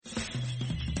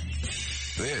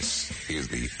This is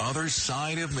The Other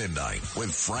Side of Midnight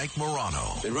with Frank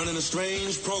Morano. They're running a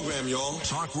strange program, y'all.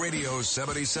 Talk Radio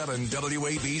 77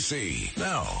 WABC.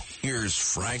 Now, here's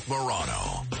Frank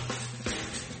Morano.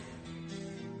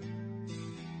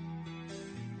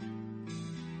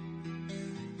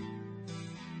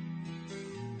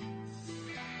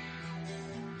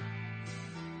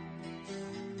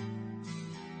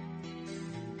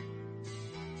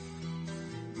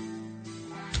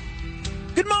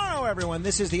 Good morrow, everyone.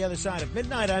 This is The Other Side of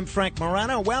Midnight. I'm Frank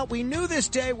Morano. Well, we knew this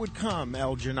day would come,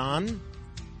 Eljanon.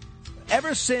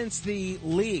 Ever since the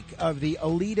leak of the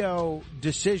Alito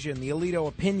decision, the Alito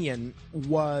opinion,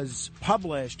 was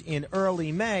published in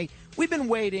early May, we've been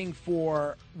waiting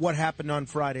for what happened on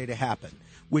Friday to happen,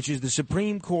 which is the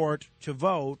Supreme Court to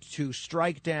vote to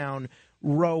strike down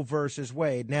Roe versus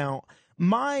Wade. Now,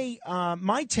 my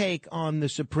take on the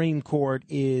Supreme Court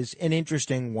is an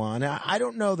interesting one. I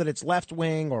don't know that it's left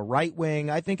wing or right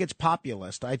wing. I think it's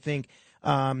populist. I think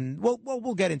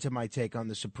we'll get into my take on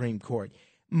the Supreme Court.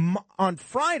 On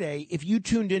Friday, if you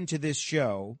tuned into this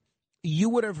show, you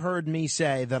would have heard me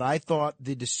say that I thought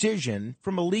the decision,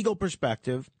 from a legal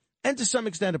perspective and to some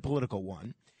extent a political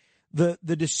one, the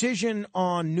decision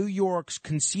on New York's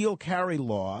concealed carry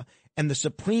law and the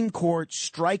Supreme Court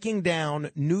striking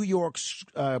down New York's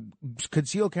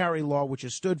concealed carry law, which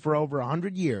has stood for over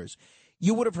 100 years,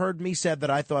 you would have heard me said that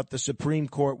I thought the Supreme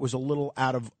Court was a little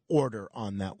out of order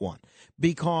on that one,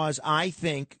 because I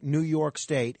think New York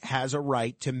State has a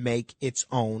right to make its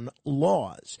own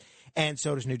laws. And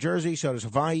so does New Jersey, so does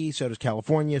Hawaii, so does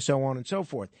California, so on and so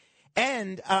forth.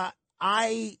 And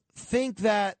I think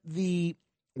that the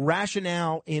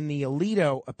rationale in the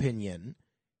Alito opinion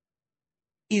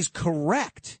is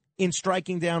correct in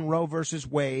striking down Roe versus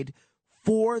Wade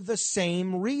for the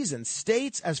same reason.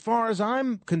 States, as far as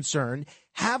I'm concerned,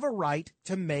 have a right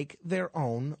to make their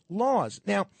own laws.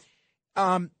 Now,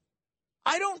 I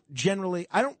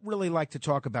don't really like to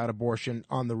talk about abortion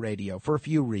on the radio for a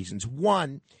few reasons.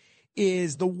 One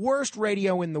is the worst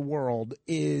radio in the world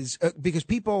is because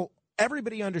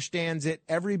everybody understands it.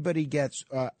 Everybody gets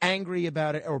angry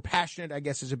about it, or passionate, I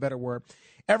guess is a better word.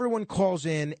 Everyone calls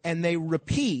in and they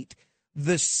repeat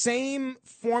the same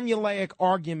formulaic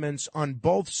arguments on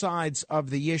both sides of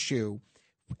the issue,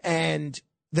 and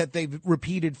that they've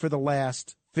repeated for the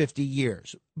last 50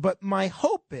 years. But my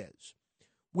hope is,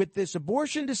 with this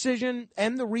abortion decision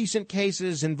and the recent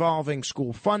cases involving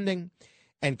school funding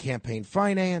and campaign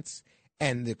finance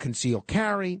and the concealed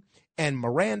carry and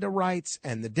Miranda rights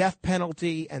and the death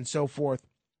penalty and so forth,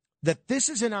 that this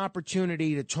is an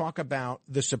opportunity to talk about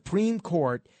the Supreme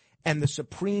Court and the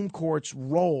Supreme Court's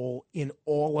role in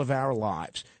all of our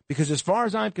lives. Because as far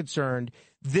as I'm concerned,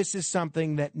 this is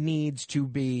something that needs to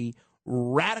be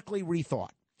radically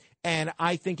rethought. And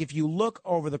I think if you look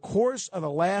over the course of the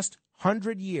last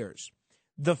 100 years,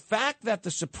 the fact that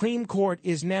the Supreme Court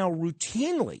is now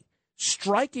routinely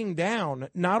striking down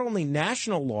not only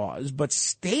national laws, but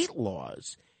state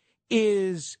laws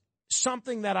is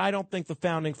something that I don't think the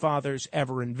Founding Fathers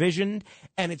ever envisioned,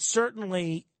 and it's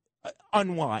certainly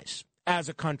unwise as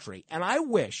a country. And I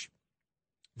wish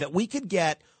that we could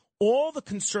get all the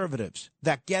conservatives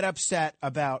that get upset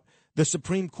about the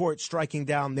Supreme Court striking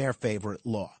down their favorite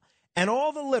law, and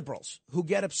all the liberals who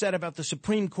get upset about the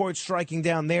Supreme Court striking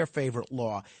down their favorite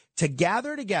law, to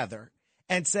gather together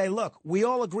and say, look, we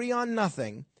all agree on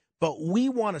nothing, but we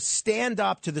want to stand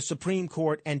up to the Supreme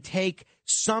Court and take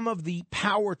some of the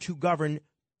power to govern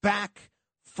back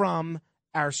from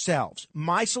ourselves.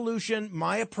 My solution,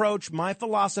 my approach, my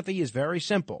philosophy is very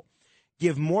simple.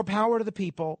 Give more power to the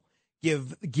people.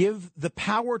 Give the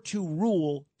power to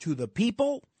rule to the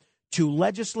people, to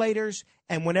legislators,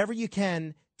 and whenever you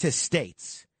can, to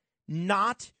states,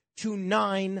 not to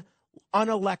 9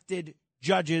 unelected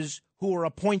judges who are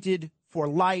appointed for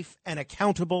life and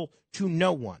accountable to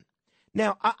no one.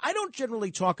 Now, I don't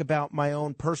generally talk about my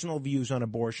own personal views on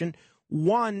abortion.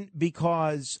 One,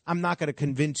 because I'm not going to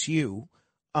convince you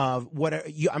of what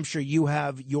I'm sure you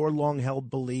have your long-held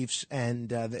beliefs, and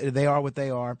they are what they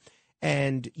are.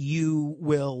 And you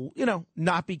will,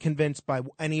 not be convinced by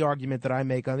any argument that I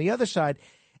make on the other side.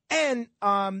 And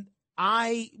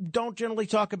I don't generally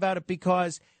talk about it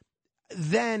because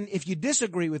then if you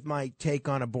disagree with my take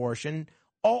on abortion,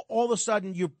 all of a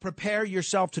sudden you prepare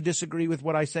yourself to disagree with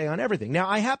what I say on everything. Now,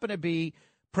 I happen to be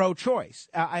pro-choice.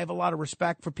 I have a lot of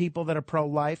respect for people that are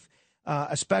pro-life,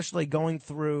 especially going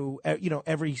through,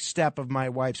 every step of my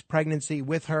wife's pregnancy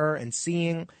with her and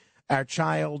seeing our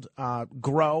child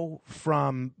grow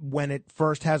from when it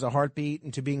first has a heartbeat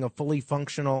into being a fully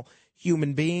functional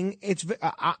human being.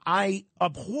 I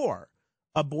abhor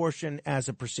abortion as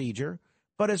a procedure,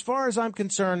 But as far as I'm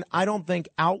concerned, I don't think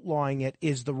outlawing it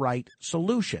is the right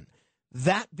solution.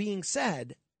 That being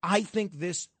said, I think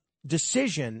this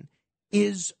decision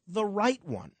is the right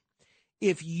one.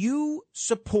 If you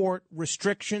support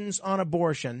restrictions on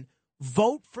abortion,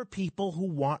 vote for people who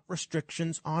want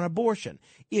restrictions on abortion.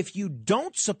 If you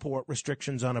don't support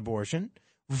restrictions on abortion,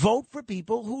 vote for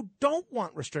people who don't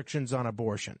want restrictions on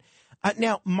abortion.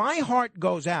 Now, my heart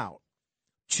goes out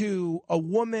to a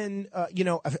woman, a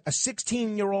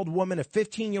 16-year-old woman, a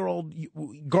 15-year-old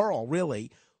girl, really,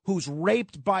 who's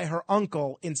raped by her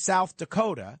uncle in South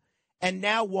Dakota and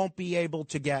now won't be able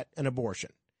to get an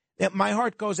abortion. My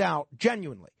heart goes out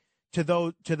genuinely to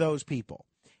those people.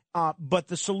 But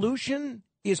the solution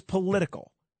is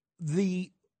political.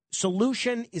 The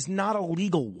solution is not a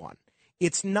legal one.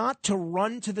 It's not to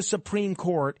run to the Supreme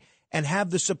Court and have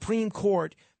the Supreme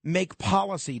Court make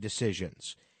policy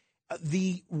decisions.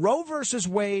 The Roe versus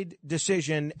Wade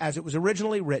decision, as it was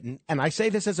originally written, and I say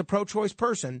this as a pro-choice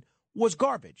person, was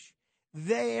garbage.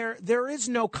 There is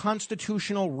no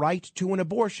constitutional right to an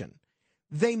abortion.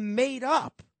 They made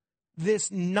up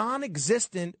this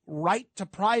non-existent right to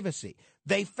privacy.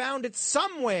 They found it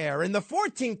somewhere in the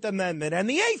 14th Amendment and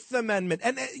the 8th Amendment.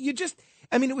 And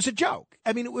it was a joke.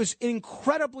 It was an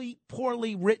incredibly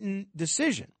poorly written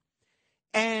decision.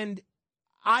 And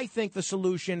I think the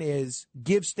solution is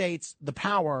give states the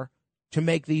power to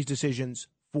make these decisions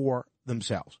for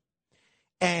themselves.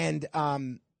 And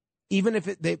even if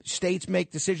the states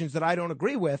make decisions that I don't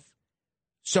agree with,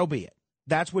 so be it.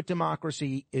 That's what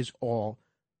democracy is all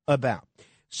about.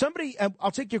 Somebody, I'll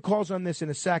take your calls on this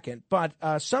in a second, but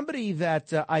somebody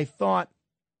that I thought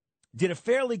did a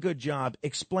fairly good job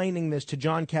explaining this to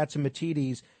John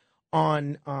Catsimatidis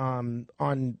on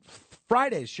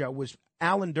Friday's show was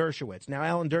Alan Dershowitz. Now,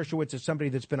 Alan Dershowitz is somebody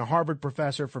that's been a Harvard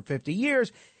professor for 50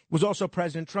 years, was also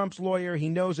President Trump's lawyer. He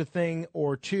knows a thing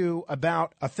or two,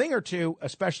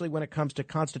 especially when it comes to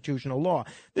constitutional law.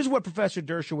 This is what Professor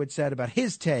Dershowitz said about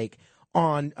his take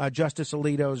on Justice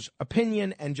Alito's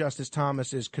opinion and Justice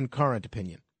Thomas's concurrent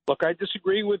opinion. Look, I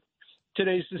disagree with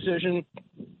today's decision.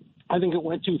 I think it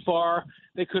went too far.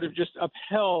 They could have just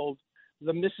upheld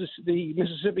the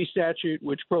Mississippi statute,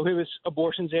 which prohibits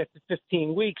abortions after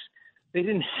 15 weeks. They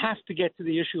didn't have to get to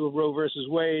the issue of Roe versus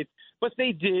Wade, but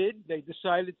they did. They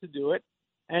decided to do it.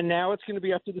 And now it's going to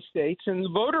be up to the states, and the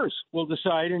voters will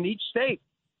decide in each state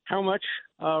how much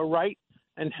right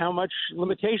and how much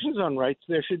limitations on rights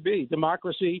there should be.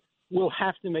 Democracy will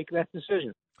have to make that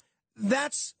decision.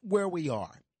 That's where we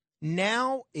are.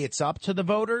 Now it's up to the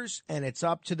voters and it's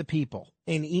up to the people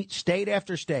in each state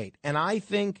after state. And I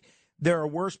think there are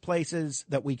worse places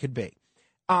that we could be.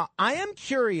 I am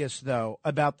curious, though,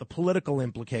 about the political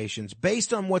implications.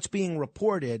 Based on what's being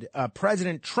reported,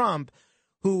 President Trump,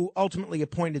 who ultimately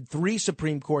appointed 3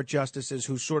 Supreme Court justices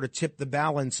who sort of tipped the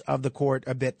balance of the court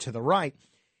a bit to the right,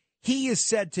 he is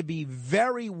said to be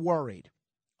very worried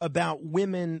about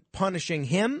women punishing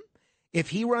him if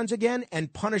he runs again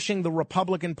and punishing the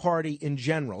Republican Party in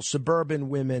general, suburban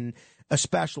women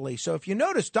especially. So if you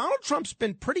notice, Donald Trump's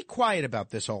been pretty quiet about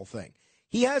this whole thing.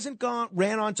 He hasn't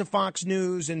ran onto Fox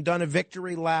News and done a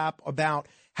victory lap about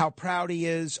how proud he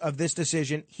is of this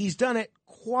decision. He's done it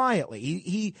quietly.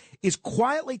 He is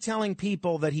quietly telling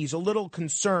people that he's a little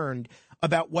concerned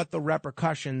about what the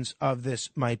repercussions of this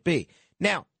might be.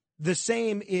 Now, the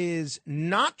same is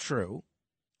not true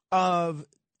of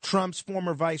Trump's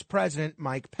former vice president,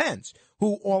 Mike Pence,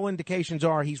 who all indications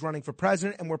are he's running for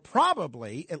president. And we're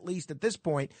probably, at least at this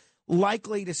point,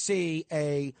 likely to see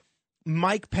a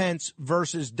Mike Pence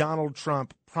versus Donald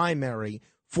Trump primary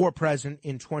for president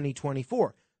in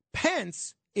 2024.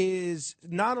 Pence is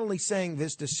not only saying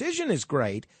this decision is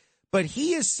great, but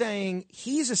he is saying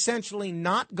he's essentially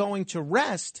not going to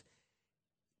rest.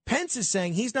 Pence is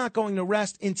saying he's not going to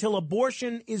rest until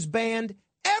abortion is banned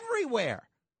everywhere,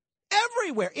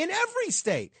 in every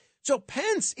state. So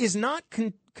Pence is not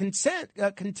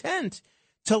content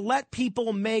to let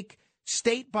people make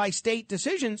state-by-state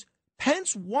decisions.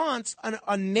 Pence wants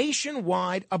a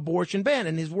nationwide abortion ban.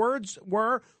 And his words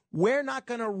were, we're not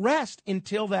going to rest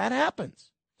until that happens.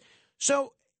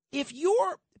 So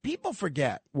people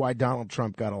forget why Donald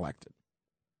Trump got elected,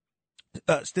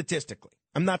 statistically.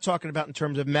 I'm not talking about in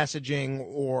terms of messaging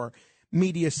or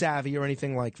media savvy or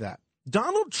anything like that.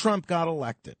 Donald Trump got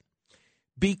elected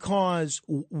because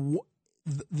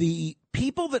the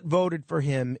people that voted for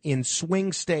him in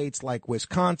swing states like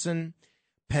Wisconsin,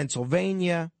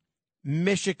 Pennsylvania,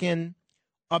 Michigan,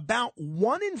 about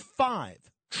 1 in 5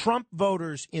 Trump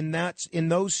voters in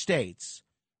those states,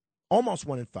 almost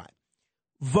 1 in 5,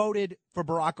 voted for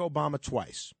Barack Obama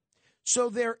twice. So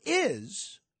there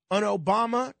is an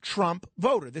Obama-Trump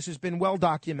voter. This has been well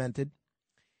documented.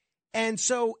 And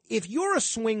so if you're a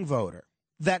swing voter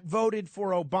that voted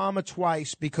for Obama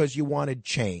twice because you wanted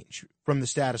change from the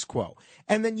status quo,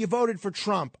 and then you voted for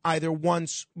Trump either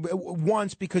once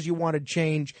because you wanted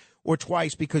change or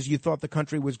twice because you thought the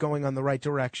country was going on the right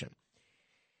direction,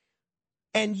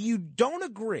 and you don't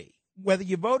agree whether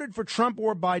you voted for Trump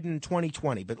or Biden in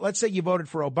 2020, but let's say you voted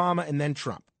for Obama and then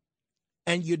Trump,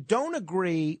 and you don't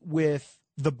agree with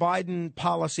the Biden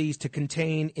policies to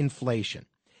contain inflation,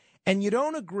 and you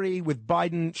don't agree with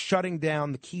Biden shutting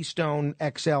down the Keystone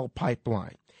XL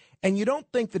pipeline, and you don't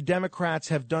think the Democrats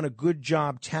have done a good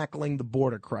job tackling the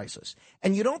border crisis,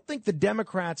 and you don't think the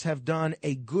Democrats have done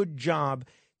a good job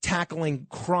tackling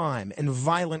crime and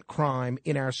violent crime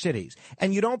in our cities,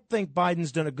 and you don't think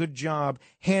Biden's done a good job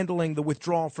handling the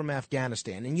withdrawal from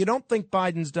Afghanistan, and you don't think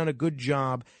Biden's done a good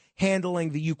job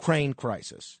handling the Ukraine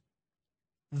crisis,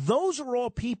 those are all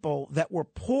people that were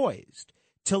poised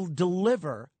to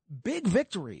deliver big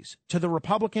victories to the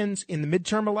Republicans in the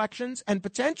midterm elections and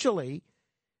potentially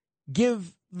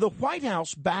give the White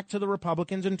House back to the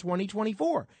Republicans in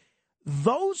 2024.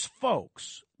 Those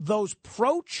folks, those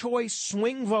pro-choice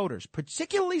swing voters,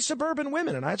 particularly suburban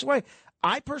women, and that's why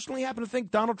I personally happen to think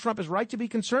Donald Trump is right to be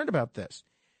concerned about this.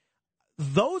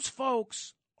 Those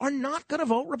folks are not going to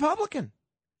vote Republican.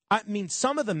 I mean,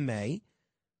 some of them may,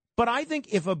 but I think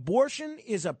if abortion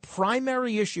is a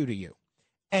primary issue to you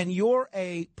and you're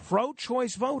a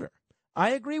pro-choice voter,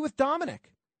 I agree with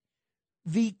Dominic.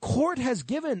 The court has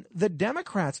given the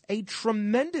Democrats a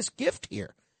tremendous gift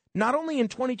here, not only in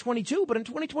 2022, but in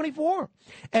 2024.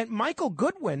 And Michael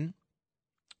Goodwin,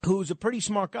 who's a pretty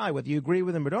smart guy, whether you agree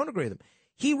with him or don't agree with him,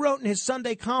 he wrote in his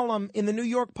Sunday column in the New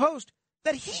York Post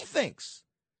that he thinks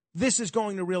this is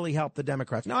going to really help the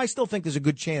Democrats. Now, I still think there's a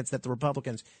good chance that the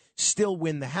Republicans still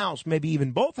win the House, maybe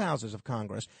even both houses of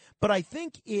Congress. But I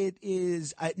think it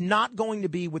is not going to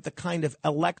be with the kind of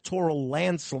electoral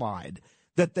landslide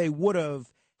that they would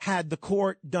have had the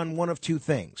court done one of two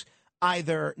things: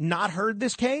 either not heard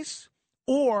this case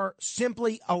or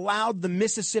simply allowed the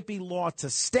Mississippi law to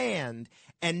stand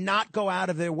and not go out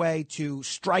of their way to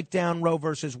strike down Roe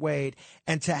versus Wade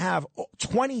and to have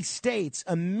 20 states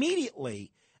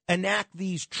immediately enact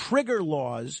these trigger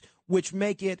laws which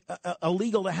make it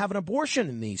illegal to have an abortion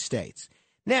in these states.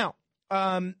 Now,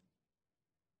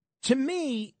 to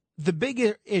me, the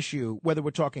bigger issue, whether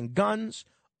we're talking guns,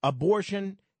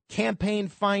 abortion, campaign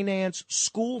finance,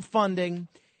 school funding,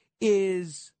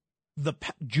 is the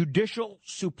judicial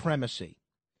supremacy.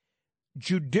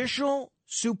 Judicial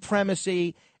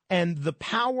supremacy and the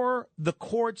power the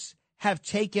courts have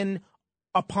taken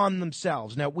upon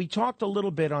themselves. Now, we talked a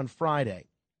little bit on Friday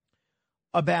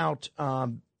about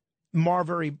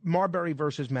Marbury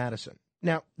versus Madison.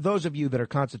 Now, those of you that are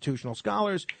constitutional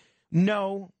scholars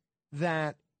know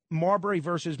that Marbury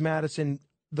versus Madison,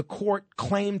 the court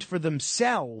claimed for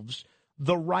themselves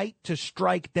the right to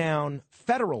strike down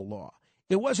federal law.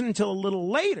 It wasn't until a little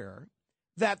later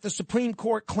that the Supreme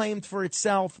Court claimed for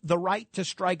itself the right to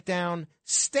strike down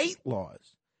state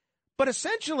laws. But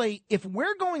essentially, if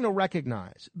we're going to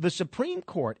recognize the Supreme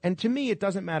Court, and to me it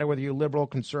doesn't matter whether you're liberal,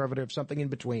 conservative, something in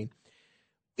between,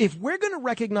 if we're going to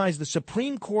recognize the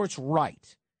Supreme Court's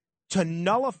right to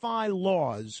nullify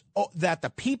laws that the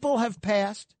people have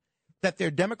passed, that their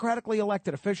democratically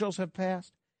elected officials have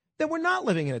passed, then we're not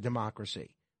living in a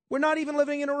democracy. We're not even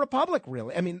living in a republic,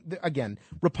 really. I mean, again,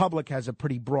 republic has a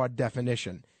pretty broad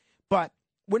definition, but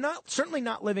we're certainly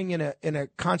not living in a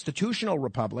constitutional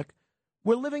republic.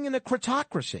 We're living in a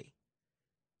cratocracy.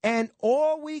 And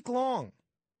all weekend long,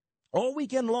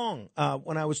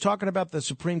 when I was talking about the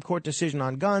Supreme Court decision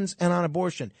on guns and on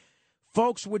abortion,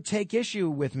 folks would take issue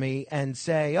with me and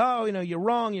say, oh, you're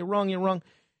wrong.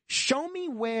 Show me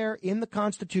where in the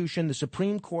Constitution the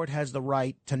Supreme Court has the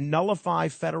right to nullify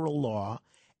federal law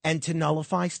and to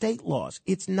nullify state laws.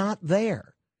 It's not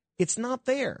there. It's not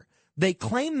there. They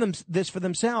claim this for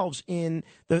themselves. In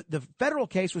the federal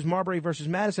case was Marbury versus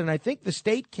Madison, and I think the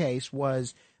state case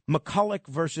was McCulloch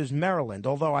versus Maryland,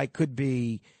 although I could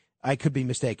be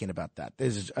mistaken about that.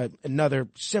 There's another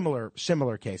similar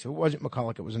case. If it wasn't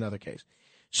McCulloch, it was another case.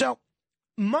 So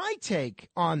my take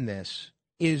on this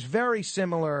is very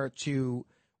similar to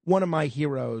one of my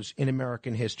heroes in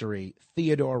American history,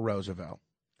 Theodore Roosevelt.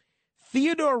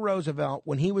 Theodore Roosevelt,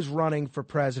 when he was running for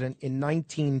president in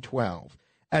 1912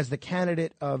 as the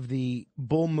candidate of the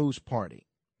Bull Moose Party,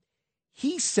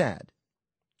 he said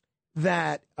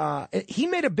that he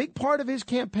made a big part of his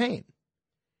campaign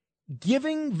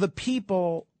giving the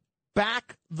people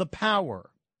back the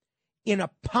power in a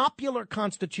popular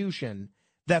constitution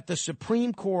that the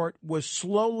Supreme Court was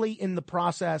slowly in the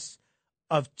process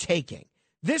of taking.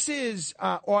 This is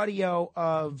audio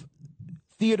of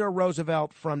Theodore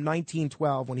Roosevelt from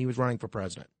 1912 when he was running for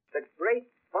president. The great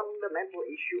fundamental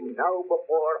issue now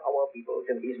before our people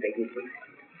can be stated briefly.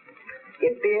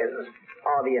 It is,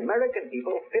 are the American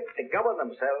people fit to govern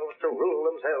themselves, to rule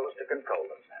themselves, to control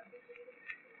themselves?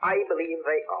 I believe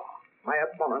they are. My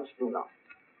opponents do not.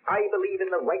 I believe in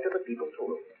the right of the people to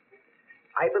rule.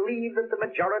 I believe that the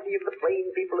majority of the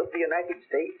plain people of the United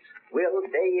States will,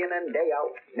 day in and day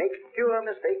out, make fewer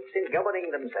mistakes in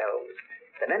governing themselves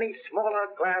than any smaller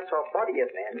class or body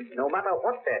of men, no matter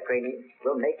what their training,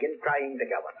 will make in trying to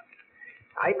govern them.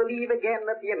 I believe again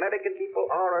that the American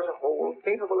people are, as a whole,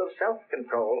 capable of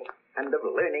self-control and of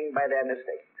learning by their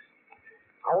mistakes.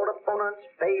 Our opponents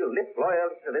pay lip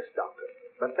loyalty to this doctrine,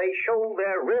 but they show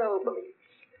their real beliefs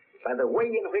by the way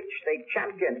in which they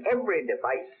champion every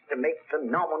device to make the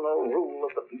nominal rule of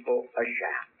the people a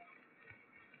sham.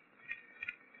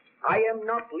 I am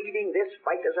not leading this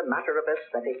fight as a matter of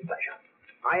aesthetic pleasure.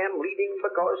 I am leading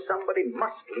because somebody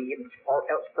must lead, or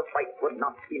else the fight would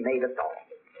not be made at all.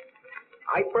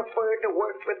 I prefer to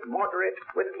work with moderate,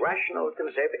 with rational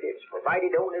conservatives,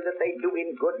 provided only that they do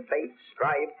in good faith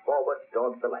strive forward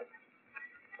towards the light.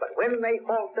 But when they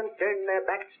halt and turn their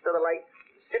backs to the light,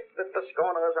 sit with the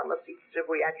scorners on the seats of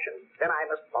reaction, then I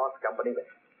must part company with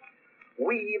them.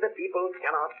 We, the people,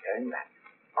 cannot turn back.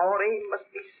 Our aim must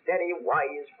be steady,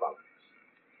 wise progress.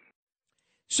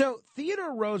 So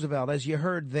Theodore Roosevelt, as you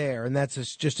heard there, and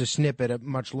that's just a snippet of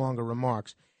much longer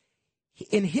remarks,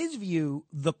 in his view,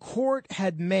 the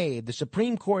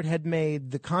Supreme Court had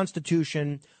made the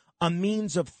Constitution a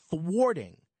means of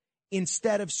thwarting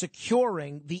instead of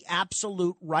securing the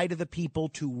absolute right of the people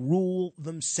to rule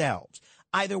themselves.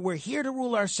 Either we're here to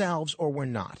rule ourselves or we're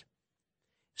not.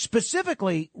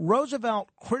 Specifically, Roosevelt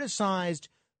criticized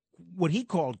what he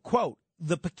called, quote,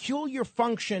 the peculiar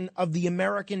function of the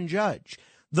American judge,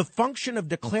 the function of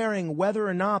declaring whether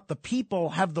or not the people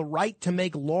have the right to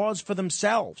make laws for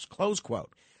themselves, close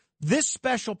quote. This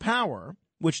special power,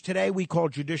 which today we call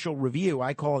judicial review,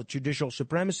 I call it judicial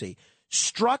supremacy,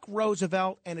 struck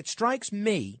Roosevelt, and it strikes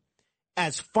me,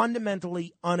 as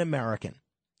fundamentally un-American.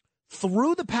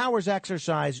 Through the powers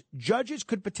exercise, judges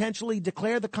could potentially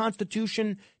declare the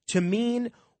Constitution to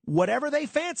mean whatever they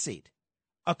fancied,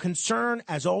 a concern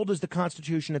as old as the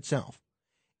Constitution itself.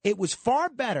 It was far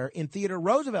better in Theodore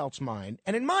Roosevelt's mind,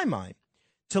 and in my mind,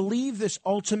 to leave this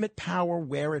ultimate power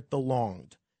where it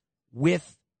belonged,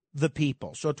 with the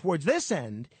people. So towards this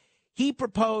end, he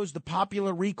proposed the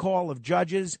popular recall of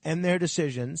judges and their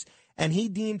decisions, and he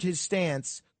deemed his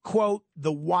stance, quote,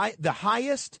 the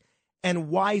highest and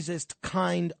wisest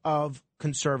kind of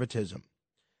conservatism.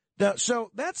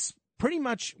 So that's pretty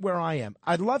much where I am.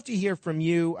 I'd love to hear from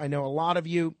you. I know a lot of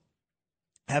you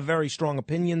have very strong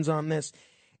opinions on this.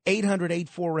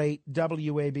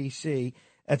 800-848-WABC.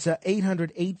 That's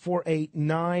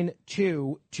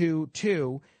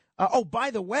 800-848-9222. By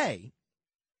the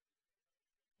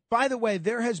way,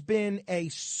 there has been a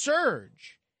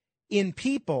surge in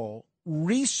people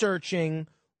researching,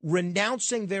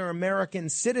 renouncing their American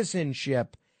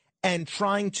citizenship and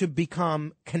trying to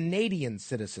become Canadian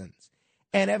citizens.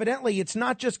 And evidently, it's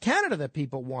not just Canada that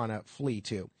people want to flee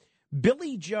to.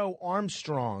 Billy Joe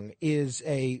Armstrong is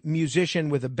a musician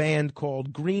with a band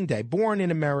called Green Day, born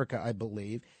in America, I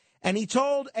believe. And he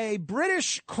told a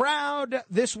British crowd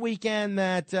this weekend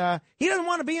that he doesn't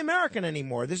want to be American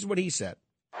anymore. This is what he said.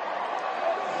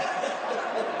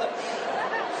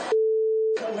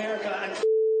 America, I'm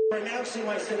renouncing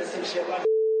my citizenship.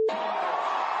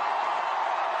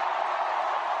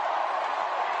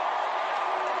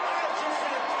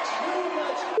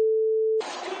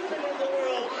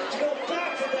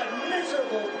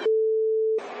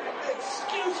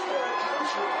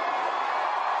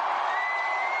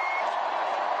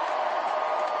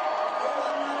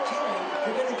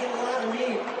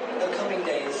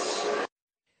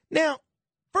 Now,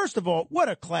 first of all, what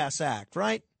a class act,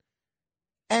 right?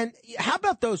 And how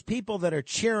about those people that are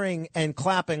cheering and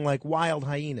clapping like wild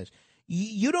hyenas?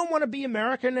 You don't want to be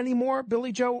American anymore,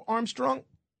 Billy Joe Armstrong?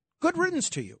 Good riddance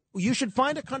to you. You should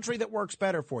find a country that works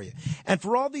better for you. And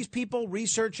for all these people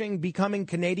researching becoming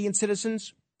Canadian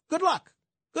citizens, good luck.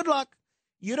 Good luck.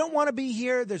 You don't want to be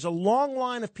here. There's a long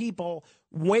line of people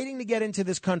waiting to get into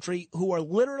this country who are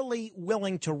literally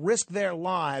willing to risk their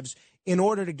lives in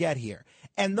order to get here.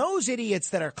 And those idiots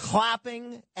that are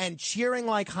clapping and cheering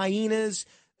like hyenas,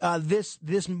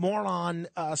 this moron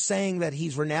saying that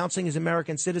he's renouncing his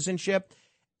American citizenship,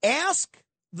 ask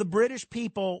the British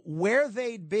people where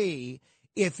they'd be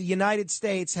if the United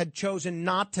States had chosen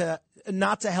not to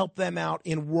help them out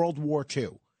in World War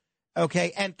II,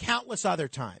 okay, and countless other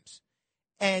times.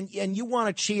 And you want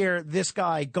to cheer this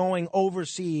guy going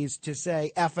overseas to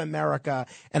say F America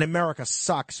and America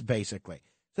sucks, basically.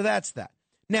 So that's that.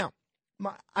 Now,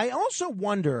 I also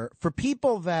wonder, for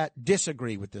people that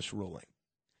disagree with this ruling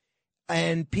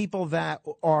and people that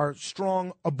are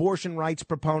strong abortion rights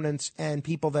proponents and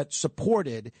people that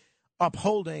supported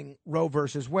upholding Roe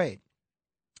versus Wade.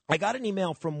 I got an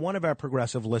email from one of our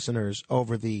progressive listeners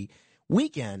over the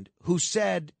weekend who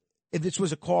said this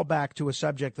was a callback to a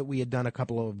subject that we had done a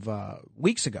couple of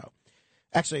weeks ago,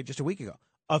 actually just a week ago,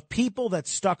 of people that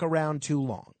stuck around too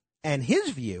long. And his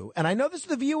view, and I know this is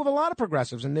the view of a lot of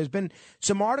progressives, and there's been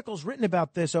some articles written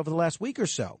about this over the last week or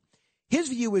so. His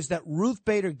view is that Ruth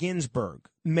Bader Ginsburg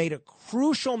made a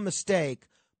crucial mistake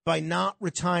by not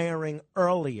retiring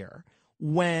earlier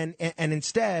and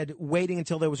instead waiting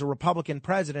until there was a Republican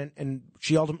president, and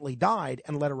she ultimately died,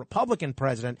 and let a Republican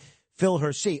president fill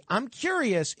her seat. I'm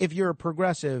curious, if you're a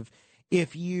progressive,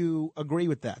 if you agree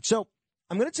with that. So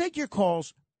I'm going to take your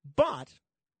calls, but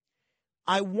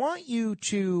I want you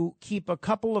to keep a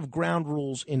couple of ground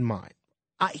rules in mind.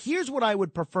 Here's what I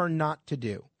would prefer not to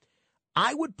do.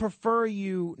 I would prefer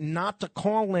you not to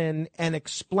call in and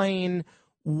explain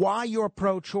why you're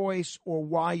pro-choice or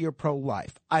why you're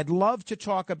pro-life. I'd love to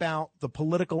talk about the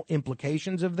political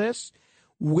implications of this.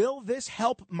 Will this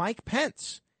help Mike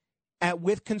Pence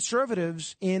with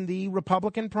conservatives in the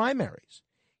Republican primaries?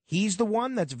 He's the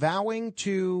one that's vowing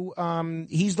to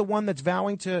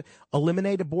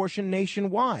eliminate abortion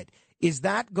nationwide. Is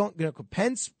that going?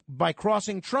 Pence, by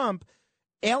crossing Trump,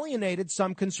 alienated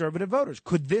some conservative voters.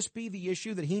 Could this be the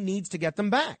issue that he needs to get them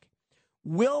back?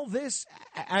 Will this,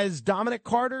 as Dominic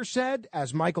Carter said,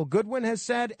 as Michael Goodwin has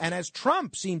said, and as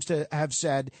Trump seems to have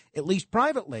said, at least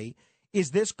privately, is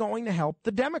this going to help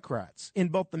the Democrats in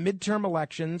both the midterm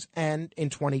elections and in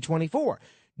 2024?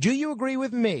 Do you agree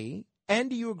with me?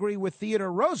 And do you agree with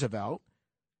Theodore Roosevelt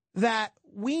that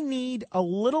we need a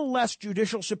little less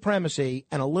judicial supremacy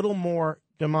and a little more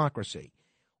democracy?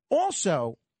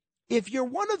 Also, if you're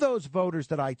one of those voters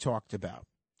that I talked about,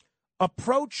 a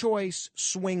pro-choice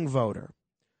swing voter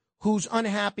who's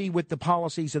unhappy with the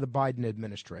policies of the Biden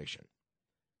administration,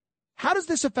 how does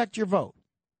this affect your vote?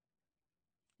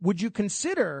 Would you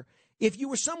consider, if you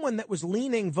were someone that was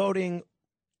voting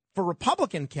for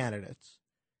Republican candidates,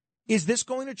 is this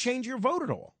going to change your vote at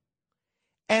all?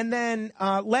 And then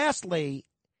lastly,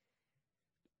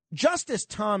 Justice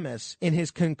Thomas, in his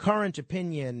concurrent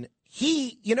opinion,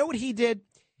 you know what he did?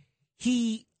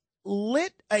 He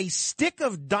lit a stick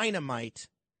of dynamite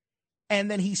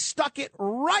and then he stuck it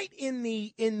right in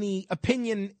the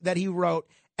opinion that he wrote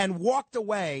and walked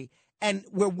away, and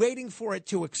we're waiting for it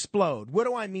to explode. What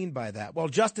do I mean by that? Well,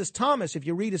 Justice Thomas, if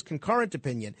you read his concurrent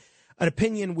opinion, an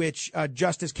opinion which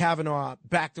Justice Kavanaugh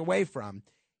backed away from,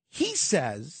 he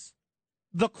says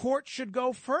the court should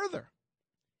go further.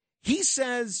 He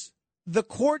says the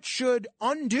court should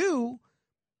undo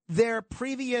their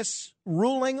previous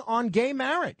ruling on gay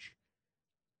marriage,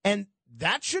 and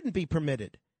that shouldn't be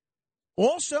permitted.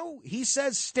 Also, he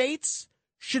says states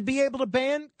should be able to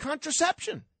ban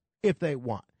contraception if they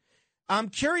want. I'm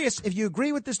curious, if you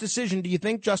agree with this decision, do you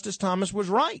think Justice Thomas was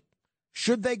right?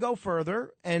 Should they go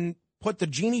further and put the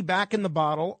genie back in the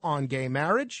bottle on gay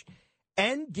marriage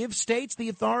and give states the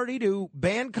authority to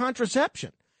ban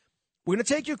contraception? We're going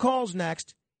to take your calls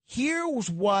next. Here's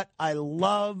what I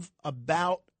love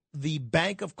about the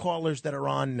bank of callers that are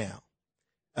on now.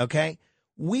 Okay?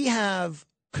 We have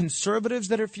conservatives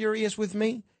that are furious with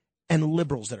me and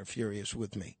liberals that are furious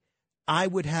with me. I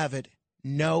would have it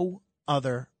no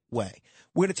other way.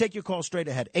 We're going to take your call straight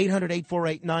ahead.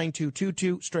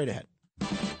 800-848-9222, straight ahead.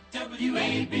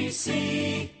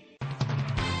 WABC.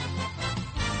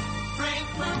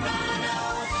 Frank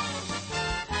Morano.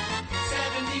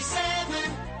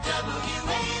 77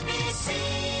 WABC.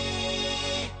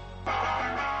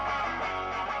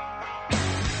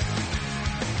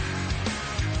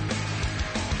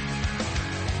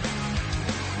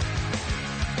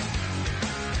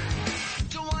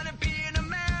 Don't want to be an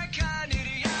American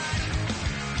idiot.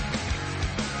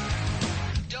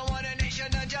 Don't want a nation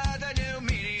under the new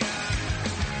media.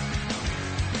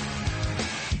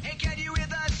 And can you hear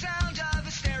the sound of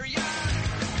hysteria?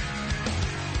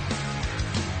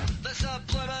 The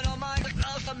subliminal mind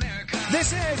of America.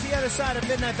 This is The Other Side of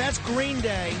Midnight. That's Green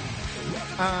Day.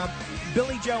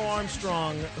 Billy Joe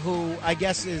Armstrong, who I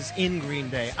guess is in Green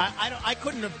Day. I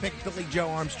couldn't have picked Billy Joe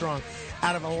Armstrong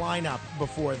out of a lineup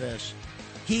before this.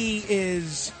 He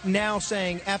is now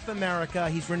saying F America.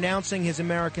 He's renouncing his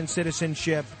American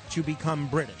citizenship to become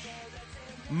British.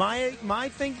 My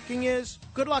thinking is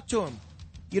good luck to him.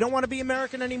 You don't want to be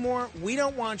American anymore? We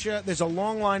don't want you. There's a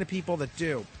long line of people that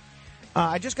do.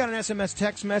 I just got an SMS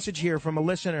text message here from a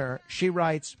listener. She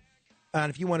writes, and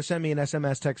if you want to send me an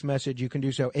SMS text message, you can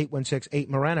do so,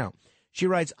 816-8-MORENO. She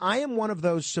writes, I am one of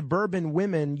those suburban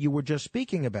women you were just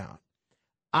speaking about.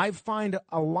 I find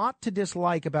a lot to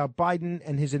dislike about Biden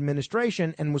and his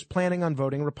administration and was planning on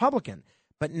voting Republican.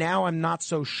 But now I'm not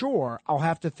so sure. I'll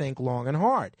have to think long and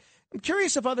hard. I'm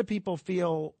curious if other people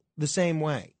feel the same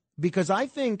way. Because I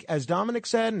think, as Dominic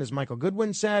said, and as Michael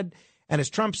Goodwin said, and as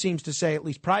Trump seems to say, at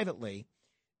least privately,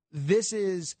 this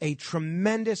is a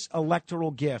tremendous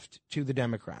electoral gift to the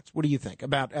Democrats. What do you think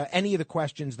about any of the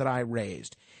questions that I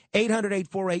raised?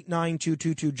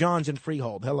 800-848-9222. John's in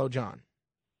Freehold. Hello, John.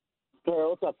 Sure,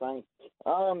 what's up, Frank?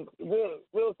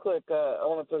 Real quick, I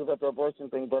want to talk about the abortion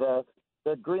thing, but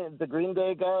the Green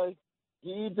Day guy,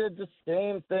 he did the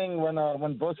same thing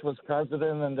when Bush was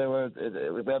president and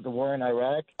we had the war in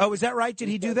Iraq. Oh, is that right? Did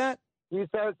he do that? He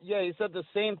said the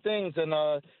same things, and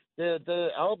the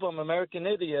album American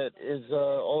Idiot is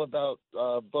all about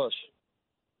Bush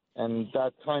and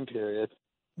that time period.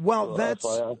 Well, that's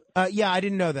I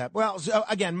didn't know that. Well, so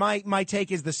again, my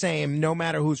take is the same no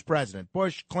matter who's president.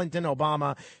 Bush, Clinton,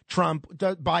 Obama, Trump,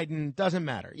 Biden, doesn't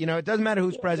matter. You know, it doesn't matter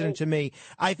who's president to me.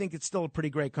 I think it's still a pretty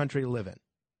great country to live in.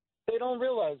 They don't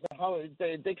realize how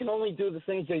they can only do the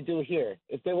things they do here.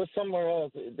 If they were somewhere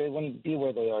else, they wouldn't be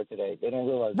where they are today. They don't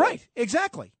realize right. That.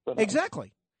 Exactly. But,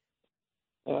 exactly.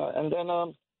 And then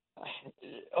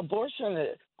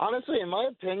abortion, honestly, in my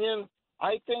opinion,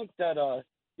 I think that, I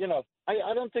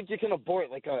don't think you can abort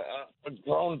like a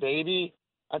grown baby.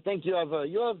 I think you have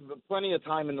plenty of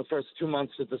time in the first 2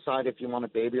 months to decide if you want a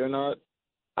baby or not.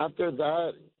 After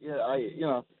that,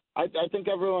 I think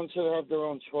everyone should have their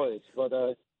own choice. But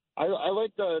I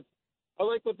like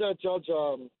what the judge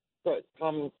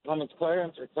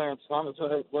Clarence Thomas,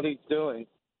 what he's doing.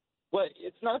 But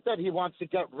it's not that he wants to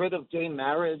get rid of gay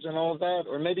marriage and all that,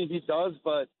 or maybe he does.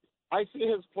 But I see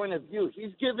his point of view.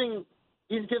 He's giving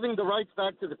the rights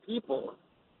back to the people.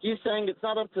 He's saying it's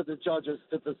not up to the judges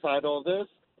to decide all this.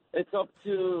 It's up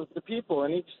to the people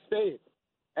in each state.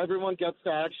 Everyone gets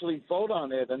to actually vote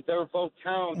on it, and their vote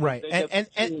counts. Right,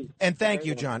 and thank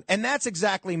you, John. And that's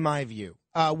exactly my view.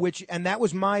 And that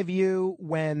was my view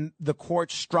when the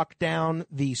court struck down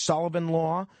the Sullivan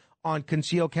Law on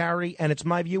concealed carry, and it's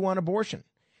my view on abortion.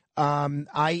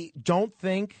 I don't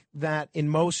think that in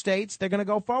most states they're going to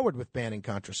go forward with banning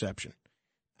contraception.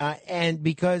 And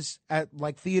because,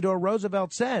 like Theodore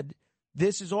Roosevelt said,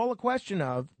 this is all a question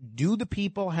of, do the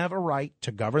people have a right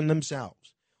to govern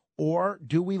themselves? Or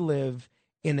do we live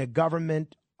in a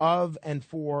government of and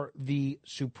for the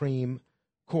Supreme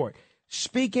Court?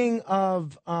 Speaking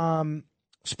of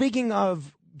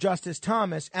Justice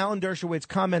Thomas, Alan Dershowitz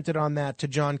commented on that to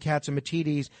John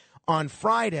Katsimatidis on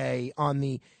Friday on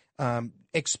the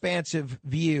expansive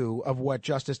view of what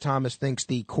Justice Thomas thinks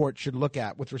the court should look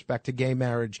at with respect to gay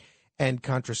marriage and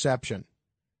contraception.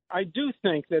 I do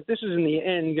think that this is in the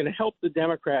end going to help the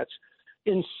Democrats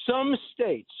in some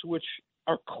states which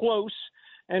are close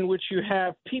and which you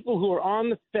have people who are on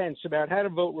the fence about how to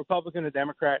vote Republican or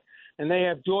Democrat, and they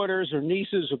have daughters or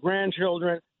nieces or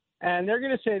grandchildren, and they're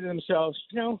going to say to themselves,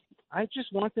 I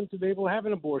just want them to be able to have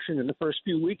an abortion in the first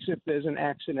few weeks if there's an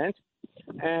accident,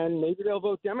 and maybe they'll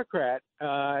vote Democrat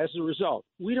as a result.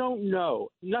 We don't know.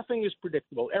 Nothing is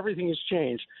predictable. Everything has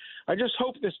changed. I just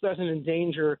hope this doesn't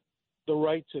endanger the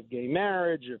rights of gay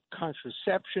marriage, of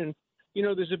contraception.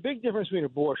 There's a big difference between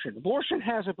abortion. Abortion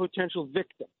has a potential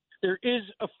victim. There is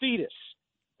a fetus.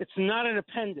 It's not an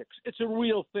appendix. It's a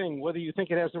real thing, whether you think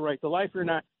it has the right to life or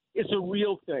not. It's a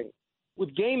real thing.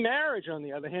 With gay marriage, on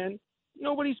the other hand,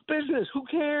 nobody's business. Who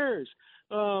cares?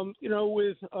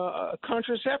 With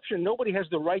contraception, nobody has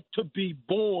the right to be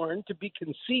born, to be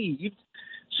conceived.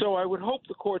 So I would hope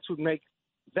the courts would make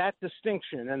that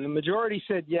distinction. And the majority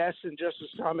said yes, and Justice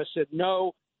Thomas said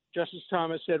no. Justice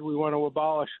Thomas said we want to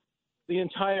abolish the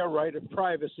entire right of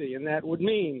privacy, and that would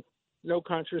mean no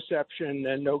contraception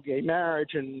and no gay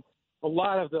marriage, and a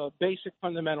lot of the basic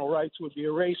fundamental rights would be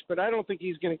erased. But I don't think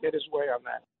he's going to get his way on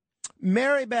that.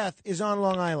 Mary Beth is on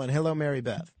Long Island. Hello, Mary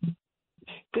Beth.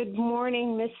 Good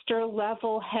morning, Mr.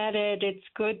 Level-Headed. It's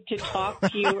good to talk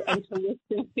to you and to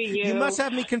listen to you. You must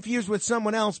have me confused with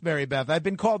someone else, Mary Beth. I've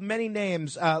been called many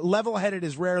names. Level-Headed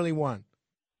is rarely one.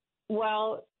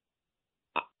 Well,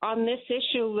 on this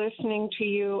issue, listening to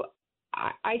you,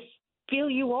 I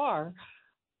feel you are.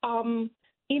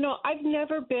 I've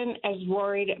never been as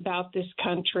worried about this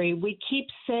country. We keep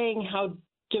saying how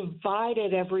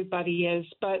divided everybody is,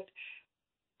 but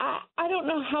I don't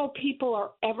know how people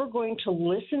are ever going to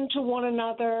listen to one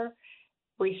another,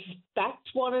 respect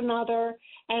one another,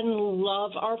 and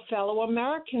love our fellow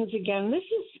Americans again. This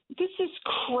is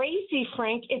crazy,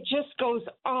 Frank. It just goes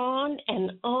on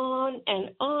and on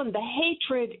and on. The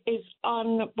hatred is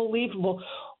unbelievable.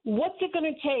 What's it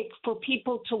going to take for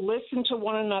people to listen to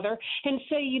one another and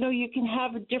say, you can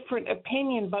have a different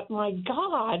opinion, but my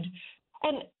God.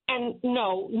 And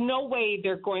no way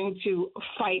they're going to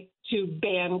fight to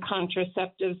ban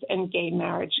contraceptives and gay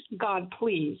marriage. God,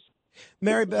 please.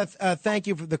 Mary Beth, thank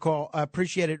you for the call. I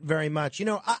appreciate it very much.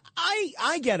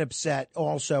 I get upset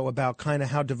also about kind of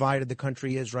how divided the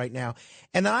country is right now.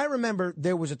 And I remember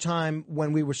there was a time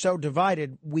when we were so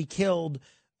divided, we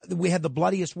had the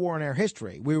bloodiest war in our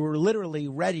history. We were literally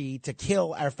ready to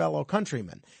kill our fellow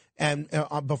countrymen. And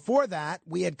before that,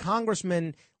 we had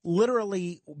congressmen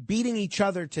literally beating each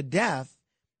other to death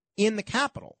in the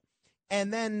Capitol.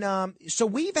 And then, so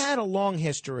we've had a long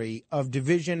history of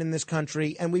division in this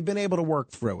country, and we've been able to work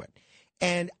through it.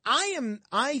 And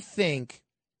I think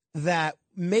that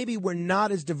maybe we're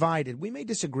not as divided. We may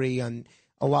disagree on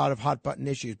a lot of hot button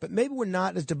issues, but maybe we're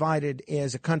not as divided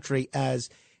as a country as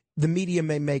the media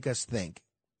may make us think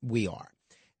we are.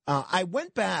 I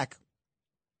went back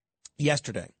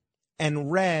yesterday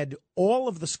and read all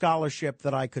of the scholarship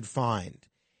that I could find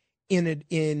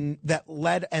in that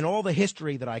led, and all the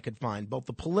history that I could find, both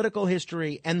the political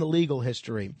history and the legal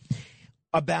history,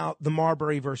 about the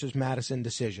Marbury versus Madison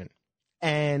decision.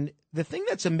 And the thing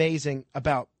that's amazing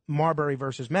about Marbury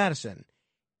versus Madison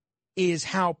is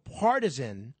how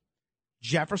partisan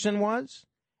Jefferson was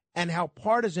and how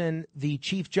partisan the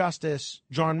Chief Justice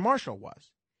John Marshall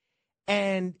was.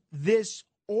 And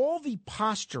all the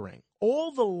posturing,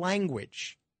 all the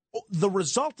language, the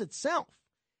result itself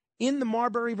in the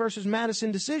Marbury versus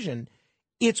Madison decision,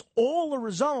 it's all a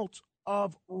result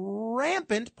of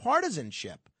rampant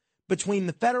partisanship between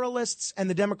the Federalists and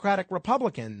the Democratic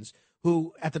Republicans,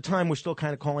 who at the time were still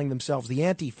kind of calling themselves the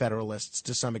anti-Federalists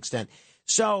to some extent.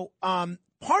 So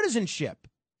partisanship,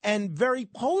 and very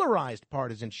polarized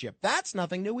partisanship, that's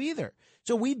nothing new either.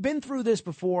 So we've been through this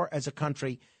before as a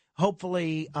country.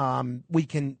 Hopefully we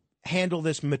can handle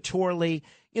this maturely.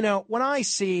 When I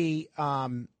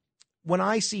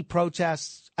see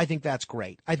protests, I think that's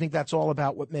great. I think that's all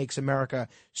about what makes America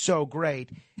so great,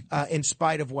 in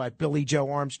spite of what Billy Joe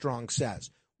Armstrong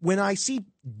says. When I see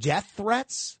death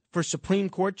threats for Supreme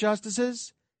Court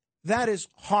justices, that is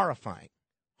horrifying,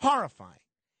 horrifying.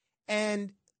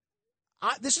 And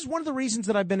this is one of the reasons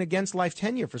that I've been against life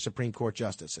tenure for Supreme Court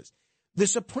justices. The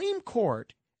Supreme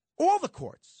Court, all the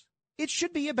courts, it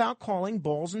should be about calling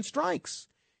balls and strikes.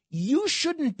 You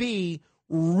shouldn't be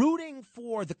rooting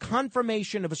for the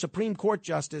confirmation of a Supreme Court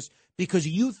justice because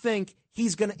you think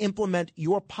he's going to implement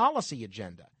your policy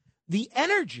agenda. The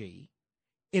energy,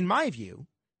 in my view,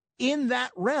 in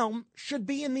that realm should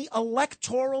be in the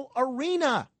electoral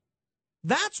arena.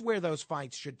 That's where those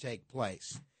fights should take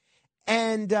place.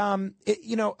 And,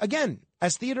 again,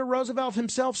 as Theodore Roosevelt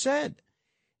himself said,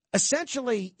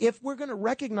 essentially, if we're going to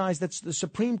recognize that the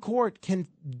Supreme Court can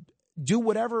do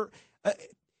whatever,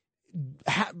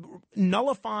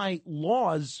 nullify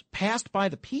laws passed by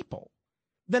the people,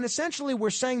 then essentially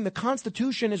we're saying the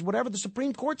Constitution is whatever the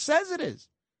Supreme Court says it is.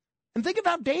 And think of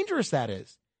how dangerous that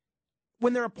is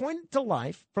when they're appointed to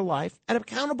life for life and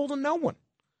accountable to no one.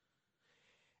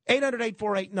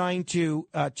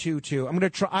 800-848-9222. I'm going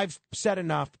to try. I've said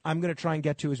enough. I'm going to try and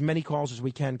get to as many calls as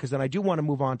we can, because then I do want to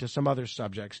move on to some other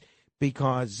subjects,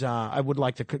 because I would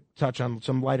like to touch on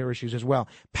some lighter issues as well.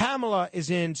 Pamela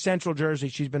is in Central Jersey.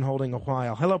 She's been holding a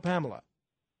while. Hello, Pamela.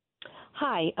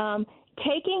 Hi.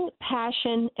 Taking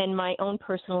passion and my own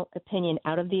personal opinion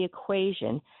out of the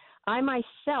equation, I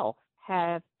myself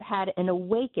have had an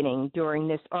awakening during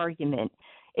this argument.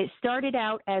 It started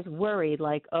out as worried,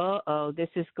 like, this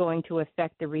is going to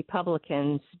affect the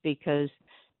Republicans because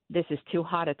this is too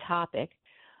hot a topic.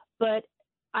 But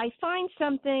I find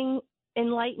something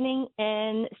enlightening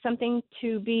and something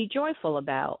to be joyful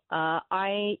about.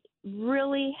 I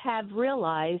really have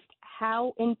realized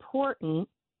how important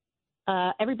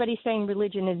everybody's saying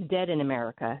religion is dead in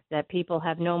America, that people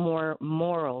have no more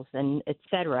morals and et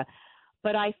cetera.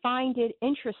 But I find it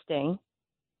interesting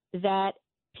that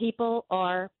people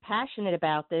are passionate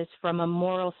about this from a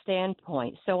moral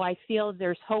standpoint. So I feel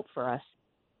there's hope for us.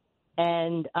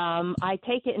 And I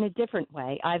take it in a different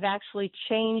way. I've actually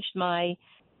changed my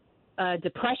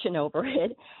depression over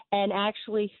it and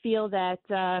actually feel that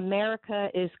America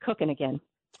is cooking again.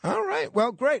 All right.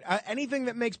 Well, great. Anything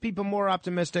that makes people more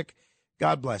optimistic,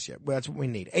 God bless you. Well, that's what we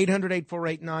need.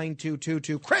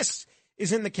 800-848-9222. Chris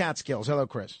is in the Catskills. Hello,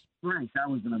 Chris. Frank, that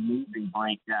was an amazing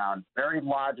breakdown. Very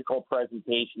logical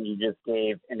presentation you just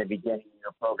gave in the beginning of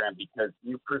your program because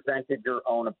you presented your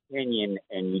own opinion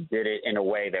and you did it in a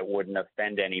way that wouldn't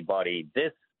offend anybody.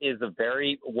 This is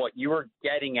what you were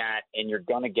getting at and you're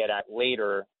going to get at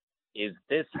later is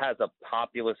this has a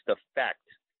populist effect.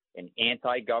 An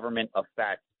anti-government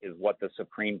effect is what the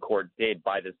Supreme Court did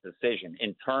by this decision.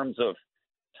 In terms of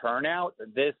turnout,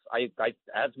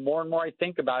 as more and more I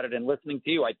think about it and listening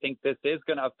to you, I think this is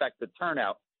going to affect the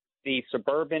turnout. The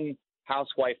suburban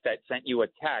housewife that sent you a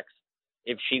text,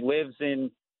 if she lives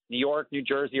in New York, New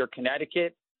Jersey, or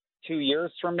Connecticut 2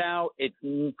 years from now, it's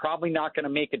probably not going to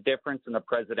make a difference in the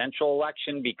presidential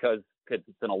election because it's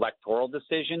an electoral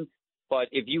decision. But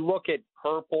if you look at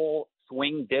purple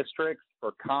swing districts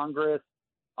for Congress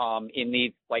in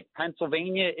these like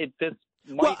Pennsylvania, this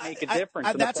might make a difference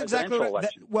in the presidential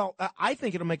election. I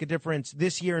think it'll make a difference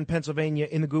this year in Pennsylvania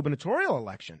in the gubernatorial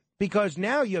election because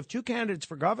now you have two candidates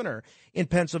for governor in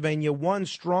Pennsylvania, one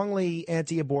strongly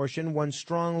anti-abortion, one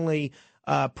strongly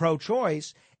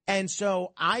pro-choice. And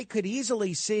so I could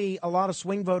easily see a lot of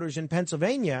swing voters in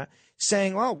Pennsylvania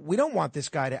saying, well, we don't want this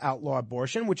guy to outlaw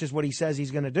abortion, which is what he says he's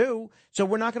going to do. So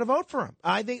we're not going to vote for him.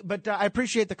 I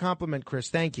appreciate the compliment, Chris.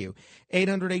 Thank you.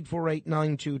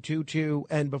 800-848-9222.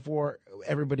 And before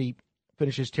everybody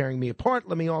finishes tearing me apart,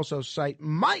 let me also cite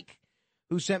Mike,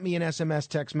 who sent me an SMS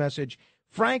text message.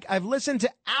 Frank, I've listened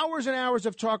to hours and hours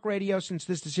of talk radio since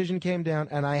this decision came down,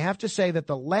 and I have to say that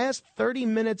the last 30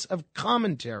 minutes of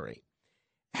commentary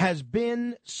has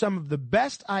been some of the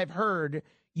best I've heard.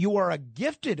 You are a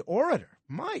gifted orator.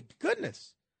 My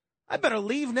goodness. I better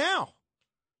leave now.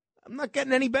 I'm not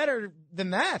getting any better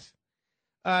than that.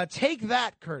 Take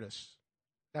that, Curtis.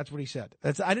 That's what he said.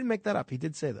 I didn't make that up. He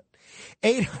did say that.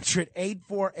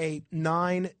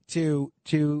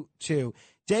 800-848-9222.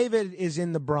 David is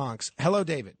in the Bronx. Hello,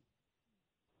 David.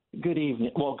 Good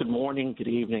evening. Well, good morning, good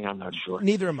evening. I'm not sure.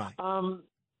 Neither am I.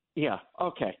 Yeah,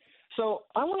 okay. So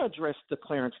I want to address the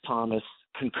Clarence Thomas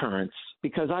concurrence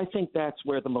because I think that's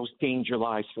where the most danger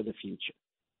lies for the future.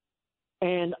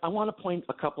 And I want to point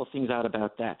a couple of things out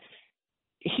about that.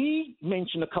 He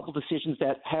mentioned a couple of decisions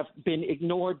that have been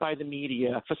ignored by the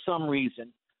media for some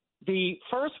reason. The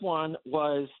first one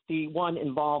was the one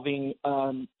involving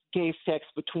gay sex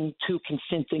between two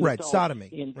consenting adults sodomy.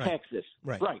 In right. Texas.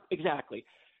 Right, exactly.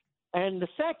 And the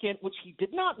second, which he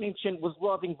did not mention, was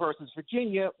Loving versus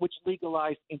Virginia, which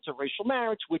legalized interracial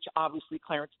marriage, which obviously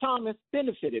Clarence Thomas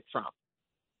benefited from.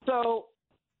 So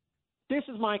this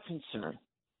is my concern.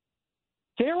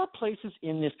 There are places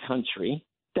in this country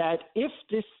that if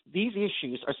these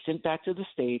issues are sent back to the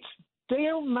states,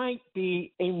 there might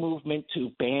be a movement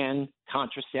to ban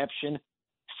contraception,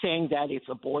 saying that it's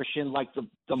abortion, like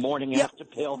the morning after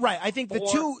pill. Right. I think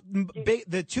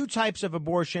the two types of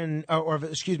abortion, of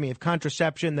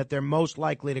contraception that they're most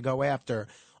likely to go after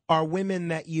are women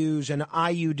that use an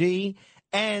IUD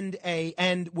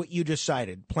and what you just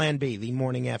cited, Plan B, the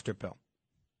morning after pill.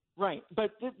 Right.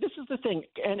 But this is the thing,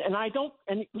 and I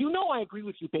agree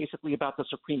with you basically about the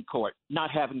Supreme Court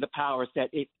not having the powers that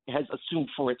it has assumed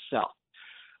for itself.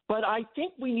 But I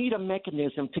think we need a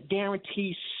mechanism to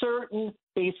guarantee certain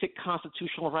basic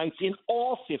constitutional rights in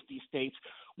all 50 states.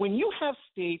 When you have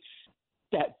states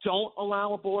that don't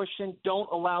allow abortion, don't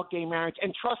allow gay marriage,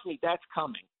 and trust me, that's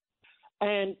coming,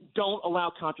 and don't allow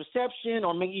contraception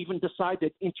or may even decide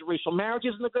that interracial marriage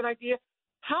isn't a good idea,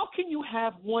 how can you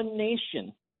have one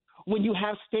nation when you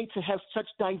have states that have such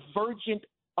divergent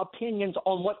opinions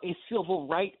on what a civil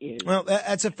right is? Well,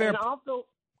 that's a fair point. Go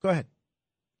ahead.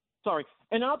 Sorry.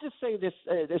 And I'll just say this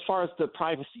as far as the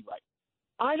privacy right.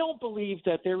 I don't believe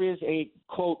that there is a,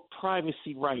 quote,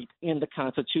 privacy right in the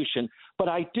Constitution, but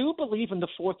I do believe in the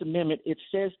Fourth Amendment. It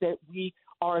says that we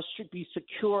should be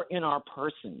secure in our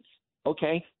persons,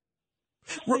 okay?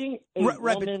 Right,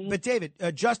 but David,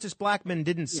 Justice Blackmun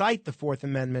didn't cite the Fourth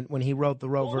Amendment when he wrote the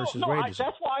Roe versus Wade decision.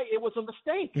 That's why it was a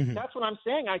mistake. Mm-hmm. That's what I'm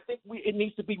saying. I think it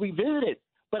needs to be revisited.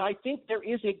 But I think there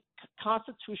is a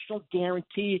constitutional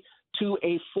guarantee to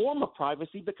a form of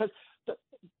privacy because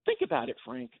think about it,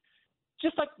 Frank.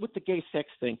 Just like with the gay sex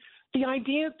thing, the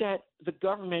idea that the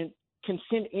government can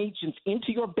send agents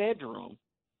into your bedroom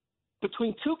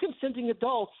between two consenting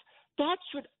adults, that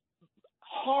should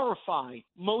horrify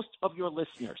most of your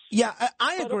listeners. Yeah,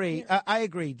 I agree. I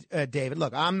agree, David.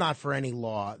 Look, I'm not for any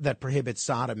law that prohibits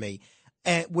sodomy.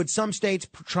 Would some states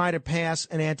try to pass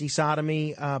an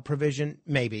anti-sodomy provision?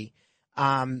 Maybe.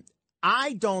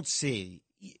 I don't see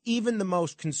even the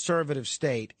most conservative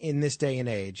state in this day and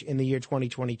age, in the year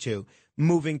 2022,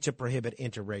 moving to prohibit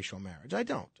interracial marriage. I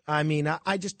don't. I mean,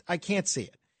 I can't see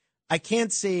it. I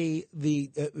can't see the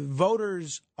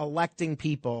voters electing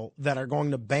people that are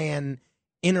going to ban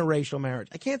interracial marriage.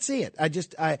 I can't see it.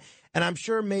 And I'm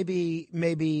sure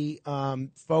maybe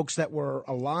folks that were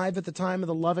alive at the time of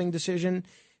the Loving decision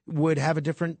would have a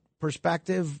different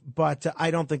perspective, but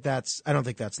I don't think that's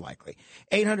likely.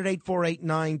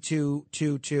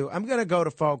 800-848-9222. I'm going to go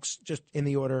to folks just in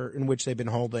the order in which they've been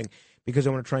holding because I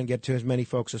want to try and get to as many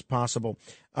folks as possible.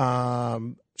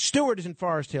 Stuart is in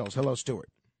Forest Hills. Hello, Stuart.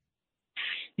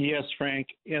 Yes, Frank.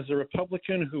 As a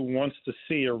Republican who wants to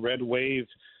see a red wave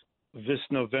this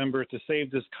November to save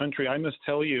this country, I must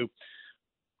tell you,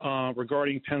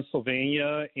 regarding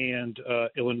Pennsylvania and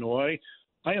Illinois,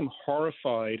 I am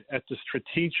horrified at the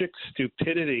strategic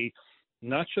stupidity,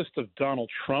 not just of Donald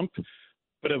Trump,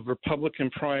 but of Republican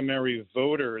primary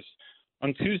voters.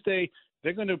 On Tuesday,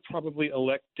 they're going to probably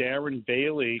elect Darren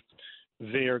Bailey,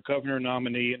 their governor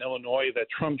nominee in Illinois that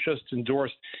Trump just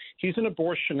endorsed. He's an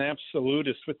abortion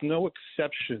absolutist with no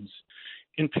exceptions.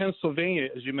 In Pennsylvania,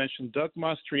 as you mentioned, Doug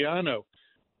Mastriano,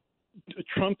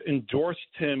 Trump endorsed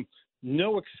him.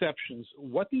 No exceptions.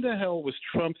 What in the hell was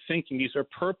Trump thinking? These are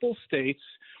purple states.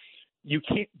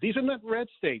 These are not red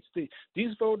states.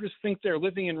 These voters think they're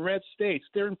living in red states.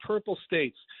 They're in purple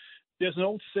states. There's an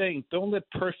old saying, don't let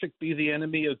perfect be the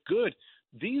enemy of good.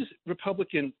 These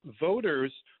Republican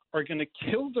voters are going to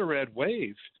kill the red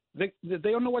wave. They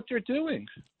don't know what they're doing.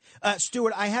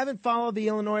 Stuart, I haven't followed the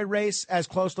Illinois race as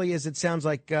closely as it sounds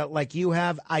like you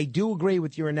have. I do agree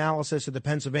with your analysis of the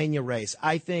Pennsylvania race.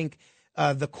 I think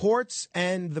the courts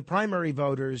and the primary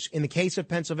voters, in the case of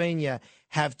Pennsylvania,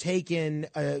 have taken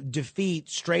defeat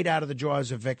straight out of the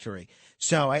jaws of victory.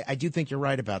 So I do think you're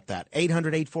right about that.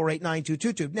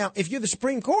 800-848-9222. Now, if you're the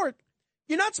Supreme Court,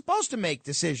 you're not supposed to make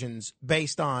decisions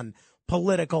based on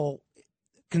political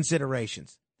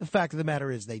considerations. The fact of the matter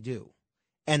is they do.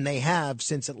 And they have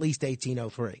since at least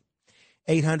 1803.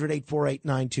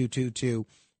 800-848-9222.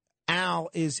 Al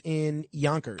is in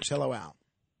Yonkers. Hello, Al.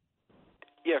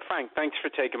 Yeah, Frank, thanks for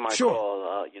taking my Sure.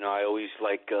 call. I always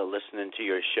like listening to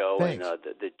your show. Thanks. And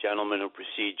the gentleman who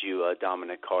precedes you,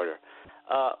 Dominic Carter.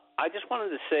 I just wanted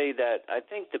to say that I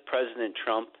think that President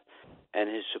Trump and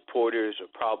his supporters are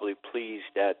probably pleased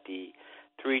that the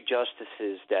three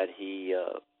justices that he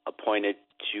appointed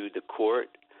to the court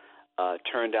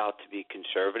turned out to be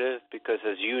conservative because,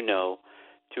 as you know,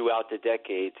 throughout the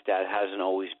decades, that hasn't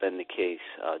always been the case.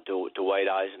 Dwight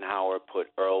Eisenhower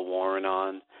put Earl Warren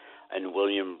on and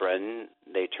William Brennan.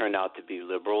 They turned out to be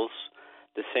liberals.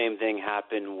 The same thing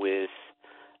happened with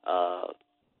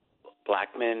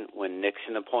Blackmun when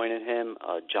Nixon appointed him,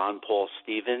 John Paul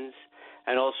Stevens,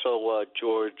 and also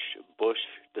George Bush,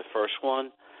 the first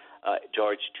one,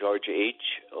 George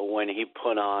H., when he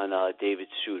put on David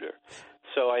Souter.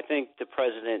 So I think the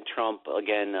President Trump,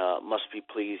 again, must be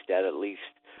pleased that at least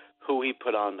who he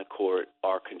put on the court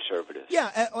are conservatives.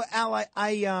 Yeah, Al, I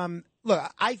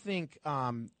think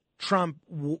Trump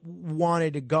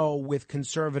wanted to go with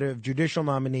conservative judicial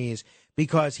nominees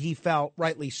because he felt,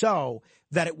 rightly so,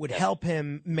 that it would help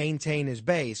him maintain his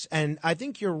base. And I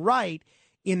think you're right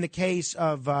in the case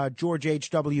of George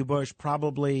H.W. Bush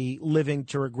probably living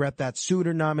to regret that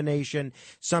Souter nomination.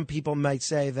 Some people might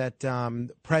say that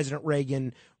President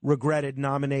Reagan regretted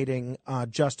nominating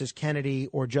Justice Kennedy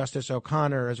or Justice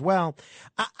O'Connor as well.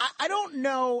 I don't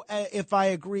know if I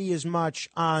agree as much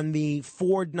on the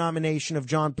Ford nomination of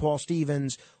John Paul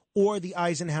Stevens or the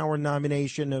Eisenhower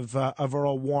nomination of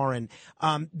Earl Warren,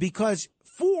 because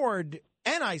Ford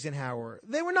and Eisenhower,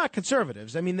 they were not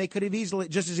conservatives. I mean, they could have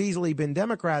just as easily been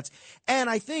Democrats.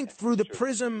 And I think through the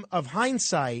prism of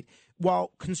hindsight, while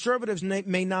conservatives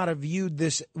may not have viewed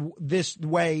this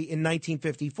way in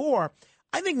 1954,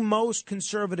 I think most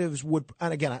conservatives would,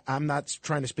 and again, I'm not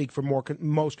trying to speak for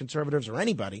most conservatives or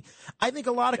anybody. I think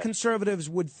a lot of conservatives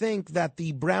would think that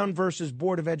the Brown versus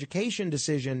Board of Education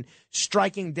decision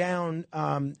striking down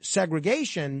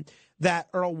segregation, that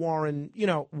Earl Warren,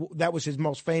 that was his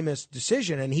most famous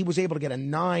decision, and he was able to get a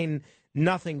 9-0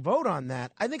 vote on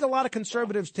that. I think a lot of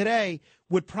conservatives today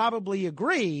would probably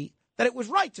agree that it was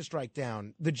right to strike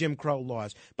down the Jim Crow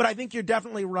laws. But I think you're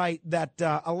definitely right that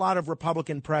a lot of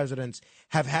Republican presidents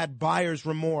have had buyer's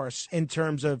remorse in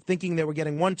terms of thinking they were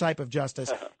getting one type of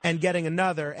justice and getting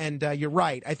another. And you're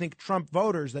right. I think Trump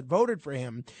voters that voted for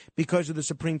him because of the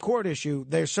Supreme Court issue,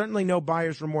 there's certainly no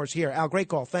buyer's remorse here. Al, great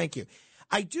call. Thank you.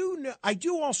 I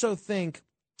do also think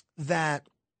that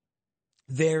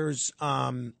there's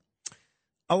a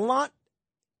lot.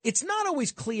 It's not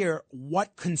always clear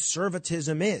what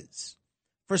conservatism is.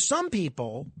 For some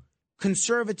people,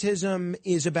 conservatism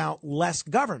is about less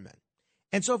government.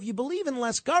 And so if you believe in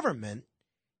less government,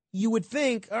 you would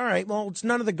think, all right, well, it's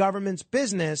none of the government's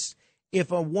business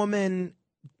if a woman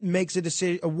makes a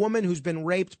decision, a woman who's been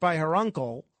raped by her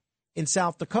uncle in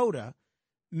South Dakota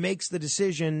makes the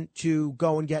decision to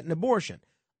go and get an abortion.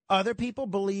 Other people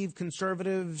believe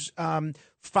conservatives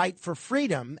fight for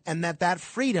freedom and that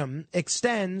freedom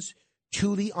extends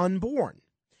to the unborn.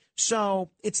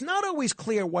 So it's not always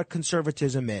clear what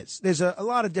conservatism is. There's a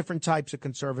lot of different types of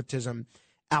conservatism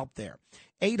out there.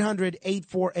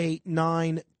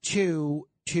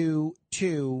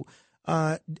 800-848-9222.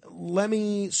 Let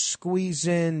me squeeze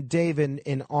in David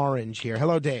in Orange here.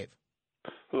 Hello, Dave.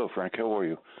 Hello, Frank. How are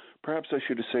you? Perhaps I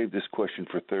should have saved this question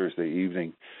for Thursday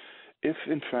evening. If,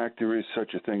 in fact, there is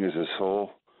such a thing as a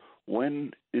soul,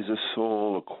 when is a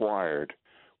soul acquired?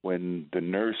 When the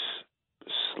nurse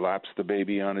slaps the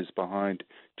baby on his behind?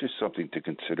 Just something to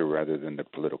consider rather than the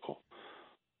political.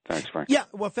 Thanks, Frank. Yeah,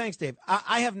 well, thanks, Dave.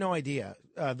 I have no idea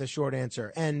the short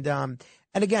answer. And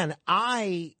again,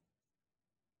 I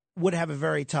would have a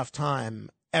very tough time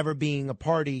ever being a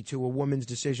party to a woman's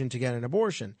decision to get an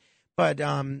abortion. But,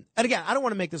 and again, I don't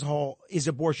want to make this whole, should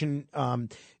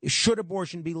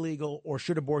abortion be legal or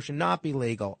should abortion not be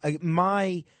legal?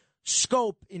 My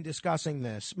scope in discussing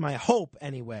this, my hope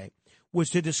anyway, was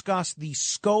to discuss the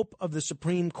scope of the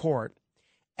Supreme Court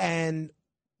and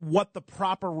what the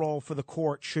proper role for the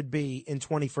court should be in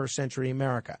 21st century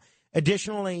America.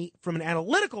 Additionally, from an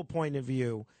analytical point of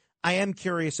view, I am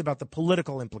curious about the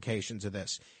political implications of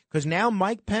this, because now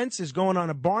Mike Pence is going on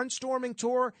a barnstorming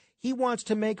tour. He wants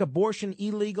to make abortion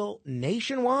illegal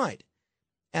nationwide.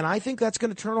 And I think that's going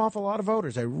to turn off a lot of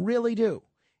voters. I really do.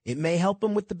 It may help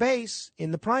him with the base in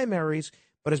the primaries.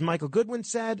 But as Michael Goodwin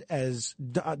said, as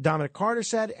Dominic Carter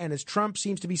said, and as Trump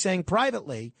seems to be saying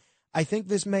privately, I think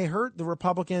this may hurt the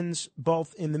Republicans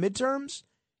both in the midterms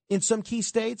in some key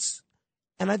states,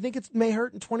 and I think it may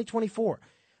hurt in 2024.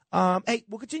 Hey,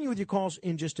 we'll continue with your calls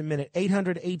in just a minute.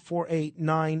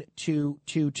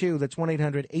 800-848-9222. That's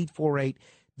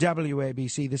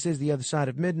 1-800-848-WABC. This is The Other Side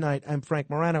of Midnight. I'm Frank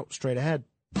Morano. Straight ahead.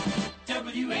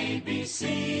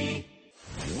 WABC.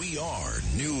 We are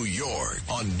New York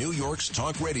on New York's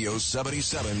Talk Radio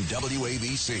 77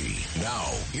 WABC.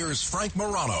 Now, here's Frank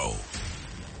Morano.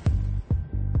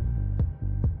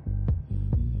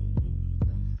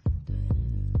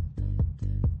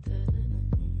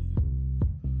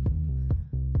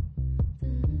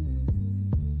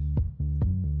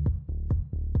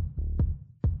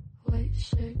 White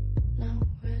shirt, now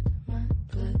red, my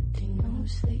bloody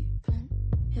nose sleeping.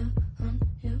 You're on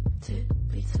your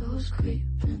tippy toes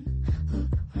creeping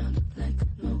around like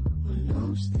no one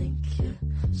knows. Think you're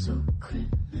so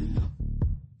criminal.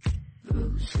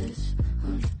 Bruises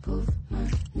on both my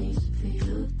knees for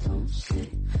you. Don't say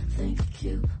thank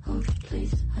you. Oh,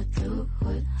 please, I do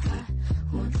what I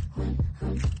want when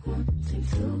I'm wanting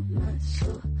to. My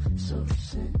soul, so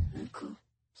cynical.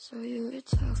 So you're a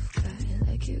tough guy,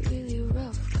 like you're really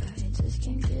rough guy. Just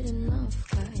can't get enough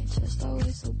guy, just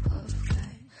always so puff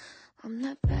guy. I'm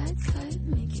that bad type,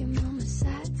 make your mama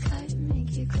sad type,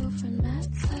 make your girlfriend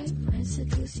mad type, might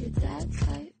seduce your dad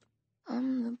type.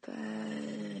 I'm the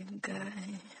bad guy.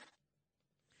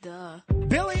 Duh.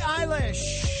 Billie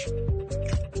Eilish.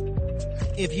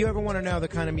 If you ever want to know the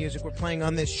kind of music we're playing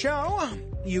on this show,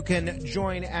 you can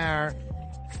join our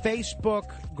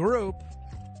Facebook group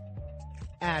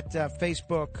at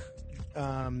Facebook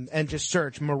and just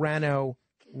search Morano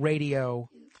Radio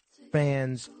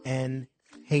Fans and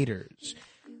Haters.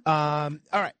 All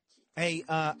right. Hey,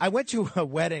 I went to a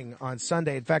wedding on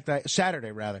Sunday. In fact,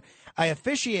 Saturday, rather. I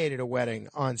officiated a wedding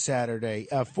on Saturday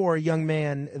for a young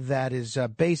man that is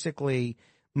basically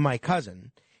my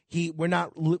cousin. We're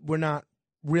not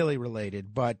really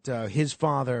related, but his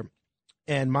father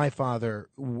and my father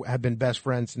have been best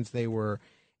friends since they were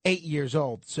 8 years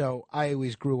old. So I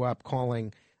always grew up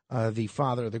calling the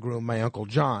father of the groom my Uncle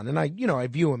John. And I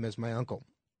view him as my uncle.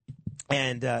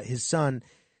 And his son,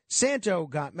 Santo,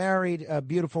 got married, a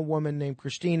beautiful woman named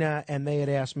Christina, and they had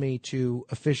asked me to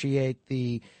officiate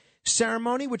the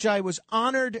ceremony, which I was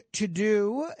honored to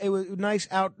do. It was a nice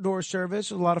outdoor service,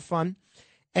 a lot of fun.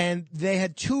 And they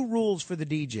had two rules for the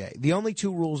DJ. The only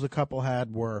two rules the couple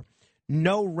had were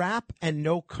no rap and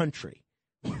no country.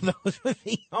 Those were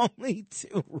the only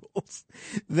two rules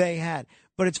they had.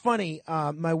 But it's funny,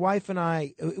 my wife and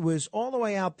I, it was all the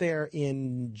way out there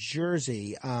in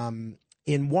Jersey,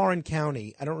 in Warren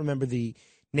County. I don't remember the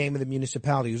name of the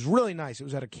municipality. It was really nice. It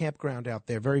was at a campground out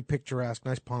there, very picturesque,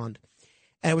 nice pond.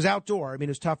 And it was outdoor. I mean,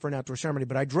 it was tough for an outdoor ceremony.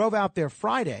 But I drove out there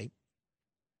Friday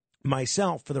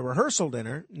myself for the rehearsal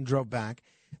dinner and drove back.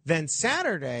 Then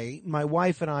Saturday, my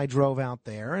wife and I drove out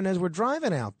there. And as we're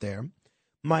driving out there,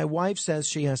 my wife says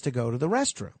she has to go to the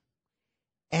restroom.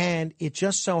 And it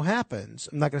just so happens,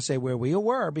 I'm not going to say where we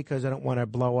were because I don't want to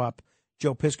blow up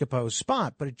Joe Piscopo's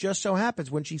spot, but it just so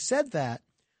happens when she said that,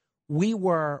 we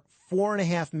were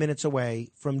 4.5 minutes away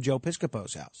from Joe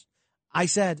Piscopo's house. I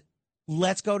said,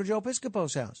 let's go to Joe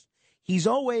Piscopo's house. He's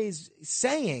always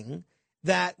saying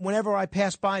that whenever I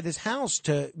pass by this house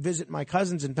to visit my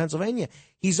cousins in Pennsylvania,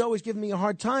 he's always giving me a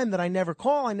hard time that I never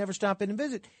call, I never stop in and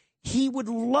visit. He would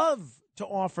love to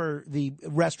offer the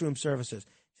restroom services.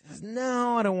 She says,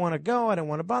 no, I don't want to go. I don't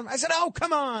want to bother. I said, oh,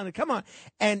 come on.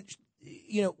 And,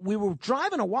 we were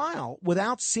driving a while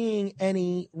without seeing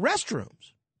any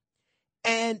restrooms.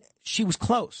 And she was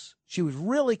close. She was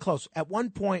really close. At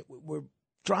one point, we're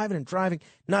driving,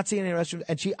 not seeing any restrooms.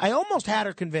 And I almost had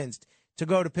her convinced to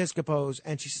go to Piscopo's.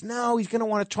 And she said, no, he's going to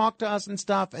want to talk to us and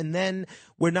stuff. And then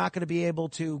we're not going to be able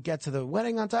to get to the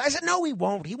wedding on time. I said, no, he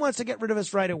won't. He wants to get rid of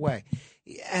us right away.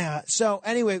 So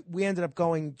anyway, we ended up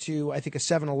going to, I think, a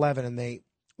 7-Eleven, and they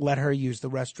let her use the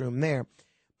restroom there.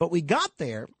 But we got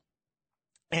there,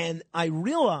 and I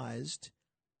realized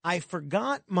I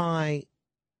forgot my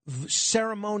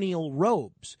ceremonial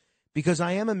robes because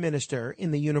I am a minister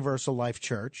in the Universal Life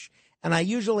Church, and I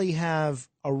usually have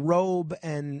a robe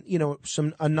and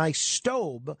a nice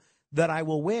stobe that I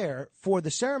will wear for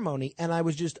the ceremony. And I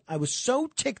was so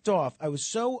ticked off, I was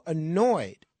so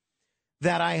annoyed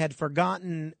that I had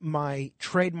forgotten my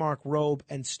trademark robe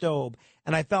and stobe,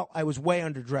 and I felt I was way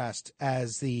underdressed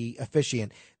as the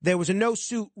officiant. There was a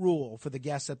no-suit rule for the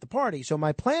guests at the party, so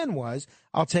my plan was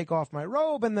I'll take off my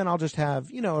robe, and then I'll just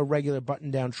have, a regular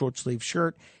button-down short-sleeve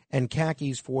shirt and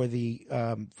khakis for the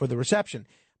reception.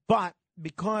 But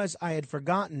because I had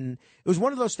forgotten, it was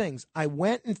one of those things. I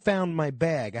went and found my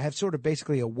bag. I have sort of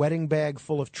basically a wedding bag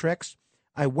full of tricks.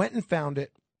 I went and found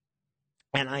it,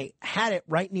 and I had it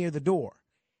right near the door.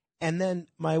 And then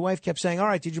my wife kept saying, all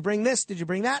right, did you bring this? Did you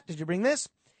bring that? Did you bring this?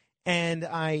 And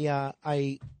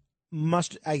I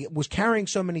was carrying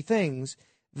so many things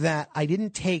that I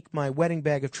didn't take my wedding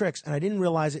bag of tricks, and I didn't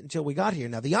realize it until we got here.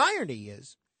 Now, the irony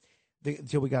is,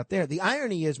 until we got there, the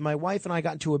irony is my wife and I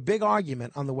got into a big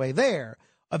argument on the way there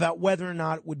about whether or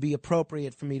not it would be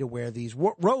appropriate for me to wear these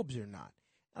robes or not.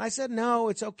 And I said, no,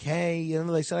 it's okay.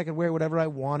 They said I could wear whatever I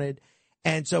wanted.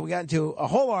 And so we got into a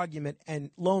whole argument, and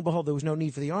lo and behold, there was no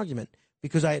need for the argument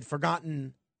because I had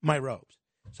forgotten my robes.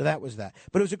 So that was that.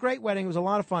 But it was a great wedding. It was a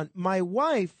lot of fun. My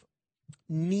wife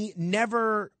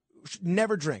never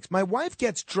drinks. My wife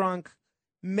gets drunk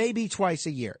maybe twice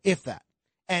a year, if that.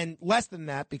 And less than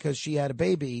that because she had a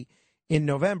baby in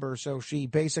November, so she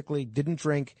basically didn't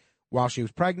drink while she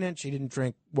was pregnant. She didn't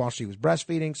drink while she was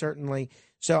breastfeeding, certainly.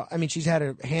 So, she's had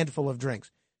a handful of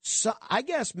drinks. So I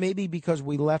guess maybe because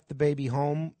we left the baby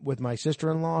home with my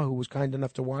sister-in-law, who was kind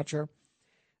enough to watch him,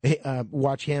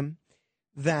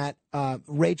 that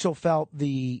Rachel felt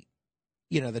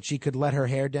that she could let her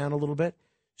hair down a little bit.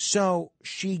 So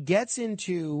she gets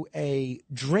into a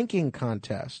drinking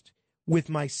contest with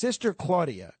my sister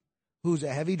Claudia, who's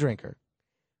a heavy drinker,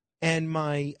 and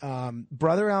my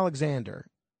brother Alexander,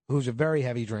 who's a very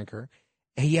heavy drinker.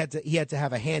 He had to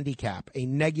have a handicap, a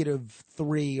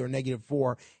 -3 or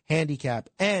 -4 handicap,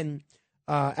 and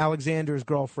Alexander's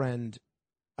girlfriend,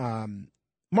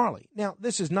 Marley. Now,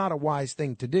 this is not a wise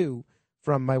thing to do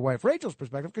from my wife Rachel's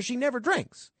perspective because she never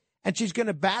drinks, and she's going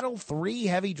to battle 3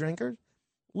 heavy drinkers.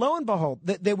 Lo and behold,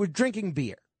 they were drinking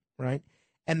beer, right?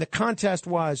 And the contest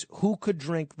was who could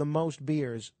drink the most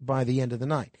beers by the end of the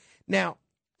night. Now,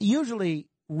 usually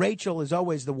Rachel is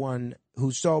always the one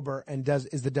who's sober and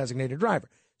is the designated driver.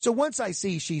 So once I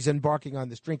see she's embarking on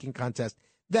this drinking contest,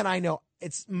 then I know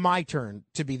it's my turn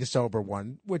to be the sober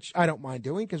one, which I don't mind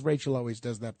doing because Rachel always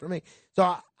does that for me.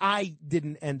 So I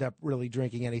didn't end up really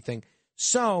drinking anything,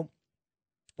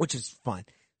 which is fine.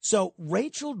 So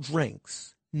Rachel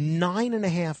drinks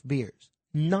 9.5 beers.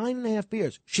 9.5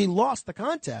 beers. She lost the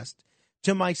contest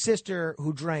to my sister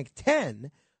who drank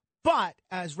 10. But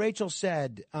as Rachel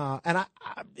said,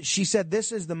 she said,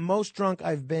 this is the most drunk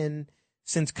I've been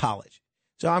since college.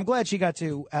 So I'm glad she got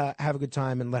to have a good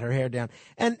time and let her hair down.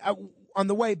 And on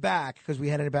the way back, because we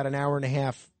had about an hour and a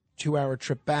half, 2-hour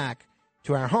trip back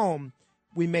to our home,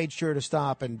 we made sure to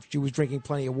stop, and she was drinking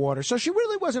plenty of water. So she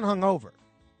really wasn't hungover.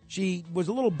 She was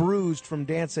a little bruised from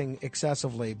dancing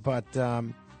excessively, but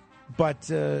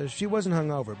she wasn't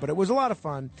hungover. But it was a lot of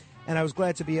fun. And I was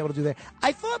glad to be able to do that.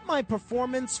 I thought my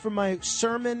performance for my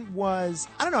sermon was,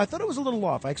 I don't know, I thought it was a little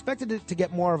off. I expected it to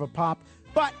get more of a pop,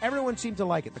 but everyone seemed to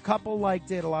like it. The couple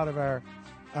liked it. A lot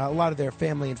of their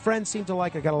family and friends seemed to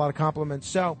like it. I got a lot of compliments.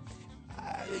 So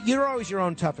you're always your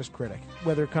own toughest critic,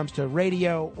 whether it comes to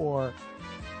radio or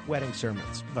wedding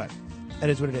sermons. But That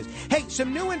is what it is. Hey,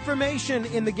 some new information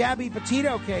in the Gabby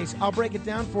Petito case. I'll break it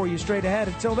down for you straight ahead.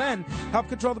 Until then, help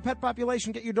control the pet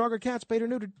population. Get your dog or cat spayed or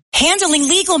neutered. Handling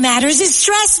legal matters is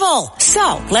stressful.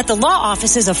 So, let the law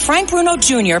offices of Frank Bruno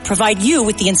Jr. provide you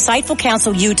with the insightful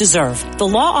counsel you deserve. The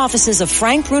law offices of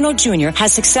Frank Bruno Jr.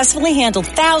 has successfully handled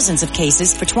thousands of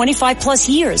cases for 25 plus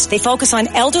years. They focus on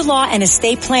elder law and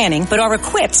estate planning, but are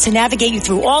equipped to navigate you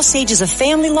through all stages of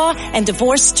family law and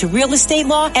divorce to real estate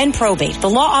law and probate. The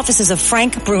law offices of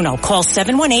Frank Bruno. Call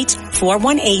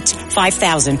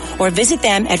 718-418-5000 or visit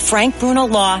them at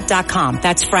frankbrunolaw.com.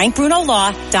 That's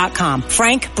frankbrunolaw.com.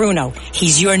 Frank Bruno.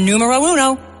 He's your numero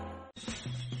uno.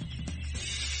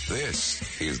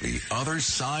 This is The Other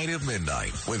Side of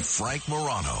Midnight with Frank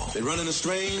Morano. They're running a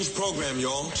strange program,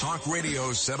 y'all. Talk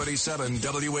Radio 77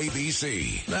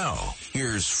 WABC. Now,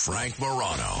 here's Frank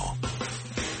Morano.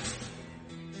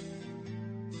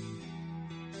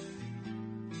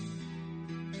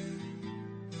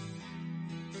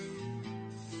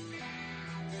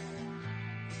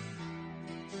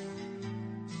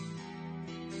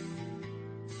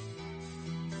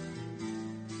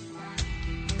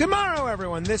 Good morrow,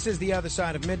 everyone. This is The Other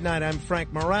Side of Midnight. I'm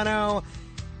Frank Morano.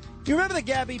 You remember the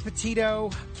Gabby Petito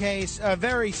case? A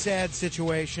very sad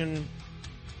situation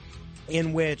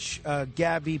in which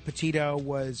Gabby Petito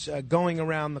was going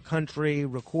around the country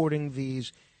recording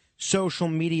these social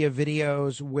media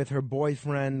videos with her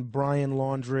boyfriend, Brian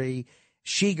Laundrie.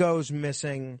 She goes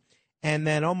missing, and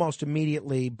then almost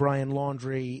immediately, Brian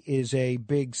Laundrie is a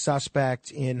big suspect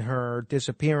in her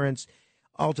disappearance.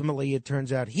 Ultimately, it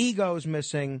turns out he goes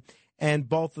missing, and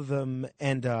both of them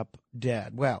end up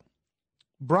dead. Well,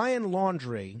 Brian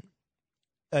Laundrie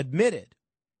admitted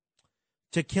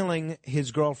to killing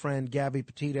his girlfriend, Gabby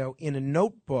Petito, in a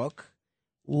notebook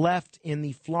left in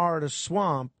the Florida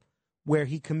swamp where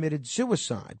he committed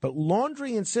suicide. But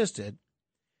Laundrie insisted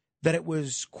that it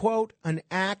was, quote, an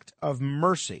act of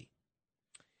mercy.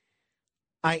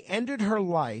 I ended her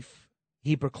life,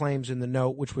 he proclaims in the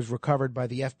note, which was recovered by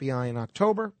the FBI in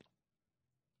October.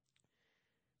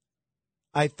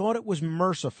 I thought it was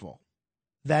merciful,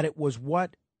 that it was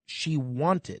what she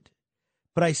wanted.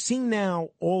 But I see now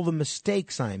all the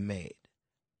mistakes I made.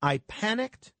 I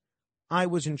panicked. I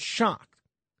was in shock.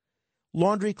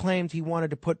 Laundrie claimed he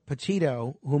wanted to put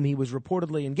Petito, whom he was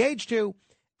reportedly engaged to,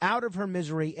 out of her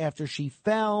misery after she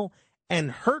fell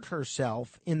and hurt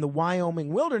herself in the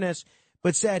Wyoming wilderness,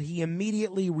 but said he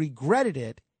immediately regretted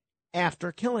it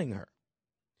after killing her.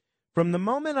 From the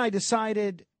moment I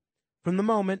decided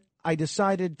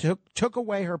took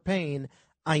away her pain,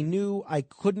 I knew I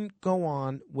couldn't go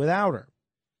on without her.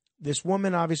 This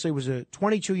woman obviously was a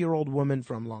 22-year-old woman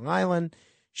from Long Island.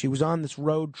 She was on this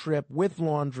road trip with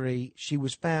Laundrie. She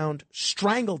was found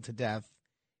strangled to death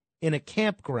in a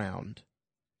campground.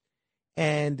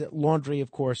 And Laundrie,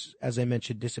 of course, as I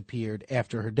mentioned, disappeared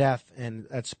after her death, and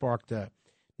that sparked a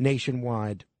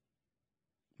nationwide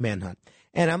manhunt.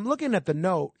 And I'm looking at the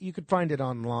note. You could find it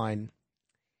online.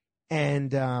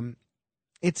 And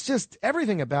it's just,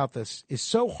 everything about this is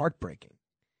so heartbreaking.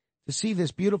 To see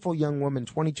this beautiful young woman,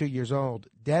 22 years old,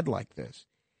 dead like this.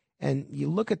 And you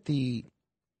look at the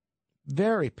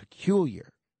very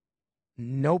peculiar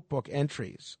notebook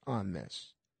entries on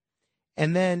this.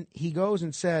 And then he goes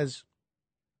and says,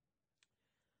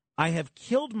 I have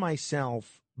killed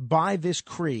myself by this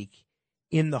creek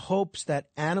in the hopes that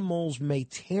animals may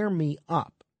tear me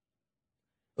up.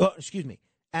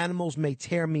 Animals may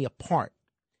tear me apart,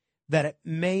 that it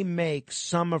may make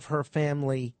some of her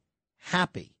family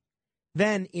happy.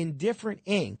 Then, in different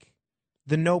ink,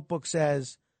 the notebook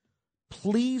says,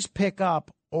 please pick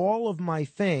up all of my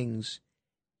things.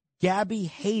 Gabby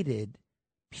hated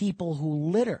people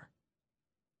who litter.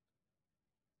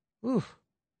 Oof.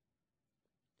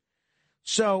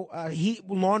 So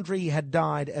Laundrie had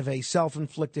died of a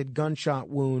self-inflicted gunshot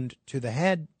wound to the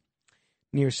head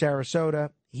near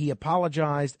Sarasota. He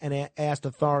apologized and asked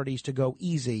authorities to go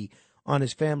easy on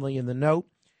his family in the note.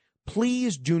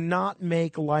 Please do not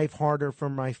make life harder for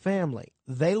my family.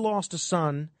 They lost a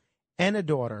son and a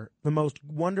daughter, the most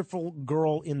wonderful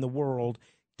girl in the world.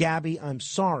 Gabby, I'm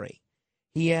sorry.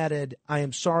 He added, I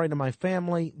am sorry to my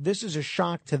family. This is a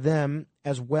shock to them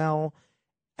as well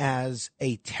as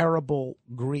a terrible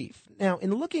grief. Now,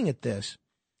 in looking at this,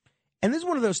 and this is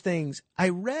one of those things, I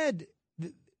read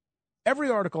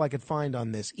every article I could find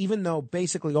on this, even though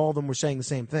basically all of them were saying the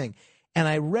same thing. And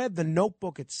I read the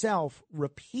notebook itself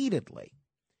repeatedly.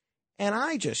 And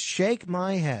I just shake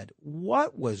my head.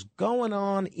 What was going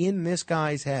on in this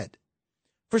guy's head?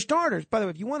 For starters, by the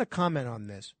way, if you want to comment on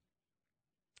this,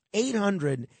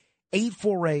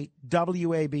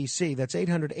 800-848-WABC. That's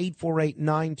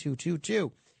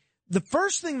 800-848-9222. the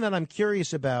first thing that I'm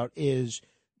curious about is,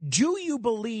 do you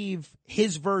believe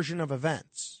his version of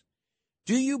events?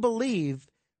 Do you believe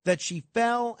that she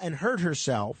fell and hurt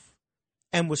herself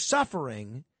and was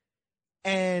suffering,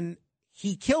 and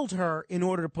he killed her in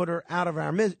order to put her out of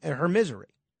her misery?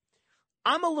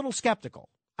 I'm a little skeptical.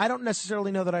 I don't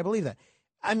necessarily know that I believe that.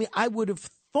 I mean, I would have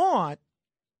thought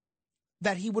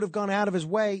that he would have gone out of his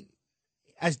way,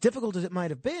 as difficult as it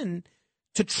might have been,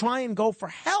 to try and go for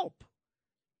help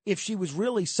if she was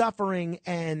really suffering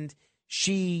and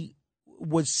she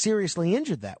was seriously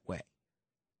injured that way.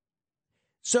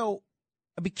 So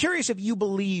I'd be curious if you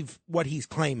believe what he's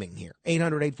claiming here.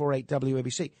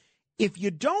 800-848-WABC. If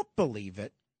you don't believe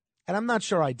it, and I'm not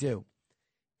sure I do,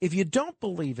 if you don't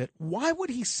believe it, why would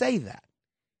he say that?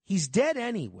 He's dead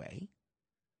anyway.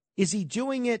 Is he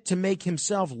doing it to make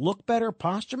himself look better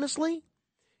posthumously?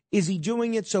 Is he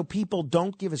doing it so people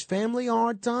don't give his family a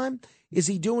hard time? Is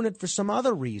he doing it for some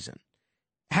other reason?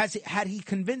 Had he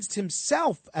convinced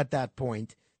himself at that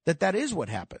point that that is what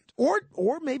happened? Or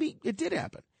maybe it did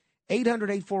happen.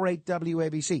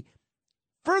 800-848-WABC.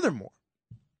 Furthermore,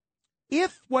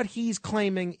 if what he's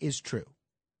claiming is true,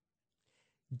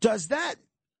 does that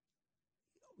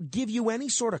give you any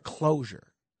sort of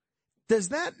closure? Does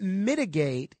that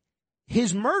mitigate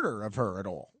his murder of her at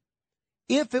all?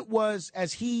 If it was,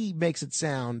 as he makes it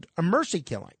sound, a mercy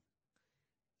killing.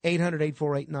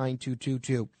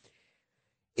 800-848-9222.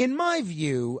 In my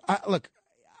view, look,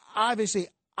 obviously,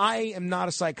 I am not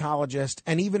a psychologist,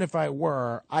 and even if I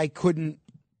were, I couldn't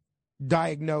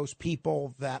diagnose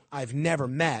people that I've never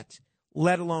met,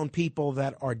 let alone people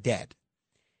that are dead.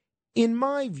 In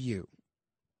my view,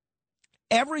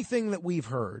 everything that we've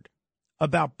heard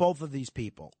about both of these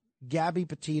people, Gabby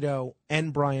Petito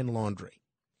and Brian Laundrie,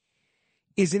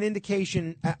 is an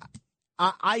indication.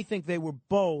 I think they were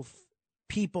both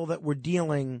people that were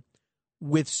dealing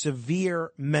with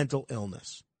severe mental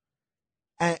illness.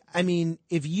 I mean,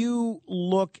 if you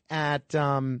look at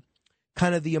kind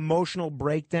of the emotional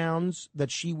breakdowns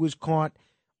that she was caught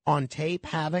on tape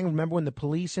having, remember when the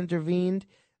police intervened?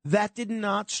 That did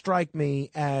not strike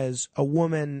me as a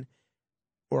woman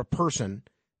or a person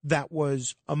that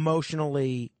was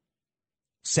emotionally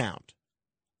sound.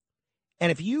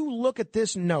 And if you look at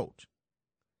this note,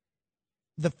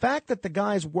 the fact that the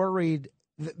guy's worried,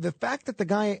 the fact that the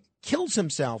guy kills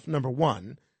himself, number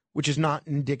one, which is not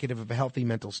indicative of a healthy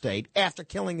mental state, after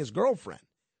killing his girlfriend,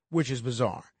 which is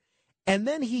bizarre. And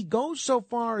then he goes so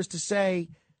far as to say,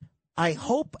 I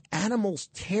hope animals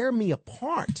tear me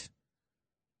apart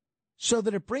so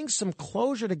that it brings some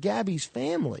closure to Gabby's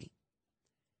family.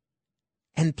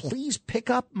 And please pick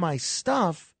up my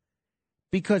stuff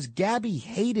because Gabby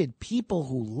hated people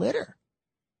who litter.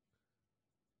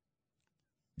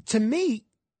 To me,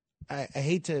 I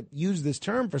hate to use this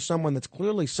term for someone that's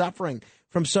clearly suffering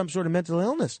from some sort of mental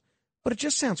illness, but it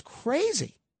just sounds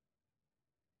crazy.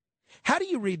 How do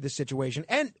you read the situation?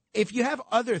 And if you have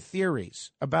other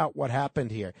theories about what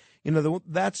happened here, you know,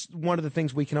 that's one of the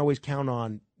things we can always count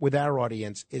on with our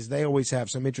audience is they always have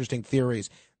some interesting theories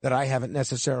that I haven't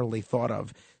necessarily thought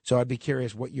of. So I'd be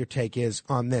curious what your take is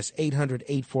on this.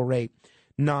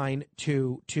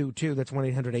 800-848-9222. That's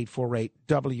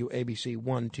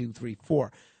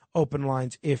 1-800-848-WABC-1234. Open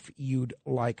lines if you'd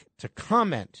like to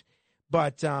comment.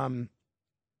 But I'd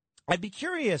be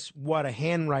curious what a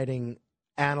handwriting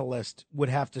analyst would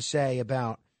have to say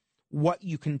about what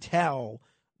you can tell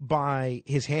by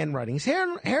his handwriting. His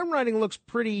handwriting looks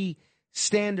pretty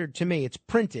standard to me. It's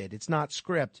printed. It's not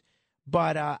script.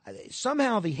 But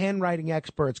somehow the handwriting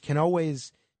experts can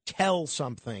always tell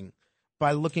something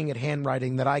by looking at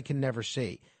handwriting that I can never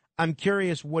see. I'm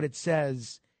curious what it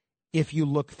says if you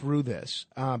look through this,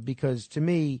 because to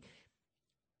me,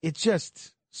 it's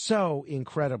just so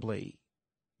incredibly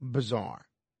bizarre.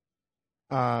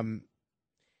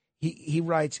 He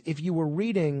writes, if you were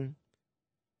reading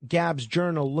Gab's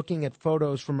journal, looking at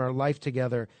photos from our life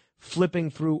together, flipping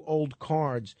through old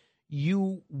cards,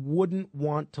 you wouldn't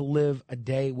want to live a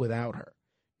day without her.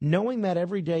 Knowing that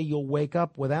every day you'll wake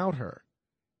up without her,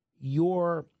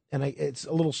 it's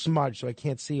a little smudged, so I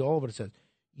can't see all of it. It says,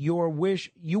 your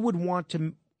wish, you wouldn't want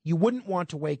to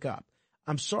wake up.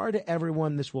 I'm sorry to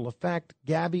everyone this will affect.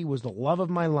 Gabby was the love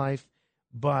of my life,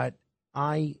 but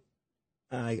I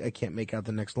can't make out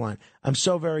the next line. I'm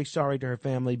so very sorry to her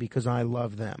family because I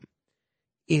love them.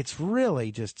 It's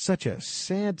really just such a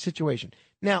sad situation.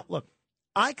 Now, look,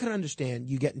 I could understand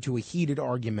you get into a heated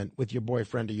argument with your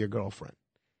boyfriend or your girlfriend.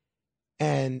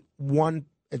 And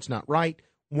it's not right.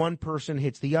 One person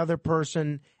hits the other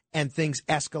person and things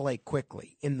escalate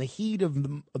quickly. In the heat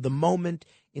of the moment,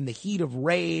 in the heat of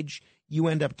rage, you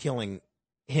end up killing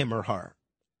him or her.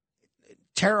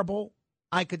 terrible,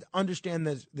 I could understand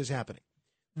this happening.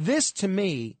 This, to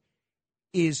me,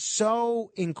 is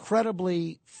so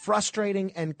incredibly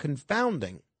frustrating and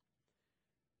confounding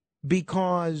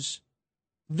because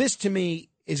this, to me,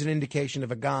 is an indication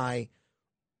of a guy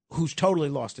who's totally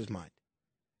lost his mind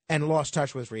and lost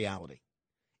touch with reality,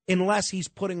 unless he's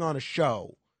putting on a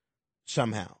show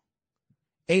somehow.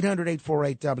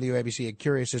 800-848-WABC.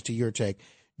 Curious as to your take.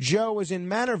 Joe is in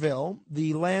Manorville,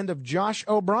 the land of Josh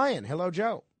O'Brien. Hello,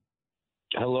 Joe.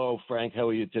 Hello, Frank. How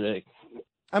are you today?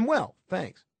 I'm well,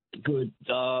 thanks. Good.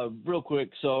 Real quick,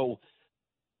 so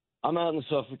I'm out in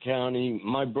Suffolk County.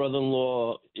 My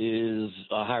brother-in-law is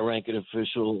a high-ranking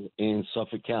official in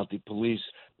Suffolk County Police.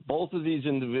 Both of these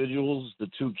individuals, the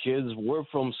two kids, were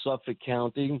from Suffolk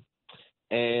County,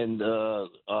 and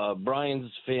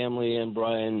Brian's family and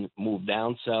Brian moved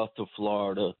down south to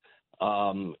Florida.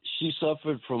 She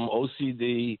suffered from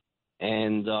OCD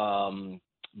and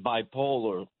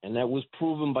bipolar, and that was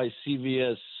proven by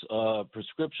CVS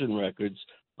prescription records,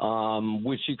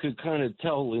 which you could kind of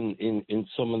tell in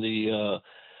some of the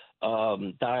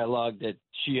dialogue that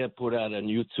she had put out on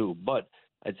YouTube. But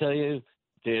I tell you,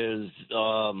 there's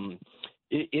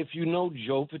if you know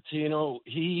Joe Patino,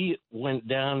 he went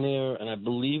down there, and I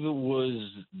believe it was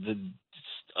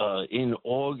in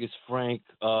August, Frank,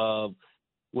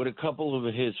 with a couple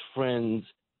of his friends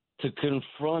to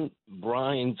confront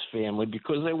Brian's family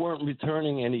because they weren't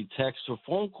returning any texts or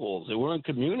phone calls. They weren't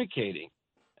communicating.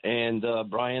 And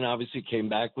Brian obviously came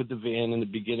back with the van in the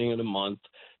beginning of the month.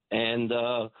 And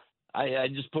I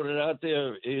just put it out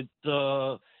there.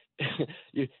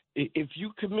 If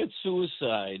you commit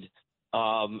suicide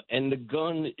and the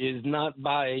gun is not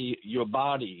by your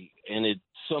body and it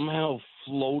somehow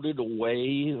floated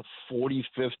away 40,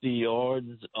 50 yards,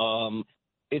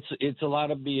 it's a lot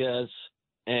of BS.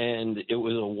 And it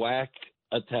was a whack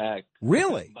attack.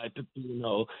 Really? By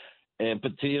Patino. And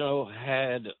Patino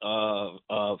had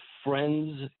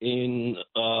friends in,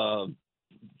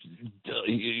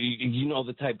 you know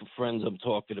the type of friends I'm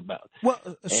talking about. Well,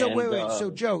 so and, wait. So,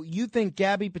 Joe, you think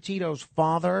Gabby Petito's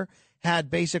father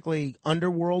had basically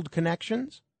underworld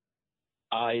connections?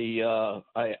 I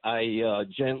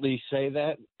gently say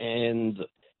that. And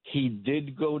he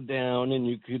did go down, and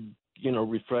you could,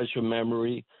 refresh your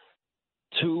memory,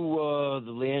 to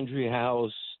the Landry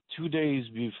house 2 days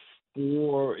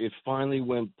before it finally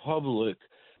went public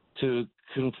to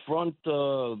confront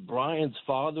Brian's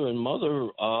father and mother.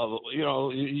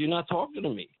 You're not talking to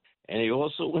me. And he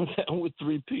also went down with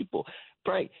 3 people.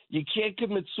 Frank, you can't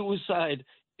commit suicide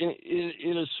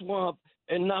in a swamp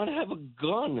and not have a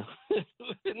gun.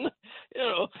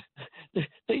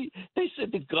 They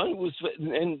said the gun was,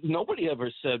 and nobody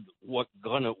ever said what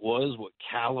gun it was, what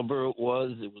caliber it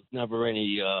was. It was never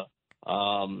any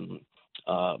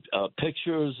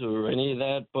pictures or any of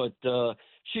that. But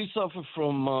she suffered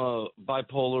from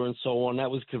bipolar and so on.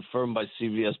 That was confirmed by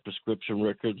CVS prescription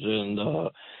records, and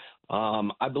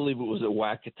I believe it was a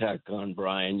whack attack on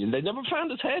Brian. And they never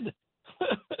found his head.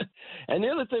 And the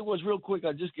other thing was, real quick,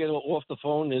 I'll just get off the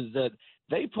phone, is that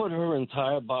they put her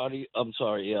entire body,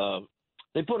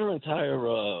 they put her entire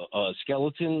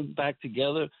skeleton back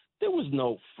together. There was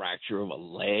no fracture of a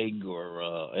leg or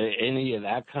any of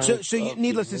that kind of stuff. So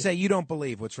needless to say, you don't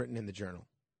believe what's written in the journal?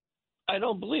 I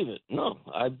don't believe it, no.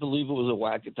 I believe it was a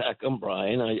whack attack on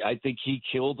Brian. I think he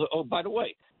killed her. Oh, by the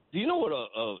way, do you know what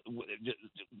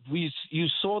you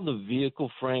saw the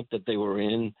vehicle, Frank, that they were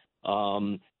in?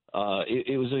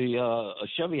 It was a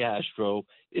Chevy Astro.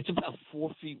 It's about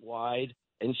 4 feet wide,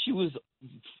 and she was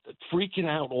freaking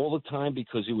out all the time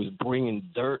because he was bringing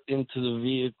dirt into the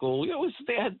vehicle.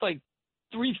 They had like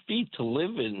 3 feet to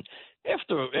live in.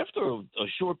 After a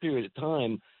short period of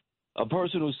time, a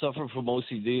person who suffered from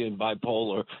OCD and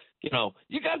bipolar, you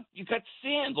got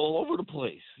sand all over the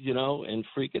place, and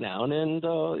freaking out. And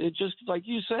it just, like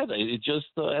you said, it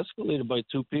just escalated by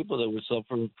 2 people that were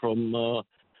suffering from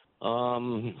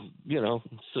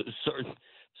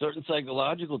certain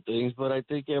psychological things. But I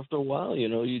think after a while,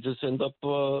 you just end up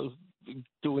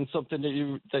doing something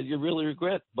that you really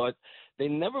regret. But they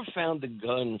never found the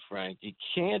gun, Frank. You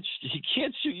can't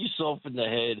shoot yourself in the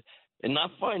head and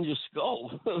not find your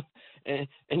skull. and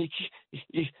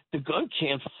the gun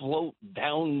can't float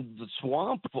down the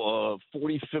swamp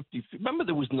 40, 50 feet. Remember,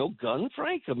 there was no gun,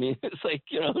 Frank? I mean, it's like,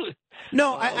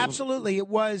 No, absolutely. It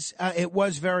was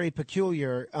very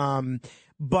peculiar.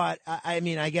 But, I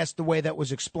mean, I guess the way that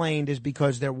was explained is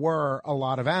because there were a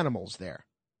lot of animals there.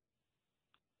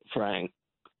 Frank.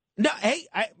 No, hey,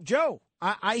 Joe,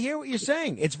 I hear what you're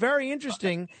saying. It's very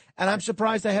interesting, and I'm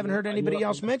surprised I haven't heard anybody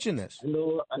else mention this. I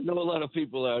know a lot of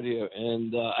people out here,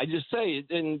 and I just say it.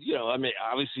 And I mean,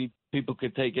 obviously, people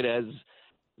could take it as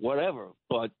whatever,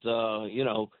 but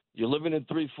you're living in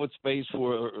 3-foot space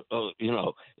for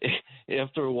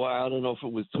after a while. I don't know if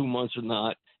it was 2 months or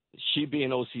not. She being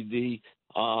OCD,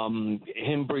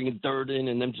 him bringing dirt in,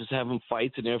 and them just having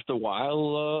fights, and after a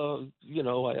while,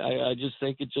 I just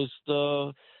think it just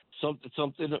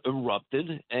something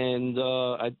erupted, and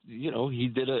he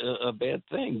did a bad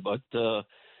thing, but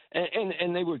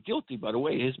and they were guilty. By the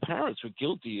way, his parents were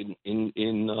guilty in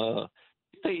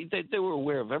they were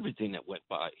aware of everything that went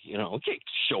by. Can't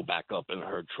show back up in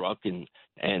her truck and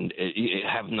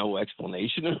have no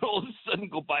explanation, and all of a sudden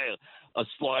go buy a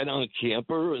slide on a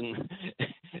camper and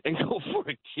go for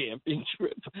a camping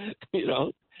trip,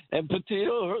 And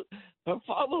Patino, her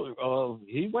father,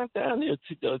 he went down there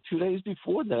 2 days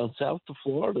before down south to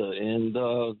Florida, and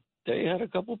they had a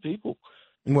couple people.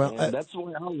 Well, that's the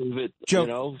way I'll leave it.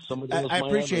 Joe, somebody else I might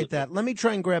appreciate have that. Let me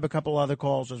try and grab a couple other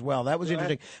calls as well. That was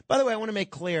interesting. By the way, I want to make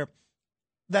clear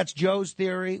that's Joe's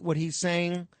theory, what he's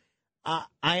saying. I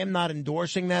am not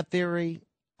endorsing that theory.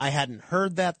 I hadn't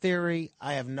heard that theory.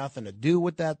 I have nothing to do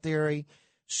with that theory.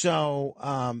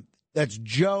 So that's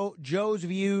Joe. Joe's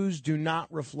views do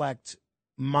not reflect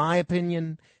my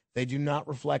opinion. They do not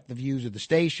reflect the views of the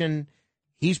station.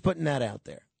 He's putting that out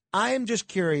there. I am just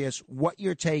curious what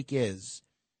your take is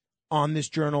on this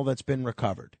journal that's been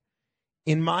recovered.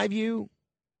 In my view,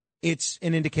 it's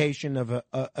an indication of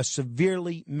a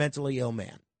severely mentally ill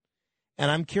man.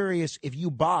 And I'm curious if you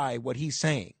buy what he's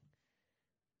saying,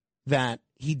 that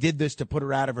he did this to put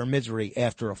her out of her misery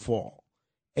after a fall.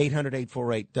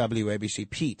 800-848-WABC.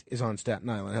 Pete is on Staten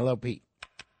Island. Hello, Pete.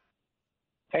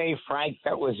 Hey, Frank,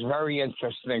 that was very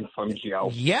interesting from Joe.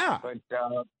 Yeah. But,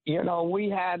 we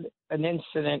had an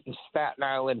incident in Staten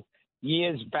Island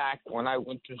years back when I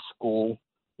went to school,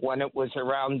 when it was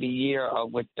around the year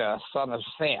with the son of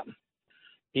Sam.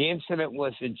 The incident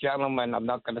was a gentleman, I'm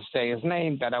not going to say his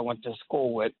name, that I went to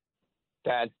school with,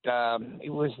 that he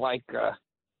was like, a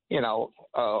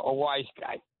wise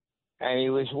guy. And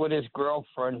he was with his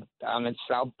girlfriend down in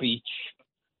South Beach.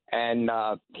 And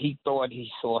he thought he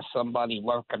saw somebody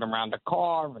lurking around the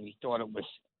car, and he thought it was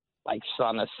like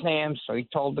son of Sam. So he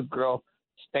told the girl,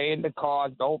 stay in the car,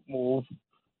 don't move.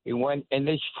 He went in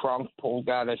his trunk, pulled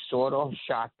out a sawed-off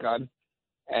shotgun,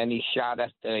 and he shot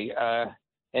at the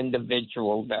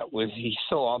individual he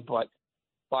saw. But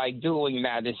by doing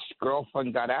that, his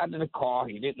girlfriend got out of the car.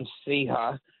 He didn't see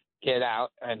her get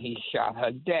out, and he shot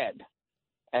her dead.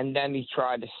 And then he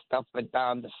tried to stuff it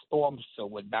down the storm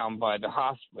sewer down by the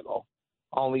hospital.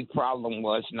 Only problem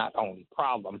was, not only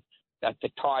problem, that the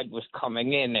tide was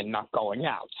coming in and not going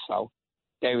out. So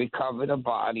they recovered her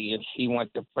body, and she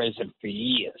went to prison for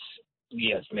years,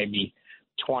 maybe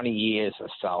 20 years or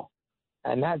so.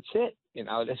 And that's it.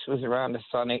 This was around the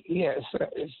son of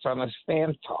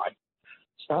Sam time.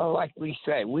 So like we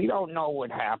say, we don't know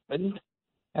what happened,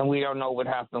 and we don't know what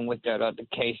happened with that other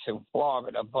case in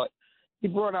Florida, but he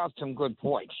brought out some good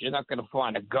points. You're not going to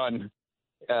find a gun.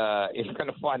 You're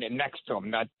going to find it next to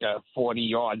him, not 40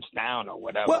 yards down or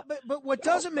whatever. Well, but what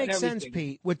doesn't make sense,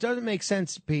 Pete? What doesn't make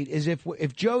sense, Pete, is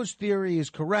if Joe's theory is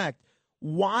correct,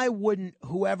 why wouldn't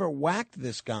whoever whacked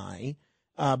this guy,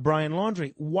 Brian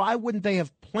Laundrie, why wouldn't they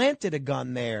have planted a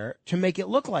gun there to make it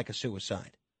look like a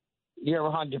suicide? You're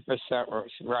 100%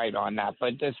 right on that,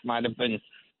 but this might have been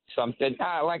something.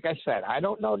 Like I said, I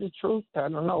don't know the truth. I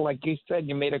don't know. Like you said,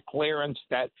 you made a clearance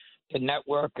that the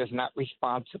network is not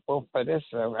responsible for this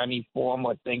or any form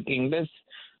of thinking this.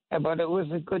 But it was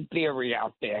a good theory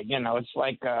out there. It's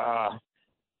like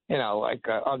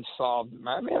unsolved.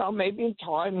 Maybe in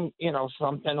time,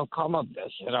 something will come of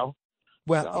this.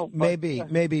 Well, maybe,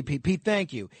 Pete. Pete,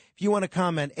 thank you. If you want to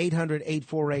comment,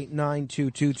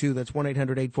 800-848-9222. That's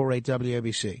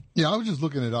 1-800-848-WABC. Yeah, I was just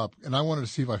looking it up, and I wanted to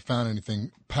see if I found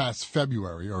anything past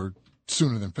February or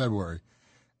sooner than February.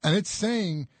 And it's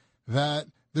saying that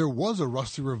there was a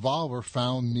rusty revolver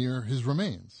found near his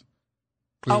remains.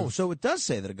 So it does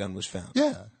say that a gun was found.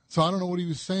 Yeah. So I don't know what he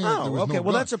was saying. Oh, okay.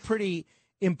 Well, that's a pretty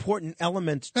important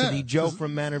element to the Joe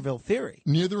from Manorville theory.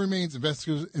 Near the remains,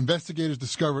 investigators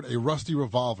discovered a rusty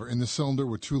revolver in the cylinder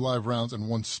with 2 live rounds and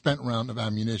 1 spent round of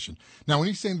ammunition. Now, when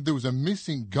he's saying that there was a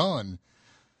missing gun,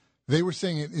 they were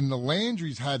saying in the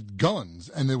Landrys had guns,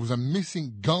 and there was a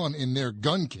missing gun in their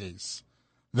gun case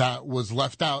that was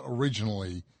left out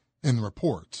originally in the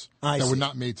reports that were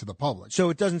not made to the public. So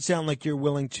it doesn't sound like you're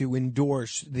willing to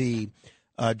endorse the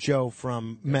Joe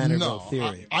from Manorville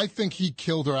theory. I think he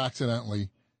killed her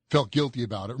accidentally, felt guilty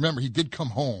about it. Remember, he did come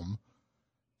home,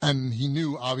 And he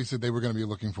knew, obviously, they were going to be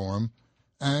looking for him,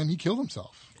 and he killed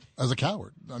himself as a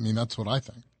coward. I mean, that's what I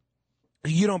think.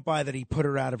 You don't buy that he put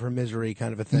her out of her misery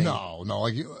kind of a thing? No.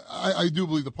 Like I do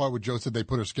believe the part where Joe said they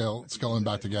put her skull and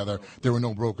back together. There were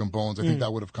no broken bones. I think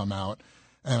that would have come out.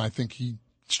 And I think he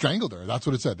strangled her. That's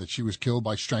what it said, that she was killed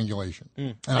by strangulation.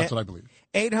 And that's what I believe.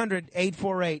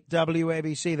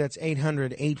 800-848-WABC. That's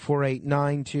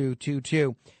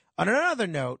 800-848-9222. On another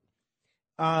note,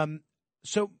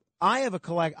 so I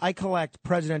collect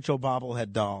presidential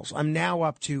bobblehead dolls. I'm now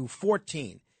up to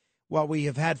 14. While we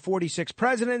have had 46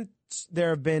 presidents, there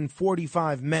have been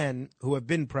 45 men who have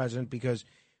been president because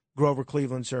Grover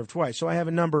Cleveland served twice. So I have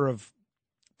a number of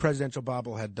presidential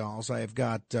bobblehead dolls. I have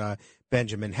got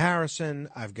Benjamin Harrison.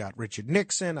 I've got Richard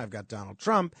Nixon. I've got Donald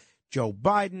Trump, Joe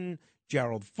Biden,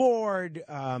 Gerald Ford,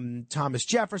 Thomas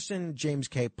Jefferson, James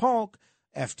K. Polk,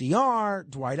 FDR,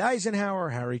 Dwight Eisenhower,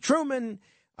 Harry Truman,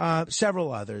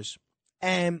 several others.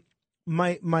 And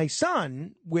my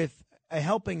son, with a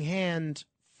helping hand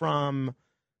from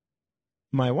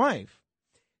my wife,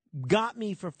 got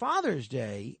me for Father's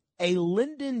Day a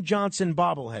Lyndon Johnson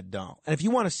bobblehead doll. And if you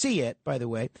want to see it, by the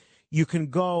way, you can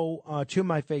go to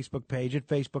my Facebook page at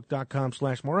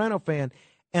facebook.com/MoranoFan,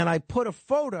 and I put a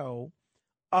photo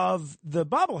of the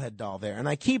bobblehead doll there. And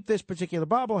I keep this particular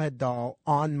bobblehead doll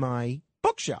on my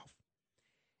bookshelf.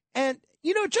 And,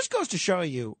 it just goes to show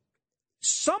you,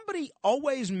 somebody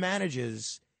always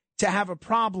manages to have a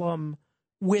problem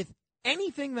with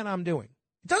anything that I'm doing.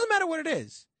 It doesn't matter what it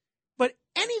is, but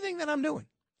anything that I'm doing.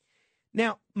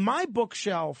 Now, my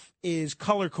bookshelf is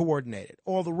color coordinated.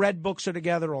 All the red books are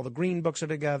together, all the green books are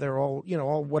together, all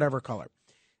whatever color.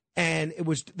 And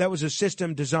that was a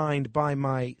system designed by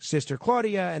my sister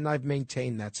Claudia, and I've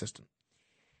maintained that system.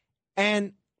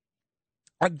 And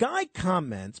a guy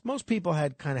comments, most people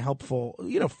had kind of helpful,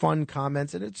 fun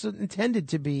comments, and it's intended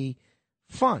to be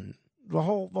fun. The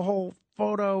whole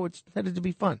photo, it's intended to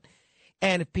be fun.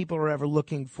 And if people are ever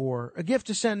looking for a gift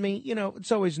to send me,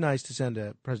 it's always nice to send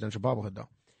a presidential bobblehead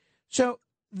doll. So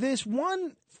this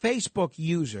one Facebook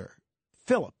user,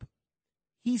 Philip,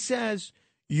 he says,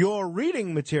 your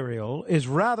reading material is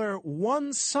rather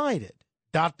one-sided, ...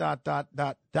 Now,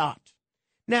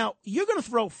 you're going to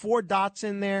throw 4 dots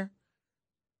in there?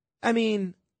 I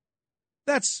mean,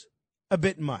 that's a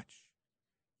bit much.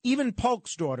 Even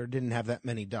Polk's daughter didn't have that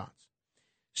many dots.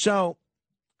 So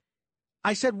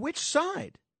I said, which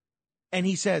side? And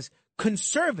he says,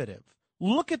 conservative.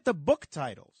 Look at the book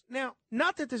titles. Now,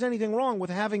 not that there's anything wrong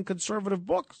with having conservative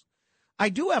books. I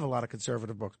do have a lot of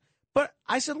conservative books. But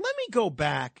I said, let me go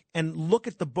back and look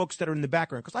at the books that are in the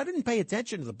background, because I didn't pay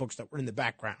attention to the books that were in the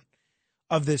background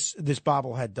of this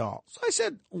bobblehead doll. So I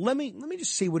said, let me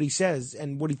just see what he says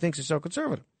and what he thinks is so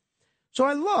conservative. So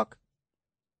I look,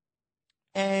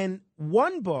 and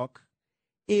one book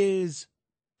is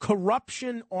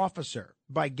Corruption Officer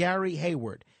by Gary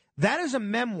Hayward. That is a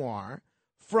memoir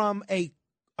from a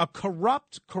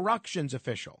corrupt corrections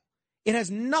official. It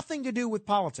has nothing to do with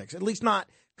politics, at least not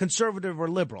conservative or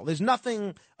liberal. There's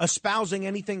nothing espousing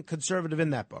anything conservative in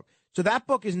that book. So that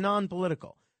book is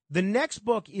non-political. The next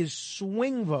book is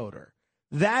Swing Voter.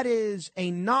 That is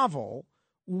a novel,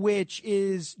 which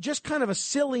is just kind of a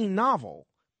silly novel.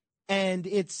 And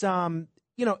it's, there's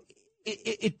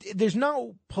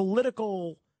no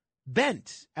political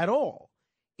bent at all.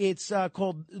 It's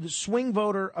called The Swing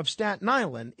Voter of Staten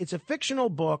Island. It's a fictional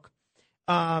book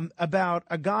about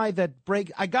a guy that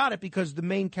I got it because the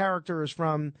main character is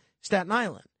from Staten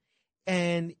Island.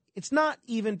 And it's not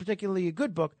even particularly a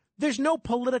good book. There's no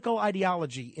political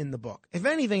ideology in the book. If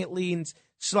anything, it leans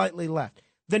slightly left.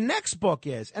 The next book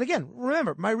is, and again,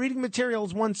 remember, my reading material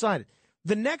is one-sided.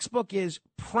 The next book is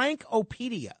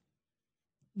Prankopedia,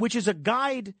 which is a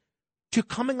guide to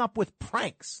coming up with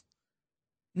pranks,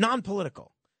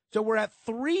 non-political. So we're at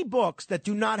 3 books that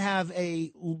do not have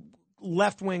a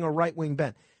left-wing or right-wing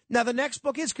bent. Now, the next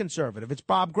book is conservative. It's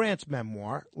Bob Grant's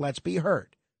memoir, Let's Be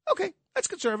Heard. Okay, that's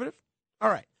conservative.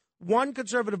 All right, 1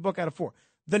 conservative book out of 4.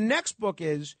 The next book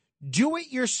is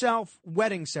Do-It-Yourself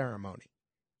Wedding Ceremony.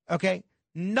 Okay,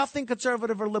 nothing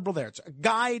conservative or liberal there. It's a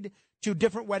guide to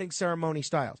different wedding ceremony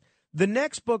styles. The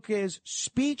next book is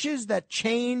Speeches That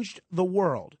Changed the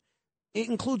World. It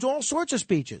includes all sorts of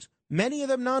speeches, many of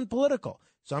them non-political.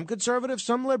 Some conservative,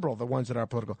 some liberal, the ones that are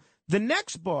political. The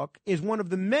next book is one of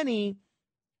the many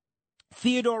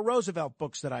Theodore Roosevelt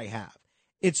books that I have.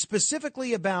 It's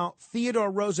specifically about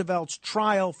Theodore Roosevelt's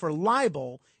trial for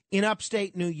libel in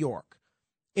upstate New York.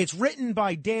 It's written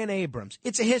by Dan Abrams.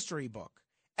 It's a history book,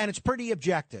 and it's pretty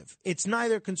objective. It's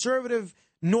neither conservative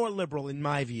nor liberal in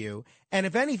my view. And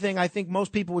if anything, I think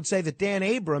most people would say that Dan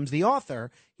Abrams, the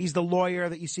author, he's the lawyer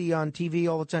that you see on TV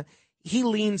all the time. He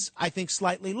leans, I think,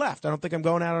 slightly left. I don't think I'm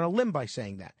going out on a limb by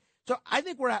saying that. So I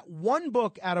think we're at one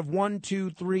book out of 1,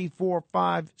 2, 3, 4,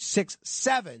 5, 6,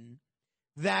 7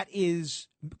 that is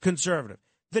conservative.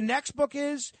 The next book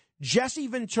is Jesse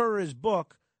Ventura's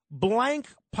book, Blank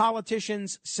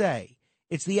Politicians Say.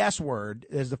 It's the S word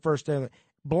as the first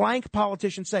blank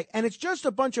politicians say. And it's just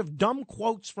a bunch of dumb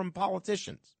quotes from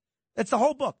politicians. That's the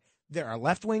whole book. There are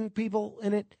left-wing people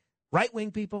in it,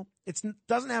 right-wing people. It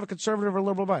doesn't have a conservative or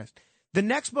liberal bias. The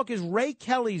next book is Ray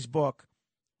Kelly's book,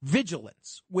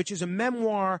 Vigilance, which is a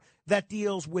memoir that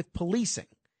deals with policing.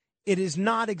 It is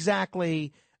not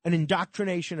exactly an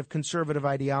indoctrination of conservative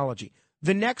ideology.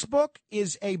 The next book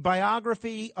is a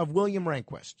biography of William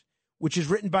Rehnquist, which is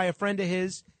written by a friend of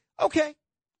his. Okay,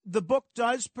 the book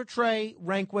does portray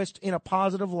Rehnquist in a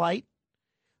positive light,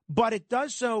 but it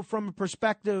does so from a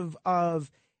perspective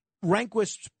of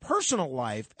Rehnquist's personal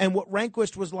life and what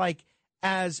Rehnquist was like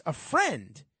as a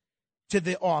friend to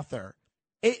the author.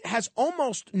 It has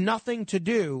almost nothing to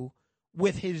do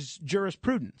with his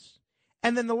jurisprudence.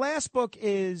 And then the last book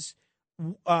is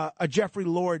a Jeffrey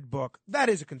Lord book. That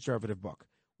is a conservative book.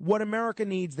 What America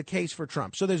Needs, The Case for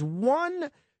Trump. So there's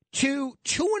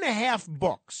 2.5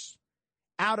 books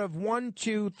out of 1,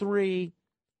 2, 3,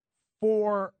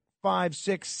 4, 5,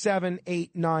 6, 7,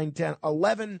 8, 9, 10,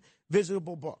 11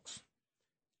 visible books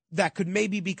that could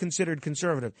maybe be considered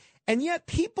conservative. And yet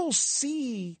people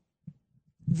see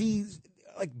these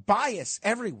like bias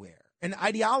everywhere and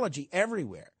ideology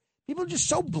everywhere. People are just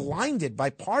so blinded by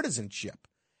partisanship.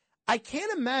 I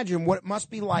can't imagine what it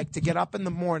must be like to get up in the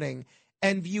morning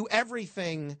and view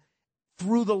everything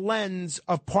through the lens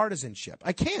of partisanship.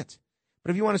 I can't. But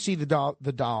if you want to see the doll,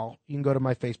 you can go to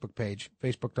my Facebook page,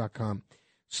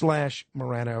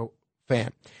 facebook.com/Morano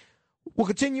fan. We'll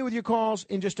continue with your calls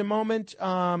in just a moment.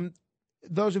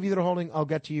 Those of you that are holding, I'll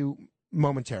get to you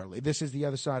momentarily. This is The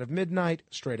Other Side of Midnight,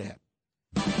 straight ahead.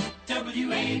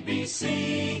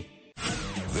 WABC.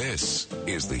 This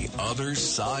is The Other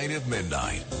Side of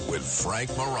Midnight with Frank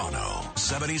Morano,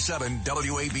 77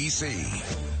 WABC.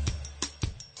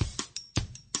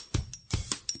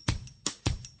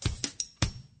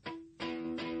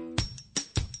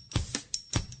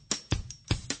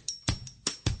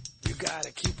 You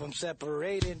gotta keep them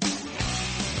separated.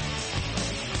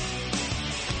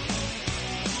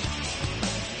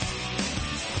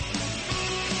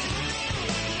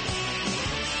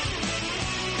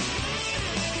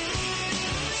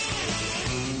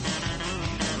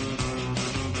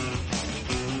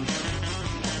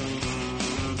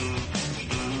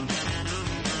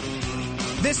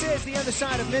 This is The Other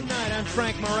Side of Midnight. I'm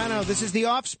Frank Morano. This is The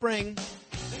Offspring.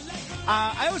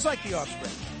 I always like The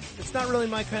Offspring. It's not really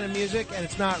my kind of music, and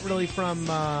it's not really from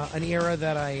an era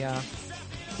that I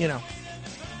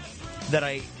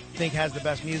think has the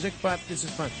best music, but this is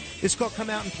fun. It's called Come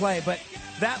Out and Play, but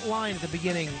that line at the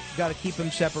beginning, got to keep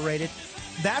them separated,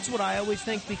 that's what I always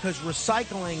think because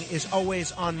recycling is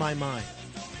always on my mind.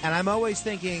 And I'm always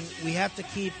thinking we have to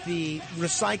keep the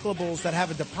recyclables that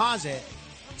have a deposit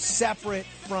separate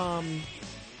from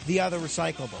the other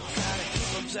recyclables. Gotta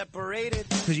keep them separated.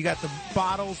 Because you got the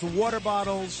bottles, the water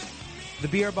bottles, the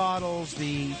beer bottles,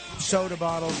 the soda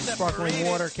bottles, the sparkling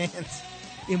water cans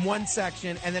in one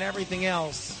section, and then everything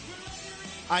else,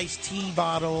 iced tea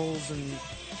bottles and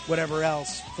whatever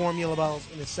else, formula bottles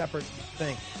in a separate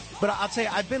thing. But I'll tell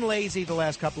you, I've been lazy the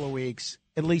last couple of weeks,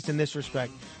 at least in this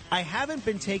respect. I haven't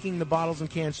been taking the bottles and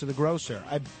cans to the grocer.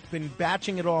 I've been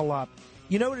batching it all up.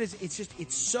 You know what it is?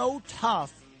 It's so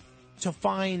tough to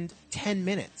find 10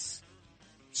 minutes.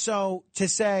 So to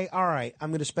say, all right,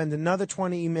 I'm going to spend another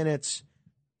 20 minutes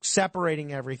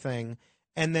separating everything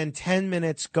and then 10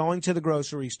 minutes going to the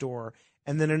grocery store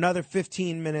and then another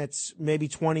 15 minutes, maybe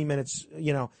 20 minutes,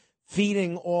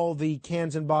 feeding all the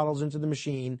cans and bottles into the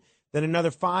machine, then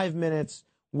another 5 minutes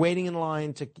waiting in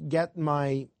line to get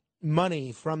my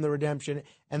money from the redemption,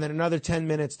 and then another 10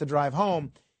 minutes to drive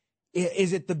home.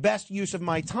 Is it the best use of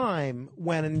my time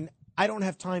when I don't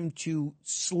have time to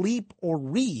sleep or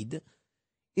read?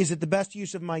 Is it the best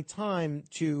use of my time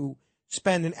to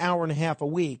spend an hour and a half a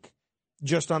week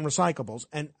just on recyclables?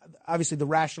 And obviously the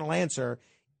rational answer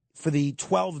for the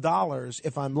 $12,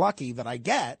 if I'm lucky, that I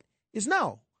get is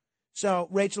no. So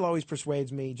Rachel always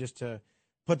persuades me just to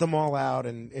put them all out,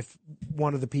 and if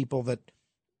one of the people that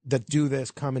do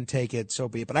this come and take it, so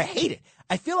be it. But I hate it.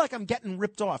 I feel like I'm getting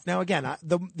ripped off. Now, again,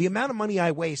 the amount of money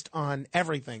I waste on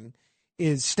everything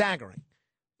is staggering.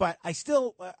 But I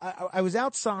still, I was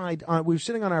outside, we were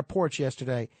sitting on our porch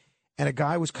yesterday, and a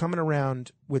guy was coming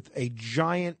around with a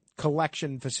giant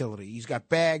collection facility. He's got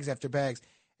bags after bags,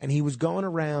 and he was going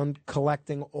around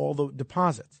collecting all the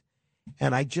deposits.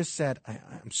 And I just said,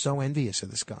 I'm so envious of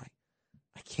this guy.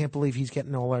 I can't believe he's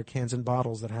getting all our cans and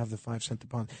bottles that have the 5-cent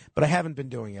deposit. But I haven't been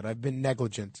doing it. I've been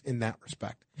negligent in that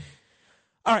respect.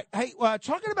 All right. Hey,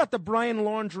 talking about the Brian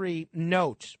Laundrie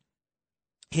note,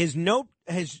 his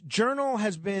journal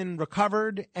has been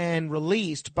recovered and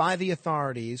released by the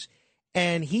authorities,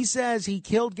 and he says he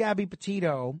killed Gabby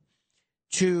Petito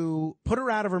to put her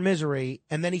out of her misery,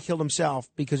 and then he killed himself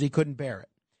because he couldn't bear it.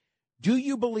 Do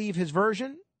you believe his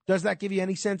version? Does that give you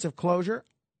any sense of closure?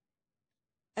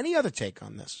 Any other take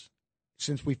on this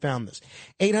since we found this?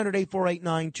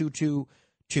 800-848-9222.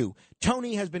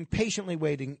 Tony has been patiently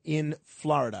waiting in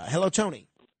Florida. Hello, Tony.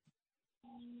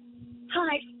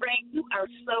 Hi, Frank. You are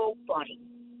so funny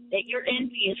that you're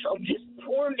envious of this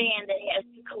poor man that has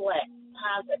to collect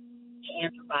deposit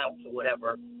cancer bottles or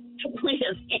whatever to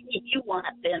live, and you want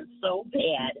them so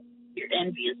bad. You're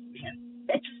envious of him.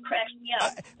 That just cracks me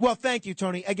up. Well, thank you,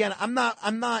 Tony. Again, I'm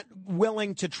not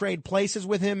willing to trade places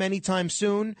with him anytime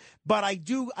soon, but I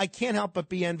can't help but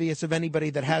be envious of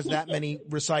anybody that has that many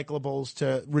recyclables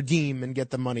to redeem and get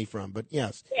the money from. But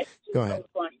yes, go ahead. So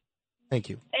funny. Thank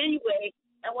you. Anyway,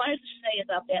 I wanted to say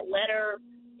about that letter,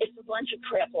 it's a bunch of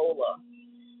crapola.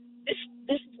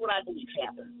 This is what I believe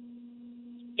happened.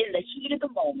 In the heat of the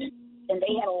moment, and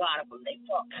they had a lot of them, they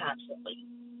fought constantly.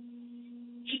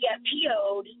 He got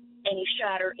PO'd, and he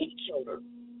shot her, and he killed her.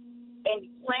 And he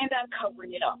planned on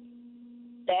covering it up.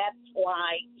 That's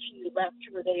why he left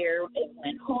her there and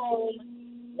went home.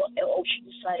 Oh, she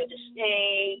decided to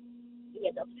stay. He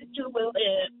had nothing to do with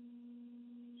it.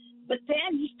 But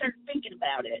then he started thinking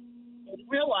about it, and he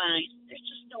realized there's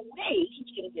just no way he's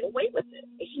going to get away with it.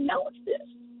 And he knows this.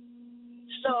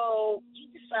 So he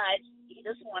decides he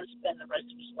doesn't want to spend the rest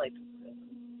of his life in prison.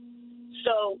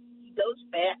 So he goes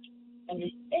back and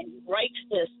writes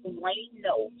this lame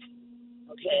note,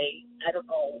 okay? I don't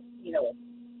know,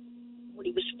 what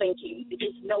he was thinking,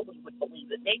 because nobody would believe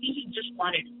it. Maybe he just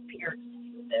wanted his parents to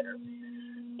feel better.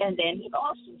 And then he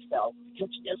lost himself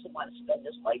because he doesn't want to spend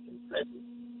his life in prison.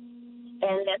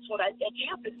 And that's what I think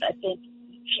happened. I think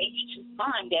he changed his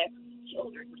mind after he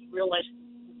killed her. He realized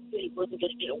that he wasn't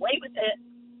going to get away with it.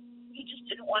 He just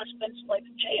didn't want to spend his life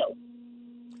in jail.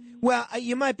 Well,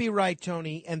 you might be right,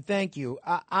 Tony, and thank you.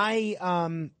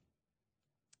 It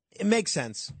makes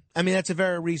sense. I mean, that's a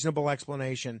very reasonable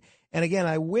explanation. And again,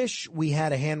 I wish we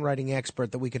had a handwriting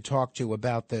expert that we could talk to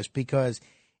about this, because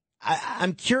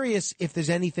I'm curious if there's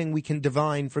anything we can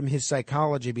divine from his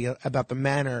psychology about the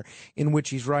manner in which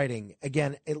he's writing.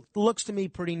 Again, it looks to me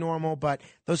pretty normal, but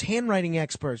those handwriting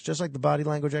experts, just like the body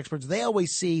language experts, they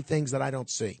always see things that I don't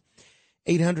see.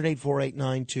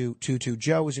 800-848-9222.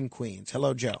 Joe is in Queens.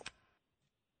 Hello, Joe.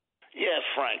 Yeah,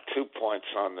 Frank, 2 points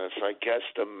on this. I guess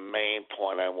the main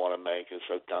point I want to make is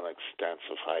I've done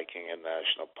extensive hiking in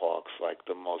national parks, like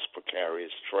the most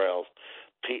precarious trails.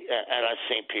 And I've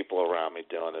seen people around me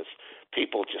doing this.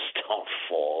 People just don't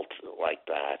fall like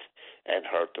that and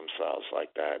hurt themselves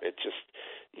like that. It just,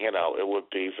 it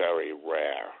would be very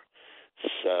rare.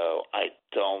 So I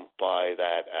don't buy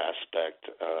that aspect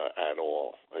at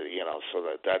all. So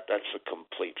that's a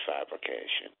complete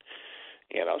fabrication.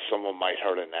 Someone might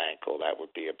hurt an ankle. That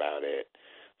would be about it.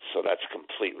 So that's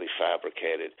completely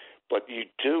fabricated. But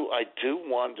I do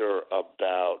wonder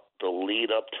about the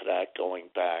lead up to that going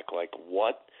back. Like,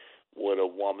 what would a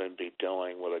woman be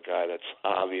doing with a guy that's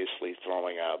obviously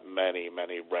throwing out many,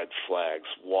 many red flags?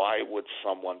 Why would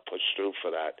someone push through for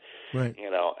that? Right.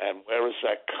 And where is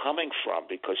that coming from?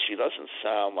 Because she doesn't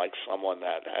sound like someone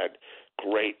that had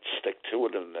great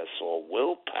stick-to-itiveness or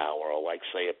willpower, like,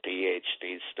 say, a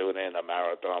PhD student, a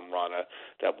marathon runner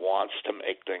that wants to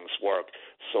make things work.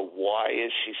 So why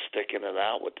is she sticking it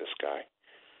out with this guy?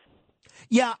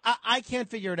 Yeah, I can't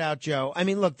figure it out, Joe. I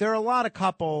mean, look, there are a lot of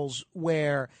couples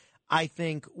where I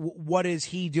think, what is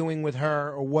he doing with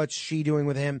her or what's she doing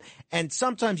with him? And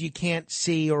sometimes you can't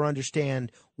see or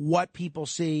understand what people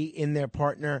see in their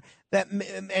partner.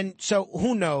 And so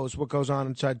who knows what goes on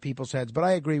inside people's heads. But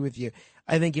I agree with you.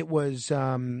 I think it was,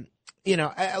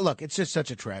 look, it's just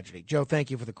such a tragedy. Joe, thank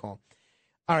you for the call.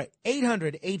 All right,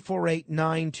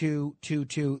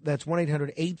 800-848-9222. That's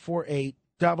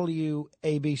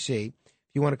 1-800-848-WABC. If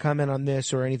you want to comment on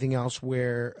this or anything else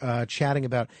we're chatting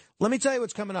about. Let me tell you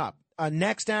what's coming up.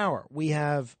 Next hour, we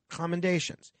have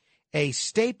commendations, a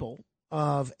staple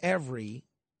of every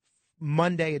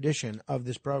Monday edition of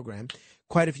this program.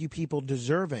 Quite a few people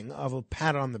deserving of a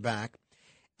pat on the back.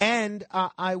 And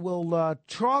I will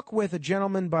talk with a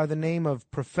gentleman by the name of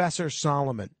Professor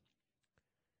Solomon.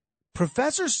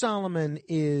 Professor Solomon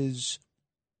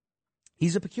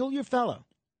He's a peculiar fellow.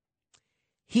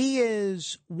 He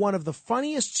is one of the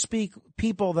funniest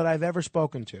people that I've ever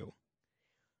spoken to.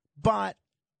 But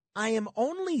I am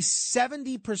only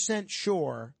 70%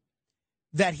 sure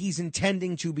that he's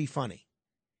intending to be funny.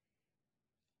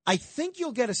 I think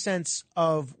you'll get a sense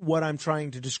of what I'm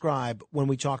trying to describe when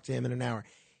we talk to him in an hour.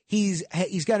 He's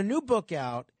got a new book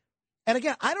out. And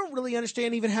again, I don't really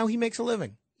understand even how he makes a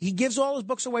living. He gives all his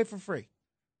books away for free.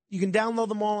 You can download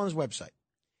them all on his website,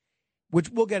 which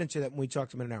we'll get into that when we talk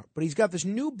to him in an hour. But he's got this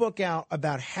new book out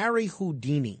about Harry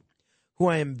Houdini, who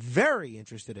I am very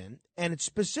interested in. And it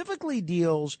specifically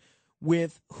deals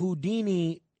with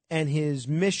Houdini and his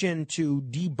mission to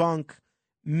debunk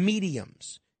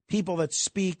mediums, people that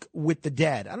speak with the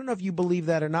dead. I don't know if you believe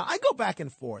that or not. I go back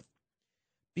and forth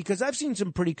because I've seen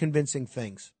some pretty convincing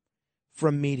things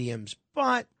from mediums.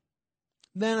 But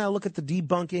then I look at the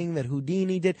debunking that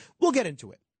Houdini did. We'll get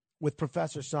into it with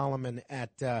Professor Solomon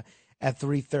at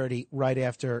 3:30 right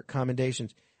after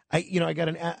commendations. I got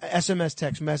an SMS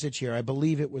text message here. I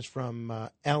believe it was from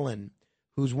Ellen,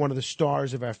 who's one of the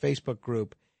stars of our Facebook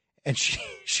group. And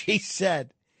she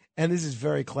said, and this is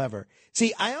very clever.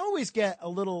 See, I always get a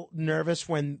little nervous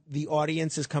when the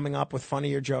audience is coming up with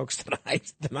funnier jokes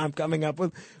than I'm coming up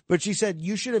with. But she said,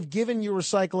 you should have given your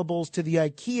recyclables to the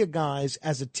IKEA guys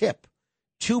as a tip.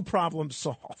 2 problems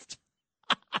solved.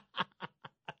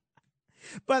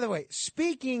 By the way,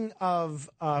 speaking of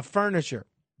furniture,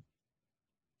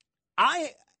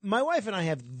 my wife and I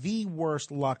have the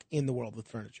worst luck in the world with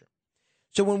furniture.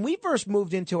 So when we first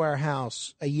moved into our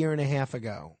house a year and a half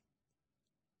ago,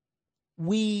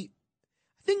 I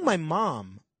think my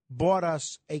mom bought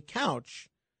us a couch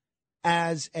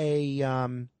as a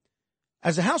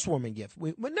housewarming gift.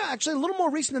 No, actually, a little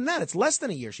more recent than that. It's less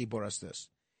than a year she bought us this.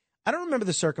 I don't remember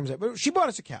the circumstance, but she bought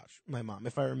us a couch, my mom,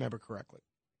 if I remember correctly.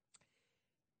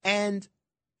 And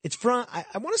it's from,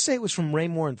 I want to say it was from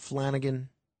Raymore and Flanagan.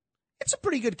 It's a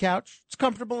pretty good couch. It's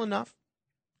comfortable enough.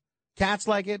 Cats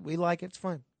like it. We like it. It's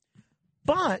fine.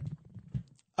 But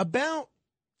about,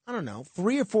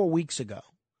 3 or 4 weeks ago,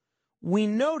 we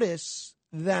notice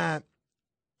that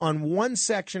on one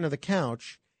section of the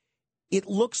couch, it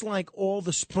looks like all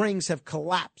the springs have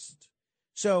collapsed.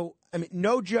 So,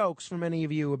 no jokes from any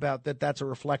of you about that that's a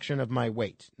reflection of my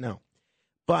weight. No.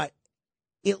 But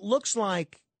it looks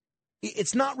like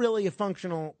it's not really a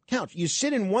functional couch. You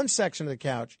sit in one section of the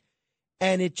couch,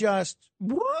 and it just,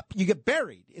 you get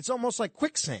buried. It's almost like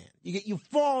quicksand. You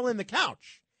fall in the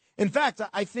couch. In fact,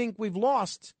 I think we've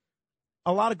lost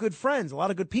a lot of good friends, a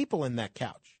lot of good people in that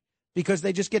couch because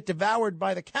they just get devoured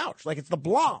by the couch like it's the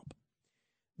Blob.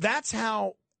 That's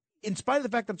how, in spite of the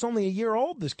fact that it's only a year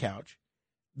old, this couch,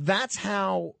 that's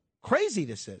how crazy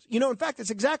this is. In fact,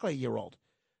 it's exactly a year old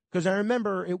because I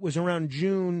remember it was around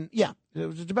June. Yeah, it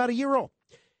was about a year old.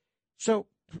 So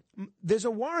there's a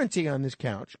warranty on this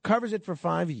couch, covers it for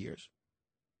 5 years.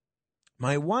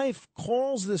 My wife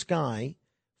calls this guy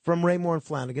from Raymore and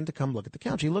Flanagan to come look at the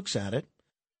couch. He looks at it,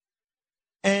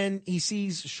 and he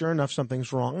sees, sure enough,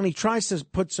 something's wrong. And he tries to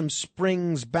put some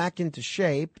springs back into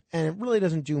shape, and it really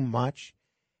doesn't do much.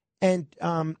 And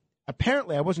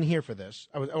apparently, I wasn't here for this.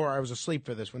 I was asleep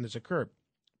for this when this occurred.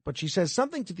 But she says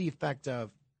something to the effect of,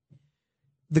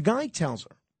 the guy tells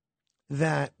her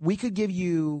that we could give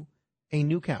you a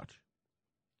new couch,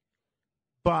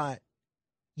 but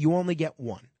you only get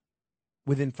one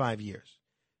within 5 years.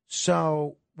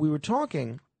 So we were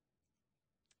talking,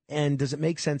 and does it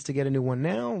make sense to get a new one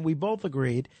now? And we both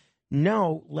agreed,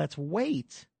 no, let's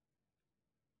wait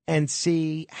and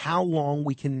see how long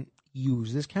we can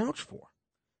use this couch for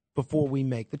before we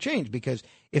make the change. Because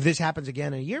if this happens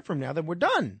again a year from now, then we're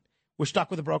done. We're stuck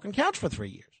with a broken couch for 3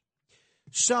 years.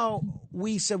 So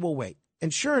we said, we'll wait.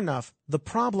 And sure enough, the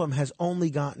problem has only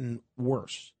gotten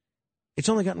worse. It's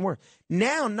only gotten worse.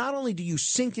 Now, not only do you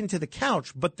sink into the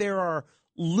couch, but there are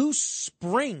loose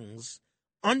springs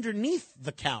underneath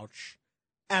the couch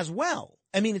as well.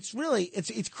 It's really,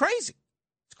 it's crazy.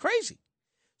 It's crazy.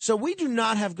 So we do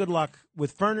not have good luck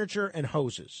with furniture and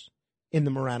hoses in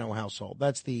the Morano household.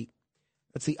 That's the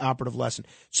operative lesson.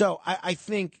 So I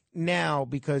think now,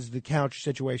 because the couch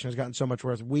situation has gotten so much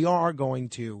worse, we are going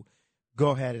to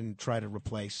go ahead and try to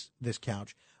replace this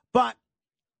couch. But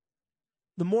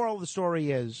the moral of the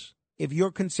story is, if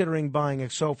you're considering buying a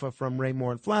sofa from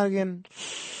Raymore and Flanagan,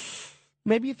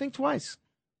 maybe you think twice.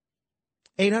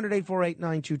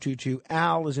 800-848-9222.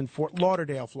 Al is in Fort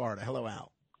Lauderdale, Florida. Hello,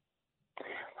 Al.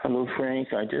 Hello,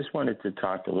 Frank. I just wanted to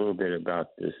talk a little bit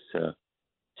about this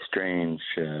strange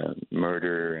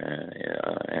murder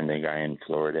and the guy in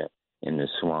Florida in the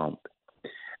swamp.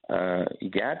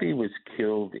 Gabby was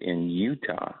killed in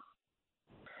Utah,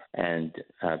 And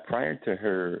prior to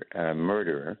her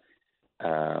murder,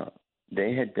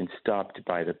 they had been stopped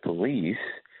by the police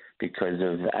because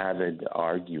of avid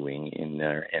arguing in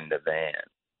the van.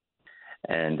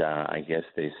 And I guess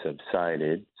they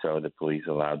subsided, so the police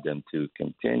allowed them to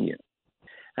continue.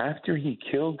 After he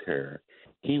killed her,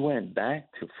 he went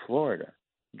back to Florida,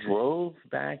 drove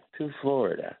back to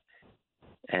Florida,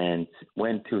 and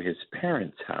went to his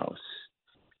parents' house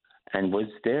and was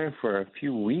there for a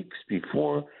few weeks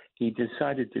before he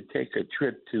decided to take a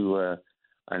trip to a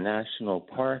national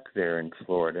park there in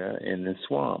Florida in the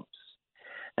swamps.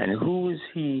 And who was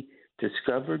he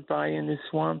discovered by in the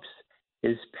swamps?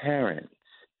 His parents,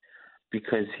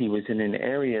 because he was in an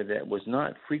area that was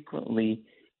not frequently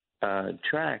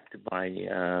tracked by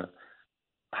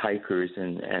hikers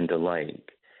and the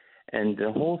like. And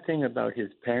the whole thing about his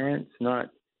parents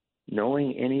not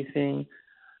knowing anything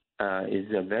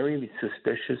is a very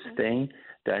suspicious thing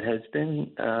that has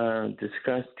been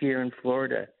discussed here in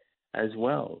Florida as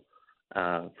well.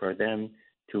 For them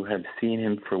to have seen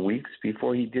him for weeks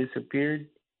before he disappeared,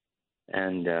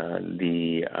 and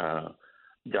the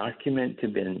document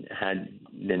had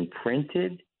been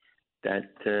printed,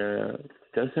 that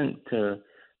doesn't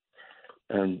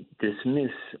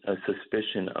dismiss a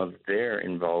suspicion of their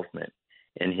involvement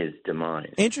in his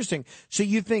demise. Interesting. So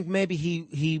you think maybe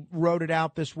he wrote it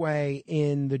out this way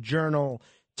in the journal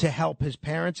to help his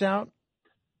parents out?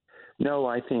 No,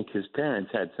 I think his parents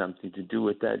had something to do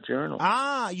with that journal.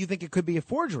 Ah, you think it could be a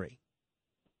forgery?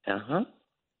 Uh-huh.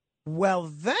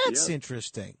 Well, that's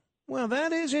interesting. Well,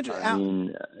 that is interesting. I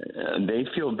mean, they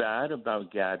feel bad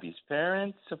about Gabby's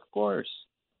parents, of course.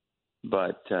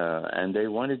 But, and they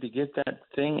wanted to get that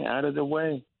thing out of the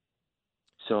way.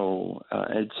 So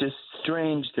it's just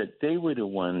strange that they were the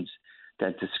ones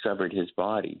that discovered his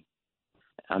body.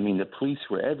 I mean, the police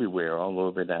were everywhere, all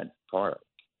over that park.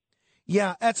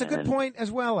 Yeah, that's a good point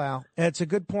as well, Al. It's a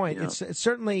good point. Yeah. It's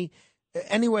certainly,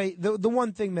 anyway, the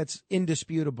one thing that's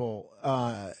indisputable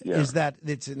is that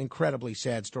it's an incredibly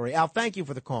sad story. Al, thank you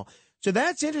for the call. So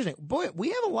that's interesting. Boy, we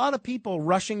have a lot of people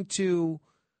rushing to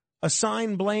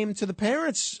assign blame to the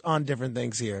parents on different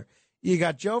things here. You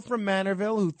got Joe from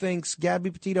Manorville who thinks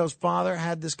Gabby Petito's father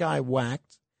had this guy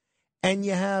whacked. And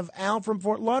you have Al from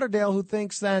Fort Lauderdale who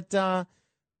thinks that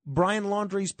Brian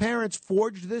Laundrie's parents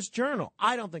forged this journal.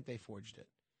 I don't think they forged it,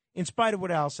 in spite of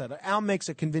what Al said. Al makes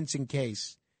a convincing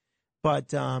case,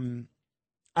 but I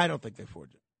don't think they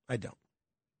forged it. I don't.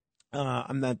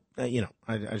 I'm not, I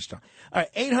just don't. All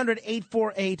right,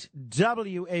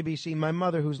 800-848-WABC. My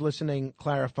mother, who's listening,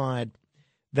 clarified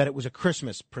that it was a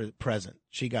Christmas present.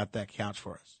 She got that couch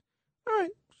for us. All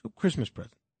right, so Christmas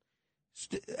present.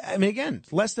 I mean, again,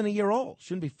 it's less than a year old.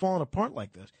 Shouldn't be falling apart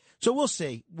like this. So we'll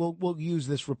see. We'll use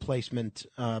this replacement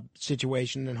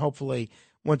situation, and hopefully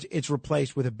once it's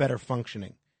replaced with a better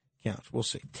functioning couch. We'll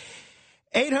see.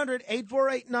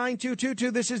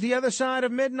 800-848-9222. This is The Other Side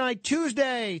of Midnight.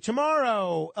 Tuesday,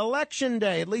 tomorrow, Election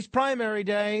Day, at least primary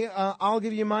day. I'll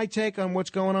give you my take on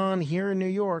what's going on here in New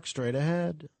York straight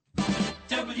ahead.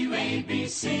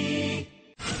 WABC.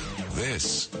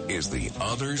 This is The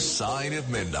Other Side of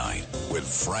Midnight with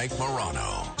Frank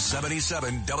Morano,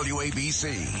 77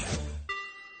 WABC.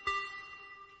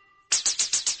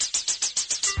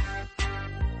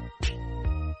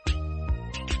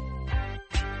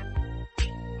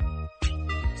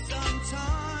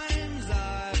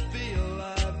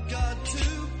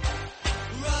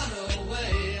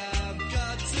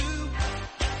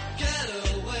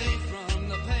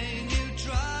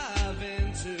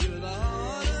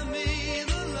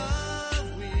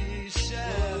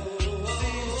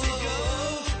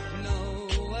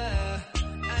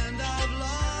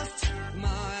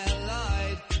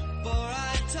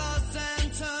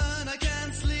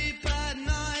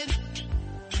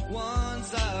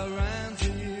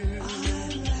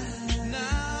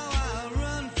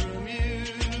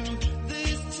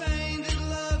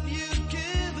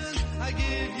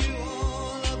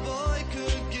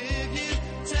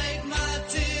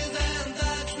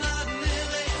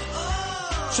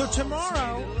 So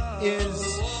tomorrow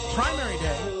is primary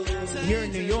day here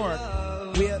in New York.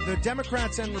 The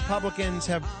Democrats and Republicans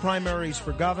have primaries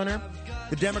for governor.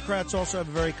 The Democrats also have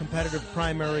a very competitive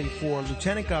primary for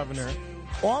lieutenant governor.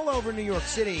 All over New York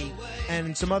City and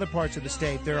in some other parts of the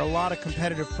state, there are a lot of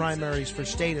competitive primaries for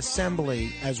state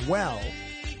assembly as well.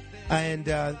 And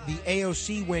the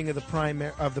AOC wing of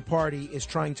the party is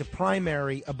trying to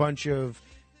primary a bunch of,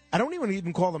 I don't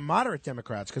even call them moderate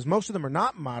Democrats, because most of them are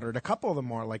not moderate. A couple of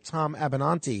them are, like Tom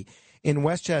Abenanti in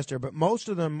Westchester, but most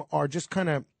of them are just kind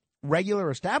of regular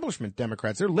establishment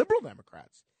Democrats. They're liberal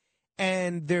Democrats.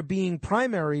 and they're being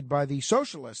primaried by the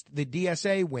socialist, the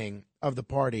DSA wing of the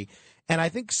party. And I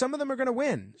think some of them are going to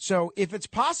win. So if it's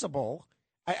possible,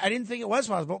 I didn't think it was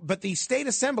possible, but the state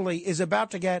assembly is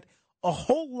about to get a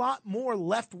whole lot more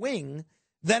left wing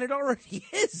than it already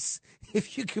is,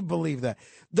 if you can believe that.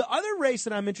 The other race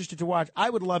that I'm interested to watch, I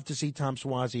would love to see Tom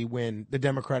Suozzi win the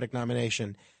Democratic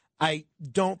nomination. I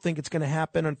don't think it's going to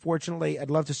happen, unfortunately. I'd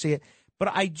love to see it. But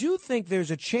I do think there's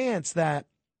a chance that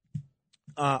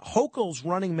Hochul's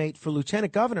running mate for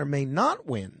lieutenant governor may not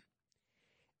win.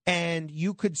 And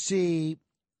you could see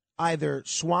either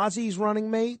Suozzi's running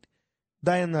mate,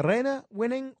 Diana Reyna,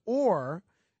 winning, or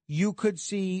you could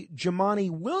see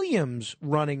Jumaane Williams'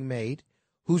 running mate,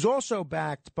 who's also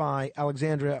backed by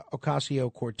Alexandria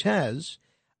Ocasio-Cortez.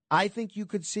 I think you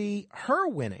could see her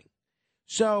winning.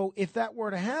 So if that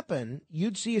were to happen,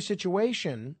 you'd see a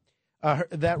situation.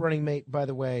 That running mate, by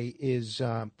the way, is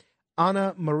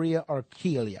Ana Maria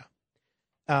Arquilla.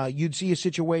 You'd see a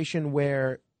situation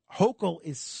where Hochul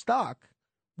is stuck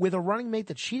with a running mate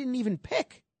that she didn't even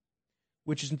pick,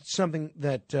 which is something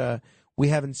that we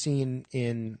haven't seen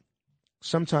in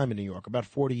some time in New York, about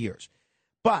 40 years.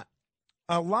 But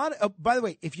a lot of, by the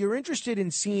way, if you're interested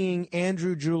in seeing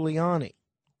Andrew Giuliani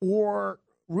or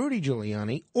Rudy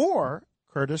Giuliani or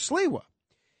Curtis Sliwa,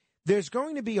 there's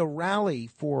going to be a rally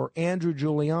for Andrew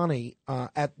Giuliani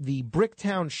at the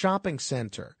Bricktown Shopping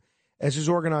Center, as is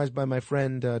organized by my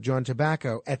friend John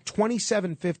Tobacco, at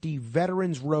 2750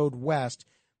 Veterans Road West,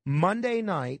 Monday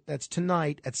night, that's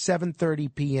tonight, at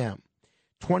 7:30 p.m.,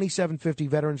 2750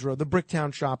 Veterans Road, the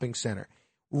Bricktown Shopping Center.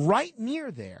 Right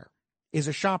near there is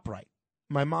a ShopRite.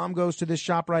 My mom goes to this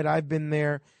ShopRite. I've been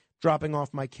there dropping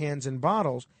off my cans and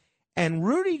bottles. And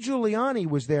Rudy Giuliani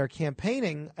was there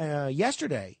campaigning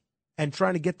yesterday and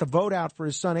trying to get the vote out for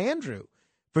his son Andrew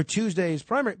for Tuesday's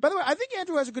primary. By the way, I think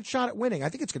Andrew has a good shot at winning. I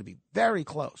think it's going to be very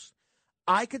close.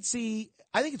 I think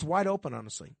it's wide open,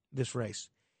 honestly, this race.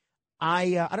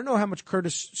 I don't know how much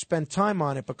Curtis spent time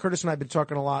on it, but Curtis and I have been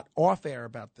talking a lot off air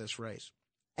about this race.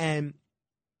 And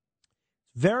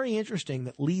very interesting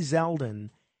that Lee Zeldin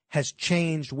has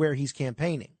changed where he's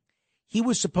campaigning. He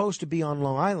was supposed to be on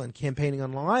Long Island, campaigning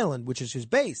on Long Island, which is his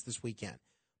base this weekend.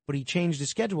 But he changed his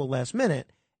schedule last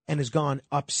minute and has gone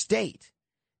upstate.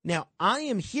 Now, I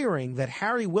am hearing that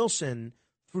Harry Wilson,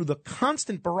 through the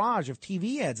constant barrage of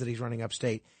TV ads that he's running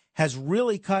upstate, has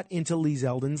really cut into Lee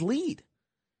Zeldin's lead.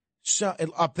 So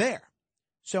up there.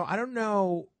 So I don't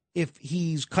know if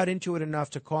he's cut into it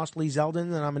enough to cost Lee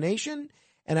Zeldin the nomination.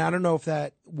 And I don't know if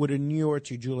that would inure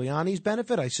to Giuliani's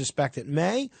benefit. I suspect it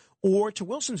may, or to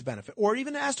Wilson's benefit, or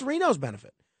even to Astorino's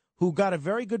benefit, who got a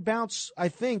very good bounce, I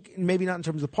think, maybe not in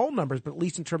terms of poll numbers, but at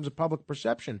least in terms of public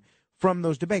perception from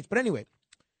those debates. But anyway,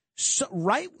 so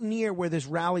right near where this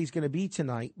rally is going to be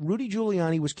tonight, Rudy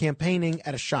Giuliani was campaigning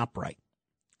at a ShopRite.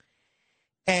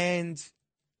 And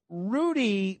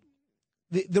Rudy,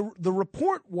 the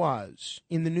report was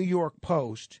in the New York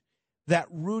Post that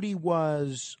Rudy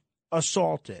was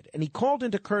assaulted. And he called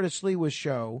into Curtis Sliwa's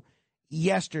show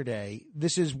yesterday.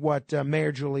 This is what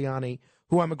Mayor Giuliani,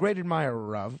 who I'm a great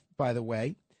admirer of, by the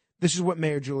way, this is what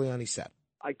Mayor Giuliani said.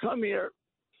 I come here,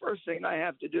 first thing I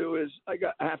have to do is I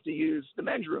have to use the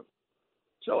men's room.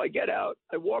 So I get out,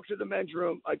 I walk to the men's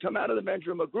room, I come out of the men's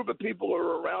room, a group of people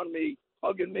are around me,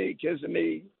 hugging me, kissing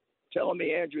me, telling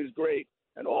me Andrew's great.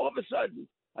 And all of a sudden,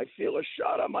 I feel a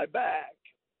shot on my back,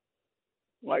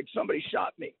 like somebody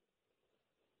shot me.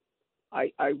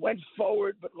 I went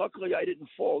forward, but luckily I didn't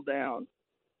fall down.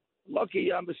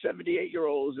 Lucky I'm a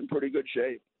 78-year-old who's in pretty good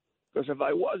shape, because if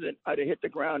I wasn't, I'd have hit the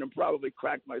ground and probably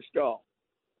cracked my skull.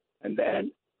 And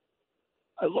then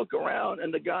I look around,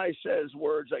 and the guy says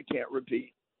words I can't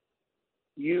repeat.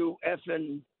 You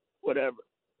effing whatever.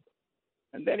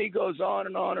 And then he goes on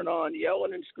and on and on,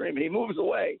 yelling and screaming. He moves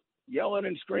away, yelling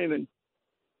and screaming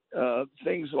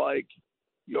things like,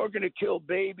 you're going to kill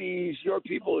babies. Your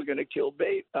people are going to kill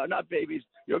not babies.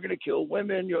 You're going to kill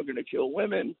women. You're going to kill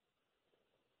women.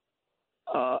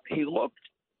 He looked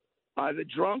either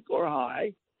drunk or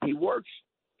high. He works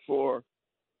for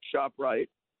ShopRite.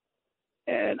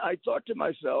 And I thought to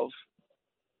myself,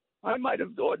 I might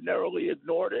have ordinarily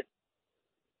ignored it.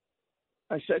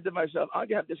 I said to myself, I'm going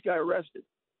to have this guy arrested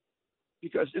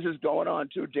because this is going on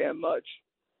too damn much.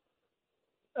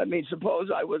 I mean, suppose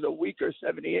I was a weaker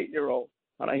 78-year-old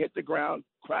and I hit the ground,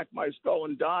 cracked my skull,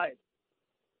 and died.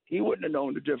 He wouldn't have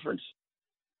known the difference.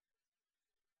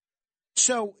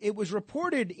 So it was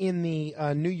reported in the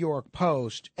New York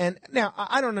Post, and now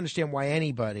I don't understand why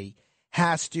anybody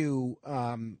has to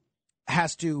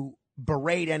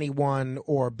berate anyone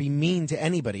or be mean to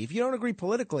anybody. If you don't agree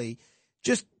politically,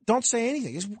 just don't say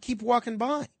anything. Just keep walking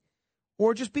by.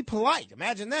 Or just be polite.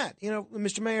 Imagine that.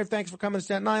 Mr. Mayor, thanks for coming to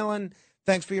Staten Island.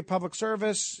 Thanks for your public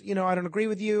service. I don't agree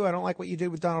with you. I don't like what you did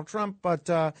with Donald Trump, but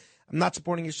I'm not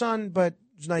supporting your son, but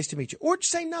it's nice to meet you. Or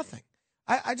just say nothing.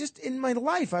 I just, in my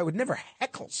life, I would never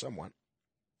heckle someone.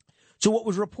 So what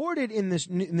was reported in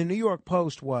the New York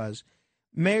Post was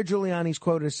Mayor Giuliani's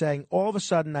quoted as saying, all of a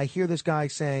sudden I hear this guy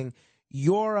saying,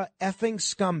 "You're a effing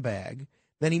scumbag."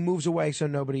 Then he moves away so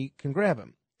nobody can grab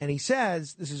him. And he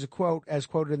says, this is a quote as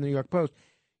quoted in the New York Post,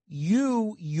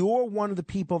 you're one of the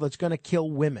people that's going to kill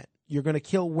women. You're going to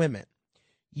kill women.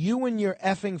 You and your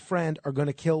effing friend are going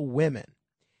to kill women.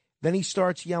 Then he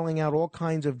starts yelling out all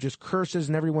kinds of just curses,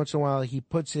 and every once in a while he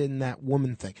puts in that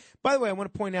woman thing. By the way, I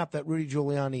want to point out that Rudy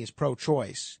Giuliani is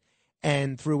pro-choice,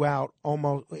 and throughout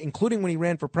almost, including when he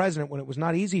ran for president, when it was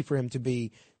not easy for him to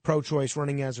be pro-choice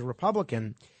running as a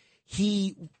Republican,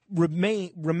 he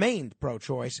remained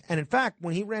pro-choice. And in fact,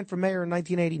 when he ran for mayor in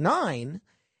 1989,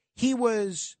 he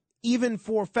was even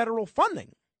for federal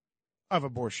funding of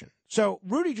abortion. So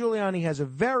Rudy Giuliani has a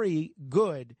very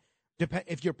good,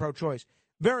 if you're pro-choice,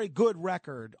 very good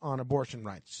record on abortion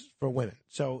rights for women.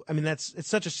 So, I mean, it's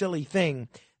such a silly thing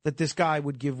that this guy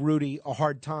would give Rudy a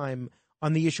hard time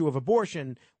on the issue of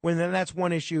abortion, when then that's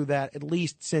one issue that, at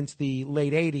least since the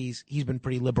late 80s, he's been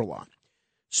pretty liberal on.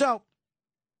 So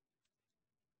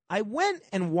I went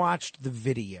and watched the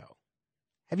video.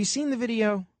 Have you seen the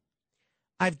video?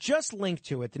 I've just linked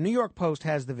to it. The New York Post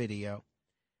has the video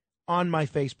on my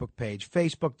Facebook page,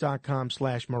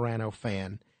 facebook.com/Morano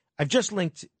fan. I've just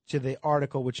linked to the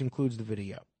article, which includes the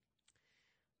video.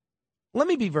 Let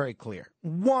me be very clear.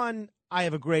 One, I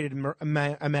have a great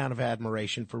amount of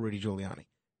admiration for Rudy Giuliani.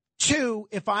 Two,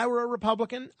 if I were a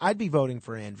Republican, I'd be voting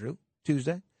for Andrew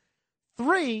Tuesday.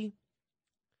 Three,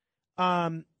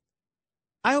 I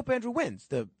hope Andrew wins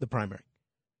the primary.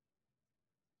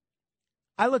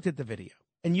 I looked at the video,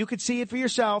 and you could see it for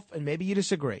yourself, and maybe you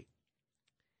disagree.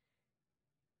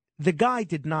 The guy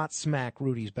did not smack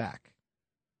Rudy's back.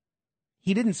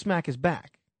 He didn't smack his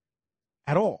back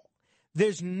at all.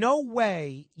 There's no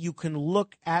way you can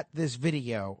look at this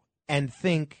video and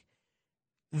think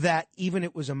that even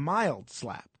it was a mild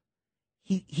slap.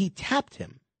 He tapped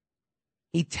him.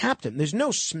 He tapped him. There's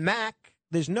no smack.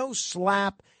 There's no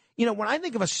slap. When I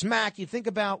think of a smack, you think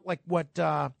about like what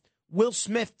Will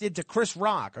Smith did to Chris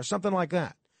Rock or something like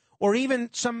that. Or even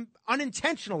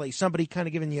unintentionally, somebody kind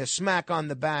of giving you a smack on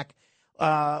the back,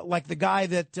 like the guy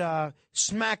that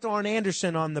smacked Arn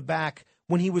Anderson on the back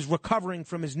when he was recovering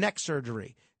from his neck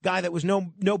surgery. Guy that was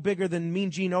no bigger than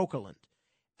Mean Gene Okerlund.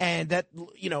 And that,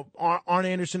 Arn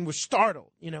Anderson was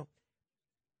startled,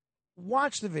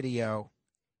 Watch the video.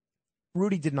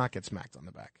 Rudy did not get smacked on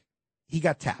the back. He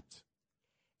got tapped.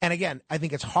 And again, I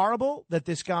think it's horrible that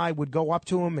this guy would go up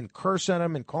to him and curse at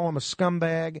him and call him a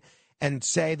scumbag and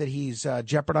say that he's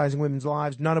jeopardizing women's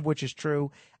lives, none of which is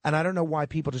true. And I don't know why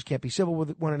people just can't be civil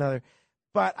with one another.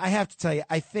 But I have to tell you,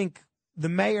 I think the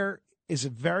mayor is a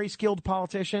very skilled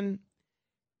politician,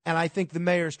 and I think the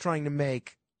mayor is trying to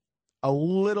make a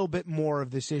little bit more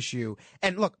of this issue.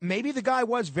 And look, maybe the guy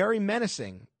was very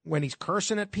menacing when he's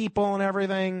cursing at people and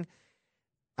everything,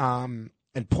 and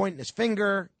pointing his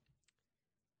finger.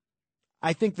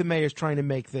 I think the mayor's trying to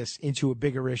make this into a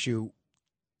bigger issue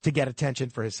to get attention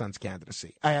for his son's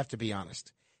candidacy. I have to be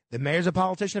honest. The mayor's a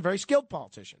politician, a very skilled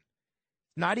politician.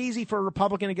 Not easy for a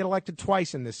Republican to get elected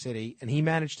twice in this city, and he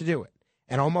managed to do it,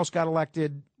 and almost got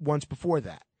elected once before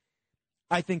that.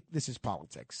 I think this is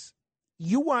politics.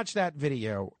 You watch that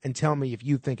video and tell me if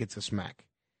you think it's a smack.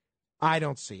 I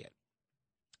don't see it.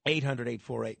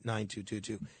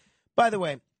 800-848-9222. By the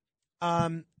way,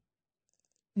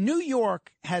 New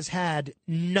York has had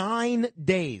 9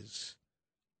 days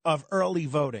of early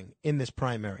voting in this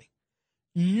primary.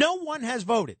 No one has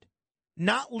voted.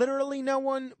 Not literally no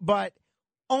one, but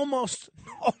almost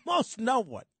no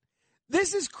one.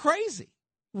 This is crazy.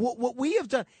 What we have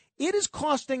done, it is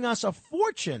costing us a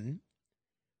fortune.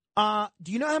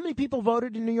 Do you know how many people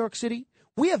voted in New York City?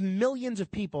 We have millions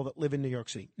of people that live in New York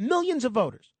City. Millions of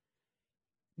voters.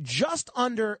 Just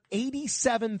under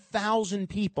 87,000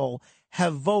 people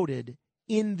have voted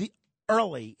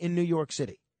early in New York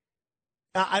City.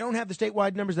 I don't have the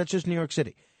statewide numbers. That's just New York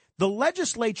City. The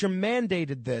legislature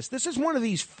mandated this. This is one of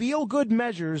these feel-good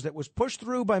measures that was pushed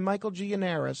through by Michael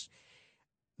Gianaris.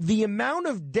 The amount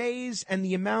of days and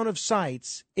the amount of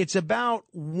sites, it's about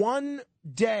one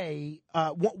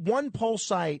poll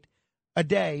site a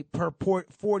day per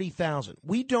 40,000.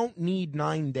 We don't need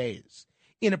 9 days.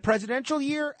 In a presidential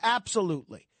year,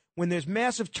 absolutely. When there's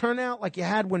massive turnout like you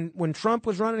had when Trump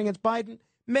was running against Biden,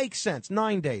 makes sense,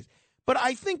 9 days. But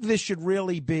I think this should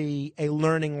really be a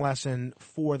learning lesson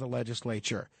for the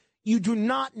legislature. You do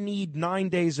not need 9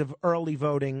 days of early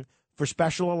voting for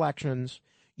special elections.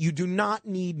 You do not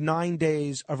need 9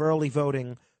 days of early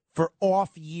voting for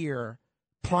off-year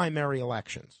primary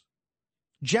elections.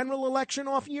 General election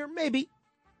off-year, maybe.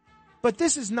 But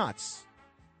this is nuts.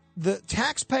 The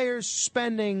taxpayers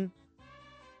spending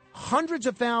hundreds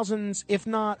of thousands, if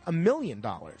not $1 million,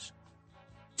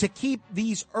 to keep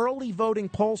these early voting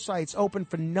poll sites open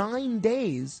for 9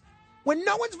 days when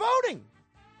no one's voting.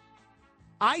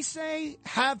 I say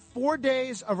have 4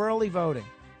 days of early voting.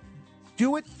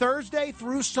 Do it Thursday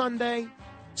through Sunday,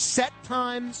 set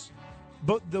times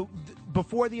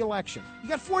before the election. You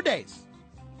got 4 days.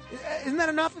 Isn't that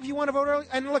enough if you want to vote early?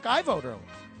 And look, I vote early.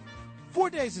 4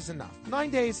 days is enough.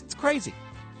 9 days, it's crazy.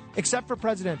 Except for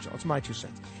presidential. It's my 2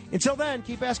 cents. Until then,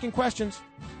 keep asking questions.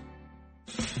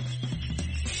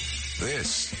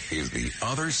 This is The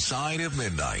Other Side of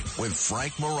Midnight with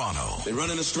Frank Morano. They're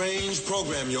running a strange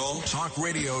program, y'all. Talk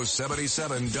Radio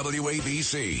 77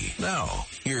 WABC. Now,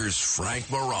 here's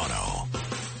Frank Morano.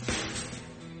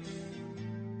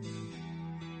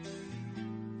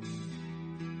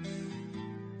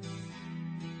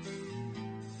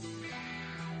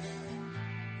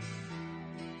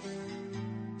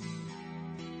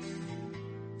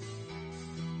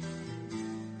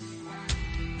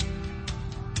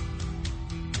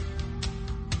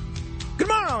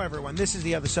 Everyone, this is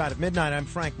The Other Side of Midnight. I'm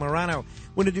Frank Morano.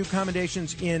 We're going to do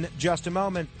commendations in just a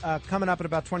moment. Coming up in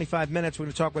about 25 minutes, we're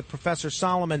going to talk with Professor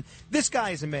Solomon. This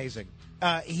guy is amazing.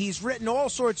 He's written all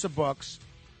sorts of books.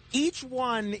 Each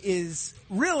one is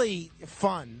really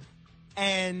fun.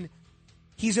 And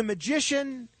he's a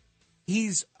magician.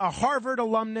 He's a Harvard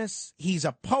alumnus. He's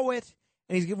a poet.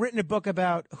 And he's written a book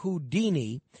about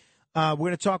Houdini. We're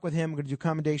going to talk with him. We're going to do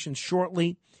commendations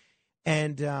shortly.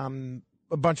 And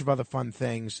a bunch of other fun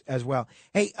things as well.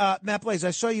 Hey, Matt Blaze,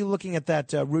 I saw you looking at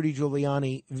that Rudy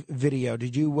Giuliani video.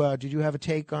 Did you have a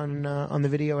take on the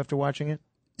video after watching it?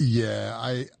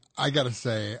 Yeah, I got to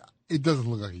say, it doesn't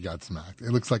look like he got smacked.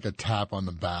 It looks like a tap on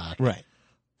the back. Right.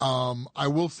 I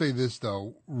will say this,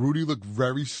 though. Rudy looked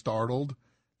very startled,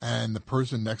 and the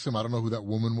person next to him, I don't know who that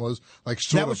woman was, like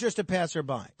sort that of, was just a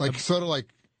passerby. Like sort of like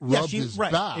rubbed his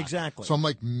back. Exactly. So I'm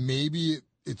like, maybe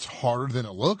it's harder than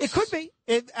it looks. It could be.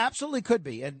 It absolutely could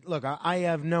be. And look, I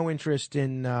have no interest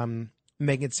in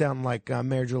making it sound like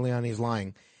Mayor Giuliani is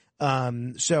lying.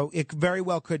 So it very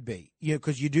well could be.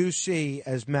 Because you do see,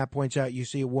 as Matt points out, you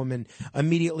see a woman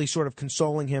immediately sort of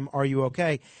consoling him, "Are you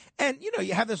okay?" And, you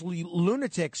have this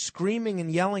lunatic screaming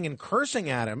and yelling and cursing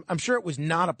at him. I'm sure it was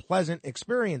not a pleasant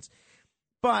experience.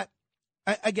 But,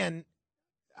 again,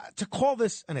 to call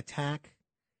this an attack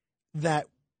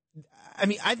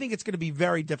I think it's going to be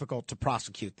very difficult to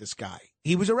prosecute this guy.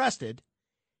 He was arrested.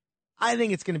 I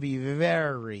think it's going to be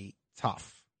very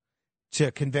tough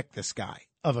to convict this guy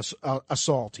of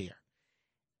assault here.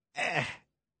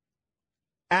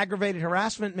 Aggravated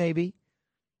harassment, maybe.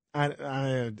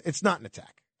 It's not an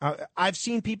attack. I've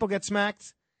seen people get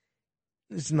smacked.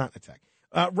 It's not an attack.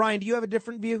 Ryan, do you have a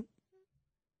different view?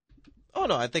 Oh,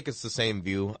 no, I think it's the same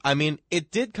view. I mean, it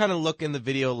did kind of look in the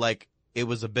video like it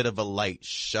was a bit of a light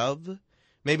shove.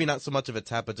 Maybe not so much of a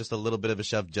tap, but just a little bit of a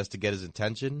shove just to get his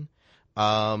attention.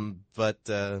 But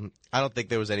I don't think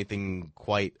there was anything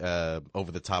quite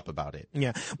over the top about it.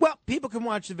 Yeah. Well, people can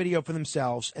watch the video for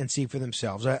themselves and see for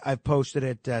themselves. I've posted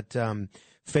it at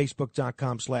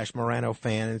Facebook.com/Morano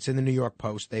fan. It's in the New York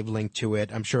Post. They've linked to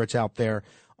it. I'm sure it's out there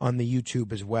on the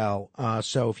YouTube as well.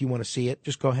 So if you want to see it,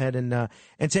 just go ahead and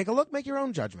take a look. Make your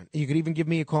own judgment. You could even give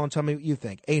me a call and tell me what you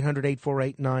think.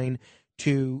 800-848-9222.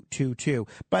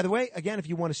 By the way, again, if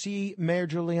you want to see Mayor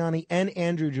Giuliani and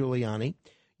Andrew Giuliani,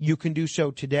 you can do so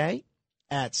today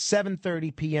at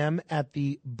 7:30 p.m. at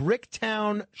the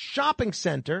Bricktown Shopping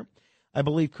Center. I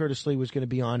believe Curtis Lee was going to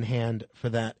be on hand for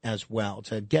that as well,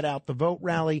 to get out the vote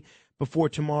rally before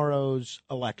tomorrow's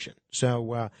election.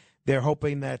 So they're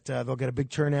hoping that they'll get a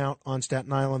big turnout on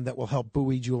Staten Island that will help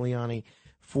buoy Giuliani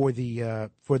for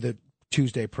the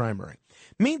Tuesday primary.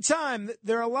 Meantime,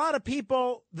 there are a lot of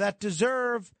people that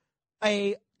deserve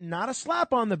not a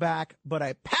slap on the back, but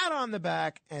a pat on the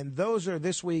back, and those are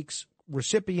this week's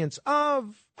recipients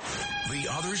of The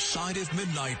Other Side of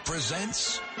Midnight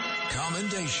presents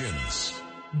Commendations.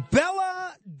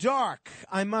 Bella Dark.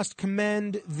 I must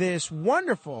commend this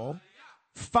wonderful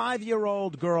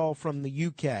 5-year-old girl from the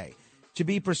UK. To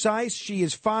be precise, she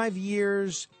is 5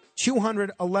 years,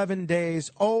 211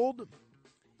 days old.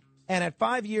 And at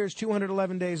 5 years,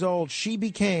 211 days old, she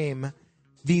became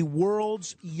the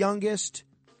world's youngest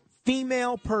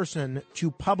female person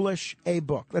to publish a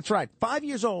book. That's right, 5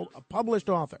 years old, a published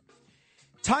author.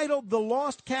 Titled The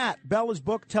Lost Cat, Bella's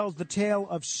book tells the tale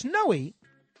of Snowy,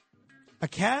 A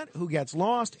cat who gets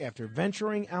lost after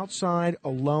venturing outside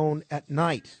alone at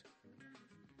night.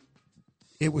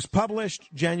 It was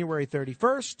published January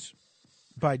 31st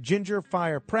by Ginger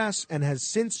Fire Press and has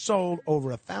since sold over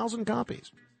 1,000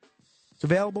 copies. It's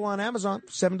available on Amazon,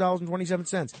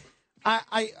 $7.27.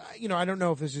 I don't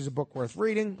know if this is a book worth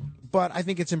reading, but I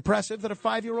think it's impressive that a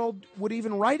 5-year-old would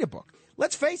even write a book.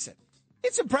 Let's face it.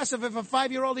 It's impressive if a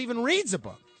 5-year-old even reads a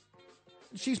book.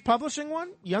 She's publishing one,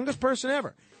 youngest person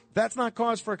ever. That's not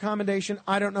cause for a commendation.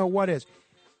 I don't know what is.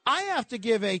 I have to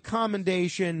give a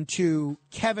commendation to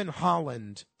Kevin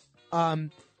Holland.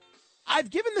 I've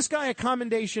given this guy a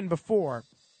commendation before.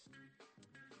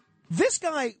 This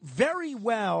guy very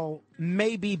well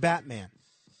may be Batman.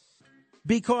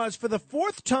 Because for the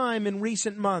fourth time in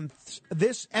recent months,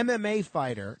 this MMA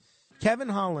fighter, Kevin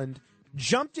Holland,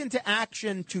 jumped into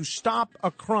action to stop a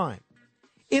crime.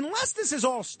 Unless this is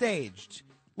all staged,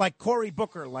 like Cory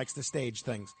Booker likes to stage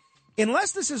things.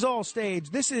 Unless this is all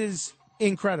staged, this is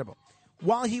incredible.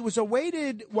 While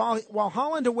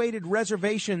Holland awaited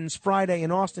reservations Friday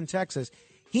in Austin, Texas,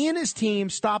 he and his team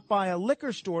stopped by a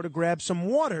liquor store to grab some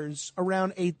waters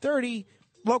around 8:30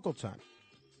 local time.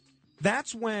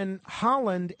 That's when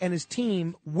Holland and his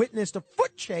team witnessed a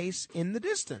foot chase in the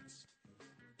distance.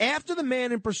 After the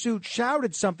man in pursuit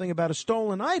shouted something about a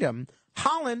stolen item,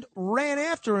 Holland ran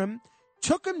after him,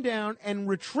 took him down, and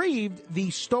retrieved the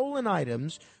stolen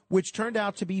items, which turned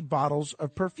out to be bottles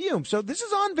of perfume. So this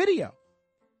is on video.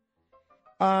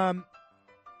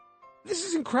 This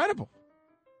is incredible.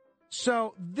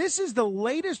 So this is the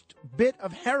latest bit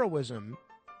of heroism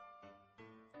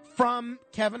from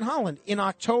Kevin Holland. In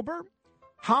October,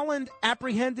 Holland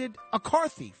apprehended a car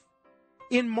thief.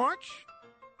 In March,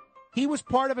 he was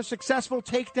part of a successful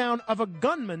takedown of a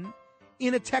gunman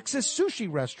in a Texas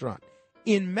sushi restaurant.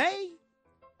 In May,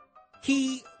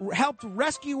 he helped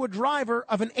rescue a driver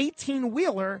of an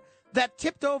 18-wheeler that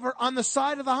tipped over on the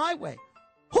side of the highway.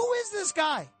 Who is this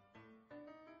guy?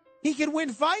 He can win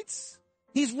fights.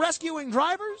 He's rescuing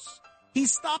drivers.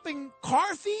 He's stopping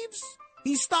car thieves.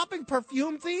 He's stopping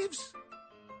perfume thieves.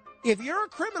 If you're a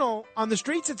criminal on the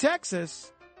streets of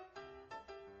Texas,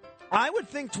 I would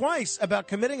think twice about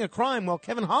committing a crime while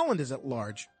Kevin Holland is at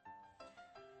large.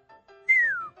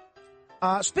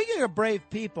 Speaking of brave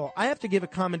people, I have to give a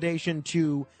commendation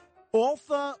to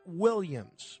Altha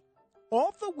Williams.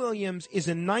 Altha Williams is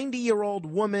a 90-year-old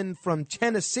woman from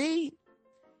Tennessee,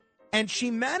 and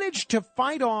she managed to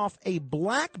fight off a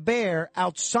black bear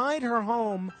outside her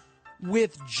home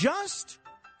with just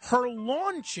her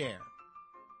lawn chair.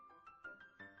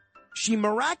 She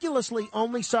miraculously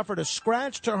only suffered a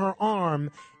scratch to her arm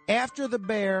after the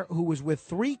bear, who was with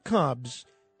 3 cubs,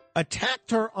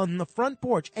 attacked her on the front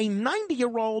porch. A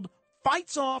 90-year-old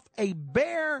fights off a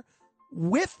bear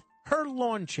with her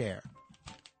lawn chair.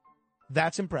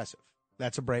 That's impressive.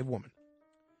 That's a brave woman.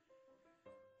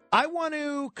 I want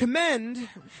to commend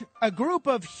a group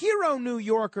of hero New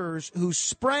Yorkers who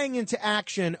sprang into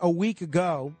action a week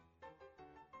ago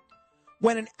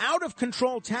when an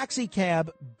out-of-control taxi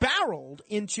cab barreled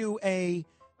into a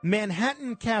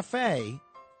Manhattan cafe,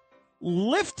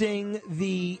 lifting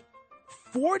the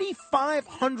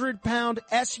 4,500-pound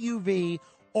SUV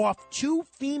off 2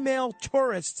 female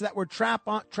tourists that were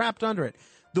trapped under it.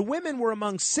 The women were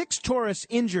among 6 tourists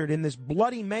injured in this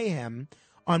bloody mayhem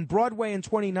on Broadway and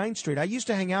 29th Street. I used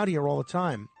to hang out here all the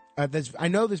time. I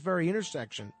know this very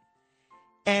intersection.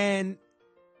 And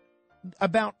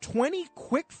about 20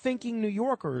 quick-thinking New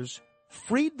Yorkers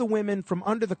freed the women from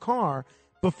under the car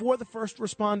before the first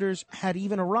responders had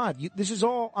even arrived. This is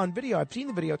all on video. I've seen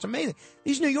the video. It's amazing.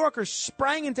 These New Yorkers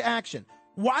sprang into action.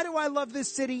 Why do I love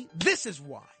this city? This is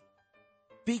why.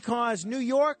 Because New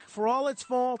York, for all its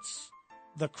faults,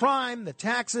 the crime, the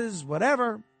taxes,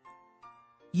 whatever,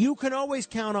 you can always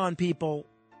count on people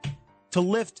to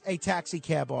lift a taxi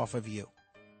cab off of you.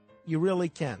 You really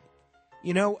can.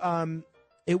 You know,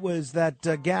 it was that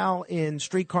gal in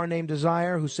Streetcar Named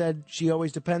Desire who said she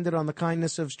always depended on the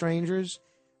kindness of strangers.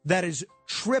 That is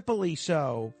triply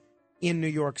so in New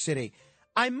York City.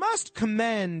 I must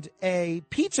commend a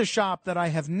pizza shop that I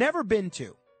have never been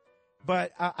to,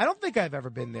 but I don't think I've ever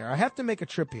been there. I have to make a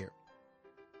trip here.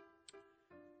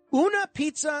 Una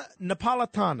Pizza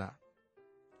Napoletana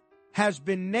has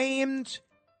been named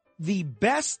the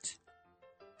best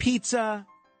pizza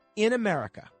in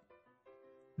America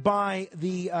by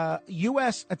the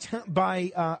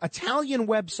Italian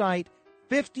website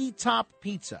 50 Top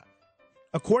Pizza.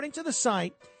 According to the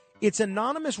site, its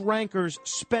anonymous rankers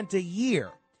spent a year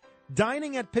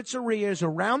dining at pizzerias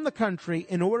around the country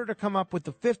in order to come up with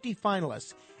the 50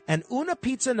 finalists. And Una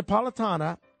Pizza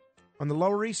Napoletana on the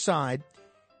Lower East Side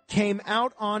came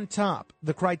out on top.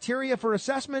 The criteria for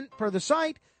assessment per the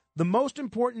site, the most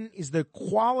important is the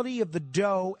quality of the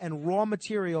dough and raw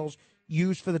materials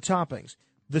used for the toppings.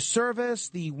 The service,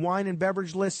 the wine and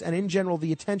beverage lists, and in general,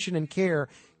 the attention and care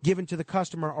given to the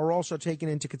customer are also taken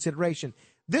into consideration.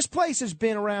 This place has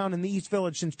been around in the East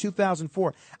Village since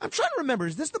 2004. I'm trying to remember,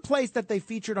 is this the place that they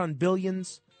featured on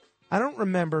Billions? I don't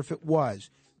remember if it was.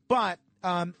 But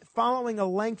following a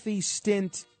lengthy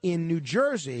stint in New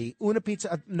Jersey, Una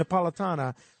Pizza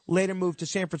Napoletana later moved to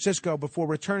San Francisco before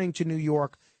returning to New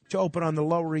York to open on the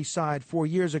Lower East Side 4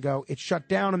 years ago. It shut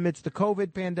down amidst the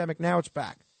COVID pandemic. Now it's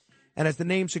back. And as the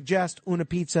name suggests, Una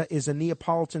Pizza is a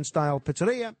Neapolitan-style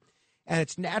pizzeria, and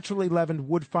its naturally leavened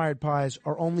wood-fired pies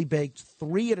are only baked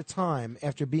 3 at a time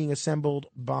after being assembled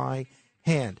by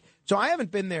hand. So I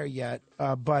haven't been there yet,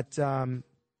 but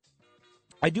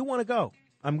I do want to go.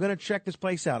 I'm going to check this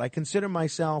place out. I consider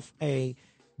myself a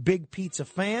big pizza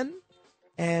fan,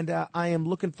 and I am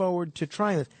looking forward to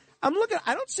trying this. I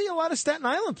don't see a lot of Staten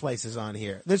Island places on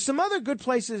here. There's some other good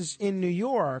places in New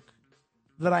York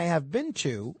that I have been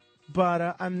to,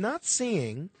 but I'm not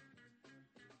seeing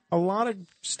a lot of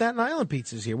Staten Island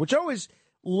pizzas here, which always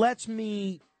leads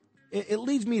me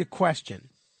to question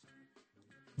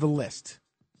the list,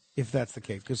 if that's the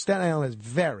case, because Staten Island has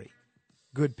very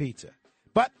good pizza.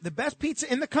 But the best pizza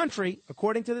in the country,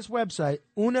 according to this website,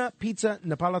 Una Pizza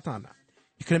Napoletana.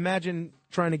 You can imagine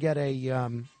trying to get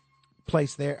a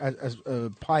place there, a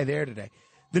pie there today.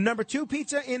 The number 2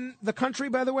 pizza in the country,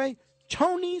 by the way,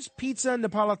 Tony's Pizza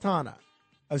Napoletana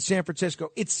of San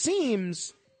Francisco. It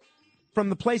seems, from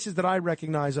the places that I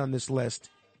recognize on this list,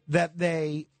 that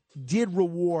they did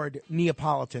reward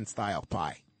Neapolitan-style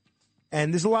pie.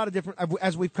 And there's a lot of different,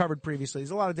 as we've covered previously,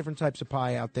 there's a lot of different types of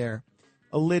pie out there.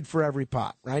 A lid for every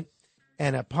pot, right?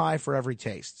 And a pie for every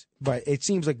taste. But it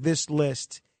seems like this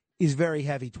list is very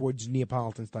heavy towards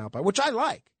Neapolitan-style pie, which I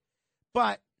like.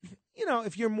 But,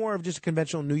 if you're more of just a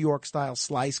conventional New York-style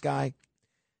slice guy,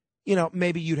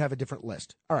 maybe you'd have a different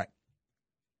list. All right.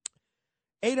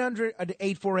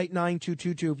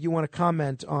 800-848-9222 if you want to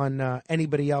comment on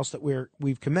anybody else that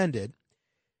we've commended.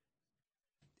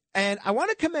 And I want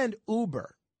to commend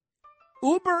Uber.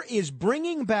 Uber is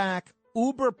bringing back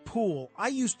Uber Pool. I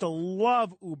used to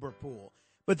love Uber Pool,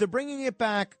 but they're bringing it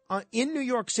back in New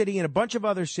York City and a bunch of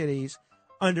other cities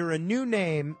under a new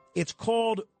name. It's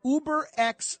called Uber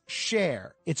X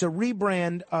Share. It's a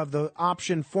rebrand of the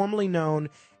option formerly known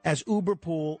as Uber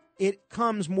Pool. It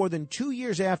comes more than 2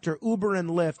 years after Uber and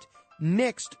Lyft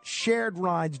nixed shared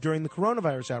rides during the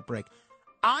coronavirus outbreak.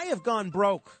 I have gone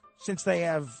broke since they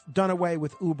have done away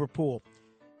with Uber Pool.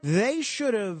 They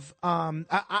should have,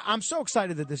 I'm so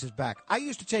excited that this is back. I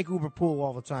used to take Uber Pool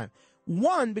all the time.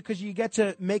 One, because you get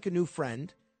to make a new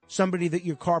friend, somebody that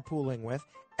you're carpooling with.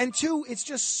 And two, it's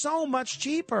just so much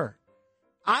cheaper.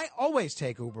 I always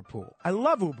take Uber Pool. I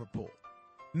love Uber Pool.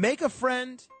 Make a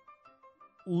friend,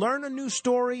 learn a new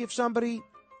story of somebody,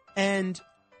 and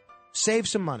save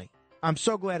some money. I'm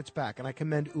so glad it's back, and I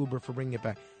commend Uber for bringing it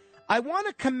back. I want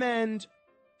to commend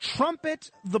Trumpet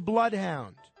the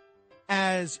Bloodhound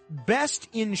as Best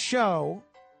in Show,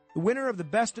 the winner of the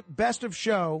Best of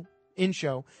Show in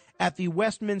Show at the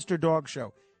Westminster Dog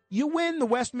Show. You win the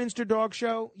Westminster Dog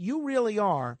Show, you really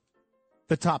are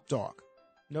the top dog.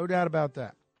 No doubt about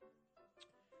that.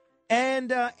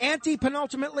 And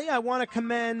anti-penultimately, I want to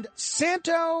commend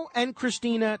Santo and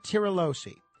Christina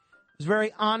Tirilosi. I was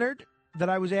very honored that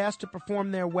I was asked to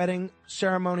perform their wedding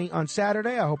ceremony on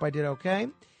Saturday. I hope I did okay.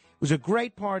 It was a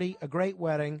great party, a great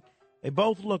wedding. They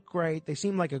both look great. They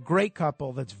seem like a great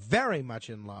couple that's very much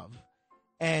in love.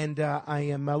 And I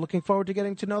am looking forward to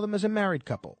getting to know them as a married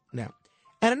couple now.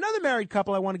 And another married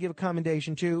couple I want to give a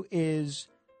commendation to is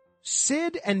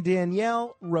Sid and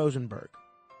Danielle Rosenberg.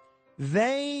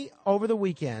 They, over the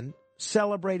weekend,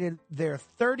 celebrated their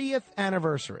 30th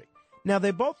anniversary. Now,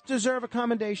 they both deserve a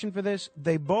commendation for this.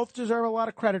 They both deserve a lot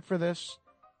of credit for this.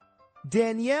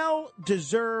 Danielle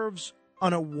deserves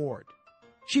an award.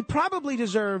 She probably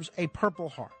deserves a Purple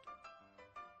Heart.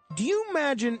 Do you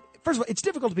imagine, first of all, it's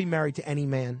difficult to be married to any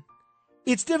man.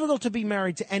 It's difficult to be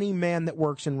married to any man that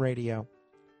works in radio.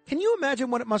 Can you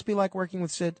imagine what it must be like working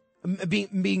with Sid?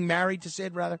 Being married to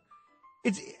Sid, rather?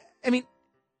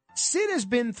 Sid has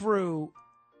been through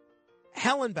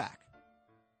hell and back.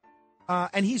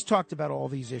 And he's talked about all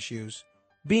these issues.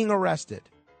 Being arrested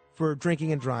for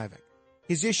drinking and driving.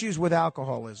 His issues with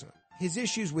alcoholism. His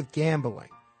issues with gambling.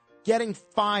 Getting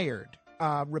fired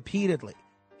repeatedly.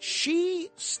 She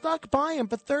stuck by him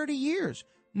for 30 years,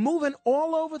 moving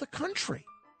all over the country.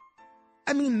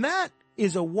 That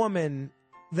is a woman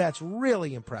that's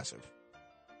really impressive.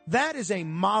 That is a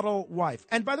model wife.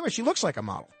 And by the way, she looks like a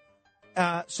model.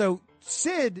 So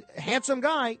Sid, handsome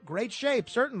guy, great shape,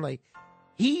 certainly.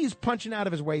 He's punching out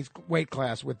of his weight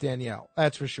class with Danielle,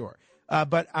 that's for sure.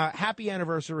 But happy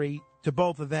anniversary to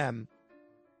both of them.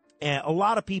 And a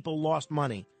lot of people lost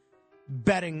money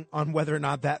betting on whether or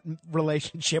not that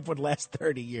relationship would last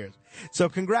 30 years. So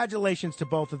congratulations to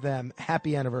both of them.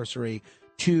 Happy anniversary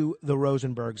to the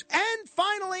Rosenbergs. And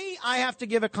finally, I have to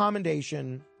give a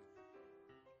commendation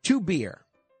to beer.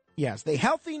 Yes, the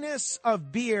healthiness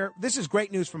of beer. This is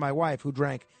great news for my wife, who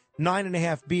drank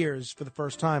 9.5 beers for the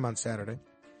first time on Saturday.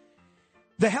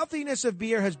 The healthiness of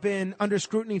beer has been under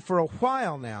scrutiny for a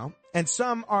while now, and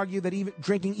some argue that even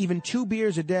drinking even 2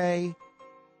 beers a day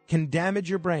can damage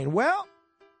your brain. Well,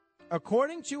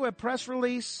 according to a press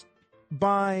release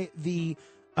by the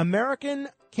American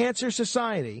Cancer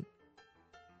Society,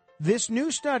 this new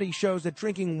study shows that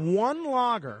drinking one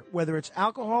lager, whether it's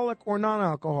alcoholic or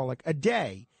non-alcoholic, a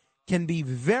day can be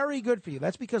very good for you.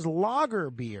 That's because lager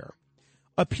beer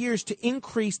appears to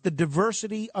increase the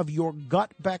diversity of your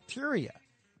gut bacteria.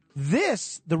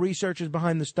 This, the researchers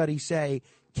behind the study say,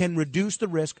 can reduce the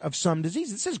risk of some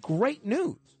diseases. This is great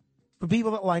news for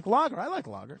people that like lager. I like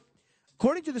lager.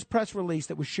 According to this press release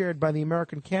that was shared by the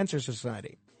American Cancer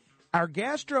Society, our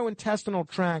gastrointestinal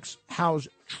tracts house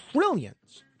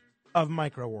trillions of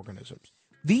microorganisms.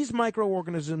 These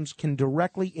microorganisms can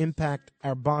directly impact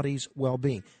our body's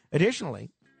well-being. Additionally,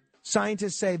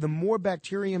 scientists say the more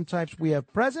bacterium types we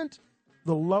have present,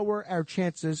 the lower our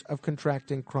chances of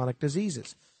contracting chronic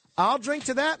diseases. I'll drink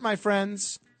to that, my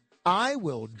friends. I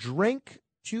will drink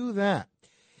to that.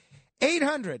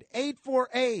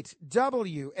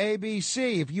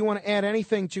 800-848-WABC. If you want to add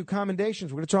anything to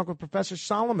commendations, we're going to talk with Professor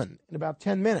Solomon in about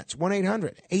 10 minutes.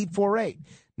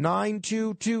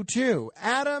 1-800-848-9222.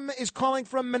 Adam is calling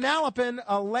from Manalapan,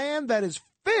 a land that is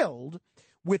filled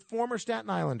with former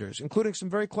Staten Islanders, including some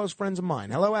very close friends of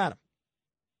mine. Hello, Adam.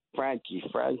 Frankie,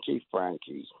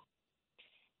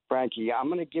 I'm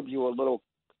going to give you a little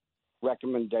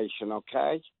recommendation,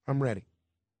 okay? I'm ready.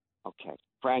 Okay.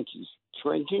 Frankie,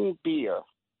 drinking beer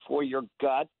for your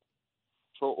gut,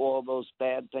 for all those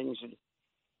bad things.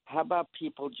 How about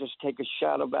people just take a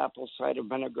shot of apple cider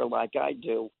vinegar like I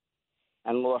do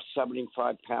and lost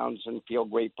 75 pounds and feel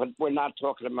great? But we're not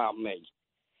talking about me.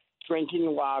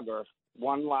 Drinking lager,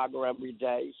 one lager every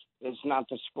day, is not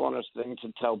the smartest thing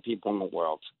to tell people in the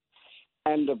world.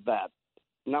 End of that.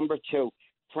 Number 2,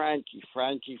 Frankie.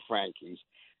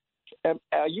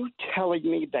 Are you telling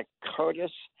me that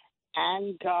Curtis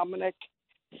and Dominic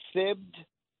fibbed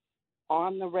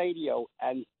on the radio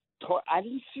and I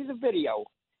didn't see the video,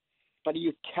 but are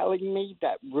you telling me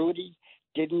that Rudy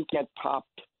didn't get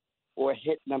popped or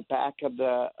hit in the back of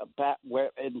the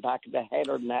head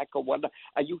or neck or what?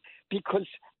 Are you? Because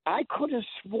I could have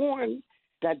sworn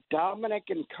that Dominic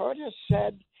and Curtis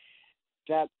said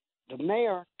that the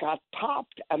mayor got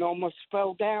popped and almost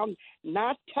fell down,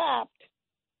 not tapped.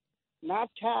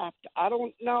 I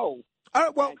don't know. All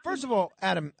right, well, first of all,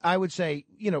 Adam, I would say,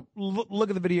 look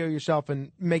at the video yourself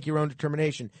and make your own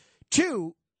determination.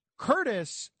 2,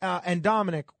 Curtis and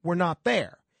Dominic were not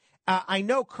there. I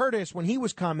know Curtis, when he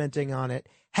was commenting on it,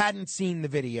 hadn't seen the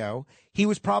video. He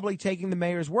was probably taking the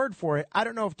mayor's word for it. I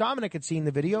don't know if Dominic had seen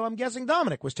the video. I'm guessing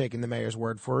Dominic was taking the mayor's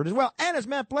word for it as well. And as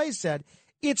Matt Blaze said,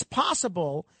 it's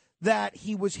possible that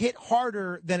he was hit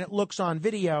harder than it looks on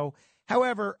video.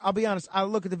 However, I'll be honest, I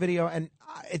look at the video and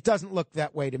it doesn't look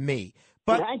that way to me.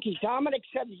 But Frankie, Dominic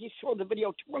said he saw the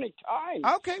video 20 times.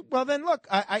 Okay, well then look,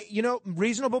 I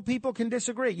reasonable people can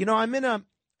disagree. I'm in a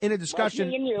discussion.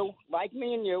 Like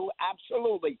me and you,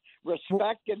 absolutely.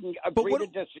 Respect and agree to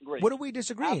disagree. What are we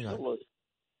disagreeing absolutely.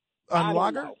 On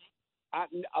lager?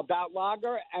 About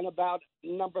lager and about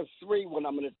number 3, what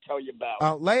I'm going to tell you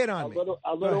about. Lay it on me.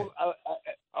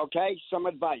 Okay, some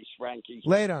advice, Frankie.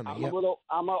 Lay it on me.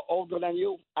 I'm older than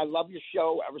you. I love your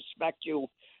show. I respect you.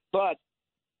 But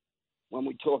when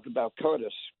we talk about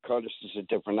Curtis is a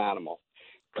different animal.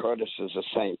 Curtis is a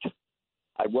saint.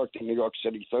 I worked in New York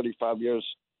City 35 years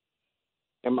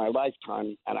in my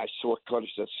lifetime, and I saw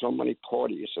Curtis at so many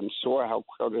parties and saw how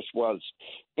Curtis was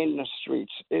in the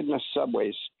streets, in the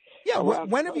subways. Yeah,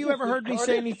 when have you ever heard me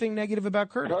say anything negative about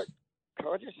Curtis?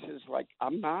 Curtis is like,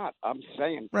 I'm not. I'm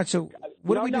saying. Right. So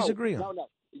what do we disagree on?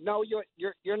 No.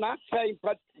 You're not saying,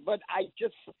 but I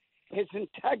just his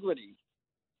integrity,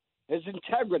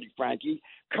 Frankie.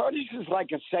 Curtis is like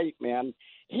a saint, man.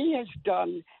 He has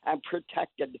done and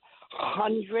protected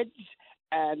hundreds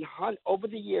and over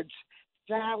the years,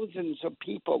 thousands of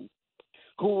people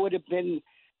who would have been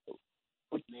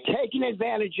taken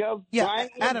advantage of. Yeah,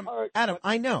 Adam,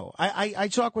 I know. I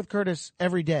talk with Curtis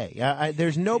every day.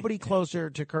 There's nobody closer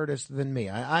to Curtis than me.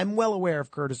 I'm well aware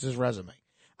of Curtis's resume.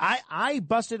 I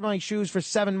busted my shoes for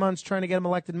 7 months trying to get him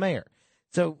elected mayor.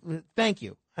 So thank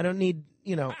you. I don't need,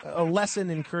 a lesson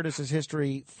in Curtis's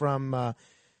history from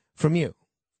you,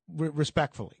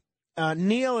 respectfully.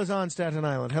 Neil is on Staten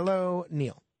Island. Hello,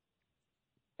 Neil.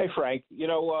 Hey, Frank.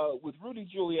 With Rudy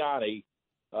Giuliani,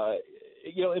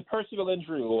 in personal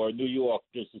injury law in New York,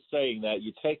 there's a saying that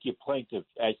you take your plaintiff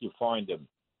as you find him.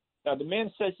 Now, the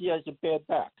man says he has a bad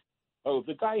back. Oh, if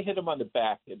the guy hit him on the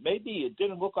back, maybe it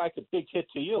didn't look like a big hit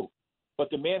to you, but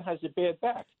the man has a bad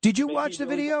back. Did you watch the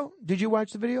video? Did you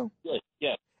watch the video?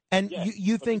 Yes. And yes.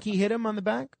 you think he hit him on the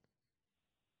back?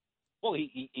 Well,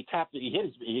 he tapped it.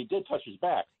 He did touch his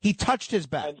back. He touched his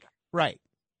back. Right.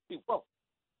 He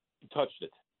touched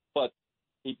it. But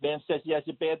the man says he has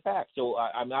a bad back, so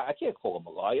I can't call him a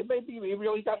liar. Maybe he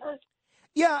really got hurt.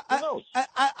 Yeah, Who knows?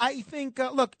 I think,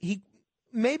 look,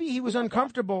 maybe he was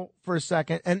uncomfortable for a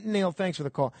second. And, Neil, thanks for the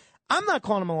call. I'm not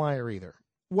calling him a liar either.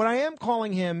 What I am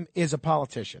calling him is a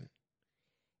politician.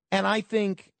 And I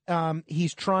think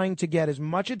he's trying to get as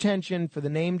much attention for the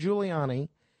name Giuliani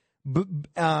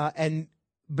and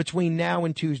between now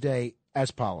and Tuesday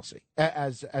as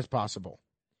possible.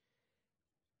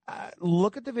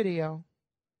 Look at the video.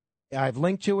 I've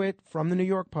linked to it from the New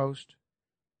York Post,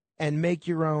 and make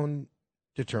your own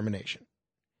determination.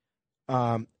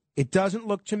 It doesn't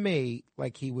look to me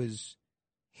like he was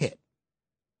hit.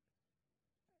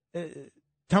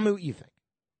 Tell me what you think.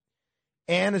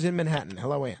 Ann is in Manhattan.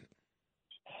 Hello, Ann.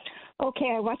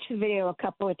 Okay, I watched the video a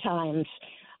couple of times.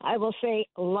 I will say,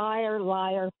 liar,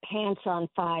 liar, pants on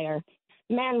fire.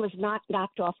 Man was not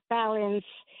knocked off balance.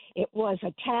 It was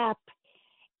a tap.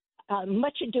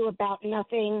 Much ado about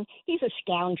nothing. He's a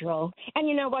scoundrel. And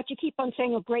you know what? You keep on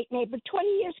saying a great neighbor. 20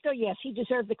 years ago, yes, he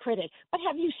deserved the credit. But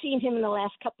have you seen him in the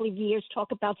last couple of years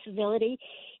talk about civility?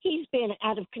 He's been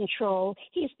out of control.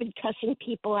 He's been cussing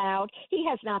people out. He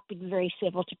has not been very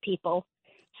civil to people.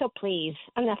 So please,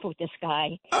 enough with this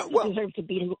guy. He deserved to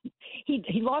be.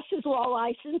 He lost his law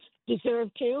license.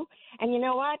 Deserved to. And you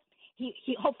know what?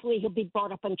 He hopefully he'll be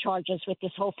brought up on charges with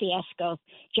this whole fiasco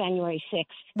January 6th.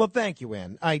 Well, thank you,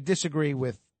 Ann. I disagree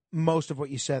with most of what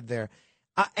you said there.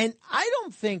 And I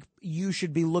don't think you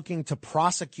should be looking to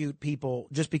prosecute people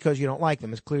just because you don't like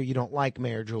them. It's clear you don't like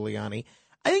Mayor Giuliani.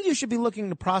 I think you should be looking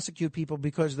to prosecute people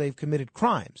because they've committed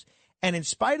crimes. And in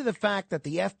spite of the fact that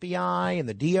the FBI and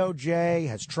the DOJ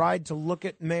has tried to look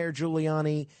at Mayor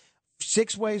Giuliani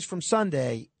 6 ways from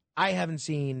Sunday, I haven't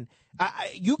seen.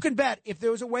 You can bet if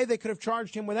there was a way they could have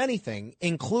charged him with anything,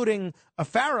 including a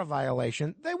FARA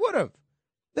violation, they would have.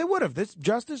 They would have. This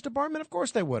Justice Department, of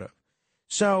course they would have.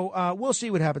 So we'll see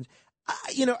what happens.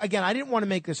 Again, I didn't want to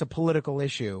make this a political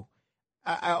issue,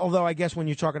 although I guess when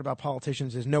you're talking about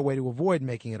politicians, there's no way to avoid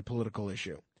making it a political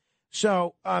issue.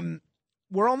 So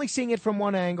we're only seeing it from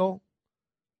one angle.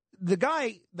 The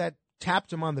guy that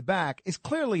tapped him on the back is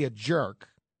clearly a jerk,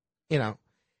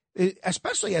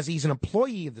 especially as he's an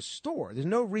employee of the store. There's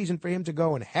no reason for him to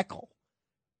go and heckle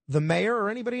the mayor or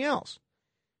anybody else.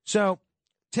 So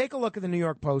take a look at the New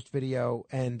York Post video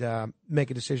and make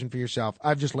a decision for yourself.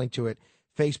 I've just linked to it,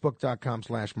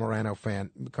 facebook.com/Morano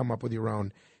fan. Come up with your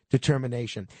own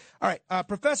determination. All right,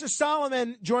 Professor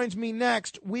Solomon joins me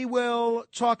next. We will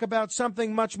talk about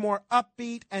something much more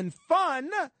upbeat and fun,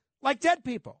 like dead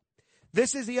people.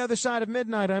 This is The Other Side of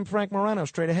Midnight. I'm Frank Morano.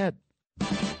 Straight ahead.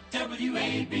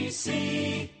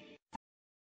 WABC.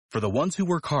 For the ones who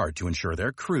work hard to ensure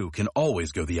their crew can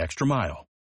always go the extra mile,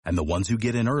 and the ones who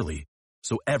get in early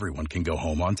so everyone can go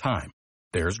home on time,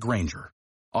 there's Grainger,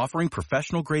 offering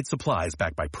professional-grade supplies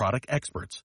backed by product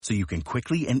experts so you can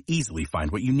quickly and easily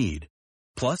find what you need.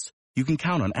 Plus, you can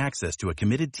count on access to a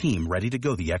committed team ready to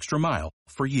go the extra mile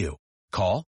for you.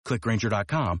 Call, click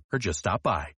Grainger.com, or just stop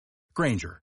by.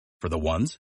 Grainger, for the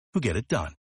ones who get it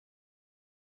done.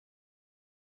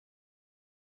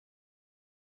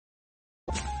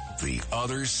 The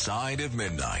Other Side of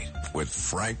Midnight with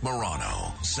Frank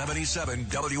Morano, 77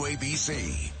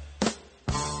 WABC.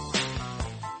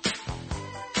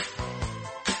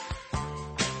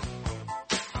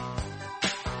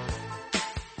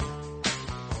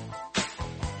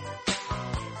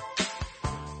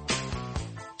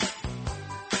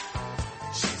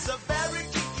 She's a very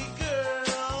kinky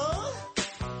girl,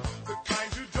 the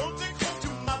kind you don't take home to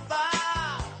mother.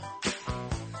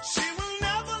 She will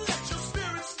never let your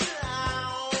spirits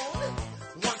down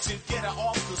once you get her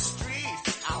off the street.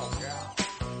 Oh, girl.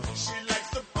 She likes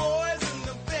the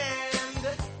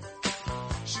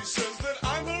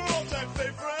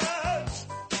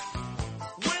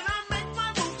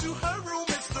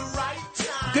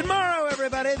Good morrow,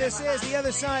 everybody. This is The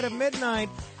Other Side of Midnight.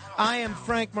 I am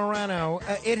Frank Morano.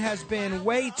 It has been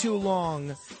way too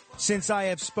long since I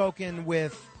have spoken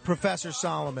with Professor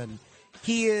Solomon.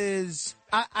 He is,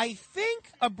 I think,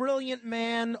 a brilliant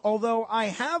man, although I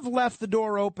have left the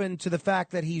door open to the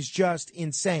fact that he's just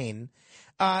insane.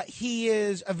 He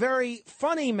is a very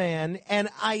funny man, and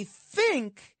I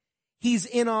think he's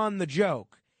in on the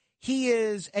joke. He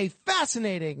is a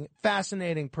fascinating,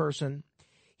 fascinating person.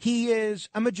 He is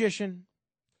a magician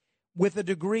with a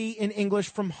degree in English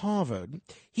from Harvard.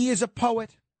 He is a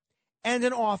poet and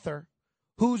an author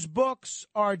whose books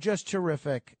are just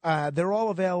terrific. They're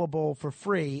all available for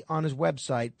free on his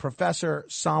website,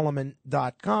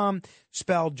 ProfessorSolomon.com,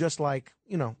 spelled just like,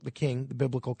 you know, the king, the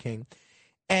biblical king.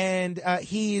 And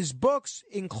his books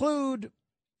include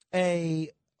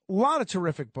a lot of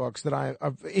terrific books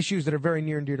of issues that are very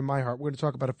near and dear to my heart. We're going to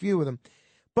talk about a few of them.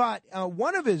 But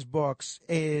one of his books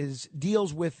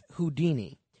deals with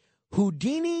Houdini.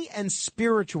 Houdini and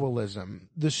Spiritualism,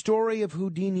 the story of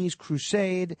Houdini's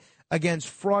crusade against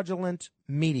fraudulent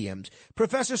mediums.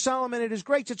 Professor Solomon, it is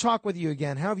great to talk with you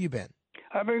again. How have you been?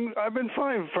 I've been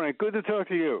fine, Frank. Good to talk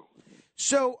to you.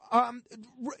 So,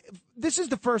 this is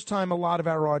the first time a lot of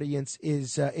our audience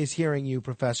is hearing you,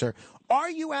 Professor. Are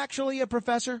you actually a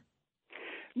professor?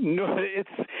 No,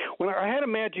 when I had a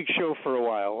magic show for a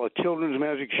while, a children's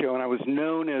magic show, and I was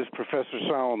known as Professor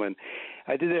Solomon.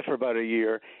 I did that for about a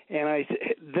year, and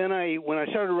when I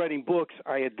started writing books,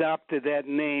 I adopted that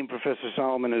name, Professor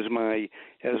Solomon, as my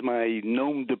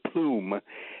nom de plume.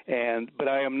 But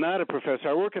I am not a professor.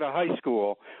 I work at a high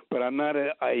school, but I'm not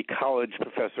a college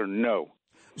professor. No.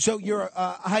 So you're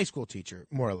a high school teacher,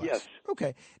 more or less. Yes.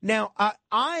 Okay. Now,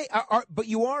 but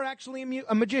you are actually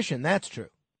a magician. That's true.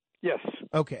 Yes.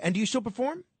 Okay. And do you still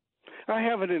perform? I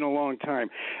haven't in a long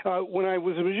time. When I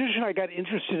was a magician, I got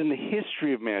interested in the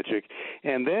history of magic,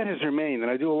 and that has remained. And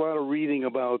I do a lot of reading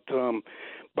about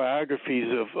biographies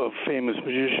of famous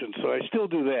magicians, so I still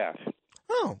do that.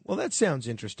 Oh, well, that sounds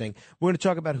interesting. We're going to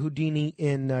talk about Houdini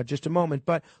in just a moment,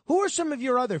 but who are some of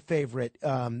your other favorite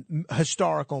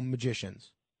historical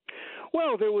magicians?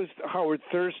 Well, there was Howard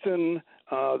Thurston.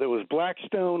 There was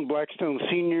Blackstone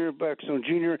Sr., Blackstone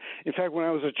Jr. In fact, when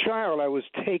I was a child, I was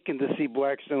taken to see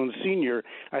Blackstone Sr.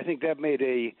 I think that made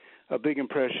a big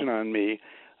impression on me.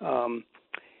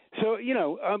 So, you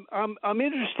know, I'm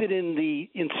interested in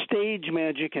stage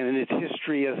magic and in its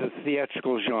history as a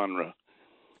theatrical genre.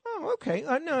 Oh, okay.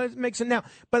 No, it makes sense. Now,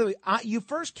 by the way, you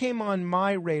first came on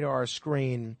my radar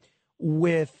screen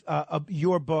with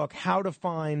your book, How to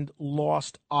Find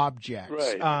Lost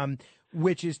Objects, right.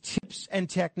 Which is tips and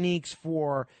techniques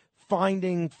for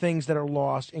finding things that are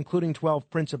lost, including 12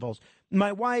 principles.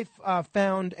 My wife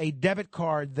found a debit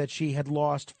card that she had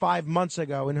lost 5 months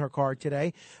ago in her car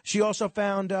today. She also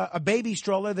found a baby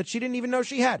stroller that she didn't even know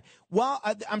she had. Well,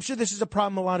 I'm sure this is a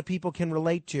problem a lot of people can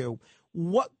relate to.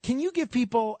 What can you give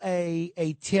people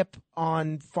a tip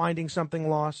on finding something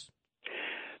lost?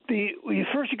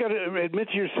 First, you got to admit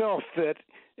to yourself that,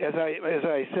 as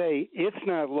I say, it's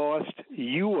not lost.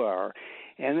 You are,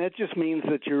 and that just means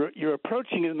that you're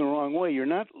approaching it in the wrong way. You're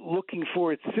not looking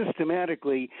for it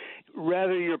systematically.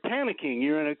 Rather, you're panicking.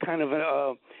 You're in a kind of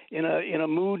in a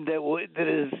mood that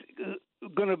is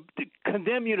going to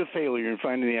condemn you to failure in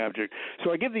finding the object.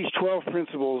 So I give these 12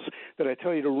 principles that I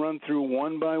tell you to run through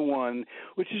one by one,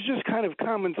 which is just kind of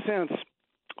common sense.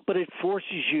 But it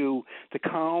forces you to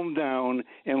calm down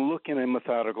and look in a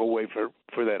methodical way for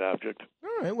that object. All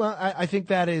right. Well, I think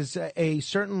that is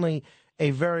certainly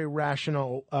a very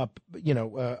rational,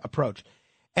 approach.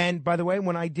 And by the way,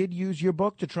 when I did use your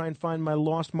book to try and find my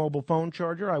lost mobile phone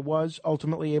charger, I was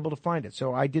ultimately able to find it.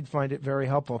 So I did find it very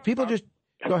helpful. People just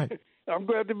go ahead. I'm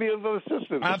glad to be of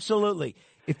assistance. Absolutely.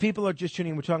 If people are just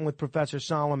tuning in, we're talking with Professor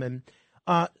Solomon.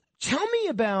 Tell me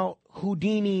about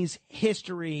Houdini's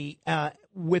history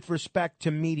with respect to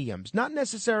mediums, not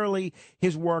necessarily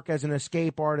his work as an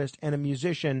escape artist and a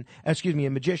magician,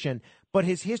 but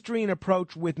his history and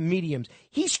approach with mediums.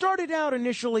 He started out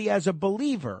initially as a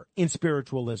believer in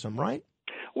spiritualism, right?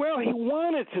 Well, he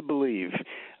wanted to believe,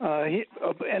 he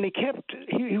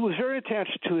was very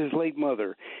attached to his late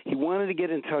mother. He wanted to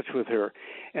get in touch with her,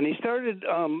 and he started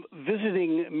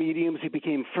visiting mediums. He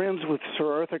became friends with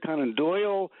Sir Arthur Conan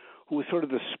Doyle, who was sort of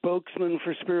the spokesman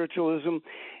for spiritualism,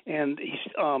 and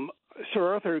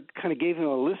Sir Arthur kind of gave him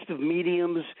a list of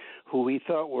mediums who he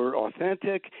thought were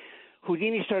authentic.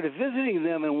 Houdini started visiting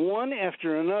them, and one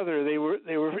after another, they were,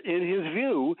 in his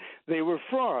view, they were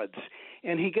frauds.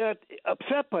 And he got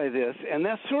upset by this, and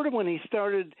that's sort of when he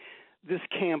started this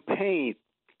campaign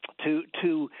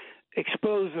to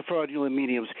expose the fraudulent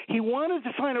mediums. He wanted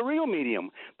to find a real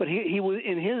medium, but he was,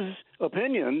 in his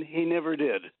opinion, he never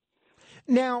did.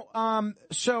 Now,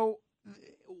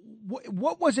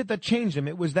 what was it that changed him?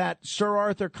 It was that Sir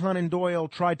Arthur Conan Doyle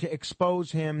tried to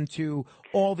expose him to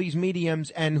all these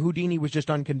mediums, and Houdini was just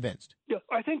unconvinced. Yeah,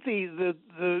 I think the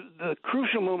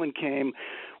crucial moment came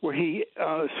where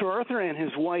Sir Arthur and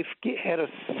his wife had a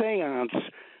séance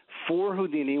for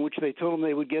Houdini, in which they told him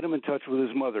they would get him in touch with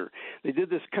his mother. They did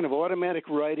this kind of automatic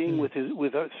writing with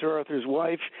Sir Arthur's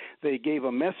wife. They gave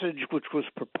a message which was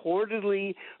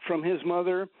purportedly from his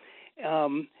mother.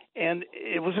 And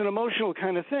it was an emotional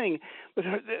kind of thing. But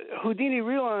Houdini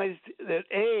realized that,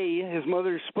 his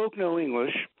mother spoke no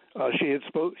English. She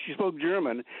spoke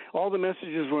German. All the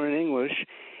messages were in English.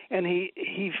 And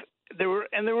there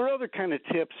were other kind of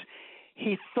tips.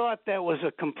 He thought that was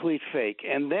a complete fake.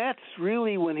 And that's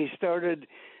really when he started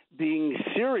being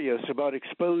serious about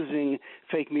exposing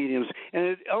fake mediums. And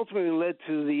it ultimately led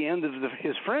to the end of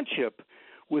his friendship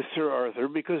with Sir Arthur,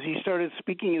 because he started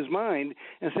speaking his mind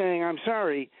and saying, I'm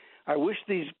sorry, I wish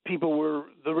these people were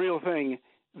the real thing.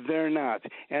 They're not.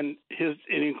 And it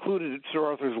included Sir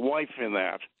Arthur's wife in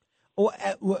that.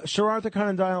 Sir Arthur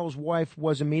Conan Doyle's wife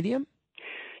was a medium?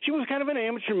 She was kind of an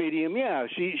amateur medium, yeah.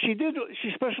 She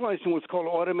specialized in what's called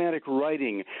automatic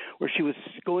writing, where she would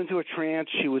go into a trance,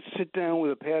 she would sit down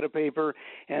with a pad of paper,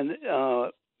 and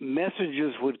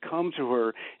messages would come to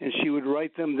her, and she would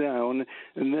write them down,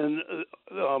 and then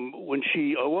when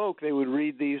she awoke, they would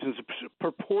read these, and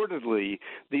purportedly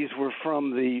these were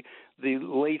from the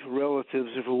late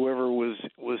relatives of whoever was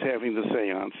having the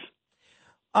seance.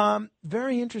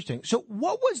 Very interesting. So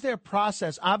what was their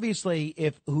process? Obviously,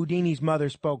 if Houdini's mother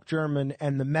spoke German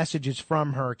and the messages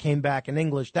from her came back in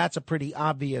English, that's a pretty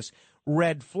obvious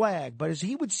red flag. But as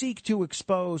he would seek to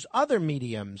expose other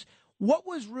mediums, what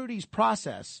was Rudy's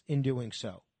process in doing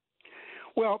so?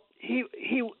 Well, he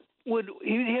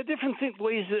had different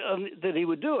ways that he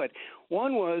would do it.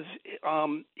 One was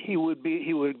he would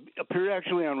appear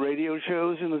actually on radio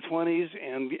shows in the 20s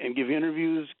and give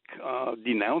interviews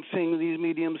denouncing these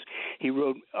mediums. He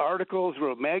wrote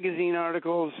magazine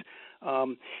articles.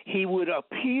 He would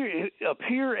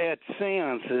appear at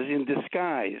seances in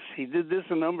disguise. He did this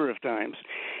a number of times,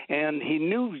 and he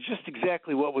knew just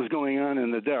exactly what was going on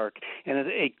in the dark. And at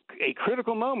a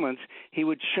critical moment, he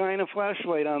would shine a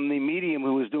flashlight on the medium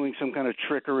who was doing some kind of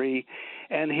trickery,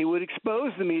 and he would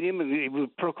expose the medium, and he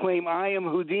would proclaim, "I am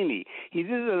Houdini." He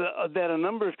did that a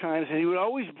number of times, and he would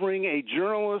always bring a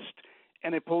journalist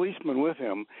and a policeman with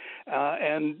him,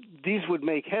 and these would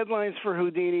make headlines for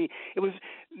Houdini.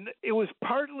 It was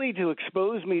partly to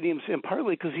expose mediums, and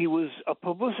partly because he was a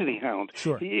publicity hound.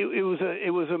 Sure,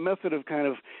 it was a method of kind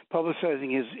of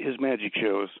publicizing his magic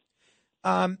shows.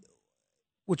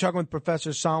 We're talking with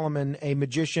Professor Solomon, a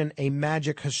magician, a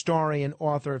magic historian,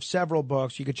 author of several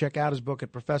books. You can check out his book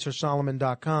at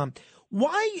ProfessorSolomon.com.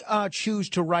 Why choose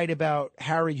to write about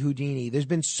Harry Houdini? There's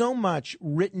been so much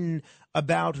written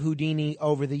about Houdini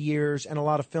over the years and a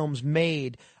lot of films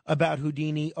made about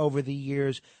Houdini over the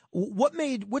years.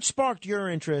 What sparked your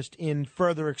interest in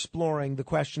further exploring the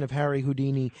question of Harry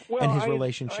Houdini and his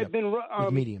relationship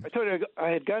with mediums? I told you I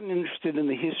had gotten interested in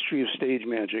the history of stage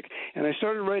magic, and I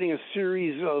started writing a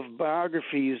series of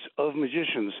biographies of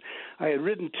magicians. I had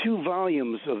written 2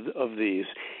 volumes of these.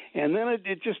 And then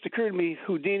it just occurred to me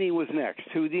Houdini was next.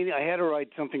 Houdini, I had to write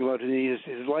something about Houdini.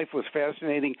 His life was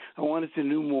fascinating. I wanted to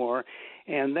know more.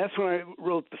 And that's when I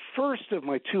wrote the first of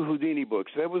my 2 Houdini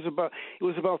books. It was about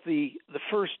the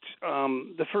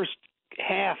first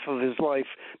half of his life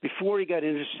before he got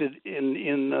interested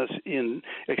in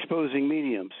exposing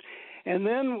mediums. And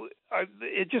then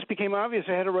it just became obvious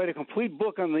I had to write a complete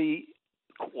book on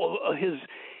his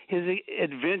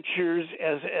adventures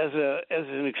as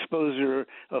an exposer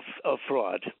of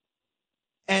fraud.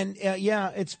 And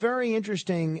it's very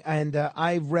interesting, and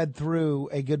I've read through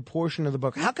a good portion of the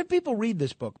book. How could people read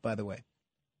this book, by the way?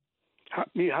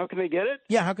 How can they get it?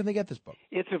 Yeah, how can they get this book?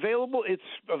 It's available. It's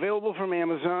available from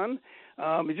Amazon.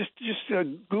 Just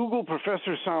Google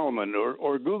Professor Solomon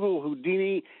or Google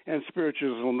Houdini and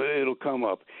Spiritualism. It'll come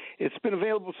up. It's been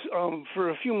available for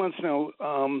a few months now,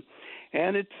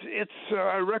 and it's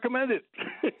I recommend it.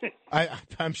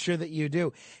 I'm sure that you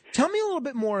do. Tell me a little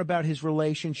bit more about his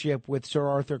relationship with Sir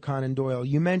Arthur Conan Doyle.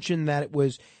 You mentioned that it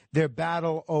was their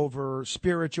battle over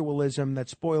spiritualism that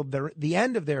spoiled the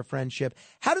end of their friendship.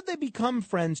 How did they become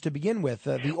friends to begin with?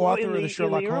 The author of the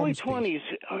Sherlock Holmes piece. In the early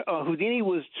 20s, Houdini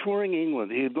was touring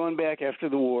England. He had gone back after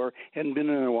the war, hadn't been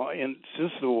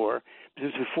since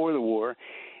before the war.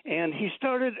 And he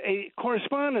started a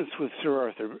correspondence with Sir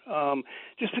Arthur,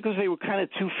 just because they were kind of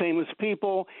 2 famous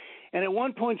people. And at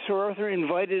one point, Sir Arthur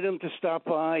invited him to stop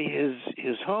by his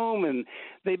home, and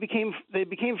they became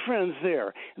friends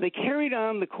there. They carried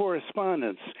on the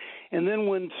correspondence, and then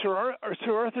when Sir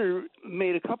Arthur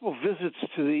made a couple visits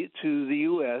to the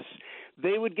U.S.,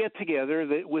 they would get together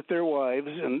with their wives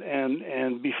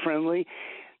and be friendly.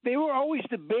 They were always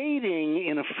debating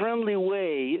in a friendly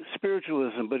way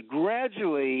spiritualism, but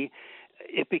gradually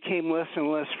it became less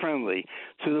and less friendly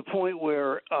to the point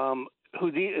where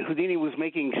Houdini was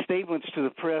making statements to the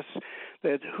press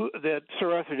that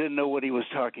Sir Arthur didn't know what he was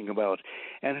talking about.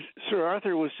 And Sir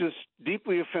Arthur was just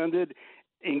deeply offended.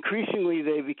 Increasingly,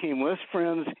 they became less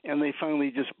friends, and they finally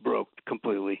just broke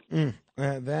completely.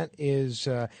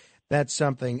 That's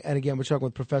something. And again, we're talking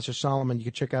with Professor Solomon. You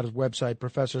can check out his website,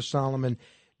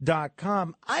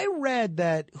 ProfessorSolomon.com. I read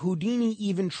that Houdini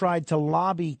even tried to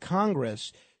lobby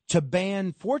Congress to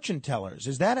ban fortune tellers.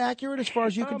 Is that accurate as far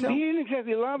as you can tell? He didn't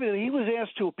exactly lobby them. He was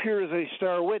asked to appear as a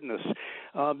star witness.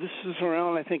 This is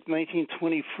around, I think,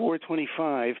 1924,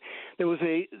 25. There was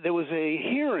a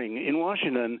hearing in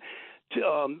Washington.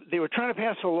 They were trying to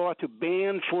pass a law to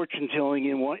ban fortune telling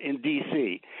in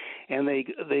D.C., and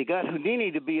they got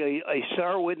Houdini to be a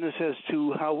star witness as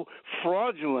to how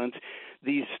fraudulent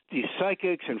these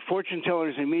psychics and fortune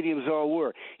tellers and mediums all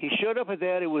were. He showed up at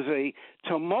that. It was a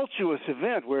tumultuous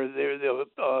event where in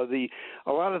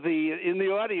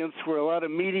the audience were a lot of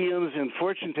mediums and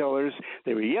fortune tellers.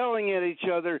 They were yelling at each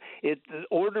other. The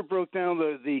order broke down.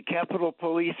 The Capitol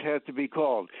Police had to be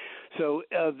called. So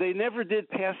they never did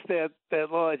pass that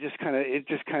law. It just kind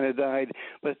of died.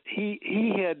 But he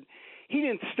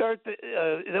didn't start.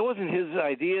 That wasn't his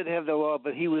idea to have the law,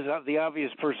 but he was the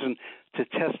obvious person to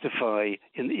testify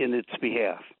in its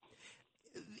behalf.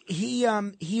 He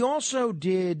also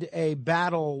did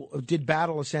battle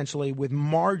essentially with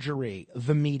Marjorie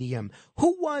the medium.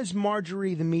 Who was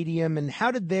Marjorie the medium, and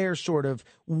how did their sort of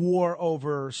war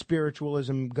over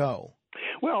spiritualism go?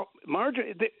 Well,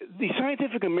 Marjorie, the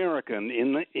Scientific American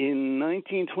in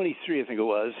 1923, I think it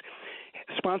was,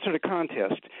 sponsored a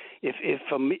contest. If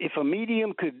a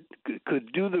medium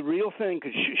could do the real thing,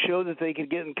 could show that they could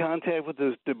get in contact with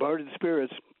the departed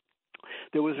spirits,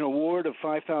 there was an award of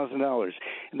 $5,000.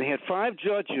 And they had 5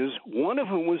 judges, one of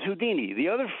whom was Houdini. The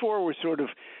other 4 were sort of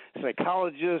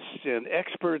psychologists and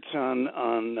experts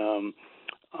on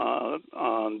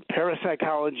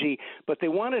parapsychology, but they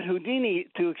wanted Houdini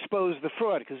to expose the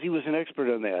fraud because he was an expert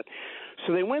on that.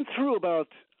 So they went through about,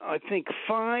 I think,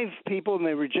 5 people, and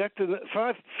they rejected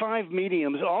five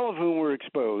mediums, all of whom were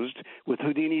exposed with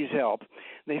Houdini's help.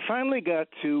 They finally got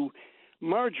to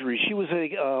Marjorie. She was a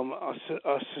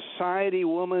society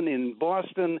woman in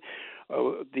Boston,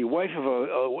 the wife of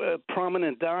a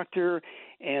prominent doctor,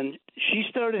 and she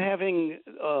started having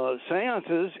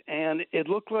seances, and it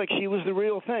looked like she was the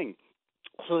real thing.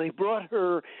 So they brought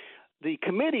her. The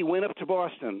committee went up to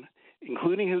Boston,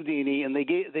 including Houdini, and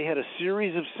they had a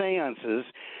series of seances.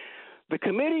 The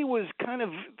committee was kind of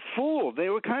fooled. They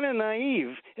were kind of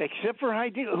naive, except for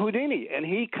Houdini, and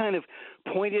he kind of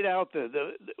pointed out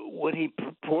what he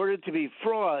purported to be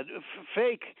fraud,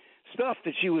 fake stuff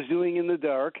that she was doing in the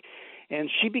dark, and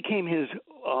she became his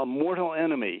mortal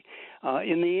enemy.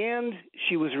 In the end,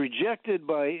 she was rejected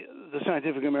by the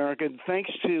Scientific American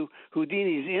thanks to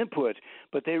Houdini's input,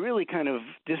 but they really kind of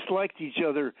disliked each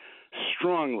other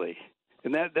strongly.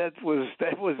 And that was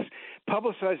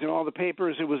publicized in all the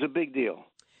papers. It was a big deal.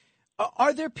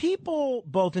 Are there people,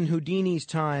 both in Houdini's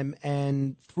time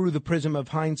and through the prism of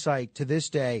hindsight to this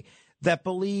day, that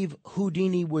believe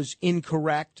Houdini was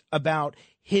incorrect about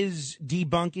his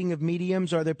debunking of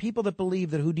mediums? Are there people that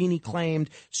believe that Houdini claimed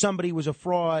somebody was a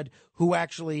fraud who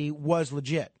actually was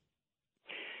legit?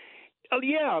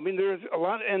 Yeah, I mean, there's a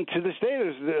lot, and to this day,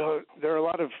 there are a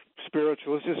lot of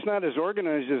spiritualists. It's not as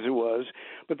organized as it was,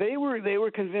 but they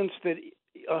were convinced that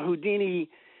Houdini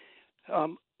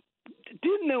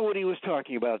didn't know what he was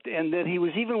talking about, and that he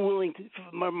was even willing to.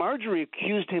 Marjorie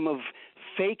accused him of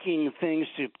faking things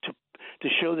to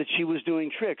show that she was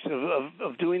doing tricks,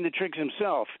 of doing the tricks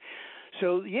himself.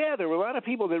 So yeah, there were a lot of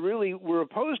people that really were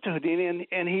opposed to Houdini,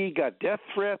 and he got death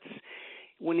threats.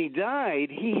 When he died,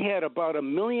 he had about $1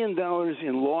 million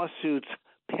in lawsuits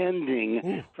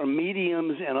pending from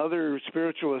mediums and other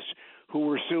spiritualists who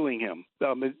were suing him.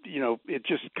 It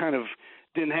just kind of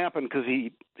didn't happen because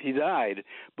he died,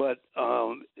 but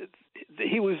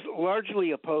he was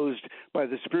largely opposed by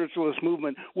the spiritualist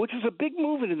movement, which was a big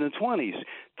movement in the 20s,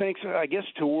 thanks, I guess,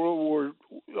 to World War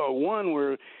I,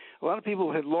 where a lot of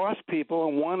people had lost people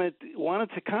and wanted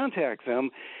to contact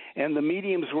them, and the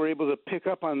mediums were able to pick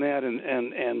up on that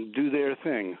and do their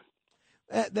thing.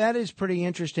 That is pretty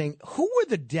interesting. Who were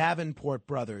the Davenport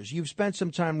brothers? You've spent some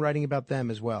time writing about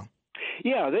them as well.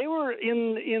 Yeah, they were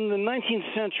in the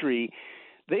 19th century.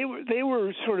 They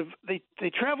were sort of they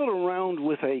traveled around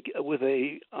with a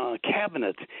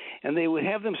cabinet, and they would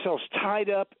have themselves tied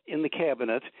up in the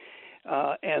cabinet,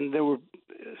 and there were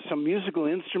some musical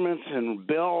instruments and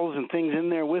bells and things in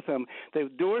there with them. The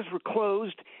doors were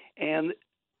closed, and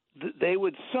they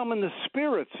would summon the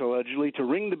spirits, allegedly, to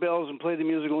ring the bells and play the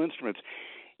musical instruments.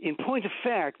 In point of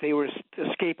fact, they were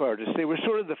escape artists. They were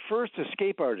sort of the first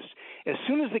escape artists. As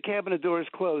soon as the cabinet doors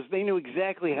closed, they knew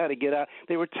exactly how to get out.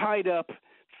 They were tied up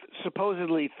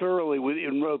supposedly thoroughly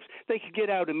in ropes. They could get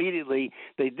out immediately.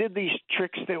 They did these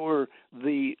tricks that were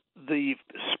the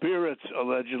spirits,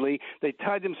 allegedly. They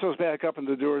tied themselves back up and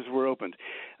the doors were opened.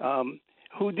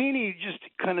 Houdini just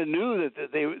kind of knew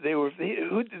that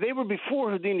they were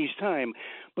before Houdini's time,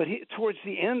 but towards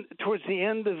the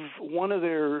end of one of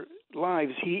their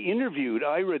lives, he interviewed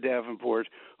Ira Davenport,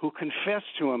 who confessed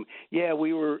to him, "Yeah,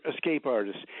 we were escape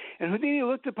artists." And Houdini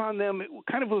looked upon them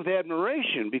kind of with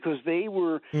admiration because they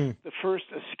were the first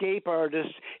escape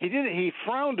artists. He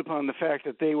frowned upon the fact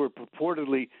that they were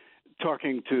purportedly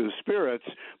talking to spirits,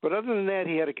 but other than that,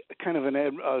 he had a kind of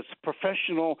a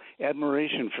professional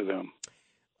admiration for them.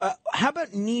 How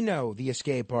about Nino, the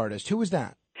escape artist? Who was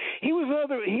that? He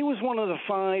was one of the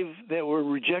 5 that were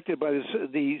rejected by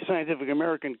the Scientific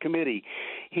American Committee.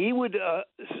 He would,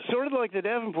 sort of like the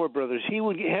Davenport brothers, he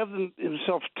would have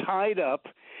himself tied up,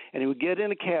 and he would get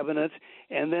in a cabinet,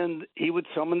 and then he would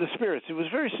summon the spirits. It was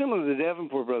very similar to the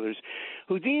Davenport brothers.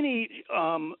 Houdini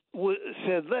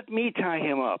said, "Let me tie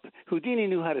him up." Houdini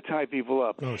knew how to tie people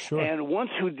up. Oh, sure. And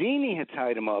once Houdini had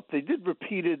tied him up, they did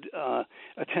repeated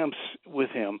attempts with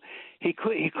him. He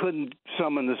couldn't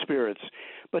summon the spirits.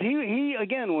 But he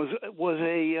again was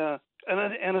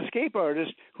an escape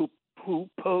artist who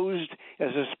posed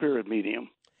as a spirit medium.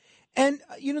 And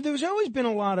there's always been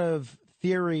a lot of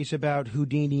theories about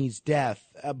Houdini's death,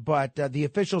 but the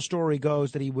official story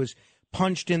goes that he was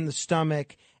punched in the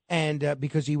stomach, and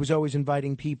because he was always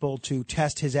inviting people to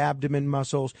test his abdomen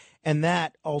muscles, and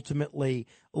that ultimately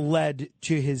led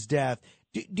to his death.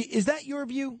 Is that your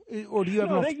view, or do you have?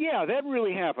 That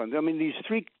really happened. I mean, these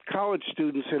 3 college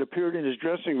students had appeared in his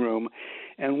dressing room,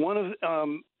 and one of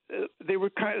 2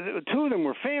 of them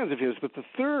were fans of his, but the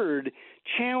third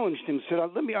challenged him. Said,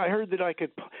 I heard that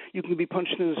you can be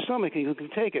punched in the stomach and you can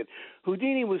take it."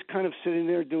 Houdini was kind of sitting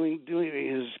there doing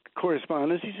his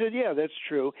correspondence. He said, "Yeah, that's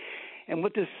true." And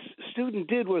what this student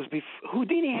did was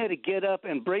Houdini had to get up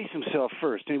and brace himself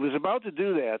first, and he was about to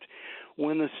do that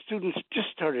when the students just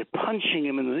started punching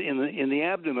him in the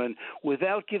abdomen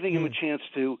without giving him a chance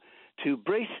to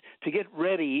brace, to get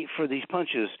ready for these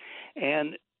punches.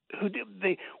 And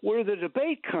where the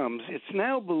debate comes, it's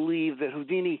now believed that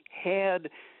Houdini had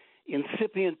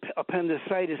incipient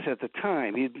appendicitis at the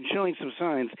time. He had been showing some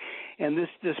signs, and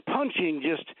this punching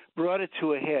just brought it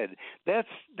to a head. That's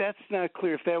not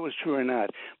clear if that was true or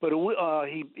not. But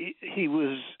he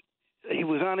was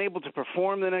unable to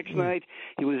perform the next night.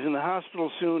 He was in the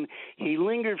hospital soon. He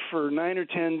lingered for 9 or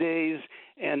 10 days,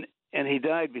 and he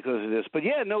died because of this. But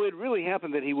it really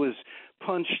happened that he was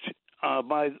punched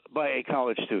by a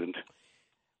college student.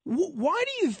 Why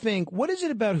do you think, what is it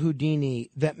about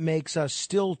Houdini that makes us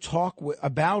still talk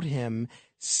about him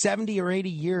 70 or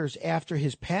 80 years after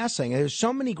his passing? There's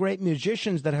so many great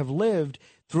musicians that have lived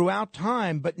throughout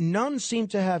time, but none seem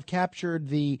to have captured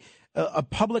the a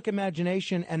public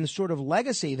imagination and the sort of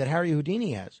legacy that Harry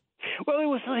Houdini has. Well, he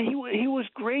was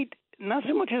great, not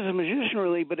so much as a musician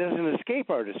really, but as an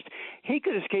escape artist. He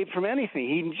could escape from anything.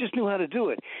 He just knew how to do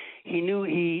it.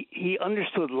 He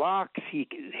understood locks. He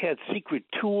had secret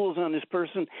tools on his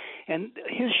person, and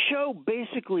his show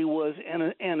basically was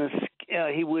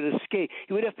he would escape.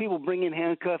 He would have people bring in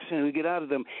handcuffs and he would get out of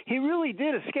them. He really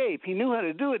did escape. He knew how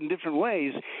to do it in different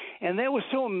ways, and that was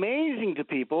so amazing to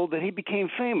people that he became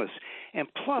famous. And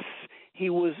plus, he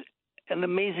was an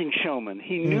amazing showman.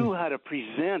 He knew how to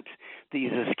present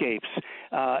these escapes,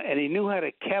 and he knew how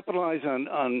to capitalize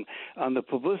on the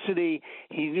publicity.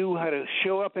 He knew how to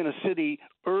show up in a city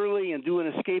early and do an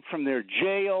escape from their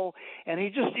jail, and he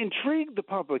just intrigued the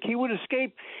public. He would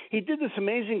escape. He did this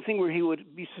amazing thing where he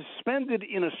would be suspended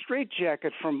in a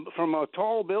straitjacket from a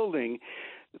tall building.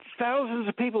 Thousands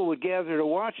of people would gather to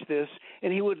watch this,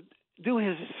 and he would do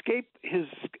his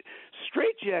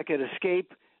straitjacket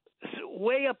escape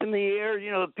way up in the air.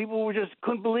 People just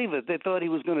couldn't believe it. They thought he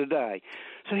was going to die.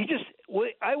 So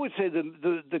I would say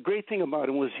the great thing about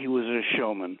him was he was a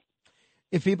showman.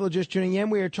 If people are just tuning in,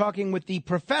 we are talking with the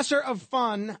Professor of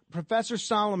Fun, Professor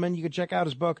Solomon. You can check out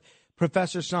his book,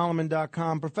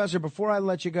 ProfessorSolomon.com. Professor, before I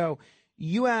let you go,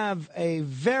 you have a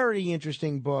very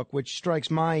interesting book which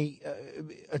strikes my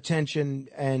attention,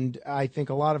 and I think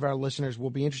a lot of our listeners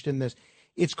will be interested in this.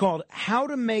 It's called How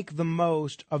to Make the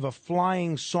Most of a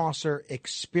Flying Saucer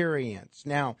Experience.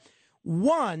 Now,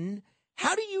 one,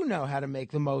 how do you know how to make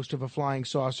the most of a flying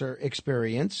saucer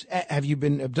experience? Have you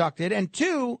been abducted? And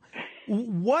two,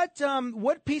 what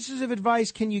pieces of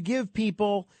advice can you give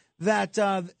people that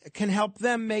can help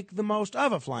them make the most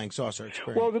of a flying saucer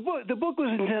experience? Well, the book was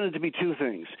intended to be two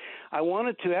things. I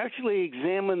wanted to actually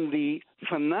examine the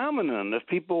phenomenon of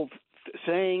people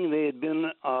saying they had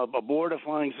been aboard a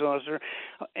flying saucer,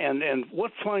 and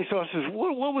what flying saucers,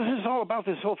 what was this all about,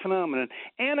 this whole phenomenon?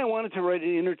 And I wanted to write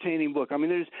an entertaining book. I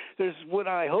mean, there's what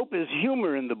I hope is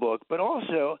humor in the book, but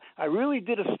also I really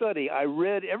did a study. I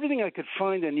read everything I could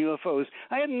find on UFOs.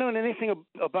 I hadn't known anything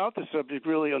about the subject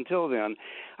really until then.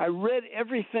 I read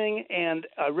everything, and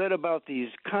I read about these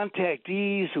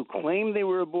contactees who claimed they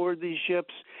were aboard these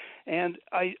ships, and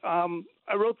I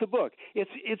wrote the book.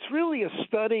 It's really a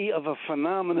study of a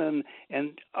phenomenon,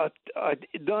 and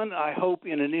done, I hope,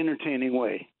 in an entertaining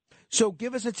way. So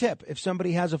give us a tip. If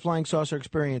somebody has a flying saucer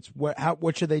experience,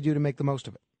 what should they do to make the most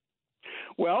of it?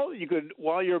 Well, you could,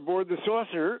 while you're aboard the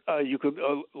saucer, you could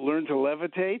learn to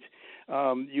levitate.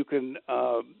 You can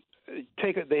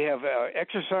they have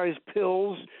exercise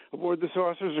pills aboard the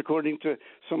saucers, according to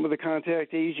some of the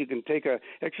contactees. You can take a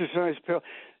exercise pill.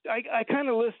 I kind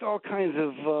of list all kinds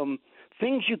of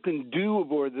things you can do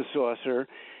aboard the saucer.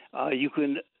 You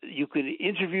can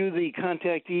interview the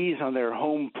contactees on their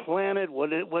home planet,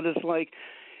 what it's like.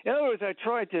 In other words, I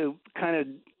tried to kind of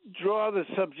draw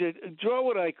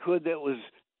what I could that was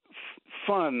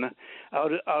fun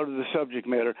out of the subject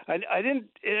matter. I didn't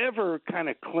ever kind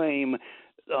of claim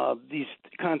these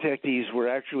contactees were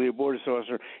actually aboard a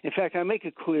saucer. In fact, I make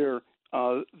it clear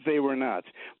they were not.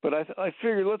 But I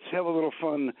figured let's have a little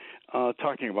fun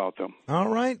talking about them. All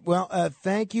right. Well,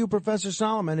 thank you, Professor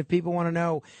Solomon. If people want to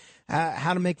know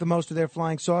how to make the most of their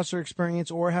flying saucer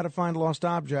experience or how to find lost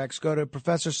objects, go to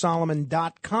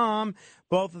ProfessorSolomon.com.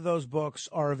 Both of those books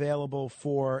are available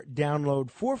for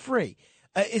download for free.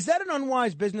 Is that an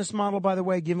unwise business model, by the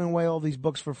way, giving away all these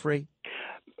books for free?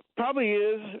 Probably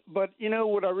is, but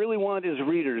what I really want is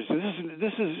readers.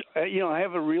 This is I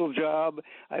have a real job.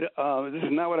 This is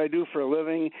not what I do for a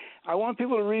living. I want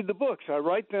people to read the books. I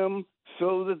write them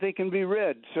so that they can be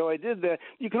read. So I did that.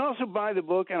 You can also buy the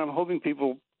book, and I'm hoping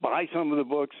people buy some of the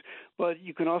books, but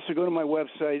you can also go to my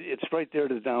website. It's right there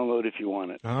to download if you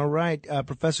want it. All right.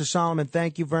 Professor Solomon,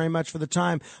 thank you very much for the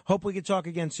time. Hope we can talk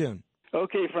again soon.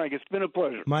 Okay, Frank, it's been a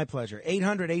pleasure. My pleasure.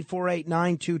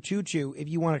 800-848-9222 if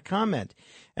you want to comment.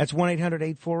 That's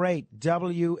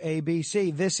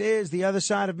 1-800-848-WABC. This is The Other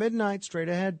Side of Midnight. Straight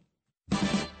ahead.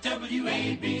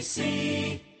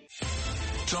 WABC.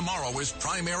 Tomorrow is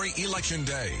primary election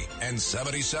day, and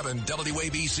 77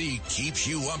 WABC keeps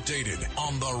you updated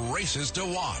on the races to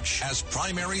watch as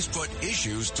primaries put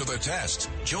issues to the test.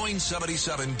 Join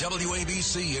 77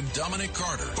 WABC and Dominic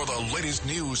Carter for the latest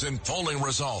news and polling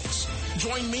results.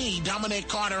 Join me, Dominic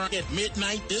Carter, at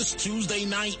midnight this Tuesday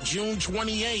night, June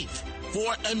 28th,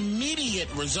 for immediate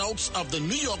results of the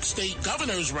New York State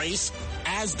governor's race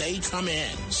as they come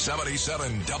in.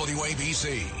 77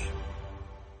 WABC.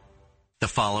 The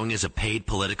following is a paid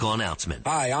political announcement.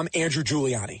 Hi, I'm Andrew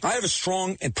Giuliani. I have a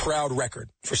strong and proud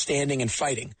record for standing and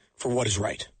fighting for what is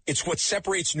right. It's what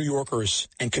separates New Yorkers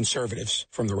and conservatives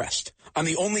from the rest. I'm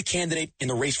the only candidate in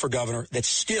the race for governor that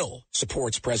still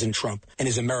supports President Trump and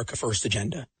his America First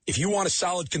agenda. If you want a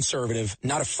solid conservative,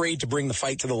 not afraid to bring the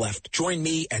fight to the left, join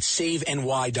me at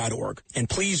SaveNY.org. And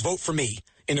please vote for me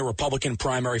in the Republican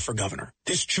primary for governor.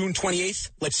 This June 28th,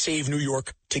 let's save New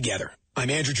York together. I'm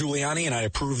Andrew Giuliani, and I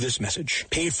approve this message.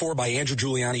 Paid for by Andrew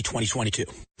Giuliani 2022.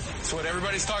 That's what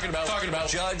everybody's talking about.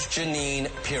 Judge Jeanine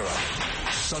Pirro.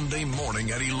 Sunday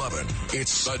morning at 11.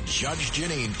 It's the Judge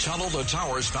Jeanine Tunnel to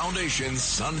Towers Foundation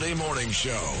Sunday morning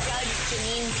show. Judge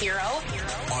Jeanine Pirro.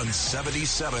 On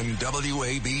 77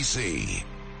 WABC.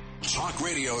 Talk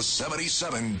Radio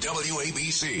 77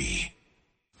 WABC.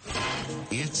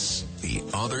 It's The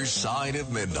Other Side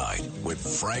of Midnight with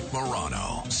Frank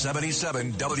Morano.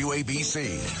 77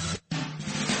 WABC.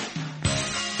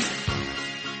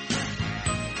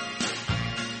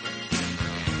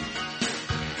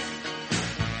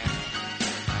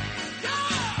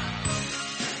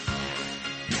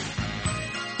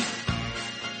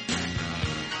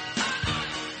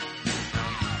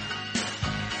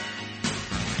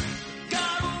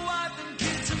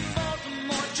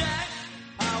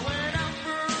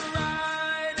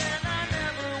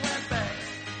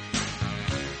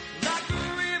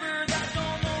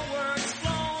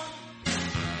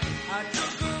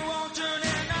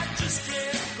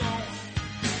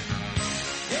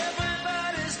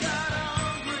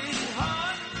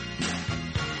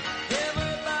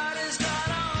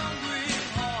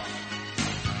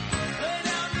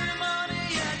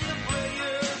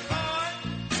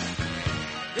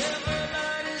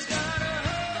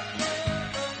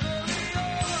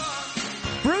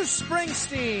 Bruce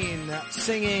Springsteen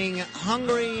singing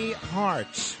Hungry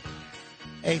Heart,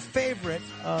 a favorite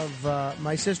of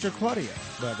my sister Claudia,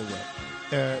 by the way.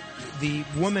 The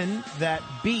woman that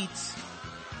beats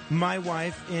my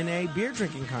wife in a beer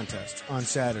drinking contest on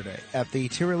Saturday at the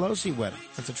Tirilosi wedding.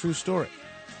 That's a true story.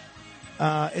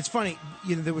 It's funny,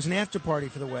 there was an after party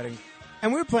for the wedding,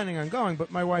 and we were planning on going,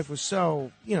 but my wife was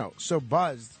so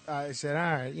buzzed. I said, all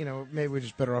right, maybe we're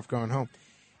just better off going home.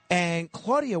 And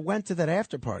Claudia went to that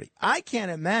after party. I can't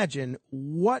imagine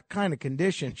what kind of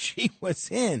condition she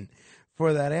was in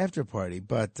for that after party,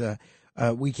 but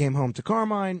we came home to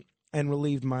Carmine and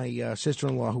relieved my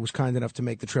sister-in-law, who was kind enough to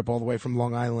make the trip all the way from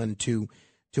Long Island to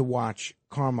watch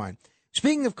Carmine.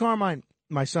 Speaking of Carmine,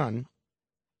 my son,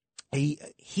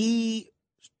 he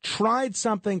tried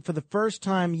something for the first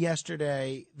time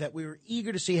yesterday that we were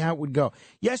eager to see how it would go.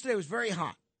 Yesterday was very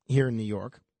hot here in New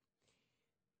York,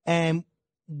 and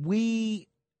we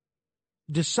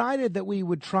decided that we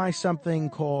would try something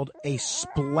called a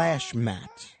splash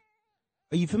mat.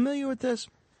 Are you familiar with this?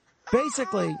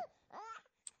 Basically,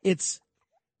 it's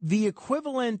the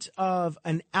equivalent of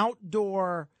an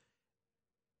outdoor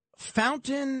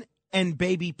fountain and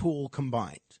baby pool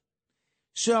combined.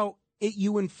 So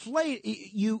you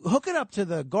hook it up to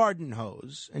the garden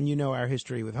hose, and you know our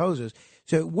history with hoses.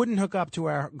 So it wouldn't hook up to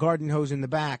our garden hose in the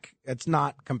back. It's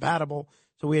not compatible.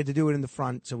 So we had to do it in the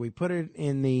front. So we put it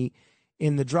in the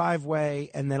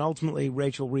driveway, and then ultimately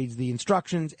Rachel reads the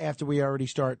instructions after we already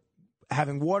start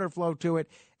having water flow to it,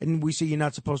 and we see you're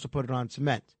not supposed to put it on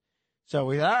cement. So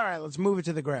we said, all right, let's move it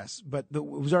to the grass. But it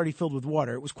was already filled with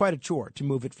water. It was quite a chore to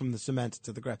move it from the cement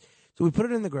to the grass. So we put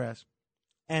it in the grass,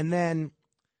 and then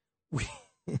we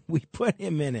put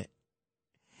him in it.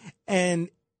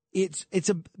 And it's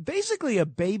basically a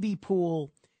baby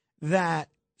pool that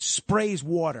sprays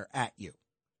water at you.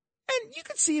 And you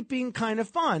could see it being kind of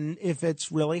fun if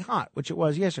it's really hot, which it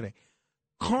was yesterday.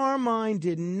 Carmine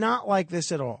did not like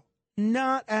this at all.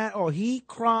 Not at all. He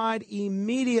cried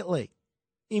immediately.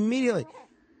 Immediately.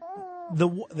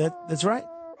 That's right.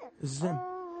 This is him.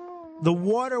 The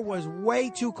water was way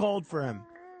too cold for him.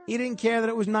 He didn't care that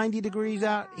it was 90 degrees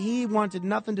out. He wanted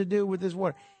nothing to do with this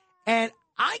water. And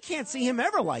I can't see him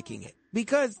ever liking it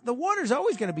because the water's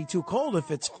always going to be too cold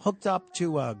if it's hooked up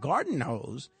to a garden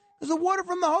hose, because the water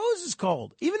from the hose is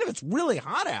cold, even if it's really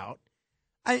hot out.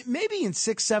 Maybe in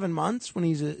 6-7 months when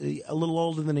he's a little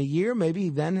older than a year, maybe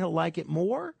then he'll like it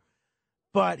more.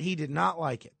 But he did not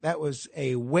like it. That was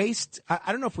a waste.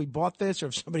 I don't know if we bought this or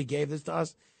if somebody gave this to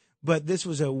us, but this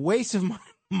was a waste of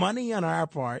money on our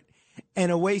part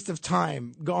and a waste of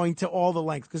time going to all the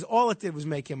lengths, because all it did was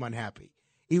make him unhappy.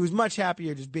 He was much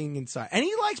happier just being inside. And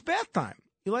he likes bath time.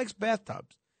 He likes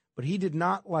bathtubs. But he did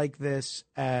not like this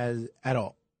at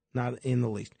all. Not in the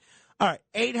least. All right,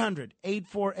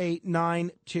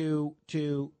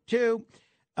 800-848-9222.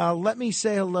 Let me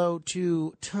say hello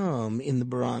to Tom in the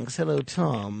Bronx. Hello,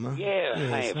 Tom. Yeah,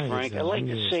 yes, hi, Frank. I'd like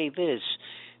to say this,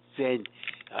 that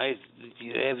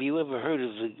have you ever heard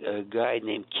of a guy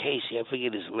named Casey? I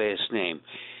forget his last name.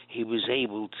 He was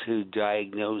able to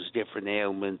diagnose different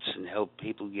ailments and help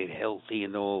people get healthy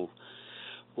and all.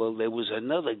 Well, there was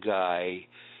another guy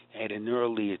at an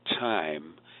earlier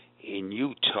time in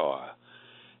Utah,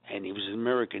 and he was an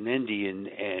American Indian,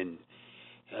 and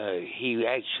he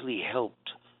actually helped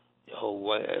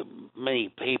many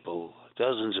people,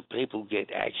 dozens of people, get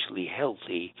actually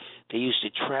healthy. They used to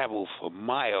travel for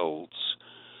miles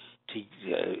to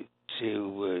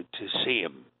see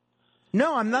him.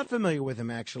 No, I'm not familiar with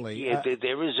him, actually. Yeah,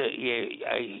 there is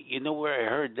you know where I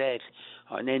heard that?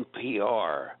 On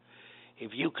NPR.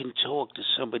 If you can talk to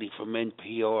somebody from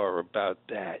NPR about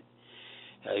that,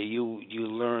 you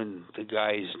learn the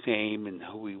guy's name and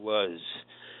who he was.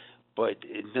 But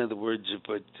in other words,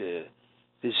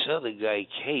 this other guy,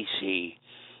 Casey,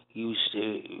 used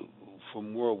to,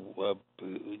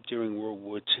 during World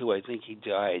War II, I think he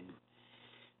died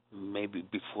maybe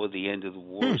before the end of the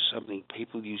war or something.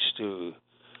 People used to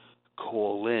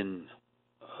call in,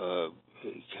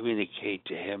 communicate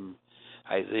to him,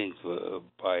 I think,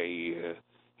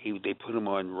 they put him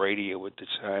on radio at the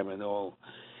time and all,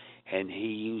 and he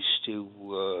used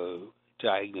to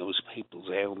diagnose people's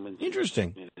ailments.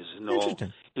 Interesting. And all.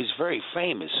 Interesting. He was very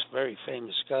famous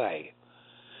guy.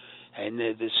 And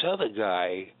this other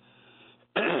guy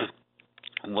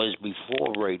was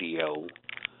before radio,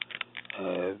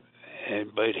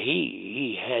 but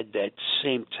he had that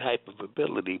same type of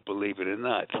ability, believe it or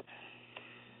not.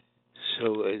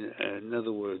 So, in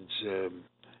other words,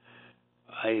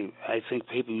 I think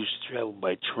people used to travel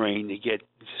by train to get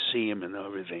to see him and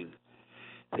everything.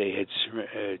 They had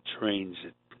trains.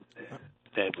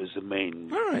 That was the main.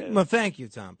 All right. Well, thank you,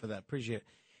 Tom, for that. Appreciate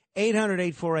it.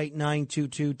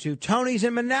 800-848-9222. Tony's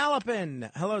in Manalapan.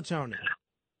 Hello, Tony.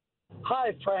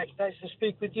 Hi, Frank. Nice to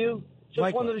speak with you. Just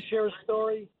Likewise. wanted to share a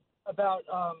story about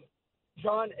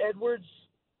John Edwards.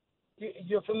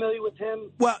 You're familiar with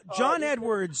him? Well, John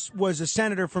Edwards was a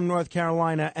senator from North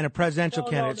Carolina and a presidential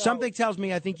candidate. No. Something tells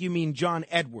me I think you mean John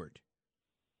Edward.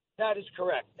 That is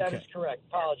correct. That is correct.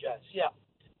 Apologize. Yeah.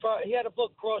 He had a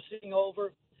book, Crossing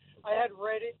Over. I had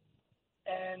read it,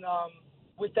 and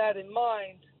with that in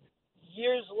mind,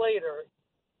 years later,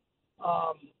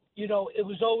 it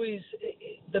was always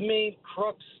the main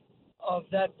crux of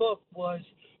that book was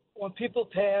when people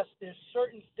pass, there's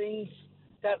certain things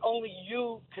that only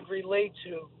you could relate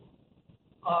to,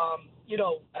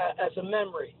 as a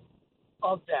memory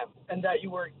of them, and that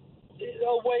you were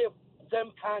a way of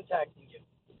them contacting you.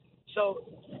 So,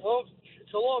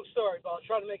 it's a long story, but I'll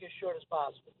try to make it as short as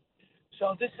possible.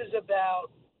 So this is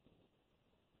about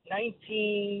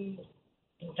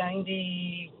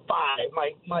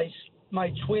 1995. My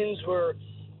twins were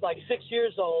like 6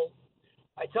 years old.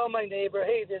 I tell my neighbor,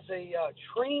 hey, there's a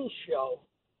train show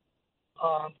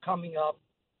coming up,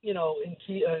 in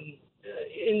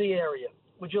the area.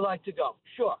 Would you like to go?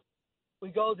 Sure. We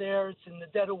go there. It's in the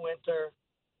dead of winter.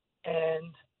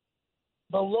 And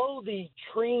below the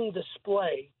train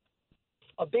display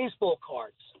are baseball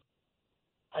cards.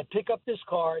 I pick up this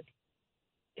card.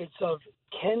 It's of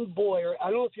Ken Boyer. I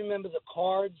don't know if you remember the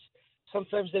cards.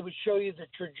 Sometimes they would show you the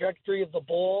trajectory of the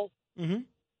ball. Mm-hmm.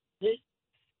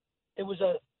 It was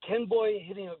a Ken Boyer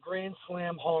hitting a grand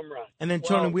slam home run. And then,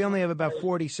 Tony, we only have about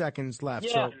 40 seconds left.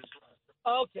 Yeah. So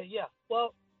Okay, yeah.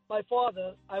 Well, my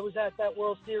father, I was at that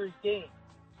World Series game,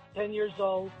 10 years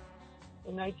old,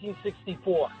 in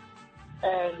 1964.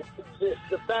 And the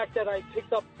fact that I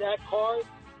picked up that card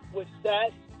with that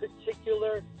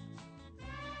particular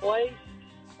play,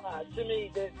 to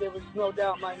me, there was no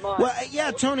doubt in my mind. Well, yeah,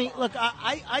 Tony, look,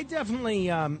 I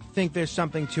definitely think there's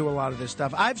something to a lot of this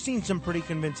stuff. I've seen some pretty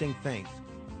convincing things.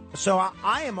 So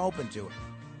I am open to it.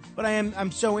 But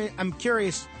I'm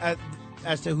curious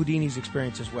as to Houdini's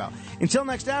experience as well. Until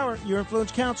next hour, your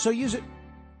influence counts, so use it.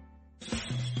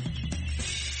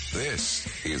 This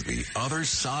is The Other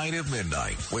Side of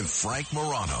Midnight with Frank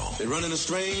Morano. They're running a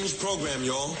strange program,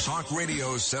 y'all. Talk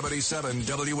Radio 77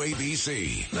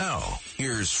 WABC. Now,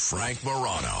 here's Frank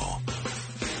Morano.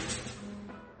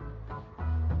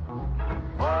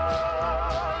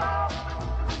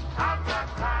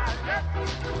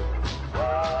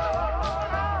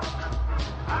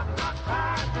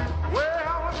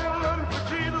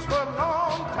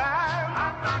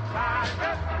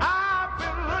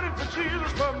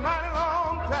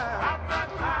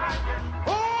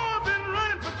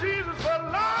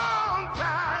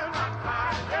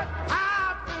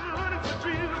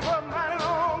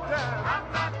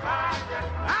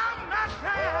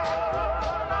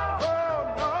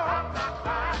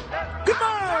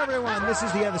 This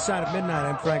is The Other Side of Midnight.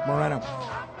 I'm Frank Morano.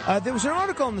 There was an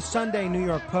article in the Sunday New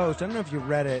York Post. I don't know if you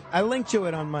read it. I linked to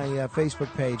it on my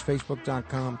Facebook page,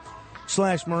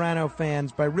 facebook.com/Morano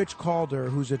fans, by Rich Calder,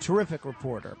 who's a terrific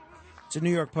reporter. It's a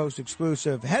New York Post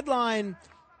exclusive. Headline,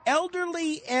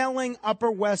 elderly ailing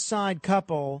Upper West Side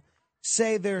couple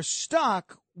say they're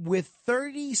stuck with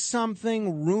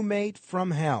 30-something roommate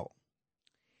from hell.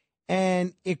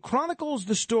 And it chronicles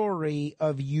the story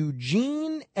of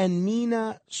Eugene and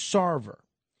Nina Sarver.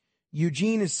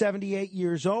 Eugene is 78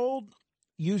 years old,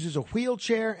 uses a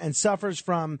wheelchair, and suffers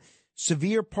from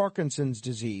severe Parkinson's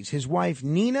disease. His wife,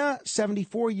 Nina,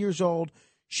 74 years old,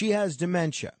 she has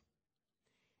dementia.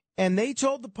 And they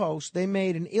told the Post they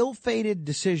made an ill-fated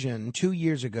decision 2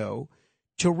 years ago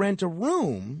to rent a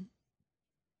room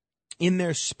in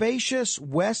their spacious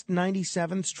West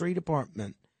 97th Street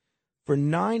apartment for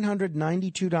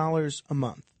 $992 a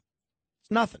month. It's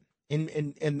nothing.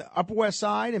 In the Upper West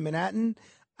Side in Manhattan,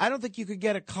 I don't think you could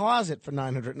get a closet for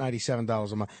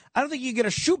 $997 a month. I don't think you could get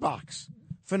a shoebox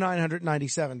for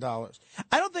 $997.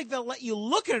 I don't think they'll let you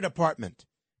look at an apartment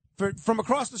from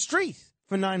across the street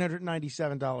for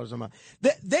 $997 a month.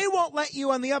 They won't let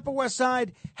you on the Upper West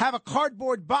Side have a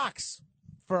cardboard box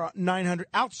for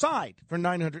outside for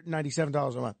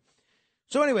 $997 a month.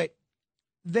 So anyway,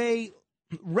 they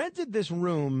rented this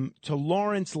room to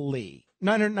Lawrence Lee,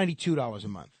 $992 a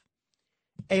month,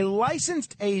 a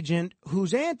licensed agent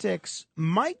whose antics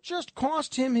might just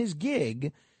cost him his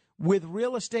gig with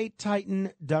real estate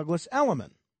titan Douglas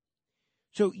Elliman.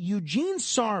 So Eugene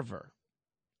Sarver,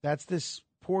 that's this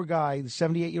poor guy, the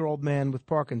 78-year-old man with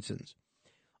Parkinson's,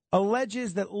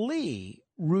 alleges that Lee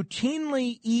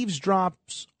routinely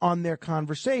eavesdrops on their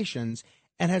conversations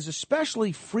and has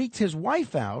especially freaked his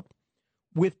wife out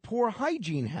with poor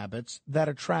hygiene habits that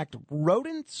attract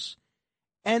rodents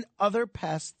and other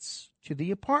pests to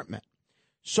the apartment.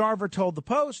 Sarver told the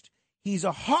Post he's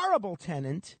a horrible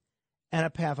tenant and a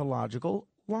pathological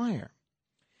liar.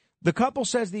 The couple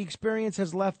says the experience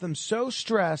has left them so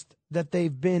stressed that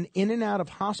they've been in and out of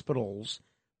hospitals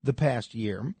the past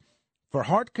year for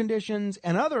heart conditions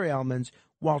and other ailments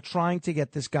while trying to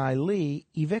get this guy Lee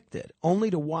evicted, only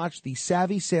to watch the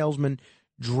savvy salesman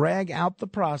drag out the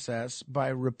process by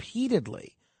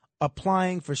repeatedly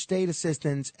applying for state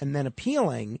assistance and then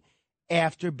appealing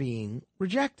after being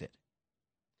rejected.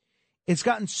 It's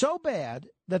gotten so bad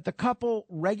that the couple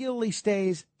regularly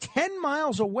stays 10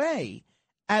 miles away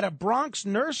at a Bronx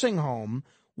nursing home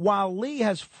while Lee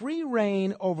has free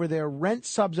reign over their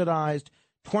rent-subsidized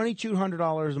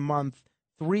 $2,200 a month,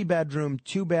 3-bedroom,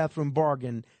 2-bathroom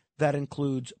bargain that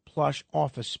includes plush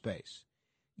office space.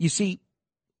 You see,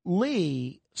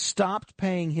 Lee stopped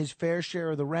paying his fair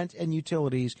share of the rent and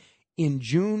utilities in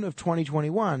June of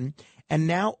 2021 and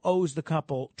now owes the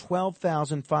couple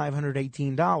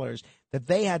 $12,518 that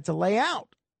they had to lay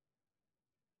out.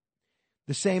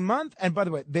 The same month, and by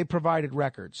the way, they provided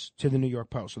records to the New York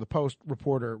Post. So the Post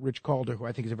reporter, Rich Calder, who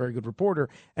I think is a very good reporter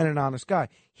and an honest guy,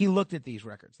 he looked at these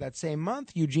records. That same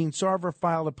month, Eugene Sarver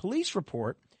filed a police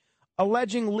report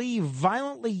alleging Lee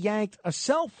violently yanked a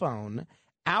cell phone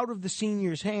out of the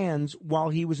senior's hands while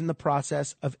he was in the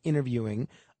process of interviewing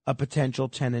a potential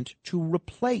tenant to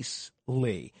replace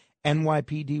Lee.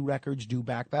 NYPD records do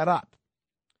back that up.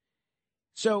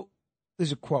 So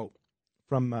there's a quote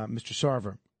from Mr.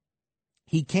 Sarver.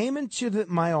 He came into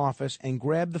my office and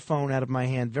grabbed the phone out of my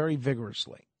hand very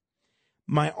vigorously.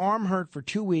 My arm hurt for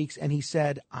 2 weeks, and he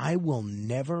said, "I will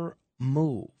never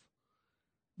move."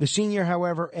 The senior,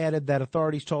 however, added that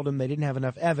authorities told him they didn't have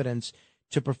enough evidence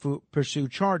to pursue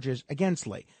charges against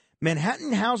Lee.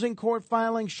 Manhattan Housing Court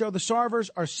filings show the Sarvers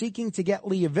are seeking to get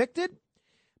Lee evicted,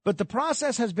 but the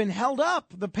process has been held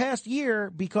up the past year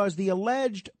because the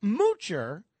alleged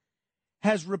moocher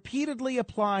has repeatedly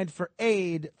applied for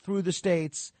aid through the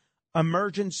state's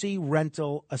emergency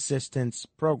rental assistance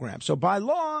program. So by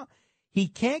law, he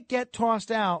can't get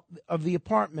tossed out of the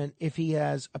apartment if he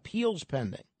has appeals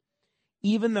pending,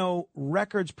 even though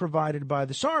records provided by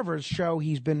the Sarvers show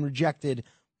he's been rejected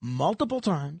multiple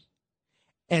times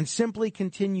and simply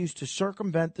continues to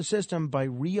circumvent the system by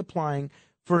reapplying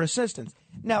for assistance.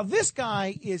 Now, this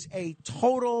guy is a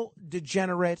total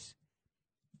degenerate.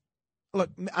 Look,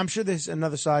 I'm sure there's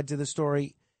another side to the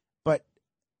story, but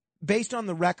based on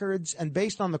the records and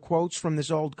based on the quotes from this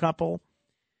old couple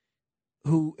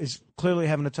who is clearly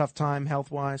having a tough time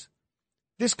health-wise,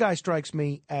 this guy strikes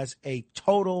me as a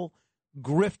total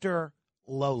grifter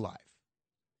lowlife.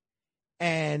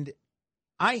 And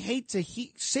I hate to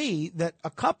see that a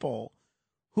couple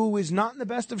who is not in the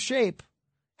best of shape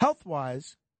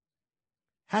health-wise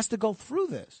has to go through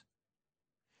this.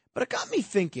 But it got me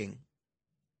thinking.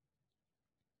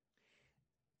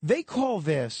 They call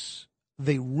this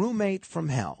the roommate from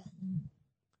hell.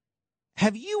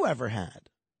 Have you ever had,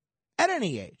 at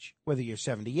any age, whether you're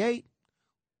 78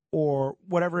 or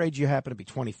whatever age you happen to be,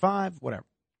 25, whatever,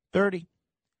 30,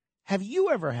 have you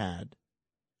ever had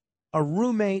a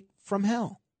roommate from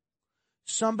hell?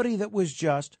 Somebody that was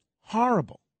just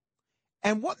horrible.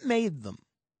 And what made them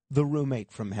the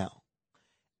roommate from hell?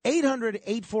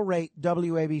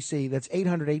 800-848-WABC. That's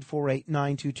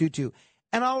 800-848-9222.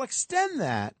 And I'll extend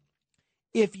that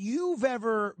if you've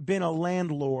ever been a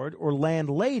landlord or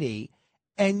landlady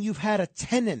and you've had a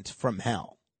tenant from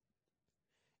hell.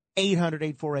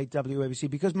 800-848-WABC.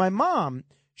 Because my mom,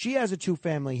 she has a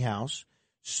 2-family house.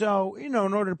 So, in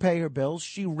order to pay her bills,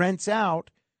 she rents out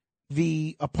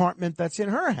the apartment that's in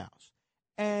her house.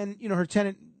 And, her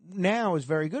tenant now is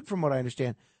very good from what I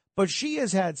understand. But she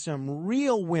has had some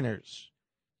real winners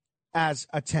as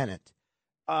a tenant.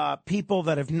 People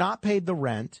that have not paid the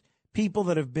rent, people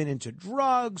that have been into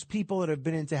drugs, people that have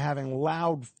been into having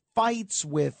loud fights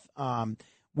with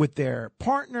their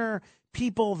partner,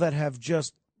 people that have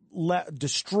just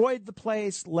destroyed the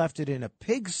place, left it in a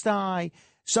pigsty.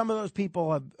 Some of those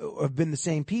people have been the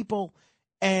same people,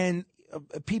 and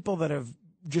people that have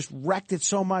just wrecked it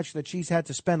so much that she's had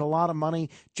to spend a lot of money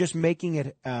just making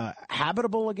it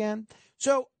habitable again.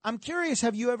 So I'm curious,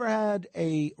 have you ever had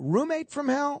a roommate from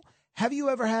hell? Have you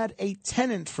ever had a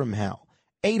tenant from hell?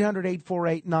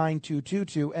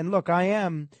 800-848-9222. And look, I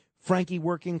am Frankie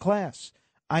working class.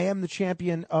 I am the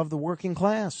champion of the working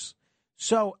class.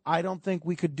 So I don't think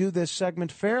we could do this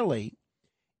segment fairly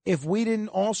if we didn't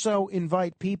also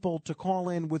invite people to call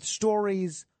in with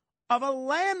stories of a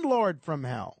landlord from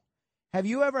hell. Have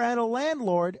you ever had a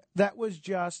landlord that was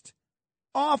just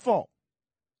awful?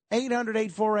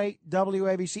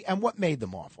 800-848-WABC. And what made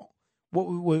them awful?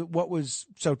 What was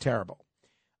so terrible?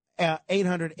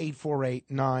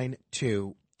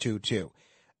 800-848-9222.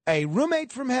 A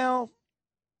roommate from hell,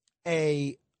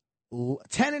 a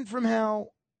tenant from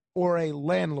hell, or a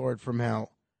landlord from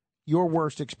hell. Your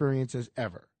worst experiences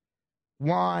ever.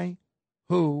 Why?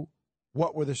 Who?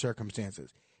 What were the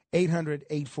circumstances?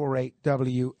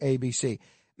 800-848-WABC.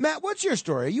 Matt, what's your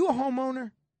story? Are you a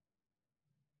homeowner?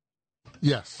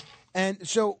 Yes. And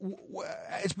so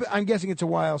I'm guessing it's a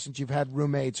while since you've had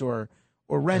roommates or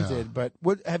rented, but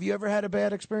have you ever had a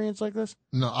bad experience like this?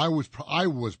 No, I was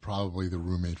probably the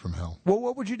roommate from hell. Well,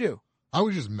 what would you do? I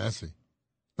was just messy.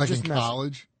 Like Just in messy.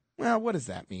 college. Well, what does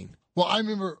that mean? Well, I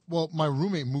remember, my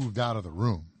roommate moved out of the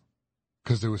room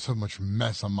because there was so much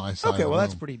mess on my side of the room. Okay, well,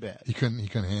 that's pretty bad. He couldn't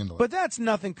handle it. But that's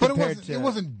nothing But compared to... it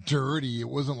wasn't dirty. It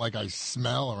wasn't like I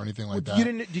smell or anything like that.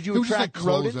 Did you It was just attract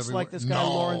clothes rodents everywhere. like this guy, No.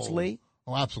 Lawrence Lee?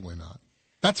 Oh, absolutely not.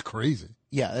 That's crazy.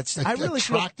 Yeah, that's... I really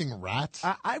attracting rats.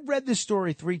 I read this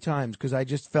story 3 times because I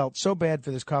just felt so bad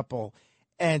for this couple,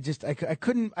 and just I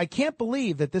can't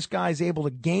believe that this guy's able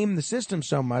to game the system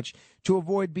so much to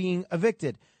avoid being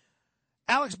evicted.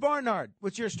 Alex Barnard,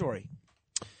 what's your story?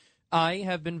 I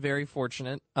have been very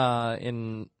fortunate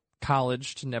in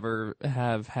college to never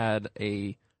have had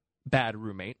a bad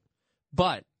roommate,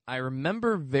 but I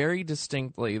remember very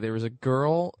distinctly there was a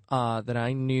girl that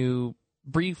I knew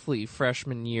briefly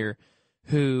freshman year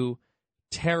who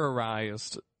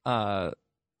terrorized her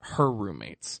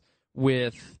roommates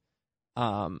with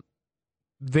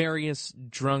various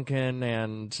drunken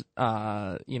and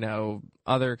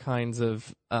other kinds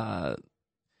of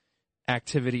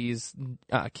activities,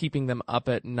 keeping them up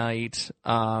at night,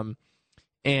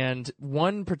 and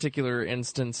one particular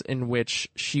instance in which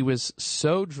she was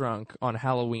so drunk on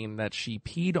Halloween that she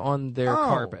peed on their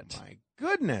carpet. Oh my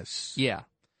goodness! Yeah,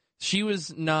 she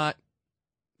was not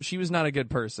a good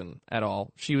person at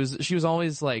all. She was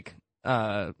always like,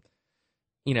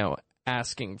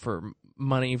 asking for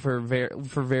money for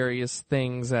various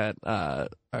things at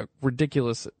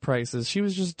ridiculous prices. She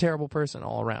was just a terrible person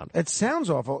all around. It sounds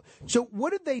awful. So what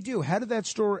did they do? How did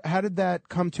that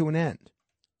come to an end?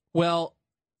 Well,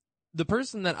 the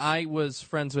person that I was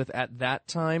friends with at that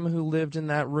time who lived in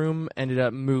that room ended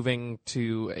up moving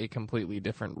to a completely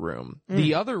different room.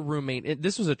 The other roommate,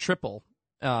 this was a triple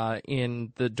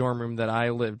in the dorm room that I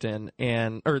lived in,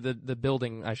 or the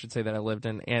building, I should say, that I lived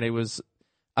in, and it was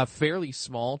a fairly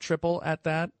small triple at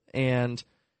that, and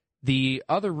the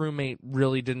other roommate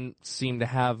really didn't seem to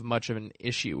have much of an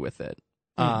issue with it.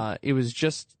 It was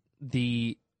just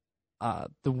the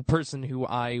person who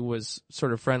I was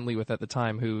sort of friendly with at the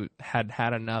time who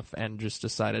had enough and just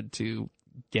decided to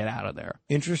get out of there.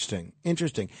 Interesting.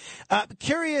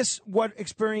 Curious what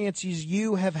experiences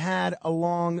you have had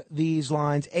along these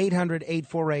lines.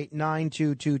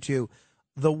 800-848-9222.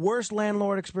 The worst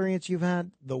landlord experience you've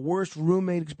had, the worst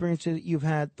roommate experience that you've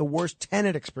had, the worst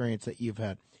tenant experience that you've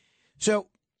had. So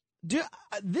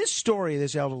this story of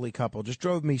this elderly couple just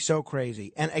drove me so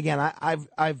crazy. And again, I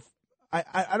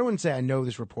don't want to say I know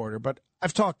this reporter, but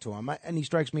I've talked to him, and he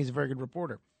strikes me as a very good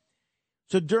reporter.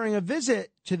 So during a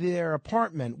visit to their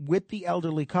apartment with the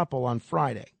elderly couple on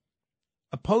Friday,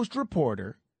 a Post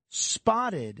reporter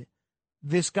spotted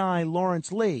this guy,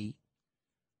 Lawrence Lee,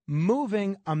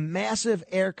 moving a massive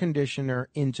air conditioner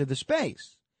into the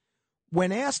space.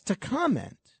 When asked to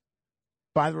comment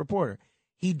by the reporter,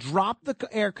 he dropped the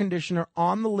air conditioner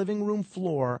on the living room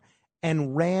floor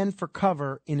and ran for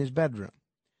cover in his bedroom.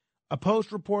 A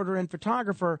Post reporter and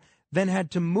photographer then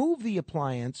had to move the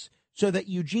appliance so that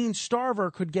Eugene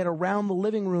Starver could get around the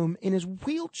living room in his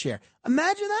wheelchair.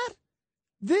 Imagine that.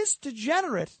 This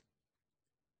degenerate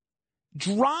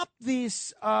dropped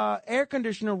this air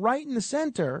conditioner right in the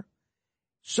center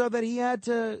so that he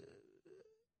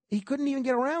couldn't even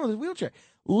get around with his wheelchair.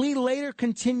 Lee later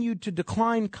continued to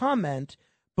decline comment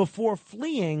before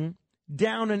fleeing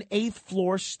down an 8th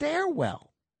floor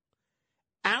stairwell.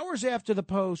 Hours after the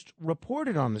Post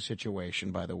reported on the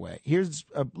situation, by the way, here's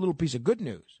a little piece of good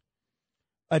news.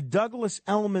 A Douglas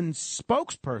Elliman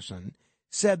spokesperson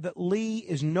said that Lee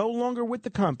is no longer with the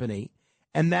company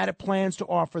and that it plans to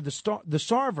offer the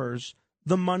Sarvers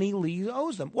the money Lee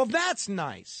owes them. Well, that's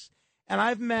nice. And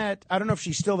I've met, I don't know if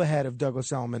she's still the head of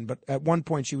Douglas Elliman, but at one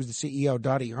point she was the CEO,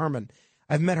 Dottie Herman.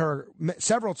 I've met her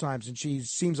several times, and she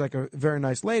seems like a very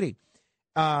nice lady.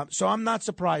 So I'm not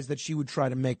surprised that she would try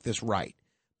to make this right.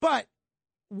 But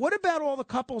what about all the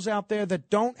couples out there that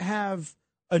don't have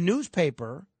a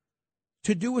newspaper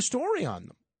to do a story on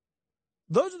them?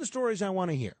 Those are the stories I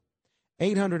want to hear.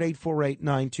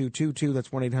 800-848-9222. That's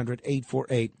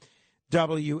 1-800-848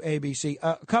 WABC.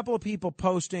 A couple of people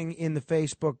posting in the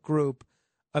Facebook group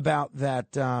about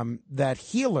that that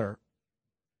healer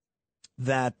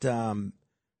that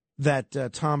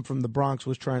Tom from the Bronx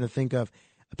was trying to think of.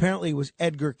 Apparently, it was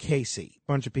Edgar Casey.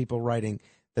 A bunch of people writing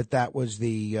that was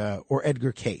the or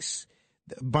Edgar Case.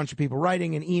 A bunch of people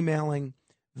writing and emailing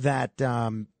that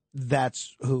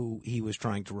that's who he was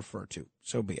trying to refer to.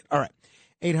 So be it. All right.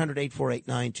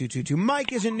 800-848-9222.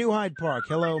 Mike is in New Hyde Park.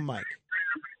 Hello, Mike.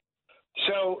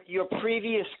 So your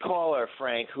previous caller,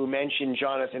 Frank, who mentioned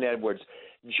Jonathan Edwards.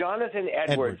 Jonathan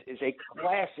Edwards is a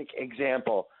classic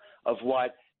example of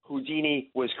what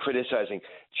Houdini was criticizing.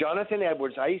 Jonathan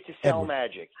Edwards, I used to sell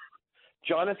magic.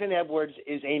 Jonathan Edwards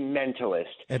is a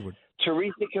mentalist.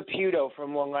 Teresa Caputo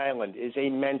from Long Island is a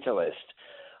mentalist.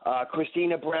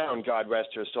 Christina Brown, God rest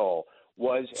her soul,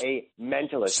 was a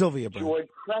mentalist. Sylvia Brown.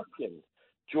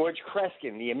 George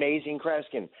Kreskin, the amazing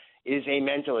Kreskin, is a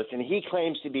mentalist, and he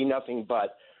claims to be nothing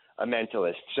but a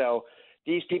mentalist. So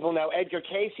these people now, Edgar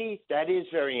Casey, that is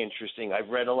very interesting. I've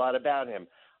read a lot about him.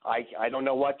 I don't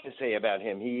know what to say about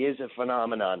him. He is a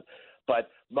phenomenon. But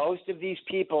most of these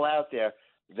people out there,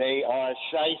 they are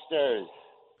shysters.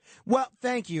 Well,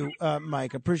 thank you,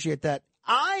 Mike. Appreciate that.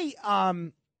 I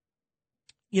am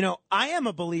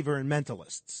a believer in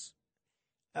mentalists.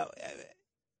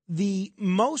 The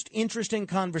most interesting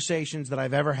conversations that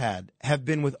I've ever had have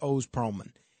been with Oz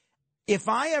Perlman. If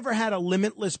I ever had a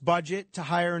limitless budget to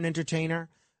hire an entertainer,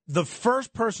 the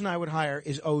first person I would hire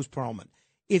is Oz Perlman.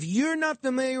 If you're not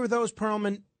familiar with Oz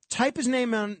Perlman, type his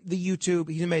name on the YouTube.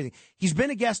 He's amazing. He's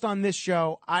been a guest on this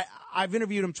show. I've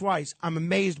interviewed him twice. I'm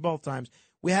amazed both times.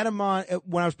 We had him on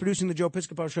when I was producing the Joe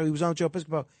Piscopo show. He was on Joe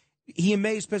Piscopo. He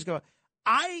amazed Piscopo.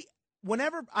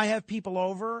 Whenever I have people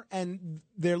over and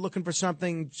they're looking for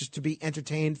something just to be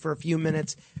entertained for a few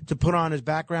minutes to put on as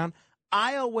background,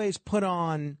 I always put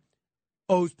on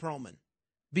Oz Perlman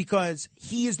because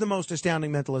he is the most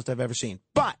astounding mentalist I've ever seen.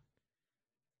 But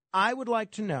I would like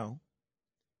to know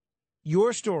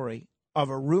your story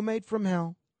of a roommate from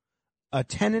hell, a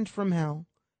tenant from hell,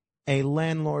 a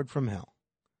landlord from hell.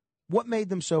 What made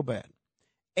them so bad?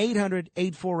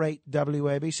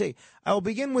 800-848-WABC. I will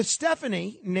begin with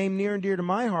Stephanie, name near and dear to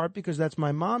my heart because that's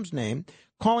my mom's name,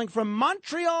 calling from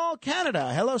Montreal,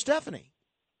 Canada. Hello, Stephanie.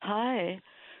 Hi.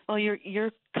 Well,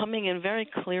 you're coming in very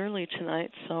clearly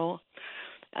tonight, so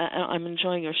I'm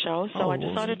enjoying your show. So I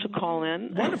decided to call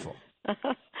in. Wonderful.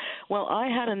 Well, I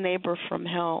had a neighbor from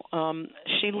hell.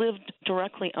 She lived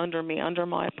directly under me, under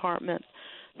my apartment.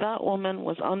 That woman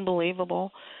was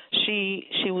unbelievable. She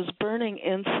was burning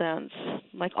incense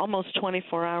like almost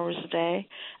 24 hours a day,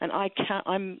 and I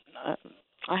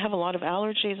have a lot of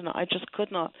allergies, and I just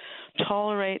could not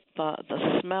tolerate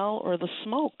the smell or the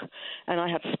smoke. And I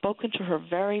had spoken to her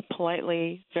very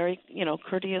politely, very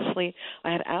courteously.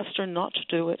 I had asked her not to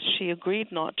do it. She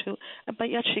agreed not to, but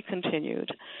yet she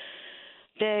continued.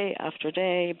 Day after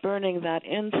day, burning that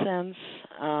incense.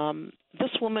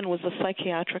 This woman was a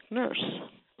psychiatric nurse.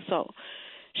 So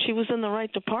she was in the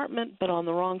right department, but on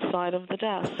the wrong side of the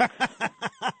desk.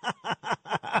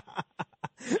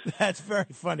 That's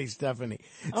very funny, Stephanie.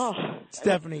 Oh.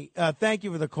 Stephanie, thank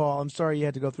you for the call. I'm sorry you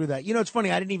had to go through that. It's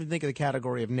funny. I didn't even think of the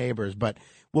category of neighbors, but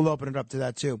we'll open it up to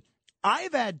that, too.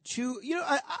 I've had two,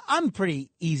 I'm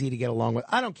pretty easy to get along with.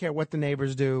 I don't care what the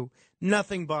neighbors do.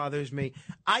 Nothing bothers me.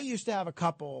 I used to have a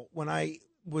couple when I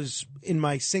was in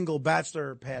my single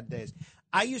bachelor pad days.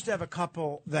 I used to have a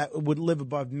couple that would live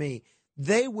above me.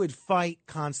 They would fight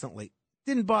constantly.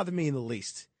 Didn't bother me in the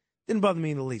least. In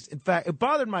fact, it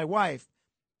bothered my wife.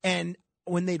 And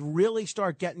when they'd really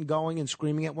start getting going and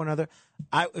screaming at one another,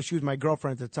 she was my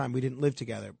girlfriend at the time. We didn't live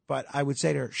together. But I would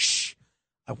say to her, shh,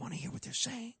 I want to hear what they're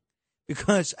saying.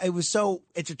 Because it was so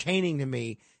entertaining to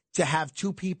me to have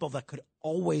two people that could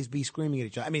always be screaming at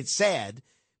each other. I mean, it's sad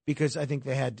because I think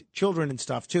they had children and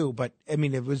stuff too. But I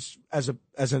mean, it was as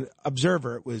an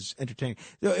observer, it was entertaining.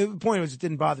 The point was, it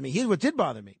didn't bother me. Here's what did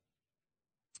bother me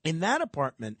in that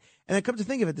apartment. And I come to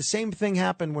think of it, the same thing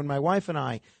happened when my wife and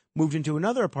I moved into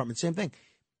another apartment. Same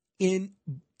thing.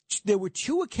 There were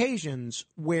two occasions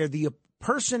where the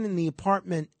person in the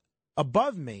apartment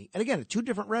above me, and again, two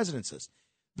different residences,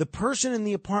 the person in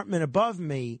the apartment above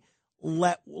me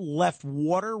left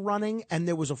water running, and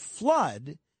there was a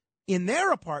flood in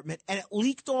their apartment, and it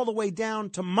leaked all the way down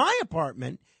to my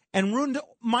apartment and ruined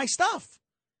my stuff,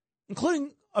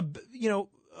 including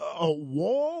a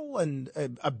wall and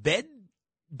a bed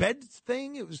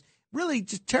thing. It was really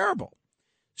just terrible.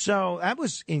 So that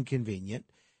was inconvenient.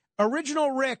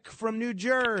 Original Rick from New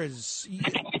Jersey,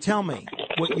 tell me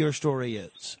what your story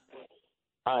is.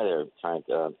 Hi there, Frank.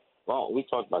 Well, we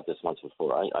talked about this once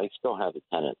before. I still have a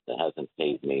tenant that hasn't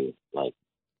paid me like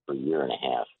for a year and a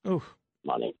half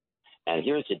money. And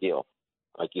here's the deal.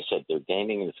 Like you said, they're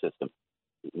gaming the system.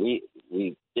 We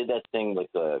did that thing with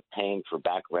paying for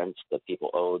back rents that people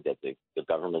owed that the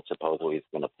government supposedly is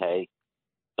going to pay.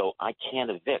 So I can't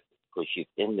evict because she's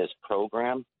in this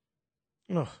program.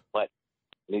 Ugh. But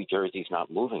New Jersey's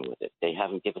not moving with it. They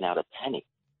haven't given out a penny.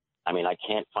 I mean, I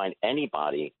can't find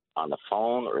anybody on the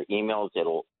phone or emails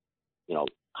that'll,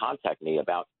 contact me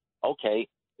about, okay,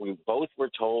 we both were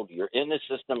told you're in the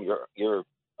system, you're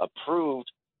approved,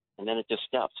 and then it just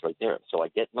stops right there. So I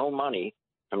get no money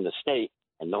from the state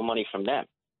and no money from them.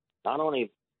 Not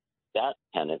only that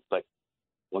tenant, but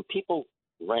when people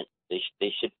rent, they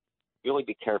should really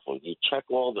be careful. You check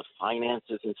all the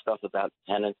finances and stuff about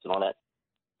tenants and all that,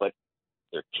 but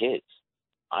they're kids.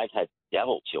 I've had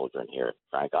devil children here,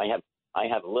 Frank. I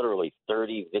have literally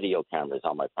 30 video cameras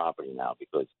on my property now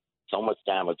because so much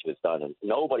damage was done, and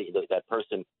nobody, that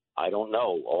person, I don't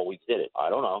know, always did it. I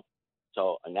don't know.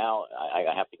 So now I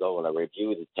have to go and I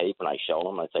review the tape and I show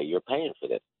them. I say, you're paying for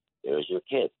this. There's your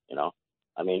kid,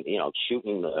 I mean,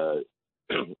 shooting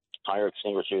fire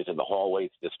extinguishers in the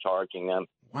hallways, discharging them.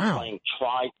 Wow. Playing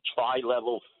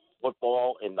tri-level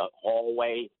football in the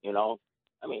hallway, I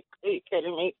mean, are you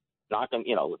kidding me? Knocking,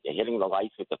 hitting the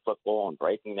lights with the football and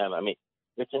breaking them. I mean,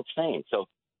 it's insane. So,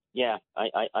 yeah,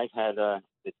 I've had the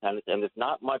tenants, and there's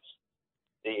not much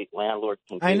the landlord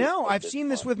can do. I know. I've seen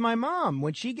this with my mom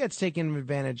when she gets taken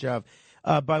advantage of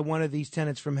by one of these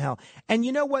tenants from hell. And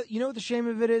you know what? You know what the shame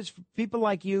of it is? People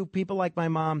like you, people like my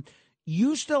mom,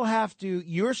 you're still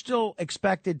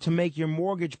expected to make your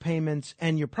mortgage payments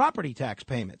and your property tax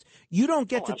payments. You don't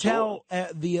get to tell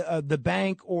the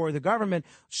bank or the government,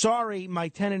 sorry, my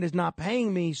tenant is not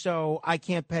paying me, so I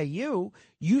can't pay you.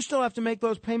 You still have to make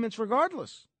those payments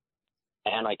regardless.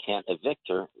 And I can't evict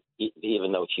her,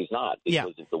 even though she's not,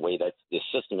 because of the way that the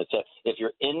system is set. If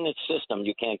you're in the system,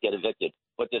 you can't get evicted,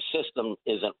 but the system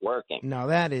isn't working. No,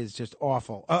 that is just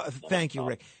awful. Thank you,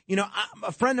 Rick.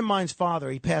 A friend of mine's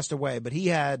father, he passed away, but he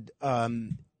had,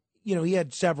 he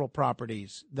had several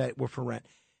properties that were for rent.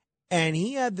 And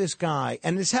he had this guy,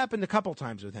 and this happened a couple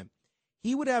times with him.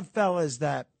 He would have fellas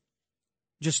that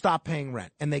just stopped paying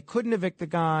rent, and they couldn't evict the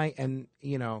guy, and,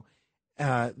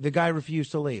 the guy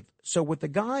refused to leave. So what the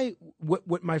guy,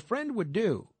 what my friend would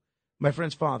do, my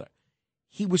friend's father,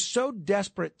 he was so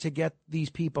desperate to get these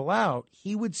people out,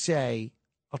 he would say,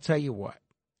 I'll tell you what,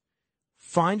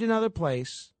 find another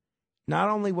place. Not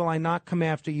only will I not come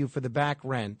after you for the back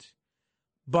rent,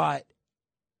 but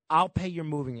I'll pay your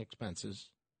moving expenses.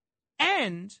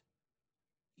 And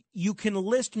you can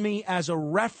list me as a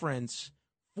reference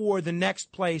for the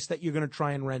next place that you're going to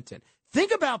try and rent in.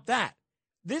 Think about that.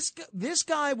 This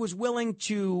guy was willing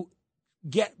to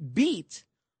get beat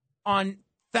on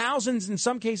thousands, in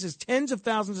some cases tens of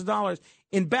thousands of dollars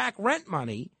in back rent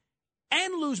money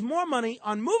and lose more money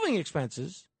on moving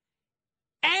expenses.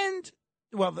 And,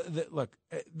 well, look,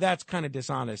 that's kind of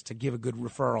dishonest to give a good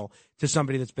referral to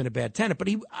somebody that's been a bad tenant. But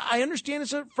I understand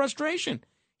his frustration.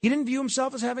 He didn't view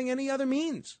himself as having any other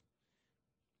means.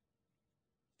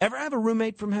 Ever have a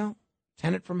roommate from hell?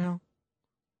 Tenant from hell?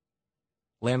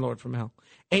 Landlord from hell?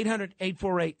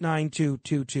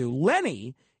 800-848-9222.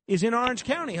 Lenny is in Orange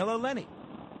County. Hello, Lenny.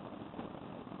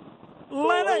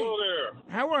 Lenny. Hello there.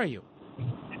 How are you?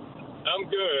 I'm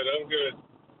good.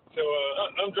 So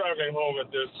I'm driving home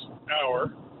at this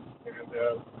hour, and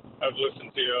I've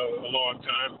listened to you a long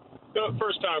time.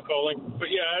 First time calling.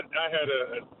 But, yeah, I had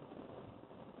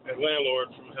a landlord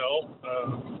from hell.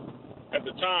 At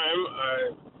the time,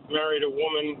 I married a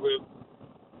woman with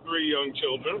 3 young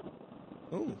children.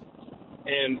 Ooh.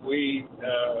 And I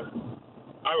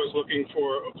was looking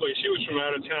for a place. She was from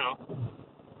out of town.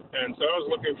 And so I was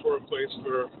looking for a place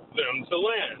for them to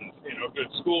land,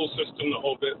 good school system, the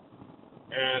whole bit.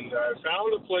 And I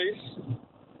found a place,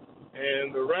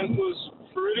 and the rent was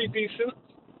pretty decent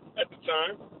at the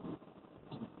time,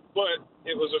 but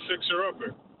it was a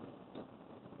fixer-upper.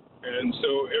 And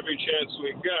so every chance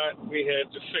we got, we had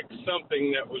to fix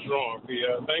something that was wrong.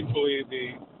 Thankfully,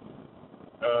 the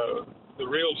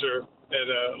realtor had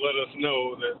let us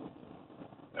know that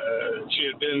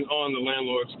she had been on the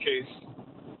landlord's case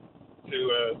to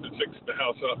fix the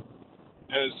house up.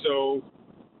 And so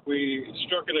we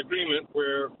struck an agreement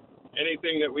where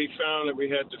anything that we found that we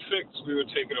had to fix, we would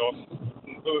take it off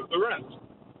the rent.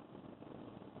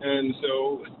 And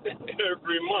so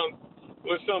every month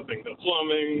was something, the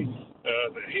plumbing,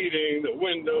 the heating, the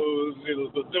windows,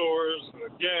 the doors, the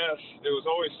gas, it was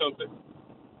always something.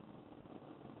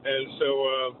 And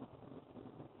so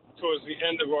towards the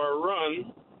end of our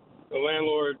run, the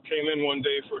landlord came in one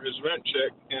day for his rent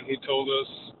check, and he told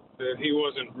us that he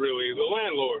wasn't really the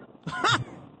landlord.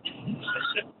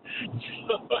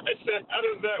 So I said, how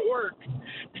does that work?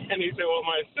 And he said, well,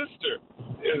 my sister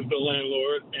is the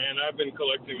landlord, and I've been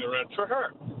collecting the rent for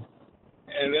her.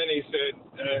 And then he said,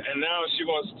 and now she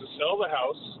wants to sell the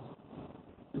house,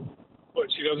 but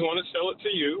she doesn't want to sell it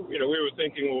to you. You know, we were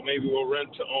thinking, well, maybe we'll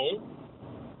rent to own.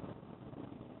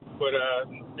 But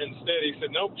instead he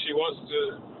said, nope, she wants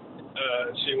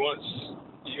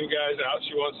you guys out.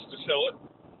 She wants to sell it.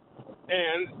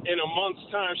 And in a month's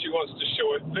time, she wants to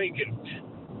show it vacant.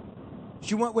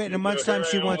 In a month's time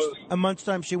she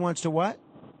wants to what?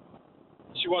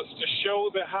 She wants to show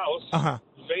the house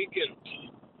vacant.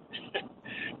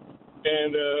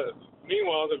 And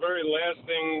meanwhile, the very last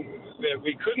thing that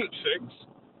we couldn't fix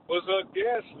was a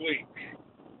gas leak.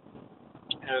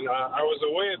 And I was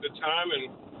away at the time, and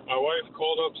my wife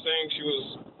called up saying she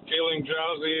was feeling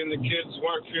drowsy and the kids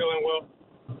weren't feeling well.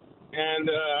 And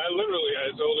I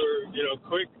told her,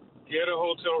 quick, get a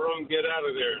hotel room, get out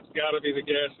of there. It's got to be the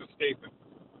gas escaping.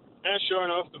 And sure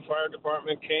enough, the fire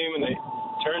department came and they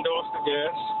turned off the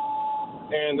gas.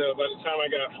 And by the time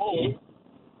I got home,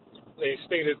 they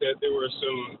stated that there was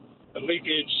some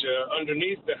leakage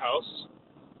underneath the house.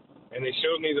 And they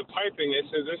showed me the piping. They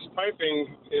said this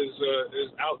piping is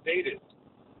outdated.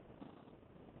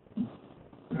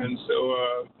 And so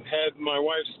had my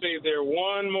wife stayed there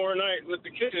one more night with the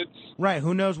kids. Right.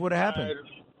 Who knows what happened? I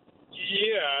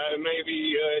may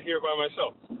be here by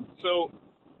myself. So,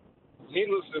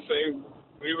 needless to say,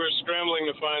 we were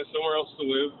scrambling to find somewhere else to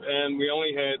live, and we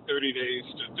only had 30 days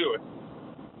to do it.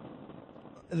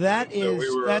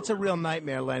 That's a real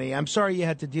nightmare, Lenny. I'm sorry you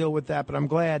had to deal with that, but I'm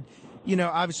glad.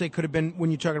 Obviously it could have been,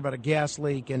 when you're talking about a gas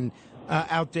leak and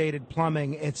outdated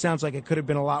plumbing, it sounds like it could have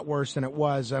been a lot worse than it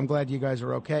was. I'm glad you guys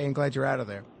are okay and glad you're out of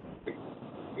there.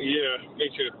 Yeah, me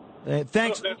too.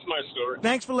 Thanks. That's my story.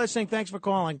 Thanks for listening. Thanks for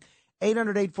calling.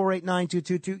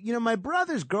 800-848-9222. My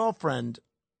brother's girlfriend,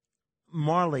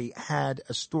 Marley, had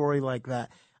a story like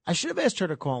that. I should have asked her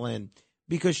to call in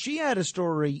because she had a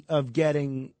story of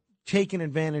getting taken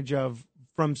advantage of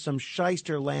from some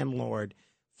shyster landlord,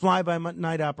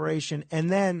 fly-by-night operation,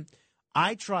 and then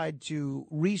I tried to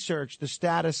research the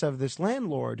status of this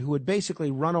landlord who had basically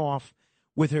run off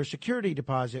with her security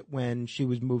deposit when she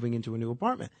was moving into a new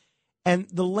apartment. And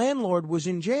the landlord was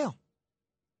in jail.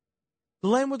 The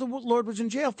landlord was in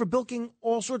jail for bilking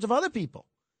all sorts of other people.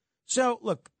 So,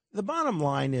 look, the bottom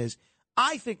line is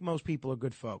I think most people are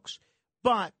good folks,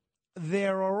 but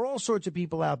there are all sorts of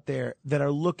people out there that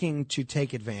are looking to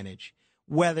take advantage,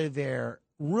 whether they're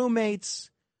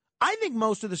roommates. I think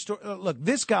most of the story, look,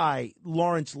 this guy,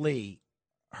 Lawrence Lee,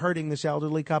 hurting this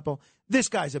elderly couple, this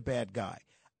guy's a bad guy.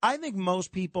 I think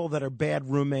most people that are bad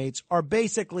roommates are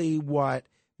basically what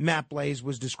Matt Blaze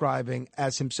was describing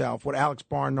as himself, what Alex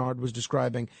Barnard was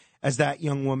describing as that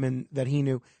young woman that he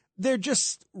knew. They're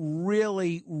just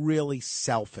really, really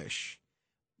selfish.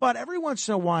 But every once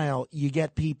in a while, you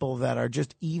get people that are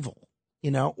just evil,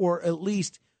 or at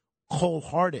least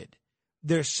cold-hearted.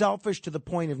 They're selfish to the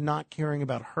point of not caring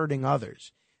about hurting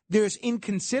others. There's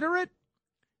inconsiderate,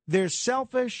 there's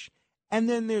selfish, and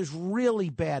then there's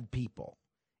really bad people.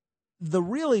 The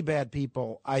really bad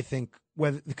people, I think,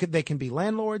 they can be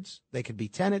landlords, they could be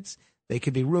tenants, they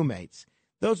could be roommates.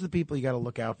 Those are the people you got to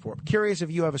look out for. I'm curious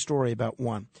if you have a story about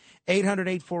one.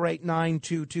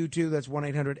 800-848-9222. That's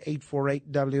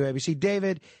 1-800-848-WABC.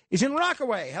 David is in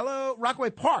Rockaway. Hello,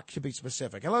 Rockaway Park, to be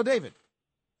specific. Hello, David.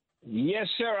 Yes,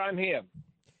 sir, I'm here.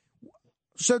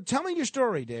 So tell me your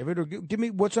story, David, or give me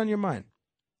what's on your mind.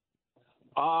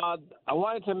 I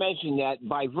wanted to mention that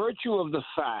by virtue of the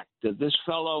fact that this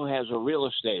fellow has a real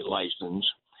estate license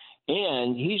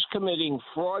and he's committing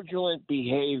fraudulent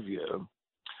behavior,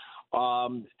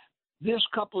 this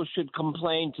couple should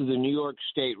complain to the New York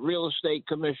State Real Estate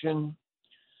Commission,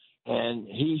 and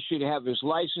he should have his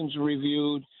license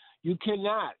reviewed. You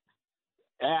cannot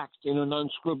act in an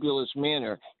unscrupulous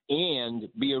manner and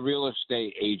be a real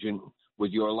estate agent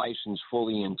with your license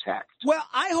fully intact. Well,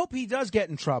 I hope he does get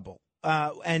in trouble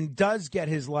and does get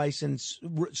his license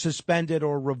suspended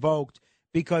or revoked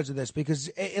because of this, because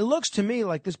it looks to me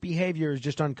like this behavior is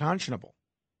just unconscionable.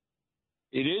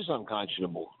 It is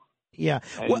unconscionable. Yeah.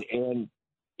 And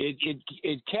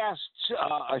it casts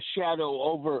a shadow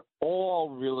over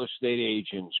all real estate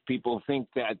agents. People think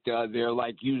that they're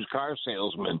like used car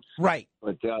salesmen. Right.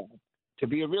 But to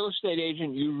be a real estate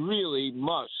agent, you really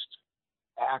must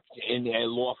act in a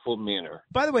lawful manner.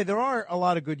 By the way, there are a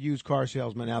lot of good used car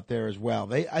salesmen out there as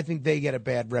well. I think they get a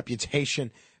bad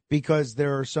reputation because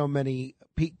there are so many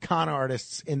con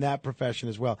artists in that profession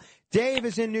as well. Dave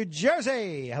is in New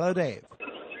Jersey. Hello, Dave.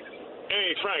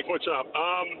 Hey, Frank, what's up?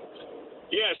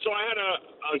 Yeah, so I had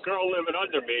a girl living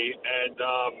under me, and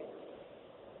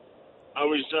I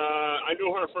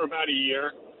knew her for about a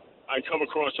year. I'd come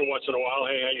across her once in a while.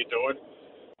 Hey, how you doing?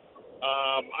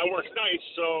 I work nights,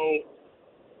 so,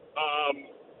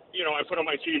 I put on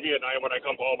my TV at night. When I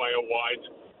come home, I unwind.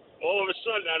 All of a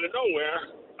sudden, out of nowhere,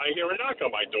 I hear a knock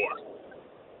on my door.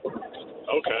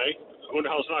 Okay, who the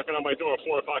hell's knocking on my door at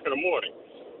 4 o'clock in the morning?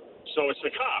 So it's the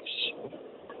cops.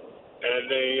 And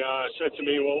they said to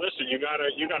me, well, listen, you gotta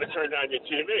turn down your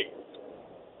TV.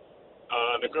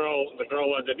 The girl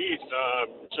underneath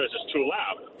says it's too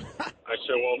loud. I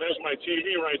said, well, there's my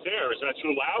TV right there. Is that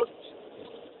too loud?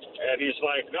 And he's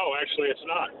like, no, actually it's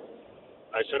not.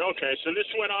 I said, okay. So this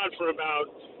went on for about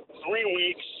 3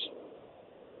 weeks,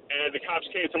 and the cops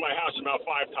came to my house about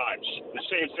 5 times. The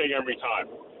same thing every time.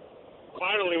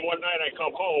 Finally, one night I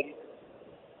come home,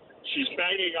 she's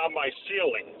banging on my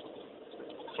ceiling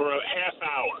for a half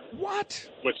hour. What?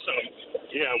 With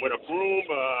a broom.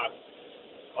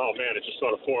 Oh man, it just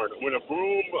started pouring. With a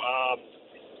broom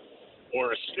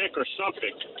or a stick or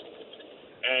something,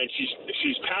 and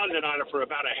she's pounding on it for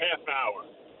about a half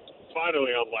hour.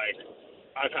 Finally, I'm like,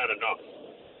 I've had enough.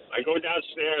 I go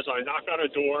downstairs. I knock on her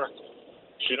door.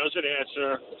 She doesn't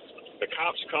answer. The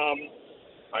cops come.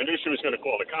 I knew she was going to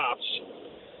call the cops.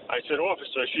 I said,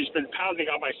 officer, she's been pounding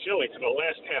on my ceiling for the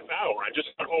last half hour. I just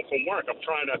got home from work. I'm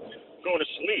trying to go to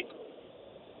sleep.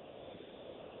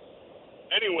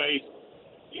 Anyway,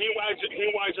 he winds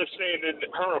up staying in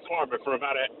her apartment for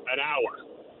about an hour.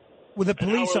 With a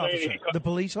police An hour officer? later, The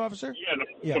police officer?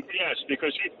 Yeah. Yes,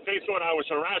 because they thought I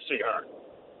was harassing her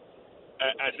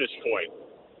at this point.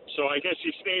 So I guess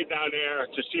he stayed down there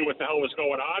to see what the hell was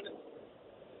going on.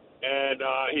 And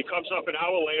he comes up an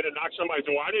hour later, knocks on my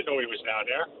door. I didn't know he was down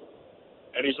there.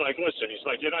 And he's like, listen,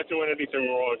 you're not doing anything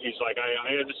wrong. He's like,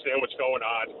 I understand what's going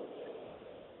on.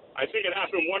 I think it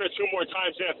happened 1 or 2 more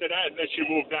times after that, and then she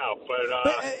moved out. But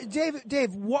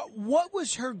Dave, what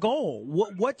was her goal?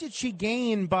 What did she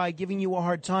gain by giving you a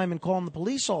hard time and calling the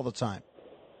police all the time?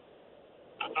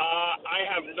 I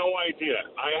have no idea.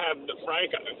 Frank,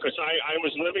 because I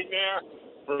was living there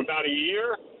for about a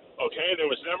year. Okay, there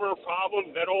was never a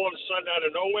problem. Then all of a sudden, out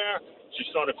of nowhere, she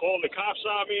started calling the cops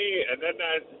on me, and then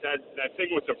that thing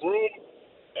with the broom,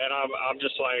 and I'm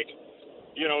just like,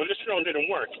 this girl didn't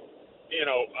work.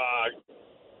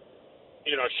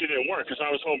 She didn't work because I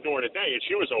was home during the day, and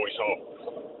she was always home.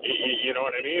 You know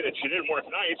what I mean? And she didn't work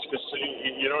nights because,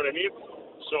 you know what I mean?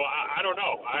 So I don't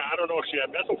know. I don't know if she had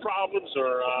mental problems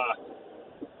or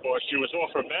she was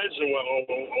off her meds or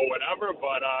whatever,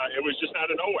 but it was just out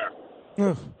of nowhere.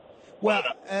 Well,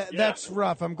 that's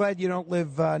rough. I'm glad you don't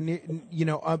live,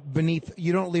 beneath.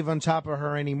 You don't live on top of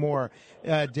her anymore,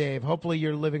 Dave. Hopefully,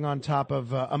 you're living on top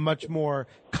of a much more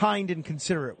kind and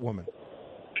considerate woman.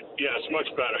 Yes, much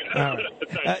better. All right.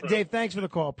 Thanks, Dave, thanks for the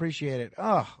call. Appreciate it.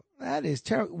 Oh, that is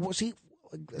terrible. Well, see,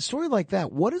 a story like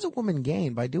that. What does a woman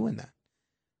gain by doing that?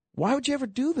 Why would you ever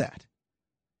do that?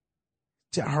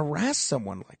 To harass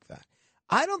someone like that?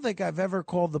 I don't think I've ever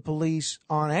called the police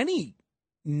on any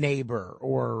neighbor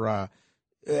or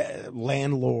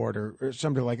landlord or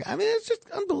somebody like that. I mean, it's just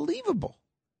unbelievable.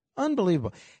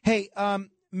 Unbelievable. Hey,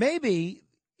 maybe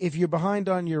if you're behind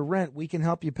on your rent, we can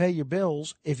help you pay your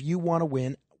bills if you want to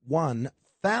win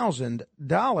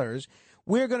 $1,000.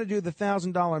 We're going to do the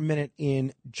 $1,000 minute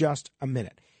in just a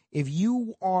minute. If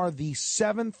you are the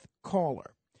 7th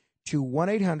caller to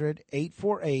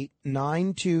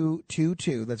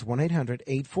 1-800-848-9222, that's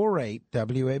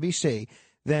 1-800-848-WABC,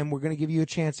 then we're going to give you a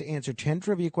chance to answer 10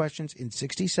 trivia questions in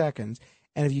 60 seconds.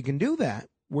 And if you can do that,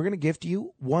 we're going to gift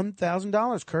you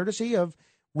 $1,000, courtesy of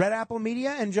Red Apple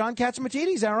Media and John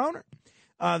Katzimatidis, our owner.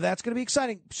 That's going to be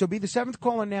exciting. So be the 7th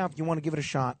caller now if you want to give it a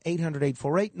shot.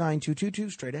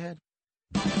 800-848-9222, straight ahead.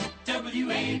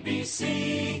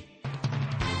 WABC.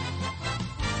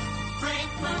 Frank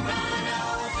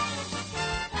Morano.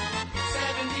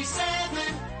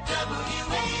 77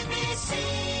 WABC.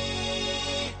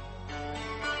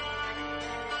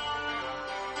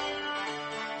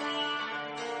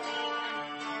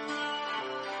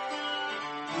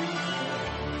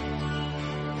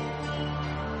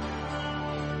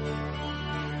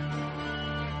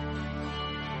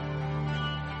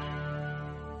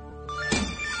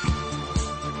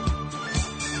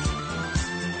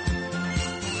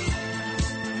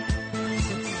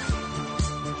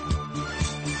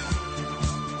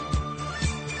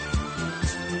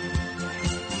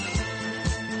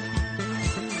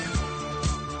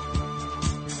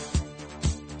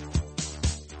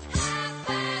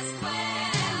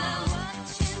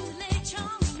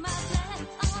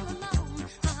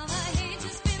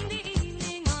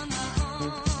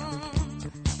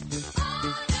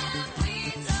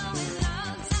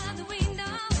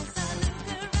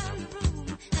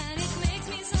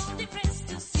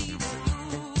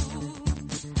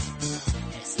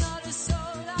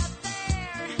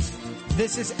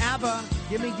 This is ABBA,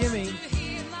 Gimme Gimme.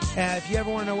 If you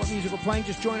ever want to know what music we're playing,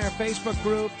 just join our Facebook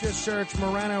group. Just search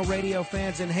Morano Radio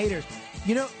Fans and Haters.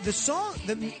 You know, the song,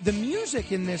 the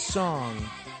music in this song,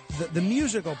 the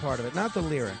musical part of it, not the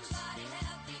lyrics,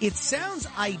 it sounds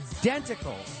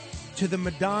identical to the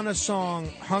Madonna song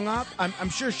Hung Up. I'm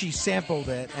sure she sampled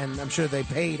it, and I'm sure they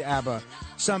paid ABBA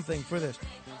something for this.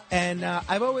 And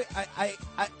I've always,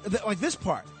 like this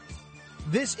part,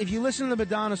 if you listen to the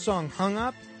Madonna song Hung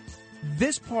Up,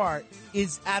 this part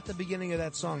is at the beginning of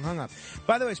that song, Hung Up.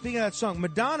 By the way, speaking of that song,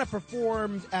 Madonna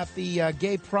performed at the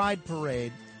Gay Pride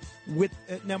Parade with...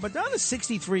 now, Madonna's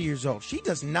 63 years old. She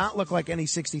does not look like any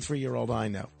 63-year-old I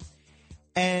know.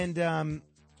 And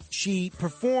she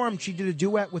did a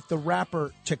duet with the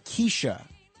rapper Takesha,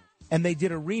 and they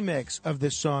did a remix of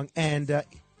this song. And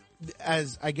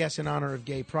as, I guess, in honor of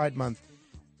Gay Pride Month,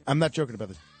 I'm not joking about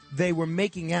this, they were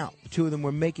making out. The two of them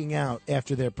were making out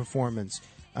after their performance.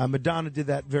 Madonna did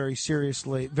that very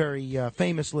famously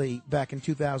back in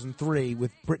 2003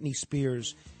 with Britney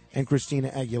Spears and Christina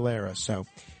Aguilera. So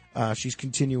she's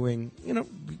continuing,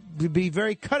 to be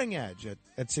very cutting edge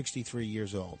at 63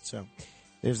 years old. So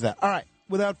there's that. All right.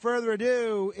 Without further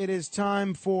ado, it is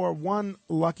time for one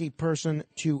lucky person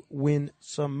to win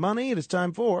some money. It is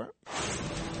time for...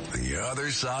 The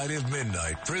Other Side of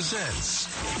Midnight presents...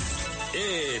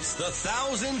 It's the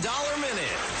 $1,000 Minute.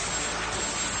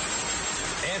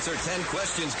 Answer 10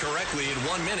 questions correctly in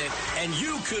 1 minute, and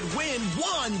you could win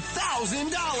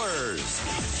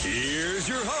 $1,000. Here's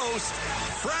your host,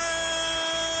 Frank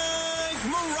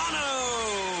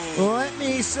Morano. Let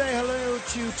me say hello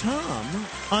to Tom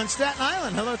on Staten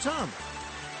Island. Hello, Tom.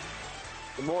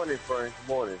 Good morning, Frank. Good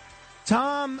morning.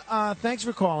 Tom, thanks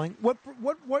for calling. What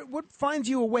finds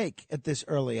you awake at this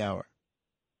early hour?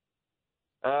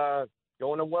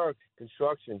 Going to work,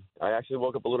 construction. I actually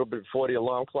woke up a little bit before the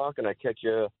alarm clock, and I catch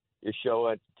your show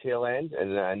at the tail end,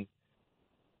 and then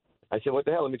I said, what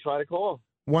the hell, let me try to call.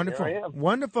 Wonderful. Here I am.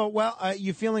 Wonderful. Well,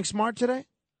 you feeling smart today?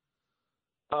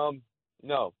 No.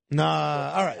 No.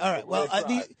 All right. Well,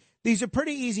 these are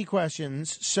pretty easy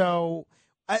questions, so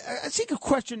I think a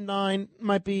question 9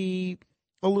 might be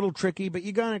a little tricky, but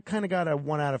you kind of got a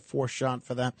 1 out of 4 shot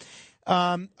for that.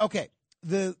 Okay.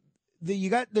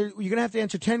 You're going to have to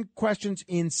answer 10 questions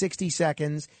in 60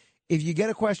 seconds. If you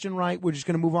get a question right, we're just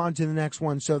going to move on to the next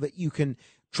one so that you can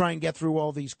try and get through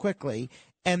all these quickly.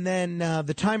 And then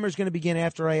the timer is going to begin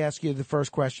after I ask you the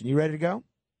first question. You ready to go?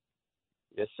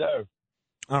 Yes, sir.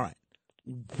 All right.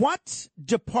 What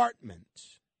department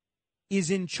is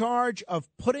in charge of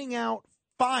putting out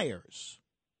fires?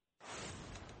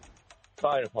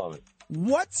 Fire department.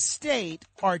 What state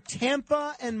are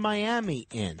Tampa and Miami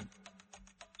in?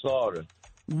 Florida.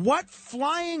 What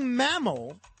flying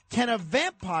mammal can a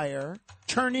vampire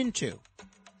turn into?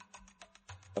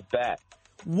 A bat.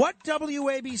 What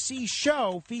WABC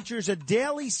show features a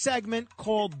daily segment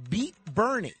called Beat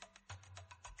Bernie?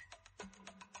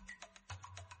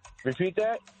 Repeat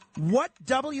that? What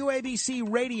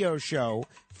WABC radio show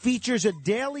features a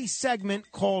daily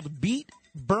segment called Beat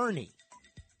Bernie?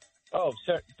 Oh,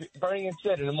 sir, Bernie and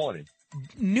Sid in the morning.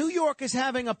 New York is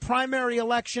having a primary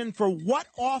election for what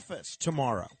office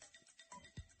tomorrow?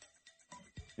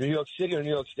 New York City or New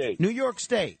York State? New York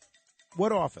State.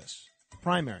 What office?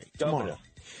 Primary tomorrow.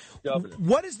 Governor.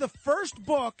 What is the first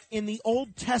book in the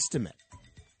Old Testament?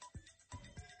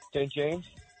 St. James?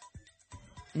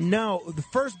 No, the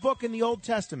first book in the Old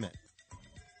Testament.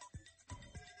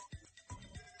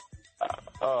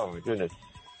 Oh, my goodness.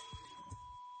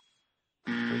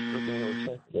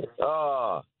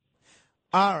 Oh.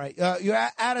 All right. You're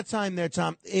out of time there,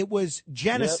 Tom. It was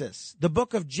Genesis, the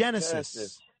book of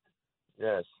Genesis.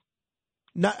 Yes.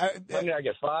 Not, when did I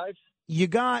get 5? You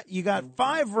got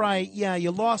 5 right. Yeah,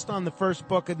 you lost on the first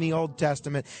book in the Old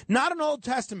Testament. Not an Old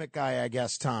Testament guy, I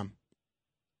guess, Tom.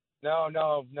 No.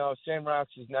 Sam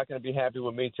Rocks is not going to be happy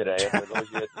with me today.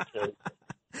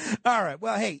 All right.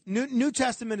 Well, hey, New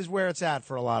Testament is where it's at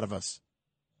for a lot of us.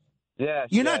 Yes.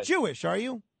 You're not Jewish, are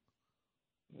you?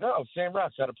 No, Sam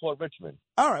Rocks out of Port Richmond.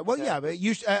 All right. Well, yeah, but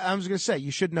I was going to say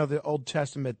you should know the Old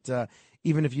Testament,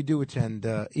 even if you do attend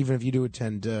a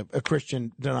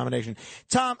Christian denomination.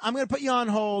 Tom, I'm going to put you on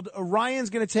hold.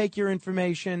 Ryan's going to take your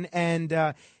information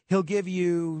and he'll give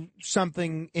you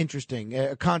something interesting,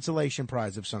 a consolation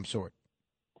prize of some sort.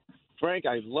 Frank,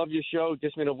 I love your show.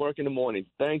 Gets me to work in the morning.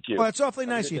 Thank you. Well, that's awfully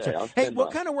nice of you, day. too. Hey,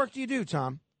 what kind of work do you do,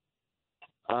 Tom?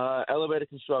 Elevator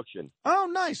construction. Oh,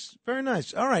 nice. Very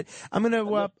nice. All right. I'm going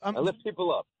to... I lift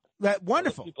people up.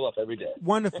 Wonderful. I lift people up every day.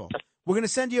 Wonderful. We're going to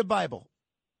send you a Bible.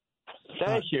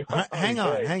 Thank you. Hang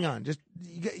on. Just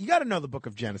you got to know the book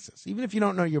of Genesis. Even if you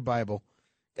don't know your Bible,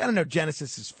 Got to know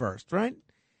Genesis is first, right?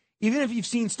 Even if you've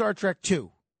seen Star Trek 2,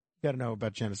 you got to know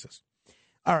about Genesis.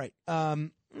 All right. I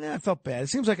felt bad. It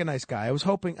seems like a nice guy. I was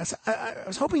hoping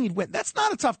he'd win. That's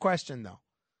not a tough question, though.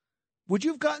 Would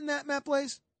you have gotten that, Matt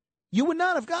Blaze? You would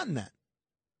not have gotten that.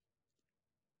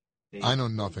 I know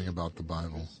nothing about the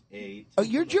Bible. Oh,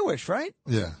 you're Jewish, right?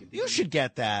 Yeah. You should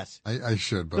get that. I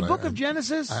should, but The book of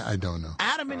Genesis? I don't know.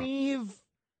 Adam and Eve?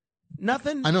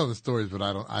 Nothing? I know the stories, but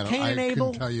I don't. Cain and I Abel?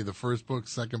 couldn't tell you the first book,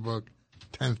 second book,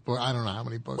 10th book. I don't know how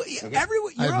many books. Well,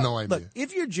 I have no idea. Look,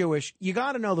 if you're Jewish, you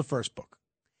got to know the first book.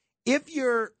 If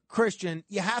you're Christian,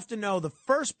 you have to know the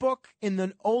first book in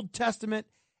the Old Testament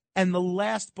and the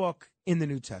last book in the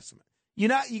New Testament. You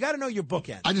got to know your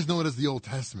bookend. I just know it as the Old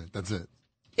Testament. That's it.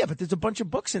 Yeah, but there's a bunch of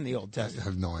books in the Old Testament. I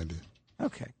have no idea.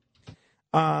 Okay.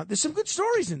 There's some good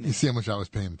stories in there. You see how much I was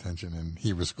paying attention in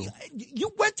Hebrew school.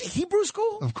 You went to Hebrew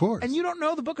school? Of course. And you don't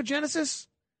know the book of Genesis?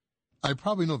 I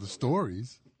probably know the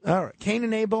stories. All right. Cain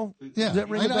and Abel? Yeah. Does that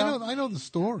ring a bell? I know the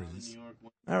stories.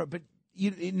 All right, but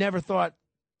you never thought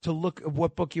to look at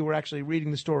what book you were actually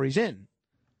reading the stories in?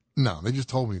 No, they just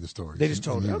told me the stories. They just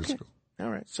told in you. Hebrew Okay. school. All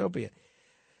right, so be it.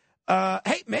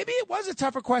 Hey, maybe it was a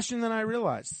tougher question than I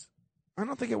realized. I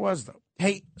don't think it was, though.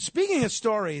 Hey, speaking of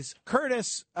stories,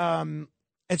 Curtis, and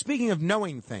speaking of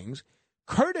knowing things,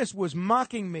 Curtis was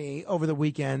mocking me over the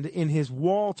weekend in his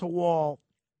wall-to-wall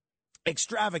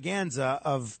extravaganza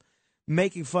of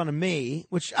making fun of me,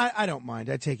 which I don't mind.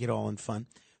 I take it all in fun,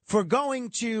 for going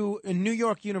to New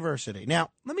York University.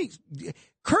 Now,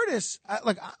 Curtis,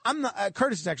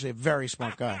 Curtis is actually a very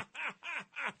smart guy,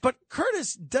 but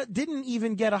Curtis didn't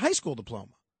even get a high school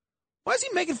diploma. Why is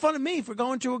he making fun of me for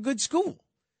going to a good school?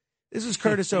 This is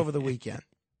Curtis over the weekend.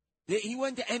 He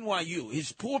went to NYU.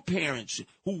 His poor parents,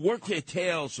 who worked their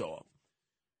tails off,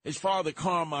 his father,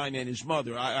 Carmine, and his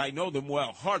mother, I know them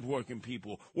well, hardworking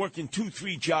people, working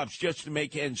 2-3 jobs just to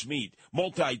make ends meet,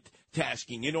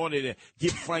 multitasking in order to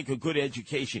give Frank a good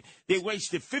education. They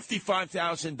wasted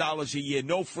 $55,000 a year,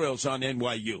 no frills, on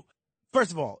NYU.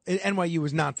 First of all, NYU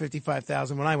was not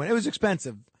 $55,000 when I went. It was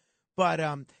expensive. But,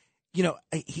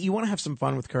 you want to have some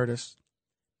fun with Curtis?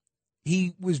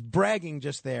 He was bragging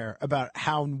just there about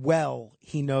how well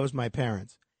he knows my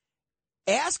parents.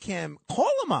 Ask him,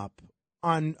 call him up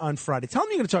on Friday. Tell him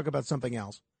you're going to talk about something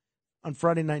else on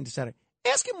Friday night and Saturday.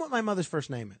 Ask him what my mother's first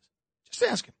name is.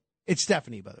 Just ask him. It's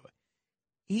Stephanie, by the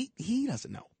way. He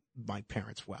doesn't know my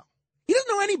parents well. He doesn't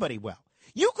know anybody well.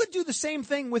 You could do the same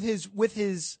thing with his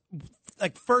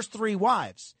like first 3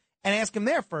 wives and ask him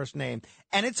their first name,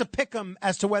 and it's a pick-em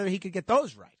as to whether he could get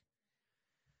those right.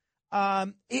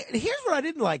 Here's what I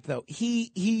didn't like, though.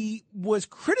 He was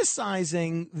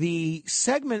criticizing the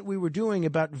segment we were doing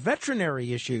about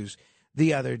veterinary issues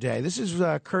the other day. This is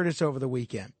Curtis over the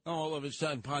weekend. All of a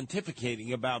sudden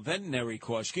pontificating about veterinary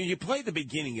costs. Can you play the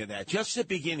beginning of that? Just the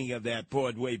beginning of that,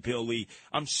 Broadway Bill Lee.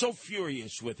 I'm so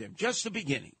furious with him. Just the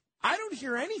beginning. I don't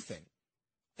hear anything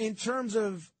in terms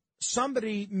of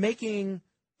somebody making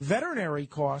veterinary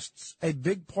costs a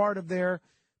big part of their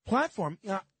platform.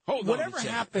 Hold whatever on a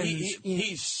second. happens,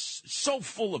 he's so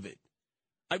full of it.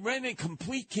 I ran a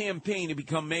complete campaign to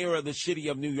become mayor of the city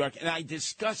of New York, and I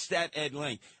discussed that at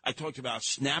length. I talked about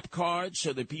SNAP cards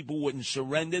so that people wouldn't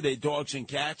surrender their dogs and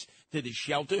cats to the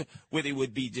shelter, where they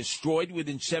would be destroyed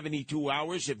within 72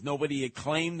 hours if nobody had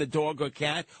claimed the dog or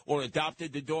cat or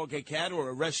adopted the dog or cat, or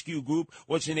a rescue group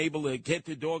wasn't able to get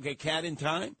the dog or cat in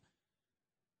time.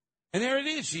 And there it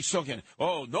is. He's talking.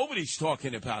 Oh, nobody's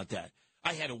talking about that.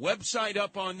 I had a website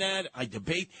up on that. I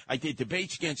did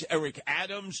debates against Eric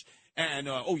Adams and,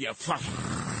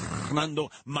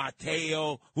 Fernando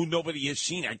Mateo, who nobody has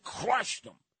seen. I crushed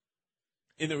them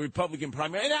in the Republican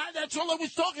primary. And that's all I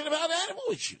was talking about, animal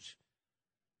issues.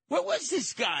 Where was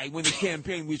this guy when the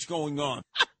campaign was going on?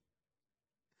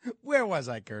 Where was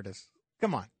I, Curtis?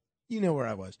 Come on. You know where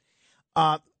I was.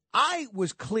 I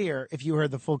was clear, if you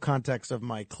heard the full context of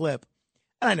my clip,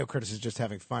 and I know Curtis is just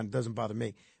having fun. It doesn't bother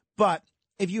me. But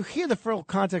if you hear the full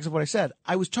context of what I said,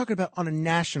 I was talking about on a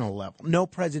national level. No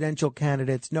presidential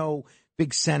candidates, no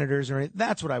big senators or anything.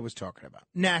 That's what I was talking about.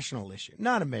 National issue,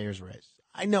 not a mayor's race.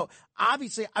 I know.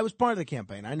 Obviously, I was part of the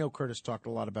campaign. I know Curtis talked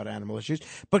a lot about animal issues,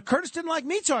 but Curtis didn't like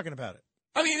me talking about it.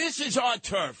 I mean, this is our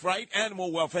turf, right?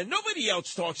 Animal welfare. Nobody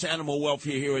else talks animal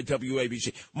welfare here at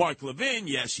WABC. Mark Levin,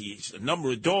 yes, he's a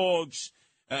number of dogs.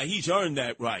 He's earned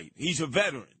that right. He's a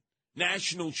veteran.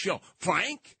 National show.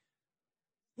 Frank?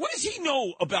 What does he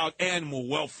know about animal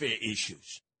welfare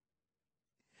issues?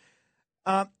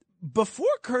 Before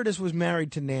Curtis was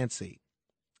married to Nancy,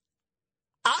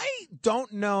 I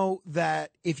don't know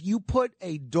that if you put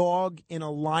a dog in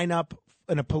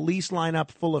a police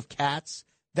lineup full of cats,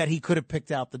 that he could have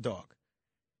picked out the dog.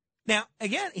 Now,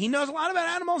 again, he knows a lot about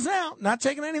animals now, not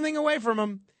taking anything away from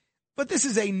him, but this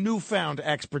is a newfound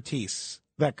expertise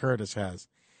that Curtis has.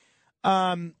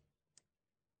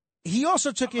 He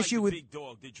also took issue with big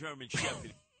dog, the German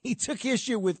Shepherd. he took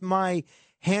issue with my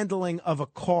handling of a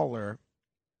caller.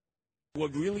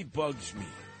 What really bugs me,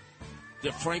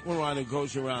 that Frank Morano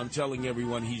goes around telling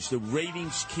everyone he's the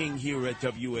ratings king here at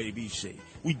WABC.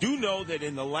 We do know that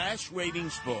in the last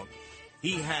ratings book,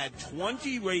 he had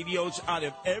 20 radios out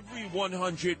of every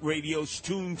 100 radios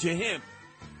tuned to him.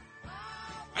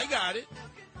 I got it.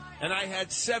 And I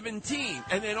had 17.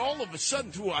 And then all of a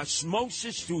sudden, through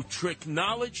osmosis, through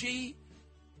technology,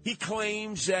 he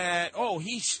claims that,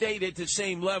 he stayed at the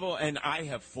same level and I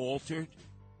have faltered.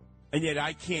 And yet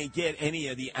I can't get any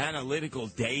of the analytical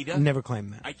data. Never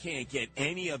claimed that. I can't get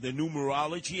any of the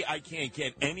numerology. I can't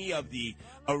get any of the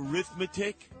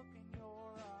arithmetic.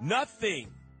 Nothing.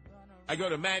 I go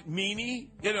to Matt Meany,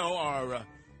 our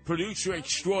producer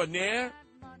extraordinaire.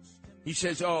 He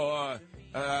says,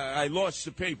 I lost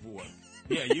the paperwork.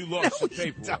 Yeah, you lost the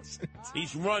paperwork.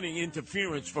 He's running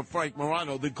interference for Frank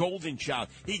Morano, the golden child.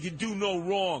 He can do no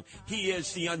wrong. He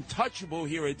is the untouchable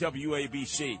here at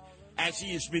WABC, as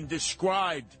he has been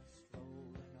described,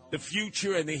 the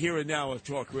future and the here and now of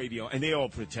talk radio, and they all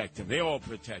protect him. They all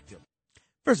protect him.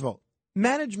 First of all,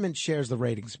 management shares the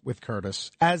ratings with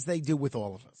Curtis, as they do with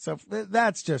all of us. So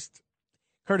that's just,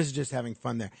 Curtis is just having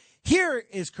fun there. Here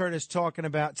is Curtis talking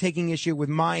about taking issue with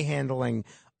my handling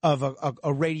of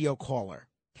a radio caller.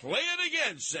 Play it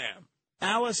again, Sam.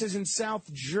 Alice is in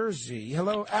South Jersey.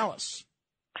 Hello, Alice.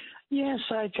 Yes,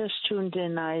 I just tuned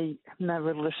in. I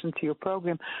never listened to your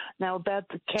program. Now, about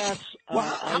the cats. Well,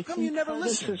 how come you never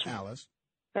listen, Alice?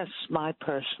 That's my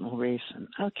personal reason.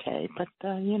 Okay, but,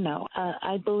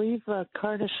 I believe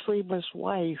Curtis Lieber's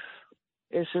wife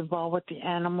is involved with the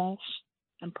animals,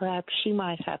 and perhaps she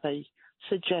might have a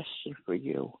suggestion for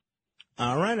you.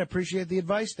 All right, I appreciate the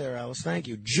advice there, Alice. Thank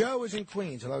you. Joe is in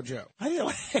Queens. Hello, Joe. I didn't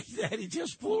like that. He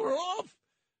just blew her off.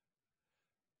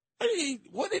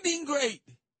 What an ingrate.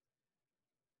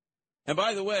 And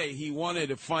by the way, he wanted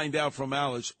to find out from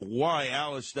Alice why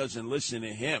Alice doesn't listen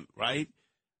to him, right?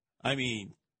 I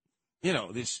mean,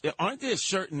 aren't there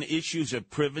certain issues of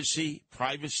privacy?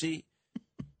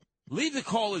 Leave the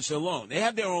callers alone. They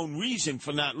have their own reason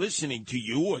for not listening to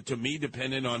you or to me,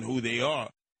 depending on who they are.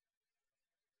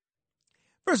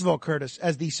 First of all, Curtis,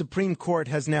 as the Supreme Court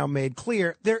has now made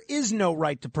clear, there is no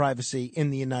right to privacy in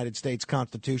the United States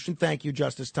Constitution. Thank you,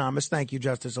 Justice Thomas. Thank you,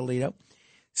 Justice Alito.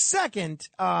 Second,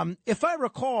 if I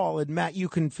recall, and Matt, you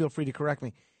can feel free to correct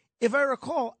me. If I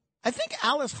recall, I think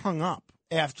Alice hung up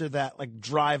after that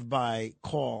drive-by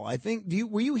call. I think,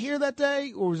 were you here that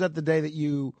day, or was that the day that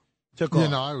you took off? Yeah,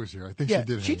 no, I was here. I think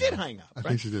she did hang up. I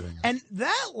think she did hang up. And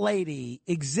that lady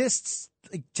exists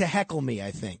to heckle me,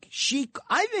 I think.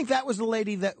 I think that was the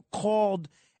lady that called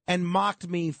and mocked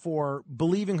me for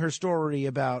believing her story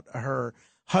about her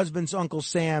husband's Uncle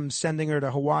Sam sending her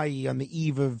to Hawaii on the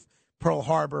eve of Pearl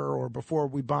Harbor or before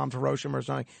we bombed Hiroshima or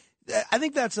something. I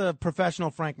think that's a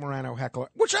professional Frank Morano heckler,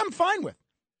 which I'm fine with.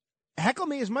 Heckle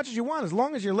me as much as you want, as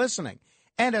long as you're listening.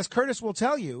 And as Curtis will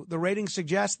tell you, the ratings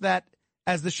suggest that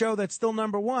as the show that's still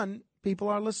number one, people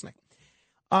are listening.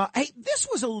 Hey, this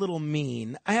was a little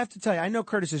mean. I have to tell you, I know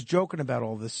Curtis is joking about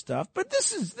all this stuff, but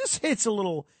this hits a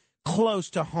little close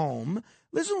to home.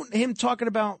 Listen to him talking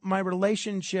about my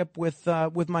relationship with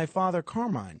my father,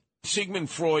 Carmine. Sigmund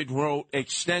Freud wrote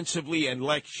extensively and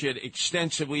lectured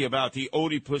extensively about the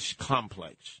Oedipus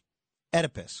complex.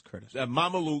 Oedipus, Curtis.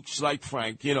 Mamelukes like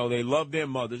Frank, they love their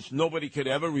mothers. Nobody could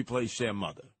ever replace their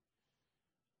mother.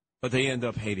 But they end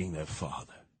up hating their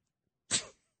father.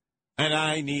 And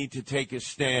I need to take a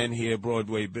stand here,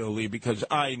 Broadway Billy, because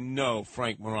I know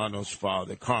Frank Morano's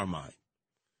father, Carmine.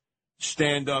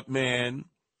 Stand-up man,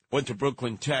 went to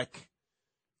Brooklyn Tech,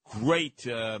 great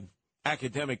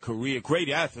academic career, great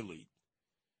athlete.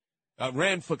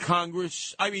 Ran for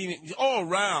Congress. I mean, all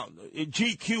around.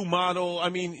 GQ model. I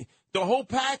mean, the whole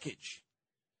package.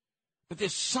 But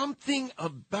there's something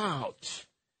about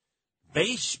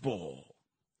baseball,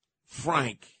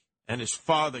 Frank, and his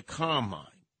father, Carmine,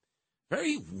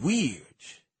 very weird,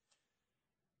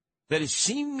 that has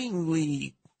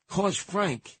seemingly caused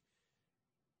Frank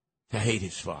to hate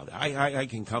his father. I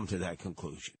can come to that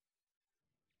conclusion.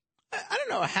 I don't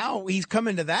know how he's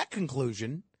coming to that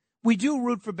conclusion. We do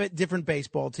root for different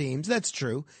baseball teams. That's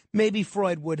true. Maybe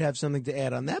Freud would have something to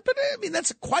add on that. But, I mean,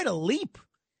 that's quite a leap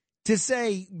to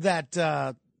say that,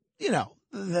 that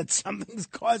something's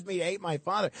caused me to hate my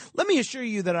father. Let me assure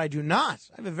you that I do not.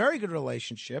 I have a very good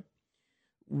relationship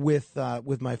with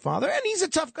my father, and he's a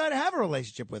tough guy to have a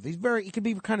relationship with. He can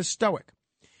be kind of stoic.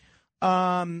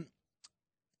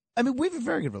 I mean, we have a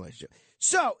very good relationship.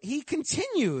 So he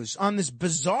continues on this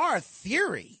bizarre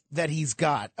theory that he's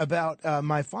got about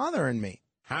my father and me.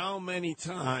 How many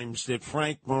times did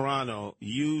Frank Morano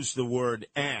use the word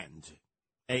and,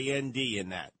 A-N-D, in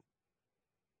that?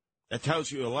 That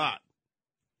tells you a lot.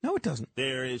 No, it doesn't.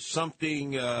 There is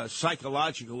something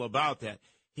psychological about that.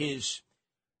 His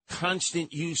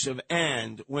constant use of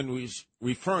and when he's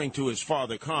referring to his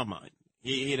father, Carmine,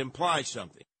 it implies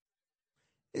something.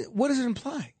 What does it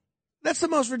imply? That's the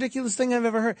most ridiculous thing I've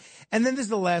ever heard. And then this is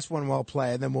the last one we'll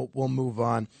play, and then we'll move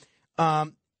on.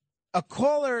 A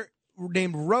caller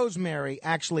named Rosemary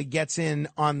actually gets in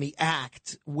on the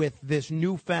act with this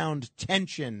newfound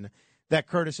tension that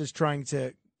Curtis is trying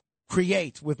to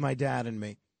create with my dad and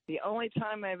me. The only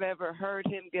time I've ever heard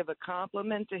him give a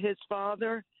compliment to his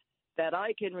father that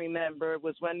I can remember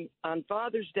was when on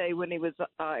Father's Day when he was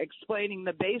explaining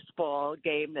the baseball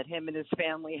game that him and his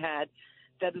family had,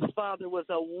 that his father was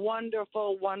a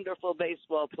wonderful, wonderful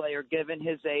baseball player given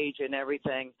his age and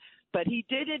everything. But he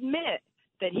did admit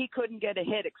that he couldn't get a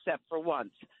hit except for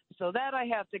once. So that I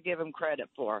have to give him credit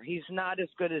for. He's not as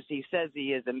good as he says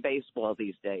he is in baseball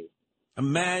these days.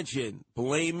 Imagine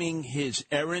blaming his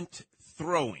errant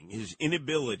throwing, his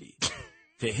inability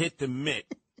to hit the mitt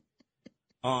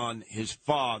on his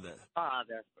father.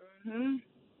 Mm-hmm.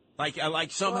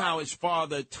 Like somehow his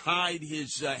father tied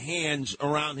his hands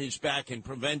around his back and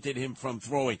prevented him from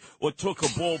throwing, or took a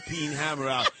ball-peen hammer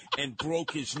out and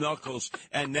broke his knuckles,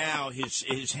 and now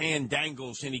his hand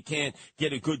dangles and he can't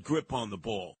get a good grip on the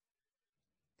ball.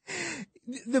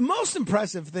 The most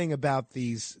impressive thing about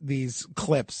these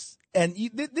clips, and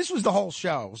this was the whole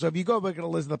show, so if you go back and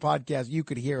listen to the podcast, you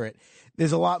could hear it.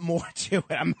 There's a lot more to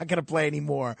it. I'm not going to play any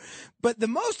more. But the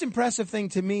most impressive thing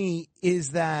to me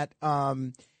is that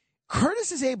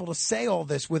Curtis is able to say all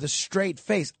this with a straight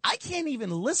face. I can't even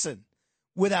listen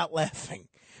without laughing.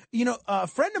 You know, a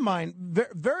friend of mine,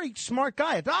 very smart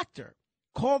guy, a doctor,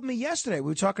 called me yesterday.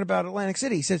 We were talking about Atlantic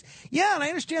City. He says, yeah, and I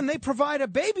understand they provide a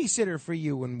babysitter for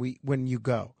you when you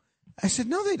go. I said,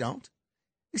 no, they don't.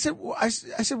 He said, well, I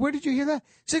said, where did you hear that?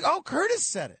 He said, oh, Curtis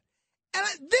said it. And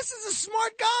this is a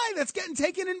smart guy that's getting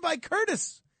taken in by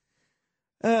Curtis.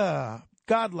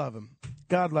 God love him.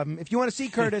 God love him. If you want to see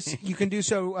Curtis, you can do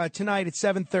so tonight at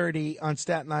 7:30 on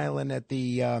Staten Island at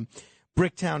the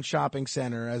Bricktown Shopping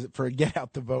Center for a Get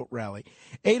Out the Vote rally.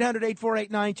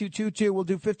 800-848-9222. We'll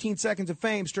do 15 seconds of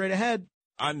fame straight ahead.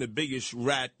 I'm the biggest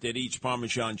rat that eats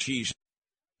Parmesan cheese.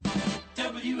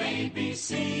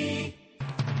 WABC.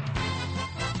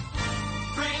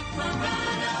 Frank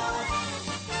Morano.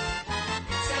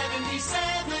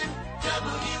 77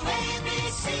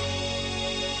 WABC.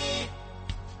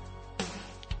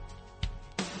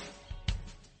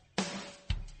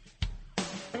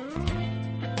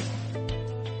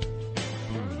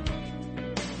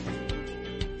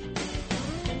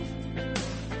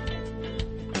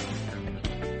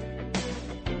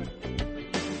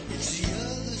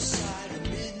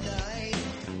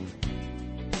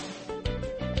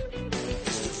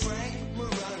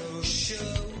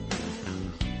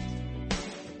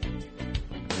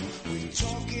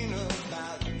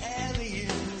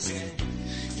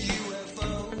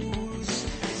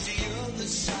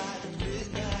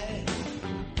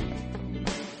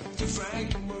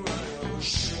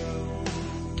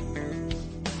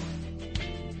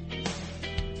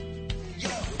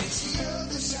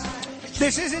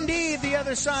 This is indeed The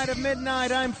Other Side of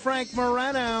Midnight. I'm Frank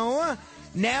Morano.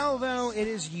 Now, though, it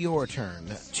is your turn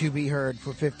to be heard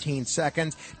for 15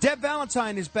 seconds. Deb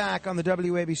Valentine is back on the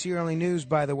WABC Early News,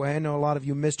 by the way. I know a lot of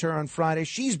you missed her on Friday.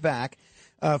 She's back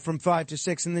from 5 to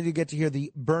 6, and then you get to hear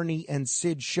the Bernie and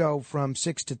Sid show from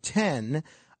 6 to 10.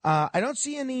 I don't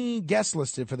see any guests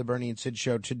listed for the Bernie and Sid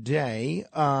show today.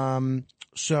 But,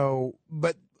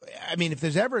 I mean, if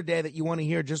there's ever a day that you want to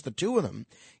hear just the two of them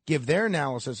give their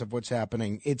analysis of what's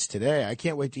happening, it's today. I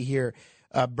can't wait to hear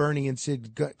Bernie and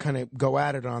Sid kind of go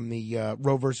at it on the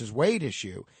Roe versus Wade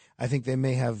issue. I think they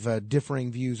may have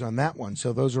differing views on that one.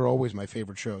 So those are always my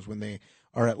favorite shows when they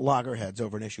are at loggerheads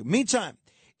over an issue. Meantime,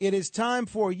 it is time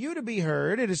for you to be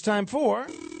heard. It is time for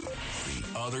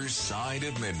The Other Side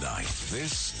of Midnight.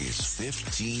 This is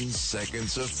 15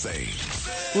 Seconds of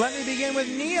Fame. Let me begin with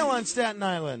Neil on Staten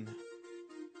Island.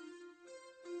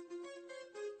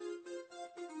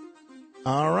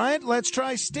 All right, let's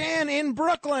try Stan in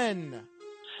Brooklyn.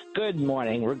 Good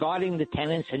morning. Regarding the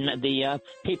tenants and the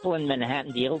people in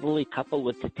Manhattan, the elderly couple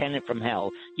with the tenant from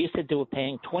hell, you said they were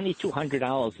paying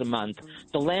 $2,200 a month.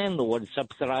 The landlord is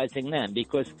subsidizing them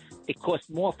because it costs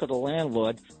more for the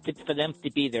landlord for them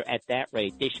to be there at that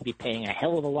rate. They should be paying a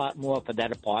hell of a lot more for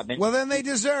that apartment. Well, then they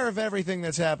deserve everything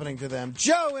that's happening to them.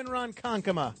 Joe in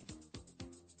Ronkonkoma.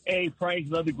 Hey, Frank,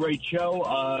 another great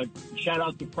show. Shout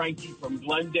out to Frankie from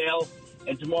Glendale.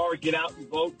 And tomorrow, get out and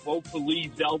vote. Vote for Lee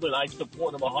Zeldin. I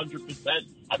support him 100%.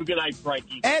 Have a good night,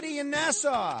 Frankie. Eddie in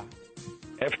Nassau.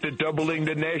 After doubling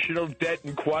the national debt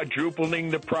and quadrupling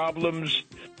the problems,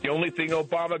 the only thing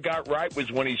Obama got right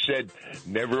was when he said,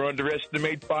 never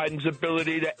underestimate Biden's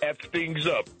ability to F things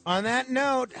up. On that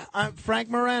note, I'm Frank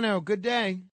Morano. Good day.